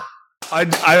God.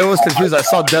 I was confused. I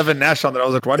saw Devin Nash on there. I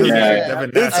was like, why do you say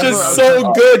Devin Nash? It's just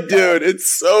so good, dude.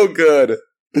 It's so good.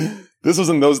 This was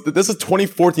in those. This is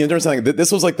 2014.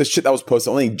 This was like the shit that was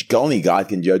posted. Only God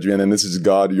can judge me. And then this is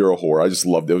God. You're a whore. I just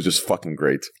loved it. It was just fucking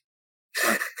great.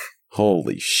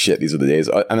 Holy shit! These are the days.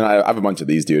 And then I have a bunch of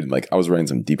these, dude. Like I was writing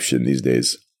some deep shit in these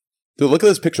days. Dude, look at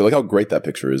this picture. Look how great that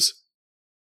picture is.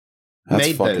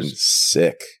 That's fucking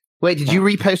sick. Wait, did you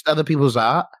repost other people's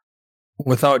art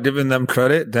without giving them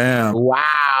credit? Damn!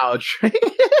 Wow,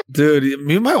 dude,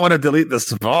 you might want to delete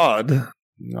this VOD.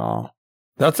 No.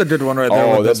 That's a good one right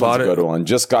there. Oh, this one's a good one.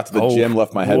 Just got to the gym,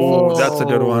 left my headphones. That's a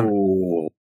good one.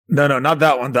 No, not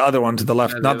that one. The other one to the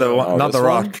left. Not the one. Not the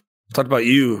Rock. Talk about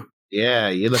you. Yeah,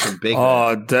 you're looking big.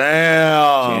 Oh,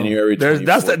 damn! January.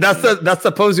 That's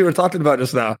the pose you were talking about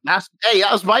just now. That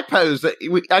was my pose.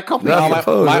 I copied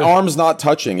my arm's not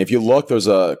touching. If you look, there's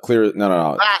a clear.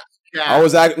 No. I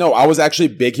was actually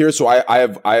big here, so I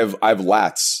have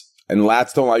lats, and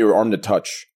lats don't allow your arm to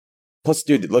touch. Plus,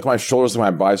 dude, look at my shoulders, look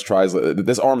at my biceps, tries.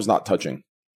 This arm's not touching.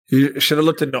 You should have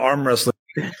looked into arm wrestling.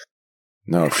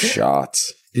 No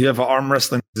shots. You have an arm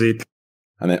wrestling physique.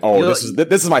 And then,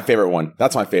 this is my favorite one.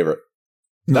 That's my favorite.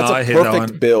 That's I a hate that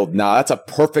perfect one. build. Nah, that's a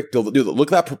perfect build. Dude,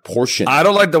 look at that proportion. I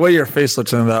don't like the way your face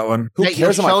looks in that one. Who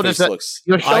cares how my face looks?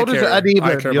 Your shoulders are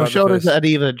uneven. Your shoulders are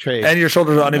uneven, Trey. And your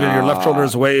shoulders are uneven. Your left shoulder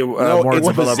is way more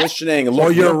it's positioning.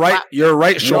 Look, your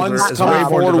right shoulder is way more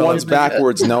forward, one's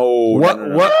backwards. No.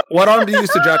 What arm do you use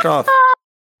to jack off?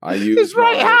 I use his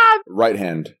right hand. Right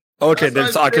hand. Okay,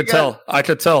 then so I could tell.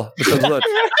 Because look.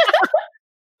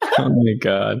 Oh my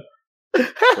god. Wait,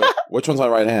 which one's my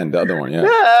right hand? The other one, yeah.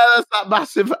 Yeah, that's that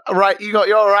massive right. You got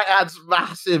your right hand's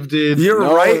massive, dude. Your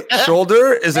right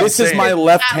shoulder is This is my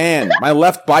left hand. My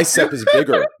left bicep is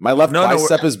bigger. My left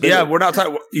bicep is bigger. Yeah, we're not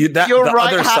talking the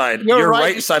right other side. Your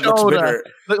right side looks bigger.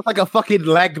 Looks like a fucking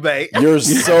leg, mate. You're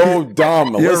so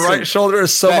dumb. Your right shoulder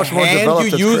is so much more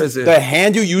developed. The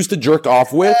hand you use to jerk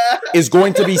off with is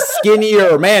going to be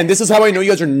skinnier. Man, this is how I know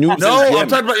you guys are noobs. No, I'm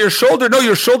talking about your shoulder. No,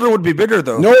 your shoulder would be bigger,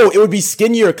 though. No, it would be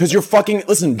skinnier because you're fucking...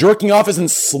 Listen, jerking off isn't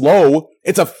slow.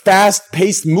 It's a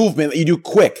fast-paced movement that you do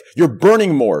quick. You're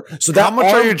burning more. So that how much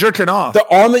are you jerking off? The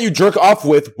arm that you jerk off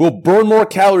with will burn more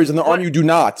calories than the arm you do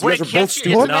not. You guys are both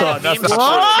stupid.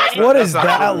 What is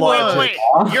that logic? Wait,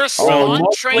 you're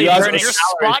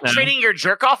spot training your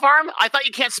jerk off arm? I thought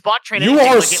you can't spot train you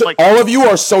anything. Are all of you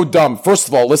are so dumb. First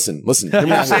of all, listen.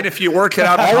 You're saying if you work it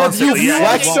out, all of you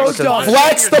flex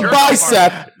the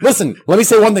bicep. Listen, let me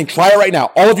say one thing. Try it right now.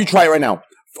 All of you try it right now.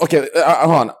 Okay,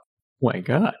 hold on. Oh my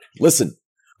god. Listen,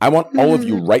 I want all of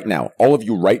you right now. All of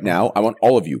you right now. I want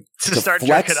all of you to start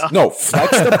flex. Jerking off. No,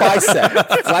 flex the bicep.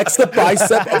 Flex the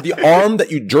bicep of the arm that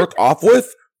you jerk off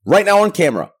with right now on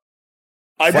camera.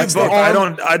 I do both.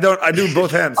 I do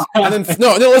both hands. And then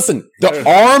no, listen. The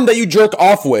arm that you jerk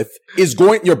off with is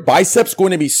your biceps going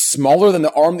to be smaller than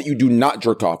the arm that you do not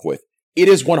jerk off with. It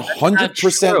is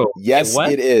 100%. Yes,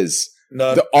 it is.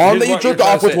 No, the arm that you jerk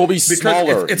off with will be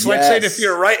smaller. It's like saying if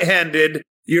you're right-handed,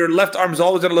 your left arm is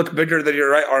always going to look bigger than your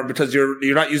right arm because you're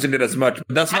not using it as much.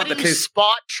 But that's not the case.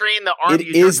 Spot train the arm.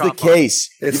 It is the case.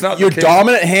 It's not your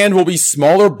dominant hand will be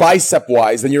smaller bicep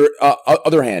wise than your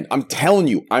other hand. I'm telling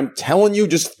you.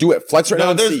 Just do it. Flex right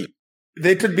now and see.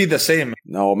 They could be the same.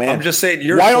 No, man. I'm just saying.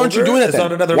 Why aren't you doing it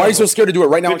then? Why are you so scared to do it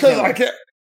right now? Because I can't.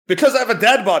 Because I have a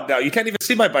dad bod now. You can't even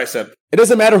see my bicep. It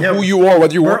doesn't matter who you are,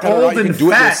 whether you work out or not. You can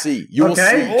do it. You'll see. You will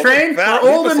see. Train. We're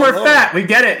old and we're fat. We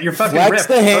get it. You're fucking flex ripped.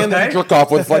 The hand that you jerk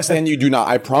off with. Flex the hand you do not.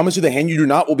 I promise you, the hand you do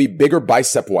not will be bigger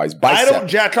bicep wise. I don't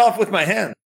jack off with my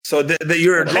hand. So that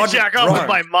you're jack off with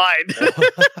my mind.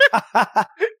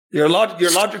 Your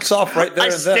logic's off right there. I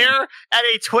stare at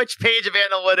a Twitch page of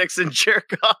analytics and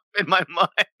jerk off in my mind.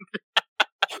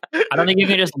 I don't think you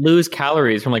can just lose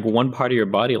calories from like one part of your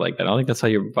body like that. I don't think that's how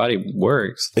your body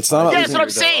works. It's not about that's what I'm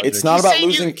saying. It's not about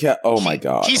losing oh my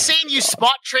god. He's saying you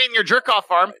spot train your jerk off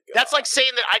arm. That's like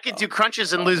saying that I could do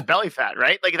crunches and lose belly fat,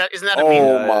 right? Like that isn't that a meme?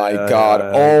 Oh my god.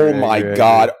 Oh my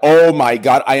god. Oh my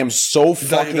god. I am so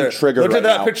fucking triggered. Look at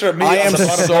that picture of me. I am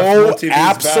so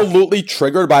absolutely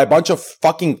triggered by a bunch of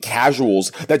fucking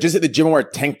casuals that just hit the gym and wear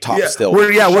tank tops still.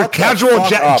 We're casual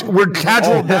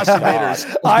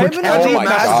masturbators. I'm an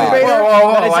masturbator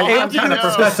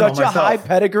that is such a high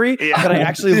pedigree that I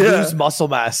actually lose muscle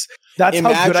mass. That's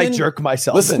how good I jerk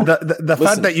myself. Listen, the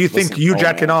fact that you think you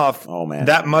jacking off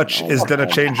that much is going to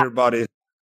change your body.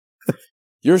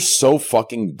 You're so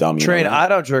fucking dumb. Train, I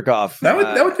don't jerk off. That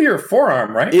would be your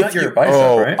forearm, right? Not your bicep,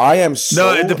 right? I am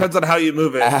so... No, it depends on how you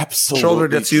move it. Absolutely. Shoulder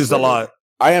gets used a lot.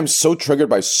 I am so triggered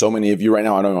by so many of you right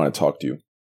now, I don't want to talk to you.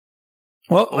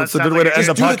 Well, that's a good way to end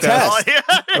the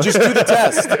podcast. Just do the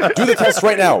test. Do the test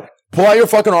right now. Pull out your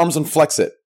fucking arms and flex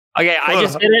it. Okay, I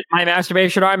just did it. My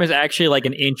masturbation arm is actually like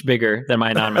an inch bigger than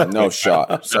my non-masturbation. No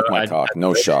shot. Suck my cock.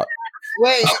 No shot.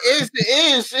 Wait, it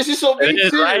is. This is so big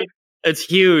too. Right? It's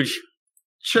huge.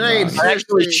 Trade. I'm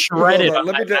actually shredded. I'm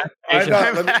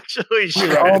actually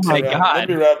shredded. Oh my god! Let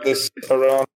me wrap this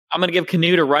around. I'm gonna give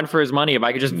Canute a run for his money if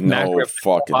I could just no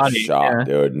fucking shot,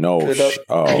 dude. No.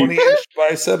 20-inch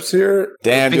biceps here.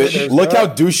 Damn, dude. Look how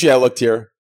douchey I looked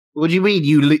here. What do you mean?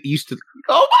 You used to?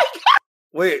 Oh my god!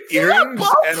 Wait, earrings?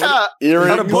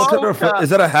 Earrings? Is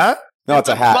that a hat? No, it's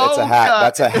a hat. It's a hat.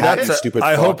 That's a hat, you stupid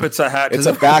I fuck. hope it's a hat. It's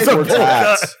a backwards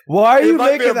hat. Why are you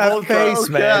making that face,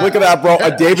 man? Look at that, bro.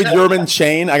 A David Yurman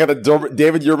chain. I got a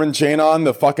David Yurman chain on.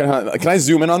 The fucking. Can I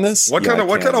zoom in on this? What kind of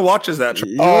watch is that?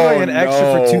 You're like an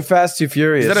extra for Too Fast, Too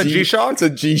Furious. Is that a G-Shock? It's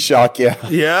a G-Shock, yeah.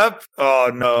 Yep.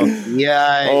 Oh no.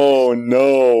 Yeah. Oh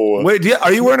no. Wait,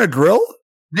 are you wearing a grill?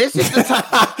 This is the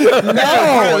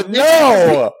time.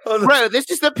 No. Bro, this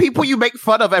is the people you make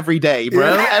fun of every day, bro.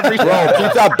 Every day. Bro,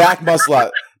 keep that back muscle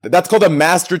out. That's called a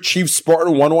Master Chief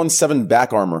Spartan 117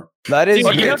 back armor. That is.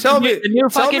 Okay, tell me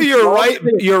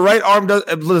your right arm does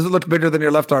look bigger than your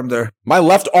left arm there. My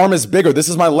left arm is bigger. This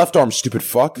is my left arm, stupid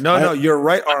fuck. No, your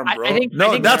right arm, bro. I think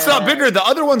that's not bigger. The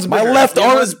other one's bigger. My left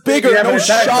arm is bigger. No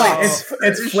shot.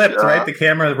 It's flipped, right? The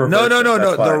camera reversed. No.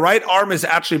 The right arm is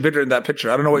actually bigger in that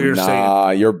picture. I don't know what you're saying. Nah,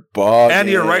 you're bugging. And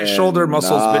your right shoulder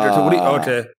muscle is bigger too.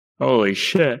 Okay. Holy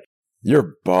shit.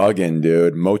 You're bugging,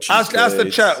 dude. Mochi. Ask the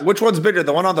chat. Which one's bigger,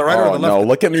 the one on the right or the left? No,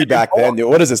 look at me back then, dude.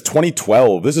 What is this?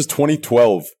 2012. This is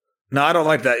 2012. No, I don't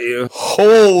like that. You.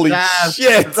 Holy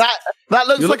shit! That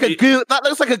looks like a Google. That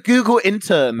looks like a Google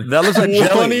intern. That looks like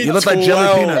jelly. You look like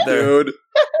jelly peanut there, dude.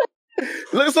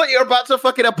 Looks like you're about to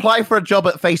fucking apply for a job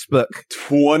at Facebook.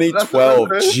 2012.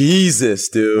 Jesus,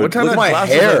 dude. What kind look of at my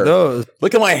glasses hair. are those?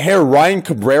 Look at my hair. Ryan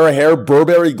Cabrera hair.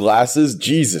 Burberry glasses.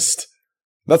 Jesus.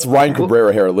 That's Ryan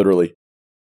Cabrera hair, literally.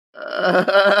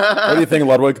 What do you think,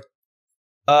 Ludwig?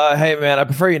 Hey, man, I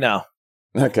prefer you now.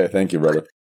 Okay, thank you, brother.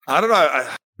 I don't know.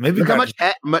 Maybe look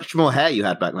how much more hair you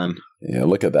had back then. Yeah,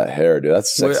 look at that hair, dude.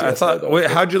 That's sexy.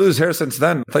 How'd you lose hair since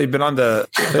then? I thought you've been on the.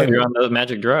 You're on the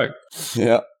magic drug.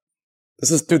 Yeah. This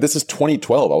is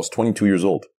 2012. I was 22 years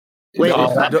old. Wait,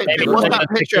 what's that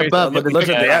picture above? Look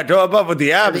at go above with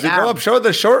the abs. Go up, show the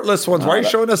shortlist ones. Why are you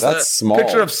showing us that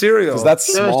picture of cereal? Because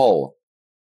that's small.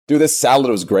 Dude, this salad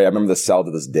was great. I remember the salad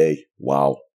to this day.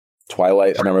 Wow.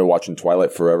 Twilight. I remember watching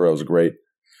Twilight Forever. It was great.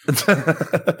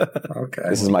 Okay.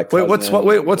 This is my cousin.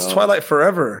 What's Twilight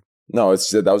Forever? No,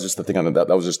 that was just the thing on that.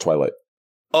 That was just Twilight.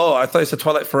 Oh, I thought you said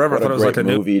Twilight Forever. I thought it was like a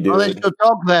movie, dude. Oh, there's your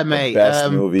dog there, mate.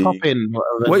 Best movie.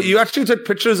 Wait, you actually took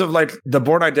pictures of like the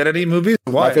Born Identity movies?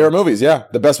 Why? My favorite movies, yeah,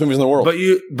 the best movies in the world. But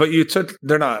you took.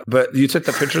 They're not. But you took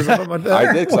the pictures of them. Like that?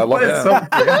 I did because I love it.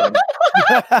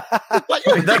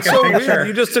 That's so weird.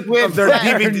 You just took their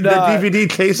DVD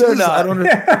cases. I don't know.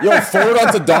 Yo, Forward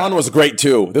Unto Dawn was great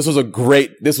too. This was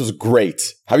great.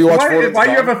 Have you watched Forward Unto Dawn? Why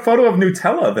do you have a photo of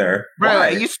Nutella there?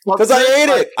 Because I ate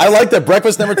it. I liked it.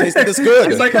 Breakfast never tasted this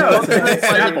good. It's like,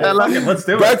 let's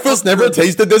do it. Breakfast never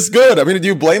tasted this good. I mean, do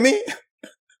you blame me?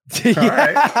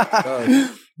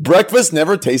 Breakfast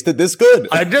never tasted this good.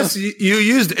 You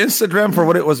used Instagram for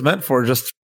what it was meant for.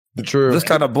 Just this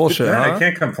kind of bullshit. I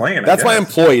can't complain. That's my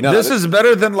employee. No, this is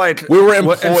better than like we were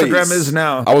employees. What Instagram is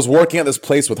now. I was working at this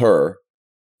place with her.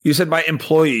 You said my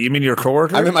employee. You mean your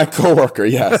coworker? I mean my coworker.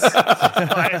 Yes.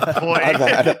 My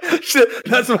employee. Shit,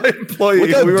 that's my employee.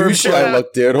 Look how douchey I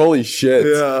look, dude. Holy shit.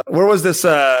 Yeah. Where was this?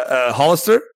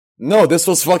 Hollister? No, this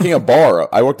was fucking a bar.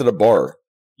 I worked at a bar.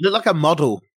 You look like a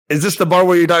model. Is this the bar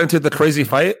where you got into the crazy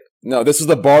fight? No, this is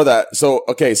the bar that. So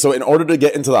in order to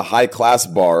get into the high class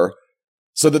bar.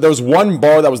 So that there was one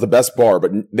bar that was the best bar,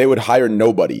 but they would hire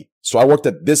nobody. So I worked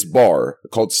at this bar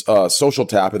called Social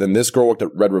Tap, and then this girl worked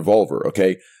at Red Revolver,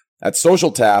 okay? At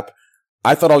Social Tap,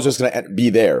 I thought I was just going to be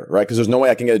there, right? Because there's no way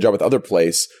I can get a job at the other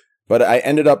place. But I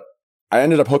ended up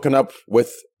hooking up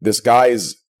with this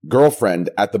guy's girlfriend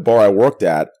at the bar I worked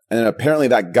at, and apparently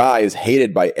that guy is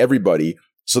hated by everybody.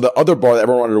 So the other bar that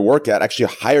everyone wanted to work at actually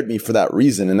hired me for that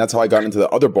reason, and that's how I got into the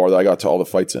other bar that I got to all the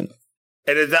fights in.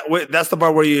 And is that's the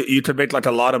bar where you could make like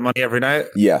a lot of money every night?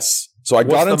 Yes. So I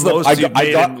got into I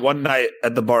got in one night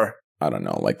at the bar. I don't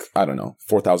know,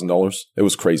 $4,000. It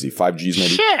was crazy. 5 G's maybe.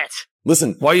 Shit.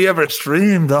 Listen, why you ever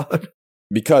stream, dog?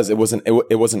 Because it wasn't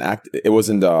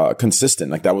consistent.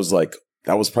 Like that was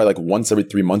probably like once every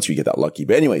 3 months you get that lucky.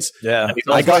 But anyways, yeah,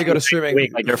 I got to go to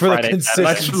streaming for the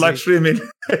consistency. Like streaming.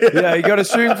 Yeah, you go to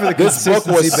stream for the consistency. This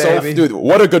book was baby. Dude,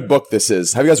 what a good book this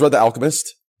is. Have you guys read The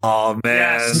Alchemist? Oh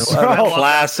man, Yes.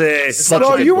 classic!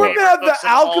 Bro, you were gonna have the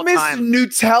Alchemist,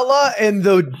 Nutella, and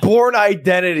the Born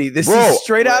Identity. This is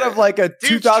straight out of like a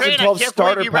 2012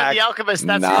 starter pack. The Alchemist.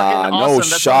 That's nah, fucking no awesome.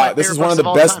 That's shot. This is one of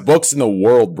the best books in the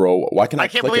world, bro. Why can I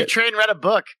can't click believe it? Train read a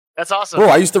book. That's awesome. Bro,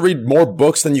 I used to read more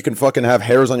books than you can fucking have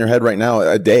hairs on your head right now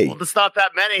a day. Well, it's not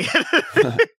that many.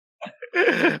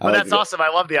 But that's awesome. I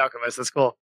love The Alchemist. That's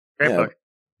cool. Great book.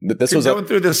 This was going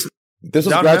through this. This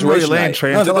was down graduation memory lane, night.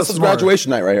 Train. No, Tell this us is more.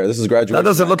 graduation night right here. This is graduation. That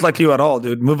doesn't look like you at all,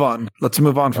 dude. Move on. Let's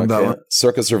move on from that one.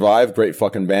 Circus Survive, great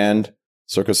fucking band.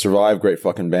 Circus Survive, great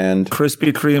fucking band.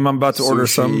 Krispy Kreme, I'm about to order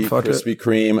some. Fuck it. Krispy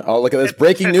Kreme. Oh, look at this.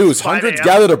 Breaking news. Hundreds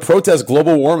gather to protest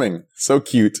global warming. So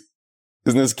cute.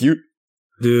 Isn't this cute?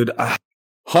 Dude,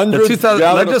 hundreds.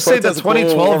 Let's just say the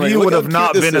 2012 you would have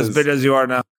not been as big as you are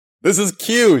now. This is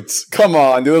cute. Come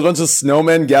on, dude. There's a bunch of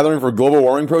snowmen gathering for global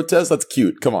warming protests. That's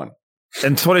cute. Come on.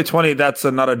 In 2020, that's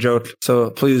not a joke.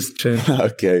 So please change.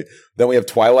 Okay. Then we have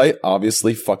Twilight.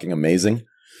 Obviously, fucking amazing.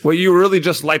 Well, you really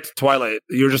just liked Twilight.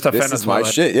 You were just a fan of Twilight. This is my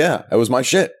shit. Yeah, it was my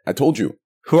shit. I told you.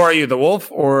 Who are you, the wolf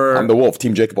or? I'm the wolf.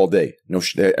 Team Jacob all day. No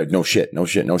shit. No shit.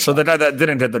 So the guy that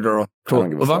didn't get the girl. Cool. I don't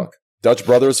give a fuck. Dutch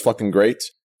Brothers, fucking great.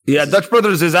 Yeah, Dutch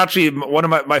Brothers is actually one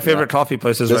of my favorite coffee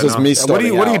places this right is now. Me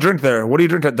what do you drink there? What do you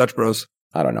drink at Dutch Bros?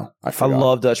 I don't know. I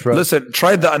love Dutch Bros. Listen,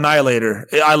 try the Annihilator.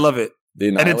 I love it. The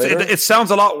Annihilator? And it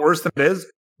sounds a lot worse than it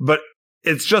is, but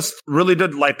it's just really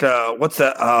good. Like what's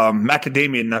that?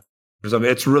 Macadamia nut.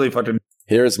 It's really fucking.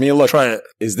 Here's me. Look, try it.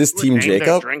 Is this Team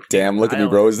Jacob? Damn, look at me,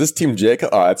 bro. Is this Team Jacob?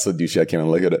 Oh, that's so douchey. I can't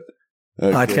even look at it.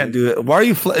 Okay. I can't do it. Why are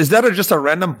you? Is that just a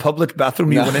random public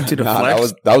bathroom you went into to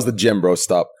flex? That was the gym, bro.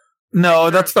 Stop. No,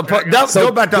 that's the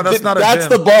go back down. That's not a gym. That's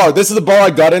the bar. This is the bar I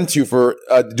got into for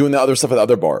doing the other stuff at the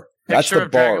other bar. That's the bar.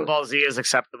 Dragon Ball Z is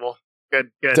acceptable. Good.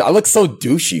 Dude, I look so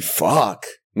douchey. Fuck.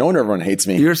 No wonder everyone hates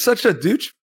me. You're such a douche.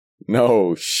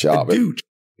 No shot. Douche.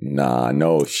 Nah,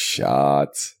 no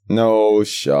shot. No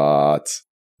shot.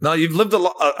 No, you've lived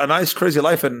a nice, crazy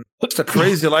life, and just a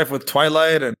crazy life with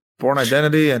Twilight and Born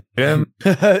Identity and Jim.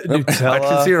 I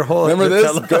can see your whole. Remember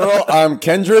this girl? I'm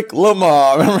Kendrick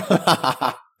Lamar.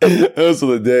 Those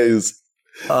are the days.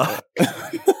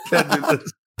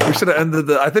 We should have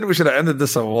ended I think we should have ended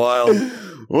this a while.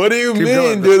 What do you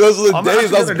mean, dude? Those are the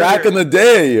days. That was back in the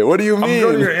day. What do you mean? I'm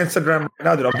going to your Instagram right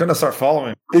now, dude. I'm going to start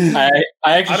following. I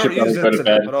actually should probably go to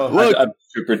bed. Look, I'm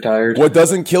super tired. What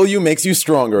doesn't kill you makes you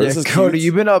stronger. Yeah, this is Cody,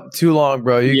 you've been up too long,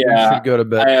 bro. You should go to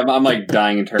bed. I am. I'm like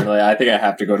dying internally. I think I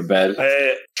have to go to bed.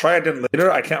 Try again later.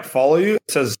 I can't follow you.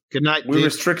 It says, good night. We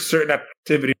restrict certain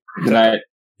activity. Good night.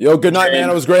 Yo, good night, man.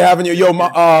 It was great having you. Yo,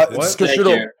 Thank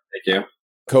you.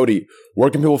 Cody, where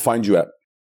can people find you at?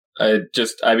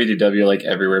 Just IBDW, like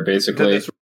everywhere, basically.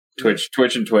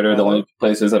 Twitch and Twitter are the only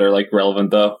places that are like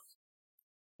relevant, though.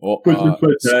 Well,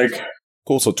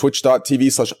 cool. So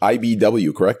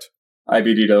twitch.tv/IBW, correct?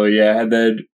 IBDW, yeah. And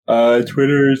then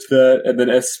Twitter is that, and then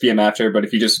SPM after. But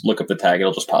if you just look up the tag,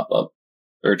 it'll just pop up,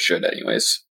 or it should,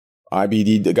 anyways.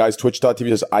 Guys,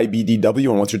 twitch.tv is IBDW,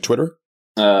 and what's your Twitter?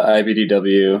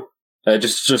 IBDW.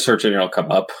 Just search it and it'll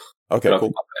come up. Okay,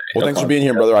 cool. Well, thanks for being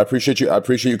here, brother. I appreciate you. I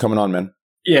appreciate you coming on, man.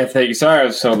 Yeah, thank you. Sorry I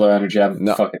was so low energy.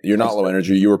 You're not low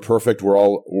energy. You were perfect.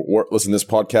 Listen, this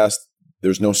podcast,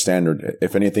 there's no standard.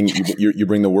 If anything, you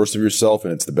bring the worst of yourself,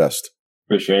 and it's the best.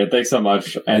 Appreciate it. Thanks so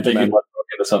much. And thank you for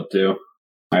hooking us up, too.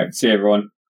 All right, see you, everyone.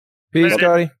 Peace,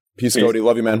 Cody. Peace, Cody.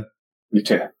 Love you, man. You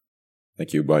too.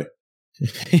 Thank you. Bye.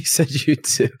 He said you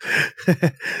too.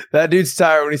 That dude's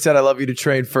tired when he said, I love you to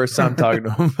Train first time talking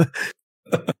to him.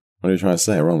 What are you trying to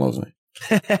say? Everyone loves me.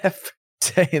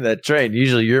 Saying that, Train,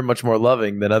 usually you're much more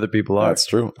loving than other people are. That's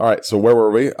true. All right, so where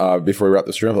were we? Before we wrap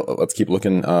the stream, let's keep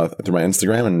looking through my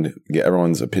Instagram and get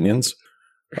everyone's opinions.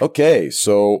 Okay,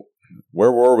 so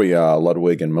where were we,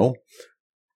 Ludwig and Mo?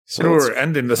 So we're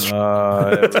ending this.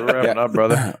 We're wrapping up,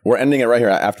 brother. We're ending it right here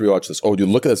after we watch this. Oh, dude,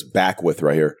 look at this back width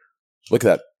right here. Look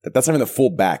at that. That's not even the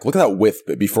full back. Look at that width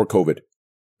before COVID.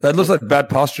 That looks like bad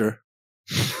posture.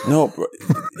 No, bro,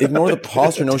 ignore the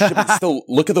posture. No shit. But still,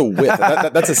 look at the width.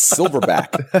 That's a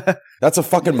silverback. That's a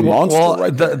fucking monster,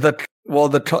 right there.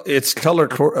 It's color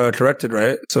corrected,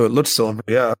 right? So it looks silver.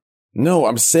 Yeah. No,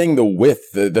 I'm saying the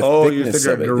width. The you thickness think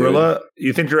you're of a it, gorilla? dude.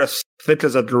 You think you're as thick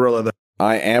as a gorilla? Then.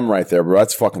 I am right there, bro.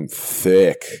 That's fucking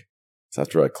thick. So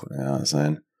after you know what I'm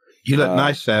saying. You look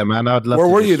nice there, man. I'd love. Where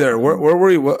were you there? Where were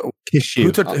you? Kiss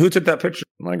you. Who took that picture?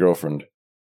 My girlfriend.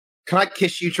 Can I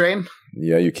kiss you, Train?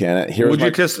 Yeah, you can. Would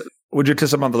you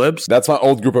kiss him on the lips? That's my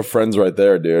old group of friends right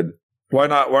there, dude. Why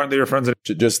not? Why aren't they your friends?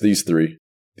 Just these three.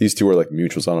 These two are like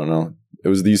mutuals. I don't know. It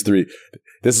was these three.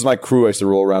 This is my crew I used to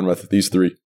roll around with. These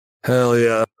three. Hell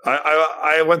yeah!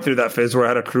 I went through that phase where I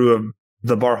had a crew of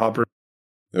the bar hopper.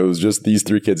 It was just these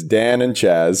three kids, Dan and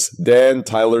Chaz. Dan,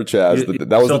 Tyler, Chaz.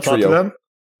 That was the trio. Talk to them?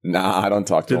 Nah, I don't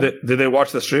talk to them. Did they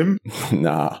watch the stream?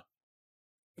 Nah.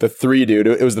 The three, dude.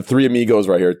 It was the three amigos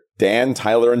right here. Dan,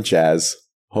 Tyler, and Chaz.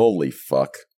 Holy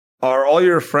fuck. Are all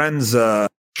your friends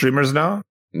streamers now?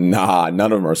 Nah,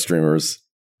 none of them are streamers.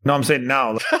 No, I'm saying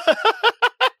now.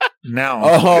 Now.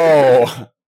 Oh.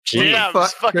 Damn,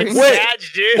 it's fucking wait, sad,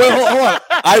 dude. Wait, hold on.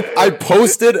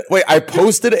 I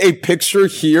posted a picture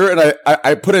here and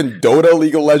I put in Dota,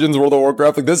 League of Legends, World of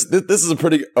Warcraft. Like this is a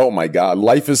pretty, oh my God.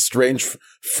 Life is Strange,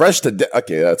 fresh to death.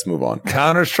 Okay, let's move on.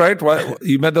 Counter-Strike? What?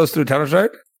 You met those through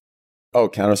Counter-Strike? Oh,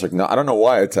 Counter-Strike. No, I don't know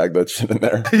why I tagged that shit in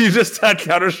there. You just tagged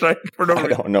Counter-Strike for no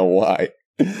reason. I don't know why.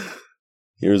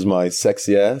 Here's my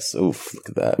sexy ass. Oof, look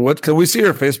at that. What? Can we see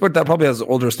your Facebook? That probably has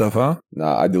older stuff, huh?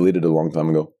 Nah, I deleted it a long time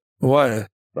ago. Why?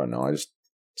 I don't know. I just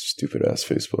stupid ass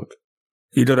Facebook.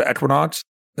 You go to Equinox?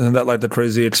 Isn't that like the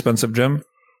crazy expensive gym?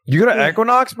 You go to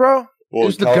Equinox, bro? Well,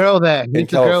 who's the girl there? In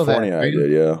California, I did,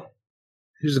 yeah.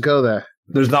 Who's the girl there?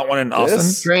 There's not one in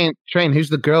Austin? Train, who's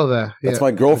the girl there? That's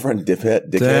my girlfriend,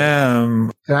 dickhead.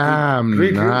 Damn,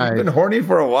 Greek, nice. You've been horny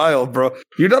for a while, bro.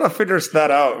 You gotta figure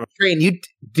that out. Train, you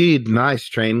did nice,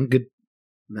 Train. Good.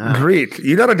 Nah. Greek,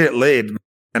 you gotta get laid.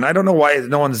 And I don't know why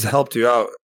no one's helped you out.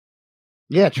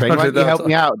 Yeah, Train, why don't you help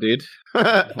me out, dude?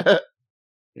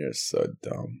 You're so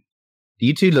dumb.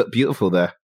 You two look beautiful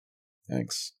there.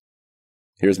 Thanks.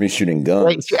 Here's me shooting guns.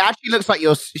 Wait, she actually looks like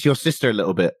your sister a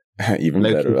little bit. Even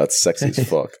better. That's sexy as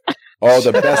fuck. Oh,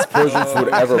 the best Persian food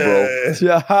ever, bro.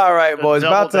 Yeah, all right, boys.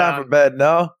 About time for bed,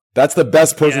 no? That's the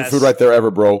best Persian food right there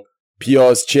ever, bro.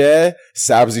 Piyaz che,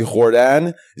 sabzi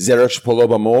khordan, zerach polo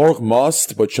ba morgh,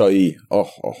 mast ba chayi. Oh.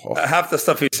 Half the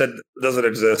stuff he said doesn't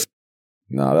exist.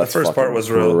 No, that's the first part was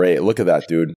real. Great. Look at that,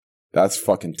 dude. That's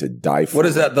fucking to die for. What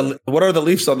is that? What are the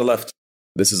leaves on the left?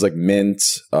 This is like mint.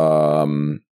 I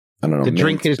don't know. The mint,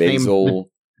 drink is basil. named.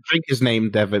 The drink is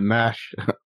named Devin Nash.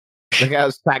 Look how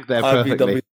it's tagged there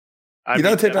perfectly. You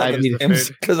don't take that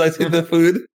because I see the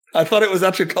food. I thought it was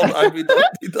actually called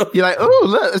IBW. You're like, oh,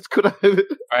 look, it's good. All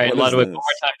right, Ludwig, one more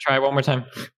time. Try one more time.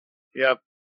 Yep.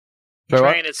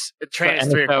 Train is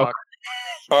 3 o'clock.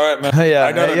 All right, man. Yeah,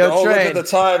 I gotta yo, look Train. at the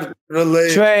time.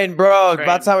 Relate. Train, bro.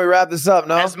 About time we wrap this up,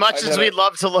 no? As much as we'd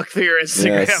love to look through your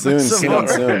Instagram. Yeah, soon.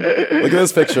 Look at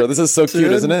this picture. This is so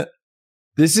cute, isn't it?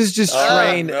 This is just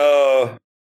Train. No.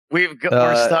 We're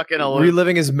stuck in a loop.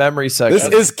 Reliving his memory section. This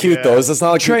is cute, though. This is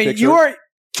not a Train, cute picture. you are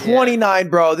 29,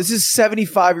 bro. This is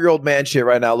 75-year-old man shit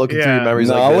right now, looking through your memories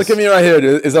like this. Look at me right here,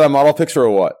 dude. Is that a model picture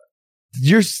or what?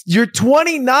 You're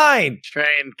 29.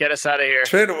 Train, get us out of here.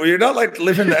 Train, you're not like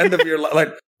living the end of your life.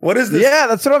 Like, what is this? Yeah,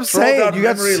 that's what I'm saying. You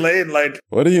got memory lane, like.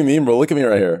 What do you mean, bro? Look at me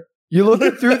right here. You're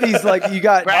looking through these like you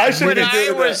got. When I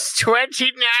was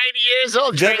 29 years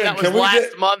old, Train, Devin, that was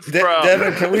last month, bro.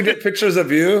 Devin, can we get pictures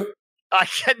of you? I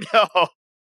can know.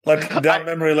 Like down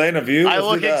memory lane of you. I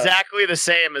look exactly the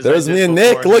same as. There's me and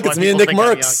Nick. Look, it's me and Nick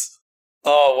Merckx.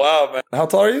 Oh wow, man! How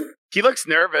tall are you? He looks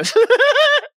nervous.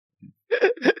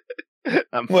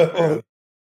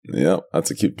 Yeah,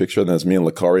 that's a cute picture. And there's me and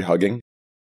Lakari hugging.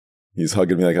 He's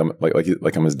hugging me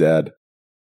like I'm his dad.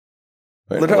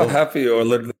 Wait, look how happy you are.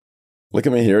 Look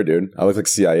at me here, dude. I look like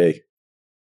CIA.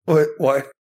 Wait, why?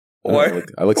 Why?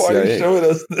 I look why CIA. Are you showing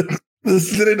us this?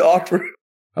 This is getting awkward.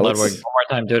 Ludwig, one more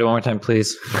time. Do it one more time,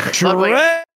 please.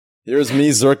 Here's me,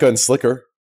 Zerka, and Slicker.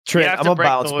 Train, I'm a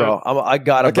bounce, bro. I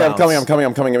gotta bounce. I'm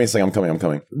coming. Give me a second. I'm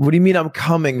coming. What do you mean I'm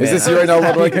coming, man? Is this you right now,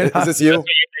 Ludwig? Is this you?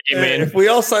 If we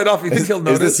all sign off, you think he'll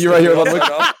notice? Is this you right here, Ludwig?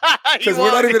 Because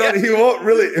we're not even on. He won't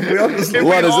really. If we all just.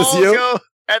 What is this you?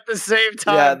 At the same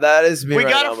time, yeah, that is me. We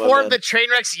right gotta now, form the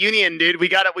Trainwreck Union, dude. We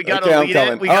gotta lead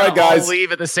it. We gotta all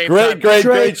leave at the same time.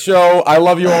 Great show. I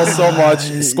love you all so much.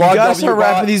 Squad you guys W are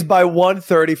wrapping these by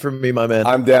 1:30 for me, my man.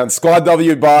 I'm down. Squad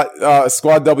W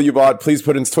bot. Please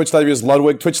put in Twitch.tv as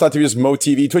Ludwig, Twitch.tv as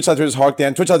MoTV, Twitch.tv as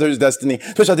Hawkdan, Twitch.tv as Destiny,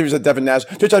 Twitch.tv as Devin Nash,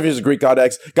 Twitch.tv as Greek God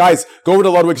X. Guys, go over to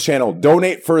Ludwig's channel.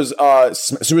 Donate for his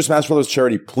Super Smash Bros.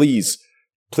 Charity, please.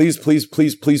 Please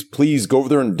go over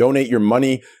there and donate your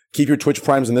money. Keep your Twitch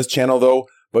primes in this channel, though.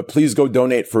 But please go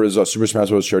donate for his Super Smash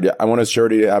Bros. Charity. I want his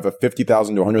charity to have a $50,000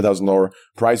 to $100,000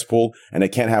 prize pool, and it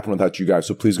can't happen without you guys.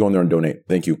 So please go in there and donate.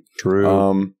 Thank you. True.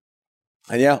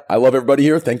 And yeah, I love everybody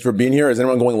here. Thanks for being here. Is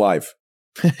anyone going live?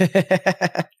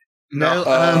 No,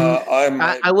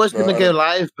 I was going to go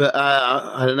live, but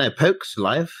I don't know. Poke's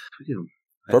live.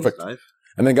 Perfect. Live.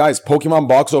 And then, guys, Pokemon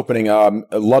box opening.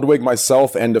 Ludwig,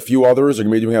 myself, and a few others are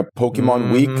going to be doing a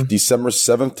Pokemon week, December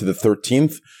 7th to the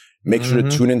 13th. Make sure to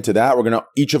tune into that.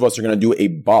 Each of us are going to do a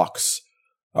box,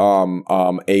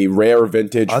 a rare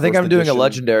vintage. I think I'm doing a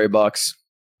legendary box.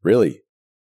 Really?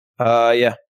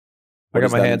 Yeah. I got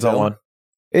my hands on one.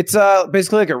 It's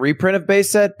basically like a reprint of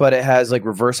base set, but it has like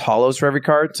reverse hollows for every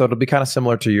card, so it'll be kind of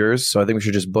similar to yours. So I think we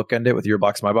should just bookend it with your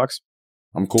box, my box.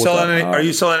 I'm cool. Are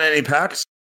you selling any packs?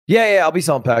 Yeah, I'll be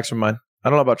selling packs from mine. I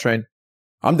don't know about Train.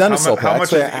 I'm down to sell packs. How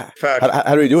much is pack?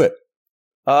 How do we do it?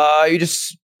 You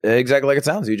just exactly like it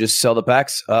sounds. You just sell the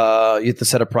packs. You have to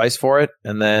set a price for it,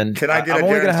 and then can I get a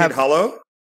guaranteed hollow?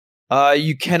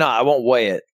 You cannot. I won't weigh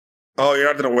it. Oh, you're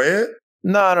not going to weigh it?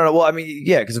 No. Well, I mean,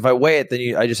 yeah, because if I weigh it,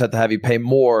 then I just have to have you pay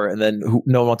more, and then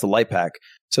no one wants a light pack.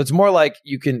 So it's more like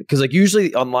you can, because like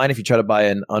usually online, if you try to buy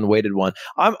an unweighted one,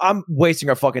 I'm wasting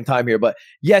our fucking time here. But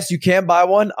yes, you can buy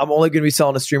one. I'm only going to be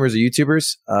selling to streamers or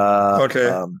YouTubers. Okay,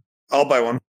 I'll buy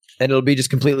one, and it'll be just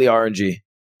completely RNG.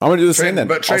 I'm going to do the same then.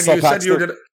 But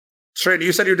Train,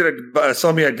 you said you did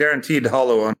sell me a guaranteed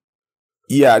hollow one.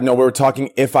 Yeah, no, we were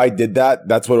talking. If I did that,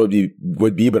 that's what it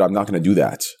would be. But I'm not going to do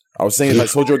that. I was saying if I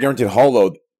sold you a guaranteed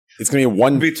hollow, it's going to be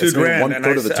 $1,000 and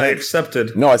of the tank. I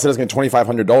accepted. No, I said it's going to be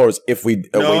 $2,500 if we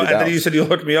waited out. And then you said you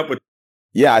hooked me up with.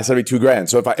 Yeah, I said it'd be $2,000.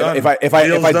 So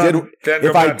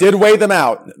if I did weigh them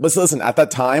out, listen. At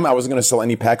that time, I wasn't going to sell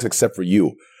any packs except for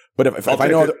you. But if I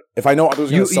know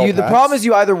others going to sell packs, the problem is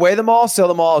you either weigh them all, sell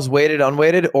them all as weighted,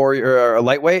 unweighted, or you're a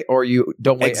lightweight, or you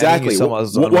don't weigh exactly. Any, you sell them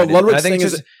as unweighted. I think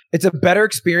it's a better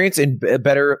experience and a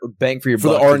better bang for your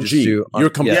buck. For the RNG, you're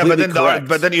completely correct.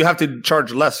 But then you have to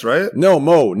charge less, right? No,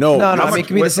 Mo, no. I mean, it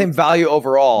can be the same value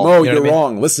overall. Mo, you're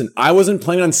wrong. Listen, I wasn't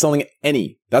planning on selling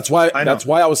any. That's why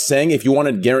I was saying if you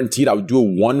wanted guaranteed, I would do a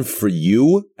one for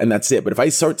you, and that's it. But if I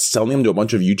start selling them to a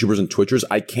bunch of YouTubers and Twitchers,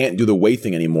 I can't do the weigh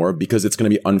thing anymore because it's going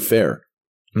to be unfair.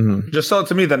 Mm-hmm. Just sell it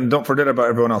to me, then don't forget about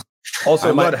everyone else.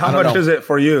 Also, Lud, how much is it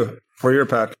for you for your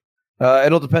pack?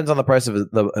 It'll depend on the price of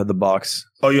the box.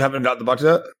 Oh, you haven't got the box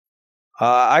yet?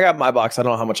 I got my box. I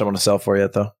don't know how much I'm going to sell for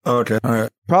yet, though. Oh, okay, all right.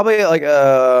 Probably like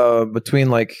between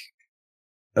like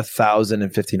 1,000 and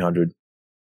 1,500.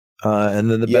 And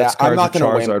then the best card is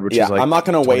Charizard, which is like I'm not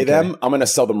going to weigh 20K. them. I'm going to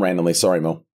sell them randomly. Sorry,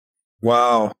 Mo.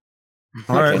 Wow.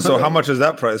 All right. So how much is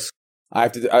that price? I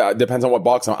have to. Depends on what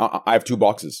box. I have 2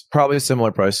 boxes. Probably a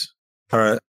similar price. All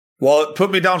right. Well,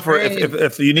 put me down for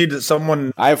if you need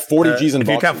someone. I have 40 G's in if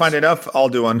boxes. You can't find enough, I'll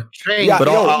do one. Train. Yeah, but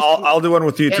I'll do one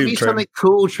with you too. Train. Something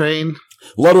cool, Train.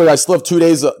 Ludwig, I still have 2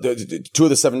 days. 2 of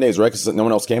the 7 days, right? Because no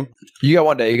one else came. You got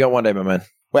 1 day. My man.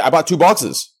 Wait, I bought 2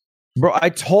 boxes. Bro, I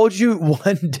told you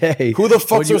 1 day. Who the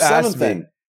fuck's your 7th then?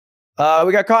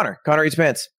 We got Connor. Connor eats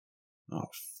pants. Oh,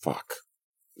 fuck.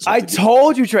 I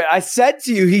told you, Trey. I said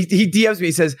to you, he DMs me.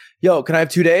 He says, yo, can I have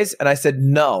 2 days? And I said,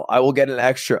 no, I will get an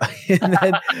extra. And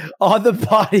then on the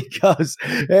pod, he goes,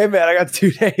 hey, man, I got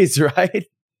 2 days, right?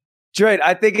 Trey,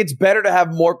 I think it's better to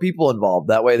have more people involved.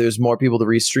 That way there's more people to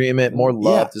restream it, more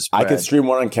love to spread. I could stream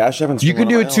one on Cash App. You can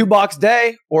do a 2-box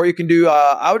day, or you can do,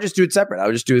 I would just do it separate. I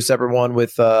would just do a separate one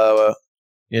with, True.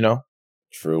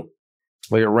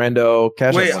 Like a rando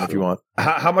Cash App one if you want.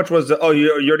 How much was you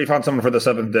already found someone for the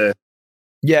 7th day?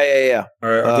 Yeah. All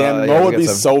right. Damn, Mo would be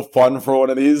so fun for one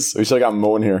of these. We should have got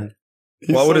Mo in here.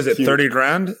 Well, what is it? 30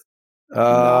 grand?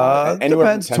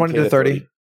 Depends. 20 to 30.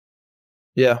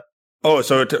 Yeah. Oh,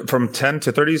 so from 10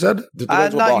 to 30, you said?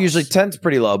 Not usually. 10's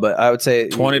pretty low, but I would say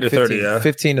 20 to 30. Yeah.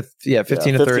 15 to 30.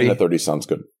 15 to 30 sounds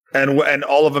good. And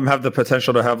all of them have the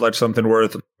potential to have like something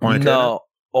worth 20K? No,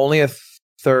 only a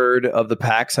third of the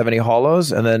packs have any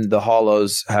hollows, and then the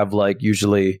hollows have like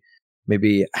usually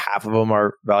maybe half of them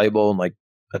are valuable and like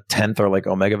a 10th or like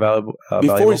omega valuable.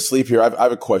 Before we sleep here, I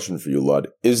have a question for you, Lud.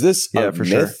 Is this a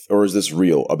myth or is this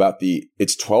real about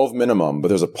it's 12 minimum, but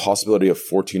there's a possibility of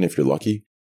 14 if you're lucky?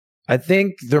 I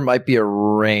think there might be a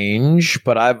range,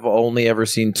 but I've only ever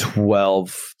seen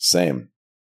 12. Same.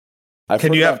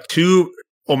 Can you have 2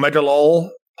 omega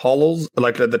lol hollows,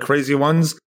 like the crazy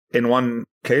ones, in one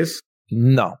case?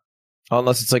 No.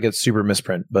 Unless it's like a super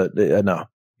misprint, but no.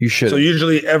 You should. So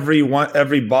usually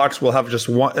every box will have just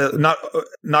one.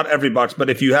 Not every box, but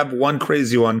if you have one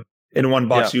crazy one in one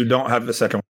box, you don't have the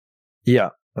second one. Yeah,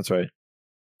 that's right.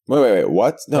 Wait.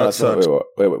 What? No, that's not.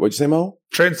 Wait. What'd you say, Mo?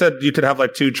 Train said you could have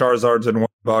like 2 Charizards in one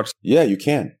box. Yeah, you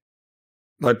can.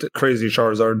 Like the crazy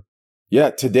Charizard.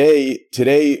 Yeah.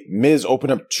 Today, Miz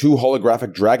opened up 2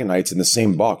 holographic Dragonites in the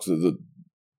same box.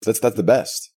 That's the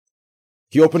best.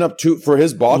 He opened up 2 for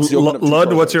his box.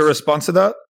 Lud, what's your response to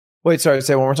that? Wait, sorry,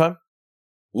 say it one more time.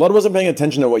 Lud wasn't paying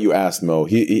attention to what you asked, Mo.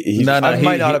 He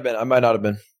might not have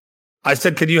been. I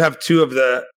said, could you have 2 of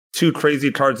the 2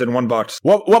 crazy cards in one box?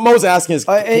 What Mo's asking is,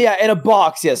 in a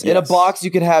box, yes. In a box, you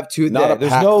could have 2. Not a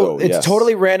There's pack, though, it's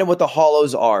totally random what the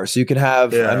hollows are. So you can have,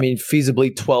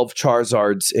 feasibly 12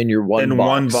 Charizards in your one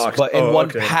box. But in one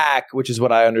pack, which is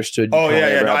what I understood. Oh,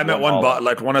 yeah. No, I meant one box,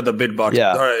 like one of the big boxes.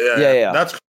 Yeah. All right, yeah. Yeah.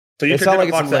 That's so you can get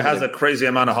a box that has a crazy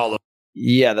amount of hollows.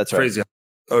 Yeah, that's crazy. right.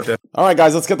 Okay. All right,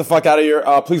 guys, let's get the fuck out of here.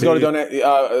 Please go to donate.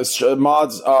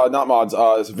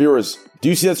 Viewers. Do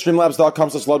you see that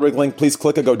streamlabs.com/Ludwig link? Please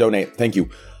click it, go donate. Thank you.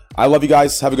 I love you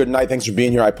guys. Have a good night. Thanks for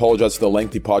being here. I apologize for the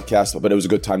lengthy podcast, but it was a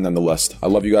good time nonetheless. I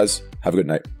love you guys. Have a good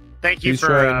night. Thank you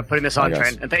for putting this on,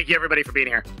 Train. And thank you, everybody, for being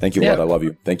here. Thank you, Bud. I love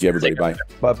you. Thank you, everybody. Bye.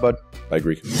 Bye, Bud. Bye,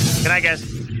 Greek. Good night, guys.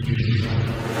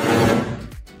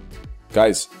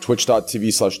 Guys,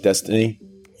 twitch.tv/Destiny,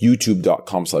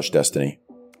 youtube.com/Destiny.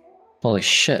 Holy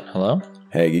shit. Hello?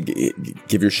 Hey,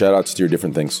 give your shout outs to your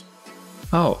different things.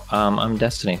 Oh, I'm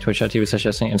Destiny.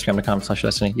 Twitch.tv/Destiny,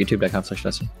 Instagram.com/Destiny,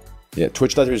 YouTube.com/Destiny. Yeah,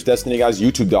 Twitch.tv/Destiny, guys,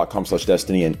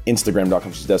 YouTube.com/Destiny, and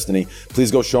Instagram.com/Destiny.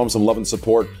 Please go show them some love and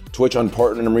support. Twitch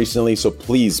unpartnered them recently, so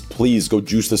please go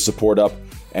juice the support up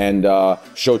and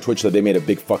show Twitch that they made a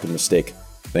big fucking mistake.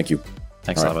 Thank you.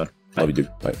 Thanks, Lava. Love you, dude.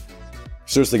 Bye.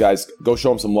 Seriously, guys, go show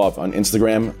them some love on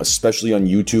Instagram, especially on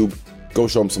YouTube. Go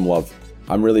show them some love.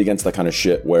 I'm really against that kind of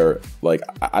shit where, like,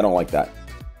 I don't like that.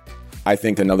 I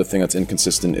think another thing that's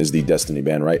inconsistent is the Destiny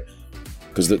ban, right?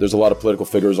 Because there's a lot of political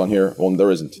figures on here. Well,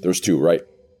 there isn't. There's two, right?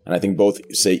 And I think both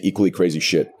say equally crazy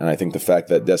shit. And I think the fact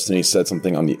that Destiny said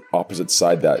something on the opposite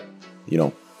side that, you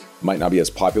know, might not be as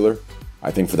popular,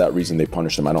 I think for that reason they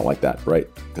punished them. I don't like that, right?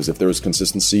 Because if there is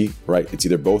consistency, right, it's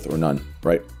either both or none,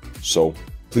 right? So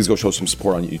please go show some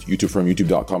support on YouTube from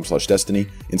youtube.com/Destiny,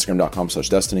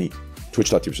 Instagram.com/Destiny,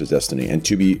 Twitch.tv/Destiny. And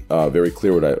to be very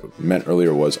clear, what I meant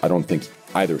earlier was I don't think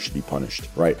either should be punished,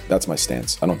 right? That's my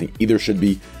stance. I don't think either should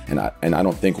be, and I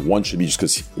don't think one should be just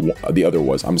because the other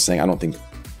was. I'm saying I don't think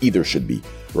either should be,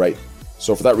 right?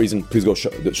 So for that reason, please go show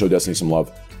Destiny some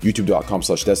love.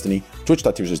 YouTube.com/Destiny,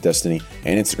 Twitch.tv/Destiny,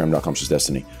 and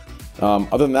Instagram.com/Destiny.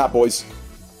 Other than that, boys,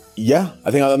 yeah,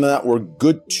 I think other than that, we're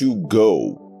good to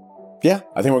go. Yeah,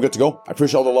 I think we're good to go. I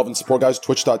appreciate all the love and support, guys.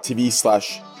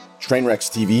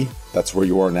 Twitch.tv/TrainwrecksTV. That's where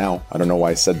you are now. I don't know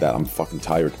why I said that. I'm fucking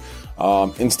tired.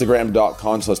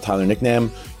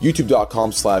 Instagram.com/TylerNicknam,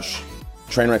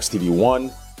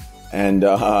 YouTube.com/TrainwrecksTV1, and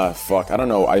fuck, I don't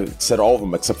know. I said all of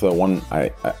them except for the one.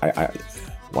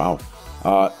 Wow.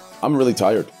 I'm really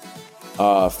tired.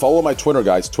 Follow my Twitter,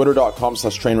 guys.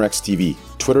 Twitter.com/TrainwrecksTV.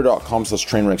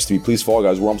 Twitter.com/TrainwrecksTV. Please follow,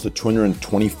 guys. We're almost at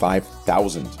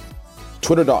 225,000.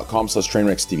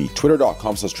 Twitter.com/TrainwrecksTV.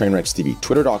 Twitter.com/TrainwrecksTV.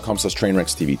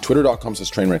 Twitter.com/TrainwrecksTV.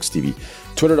 Twitter.com/TrainwrecksTV.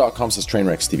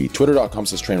 Twitter.com/TrainwrecksTV.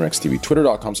 Twitter.com/TrainwrecksTV.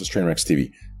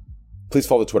 Twitter.com/TrainwrecksTV. Please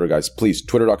follow the Twitter, guys. Please.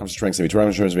 Twitter.com/TrainwrecksTV.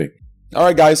 Twitter.com/TrainwrecksTV. All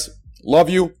right, guys. Love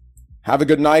you. Have a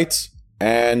good night.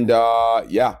 And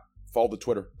yeah, follow the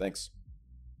Twitter. Thanks.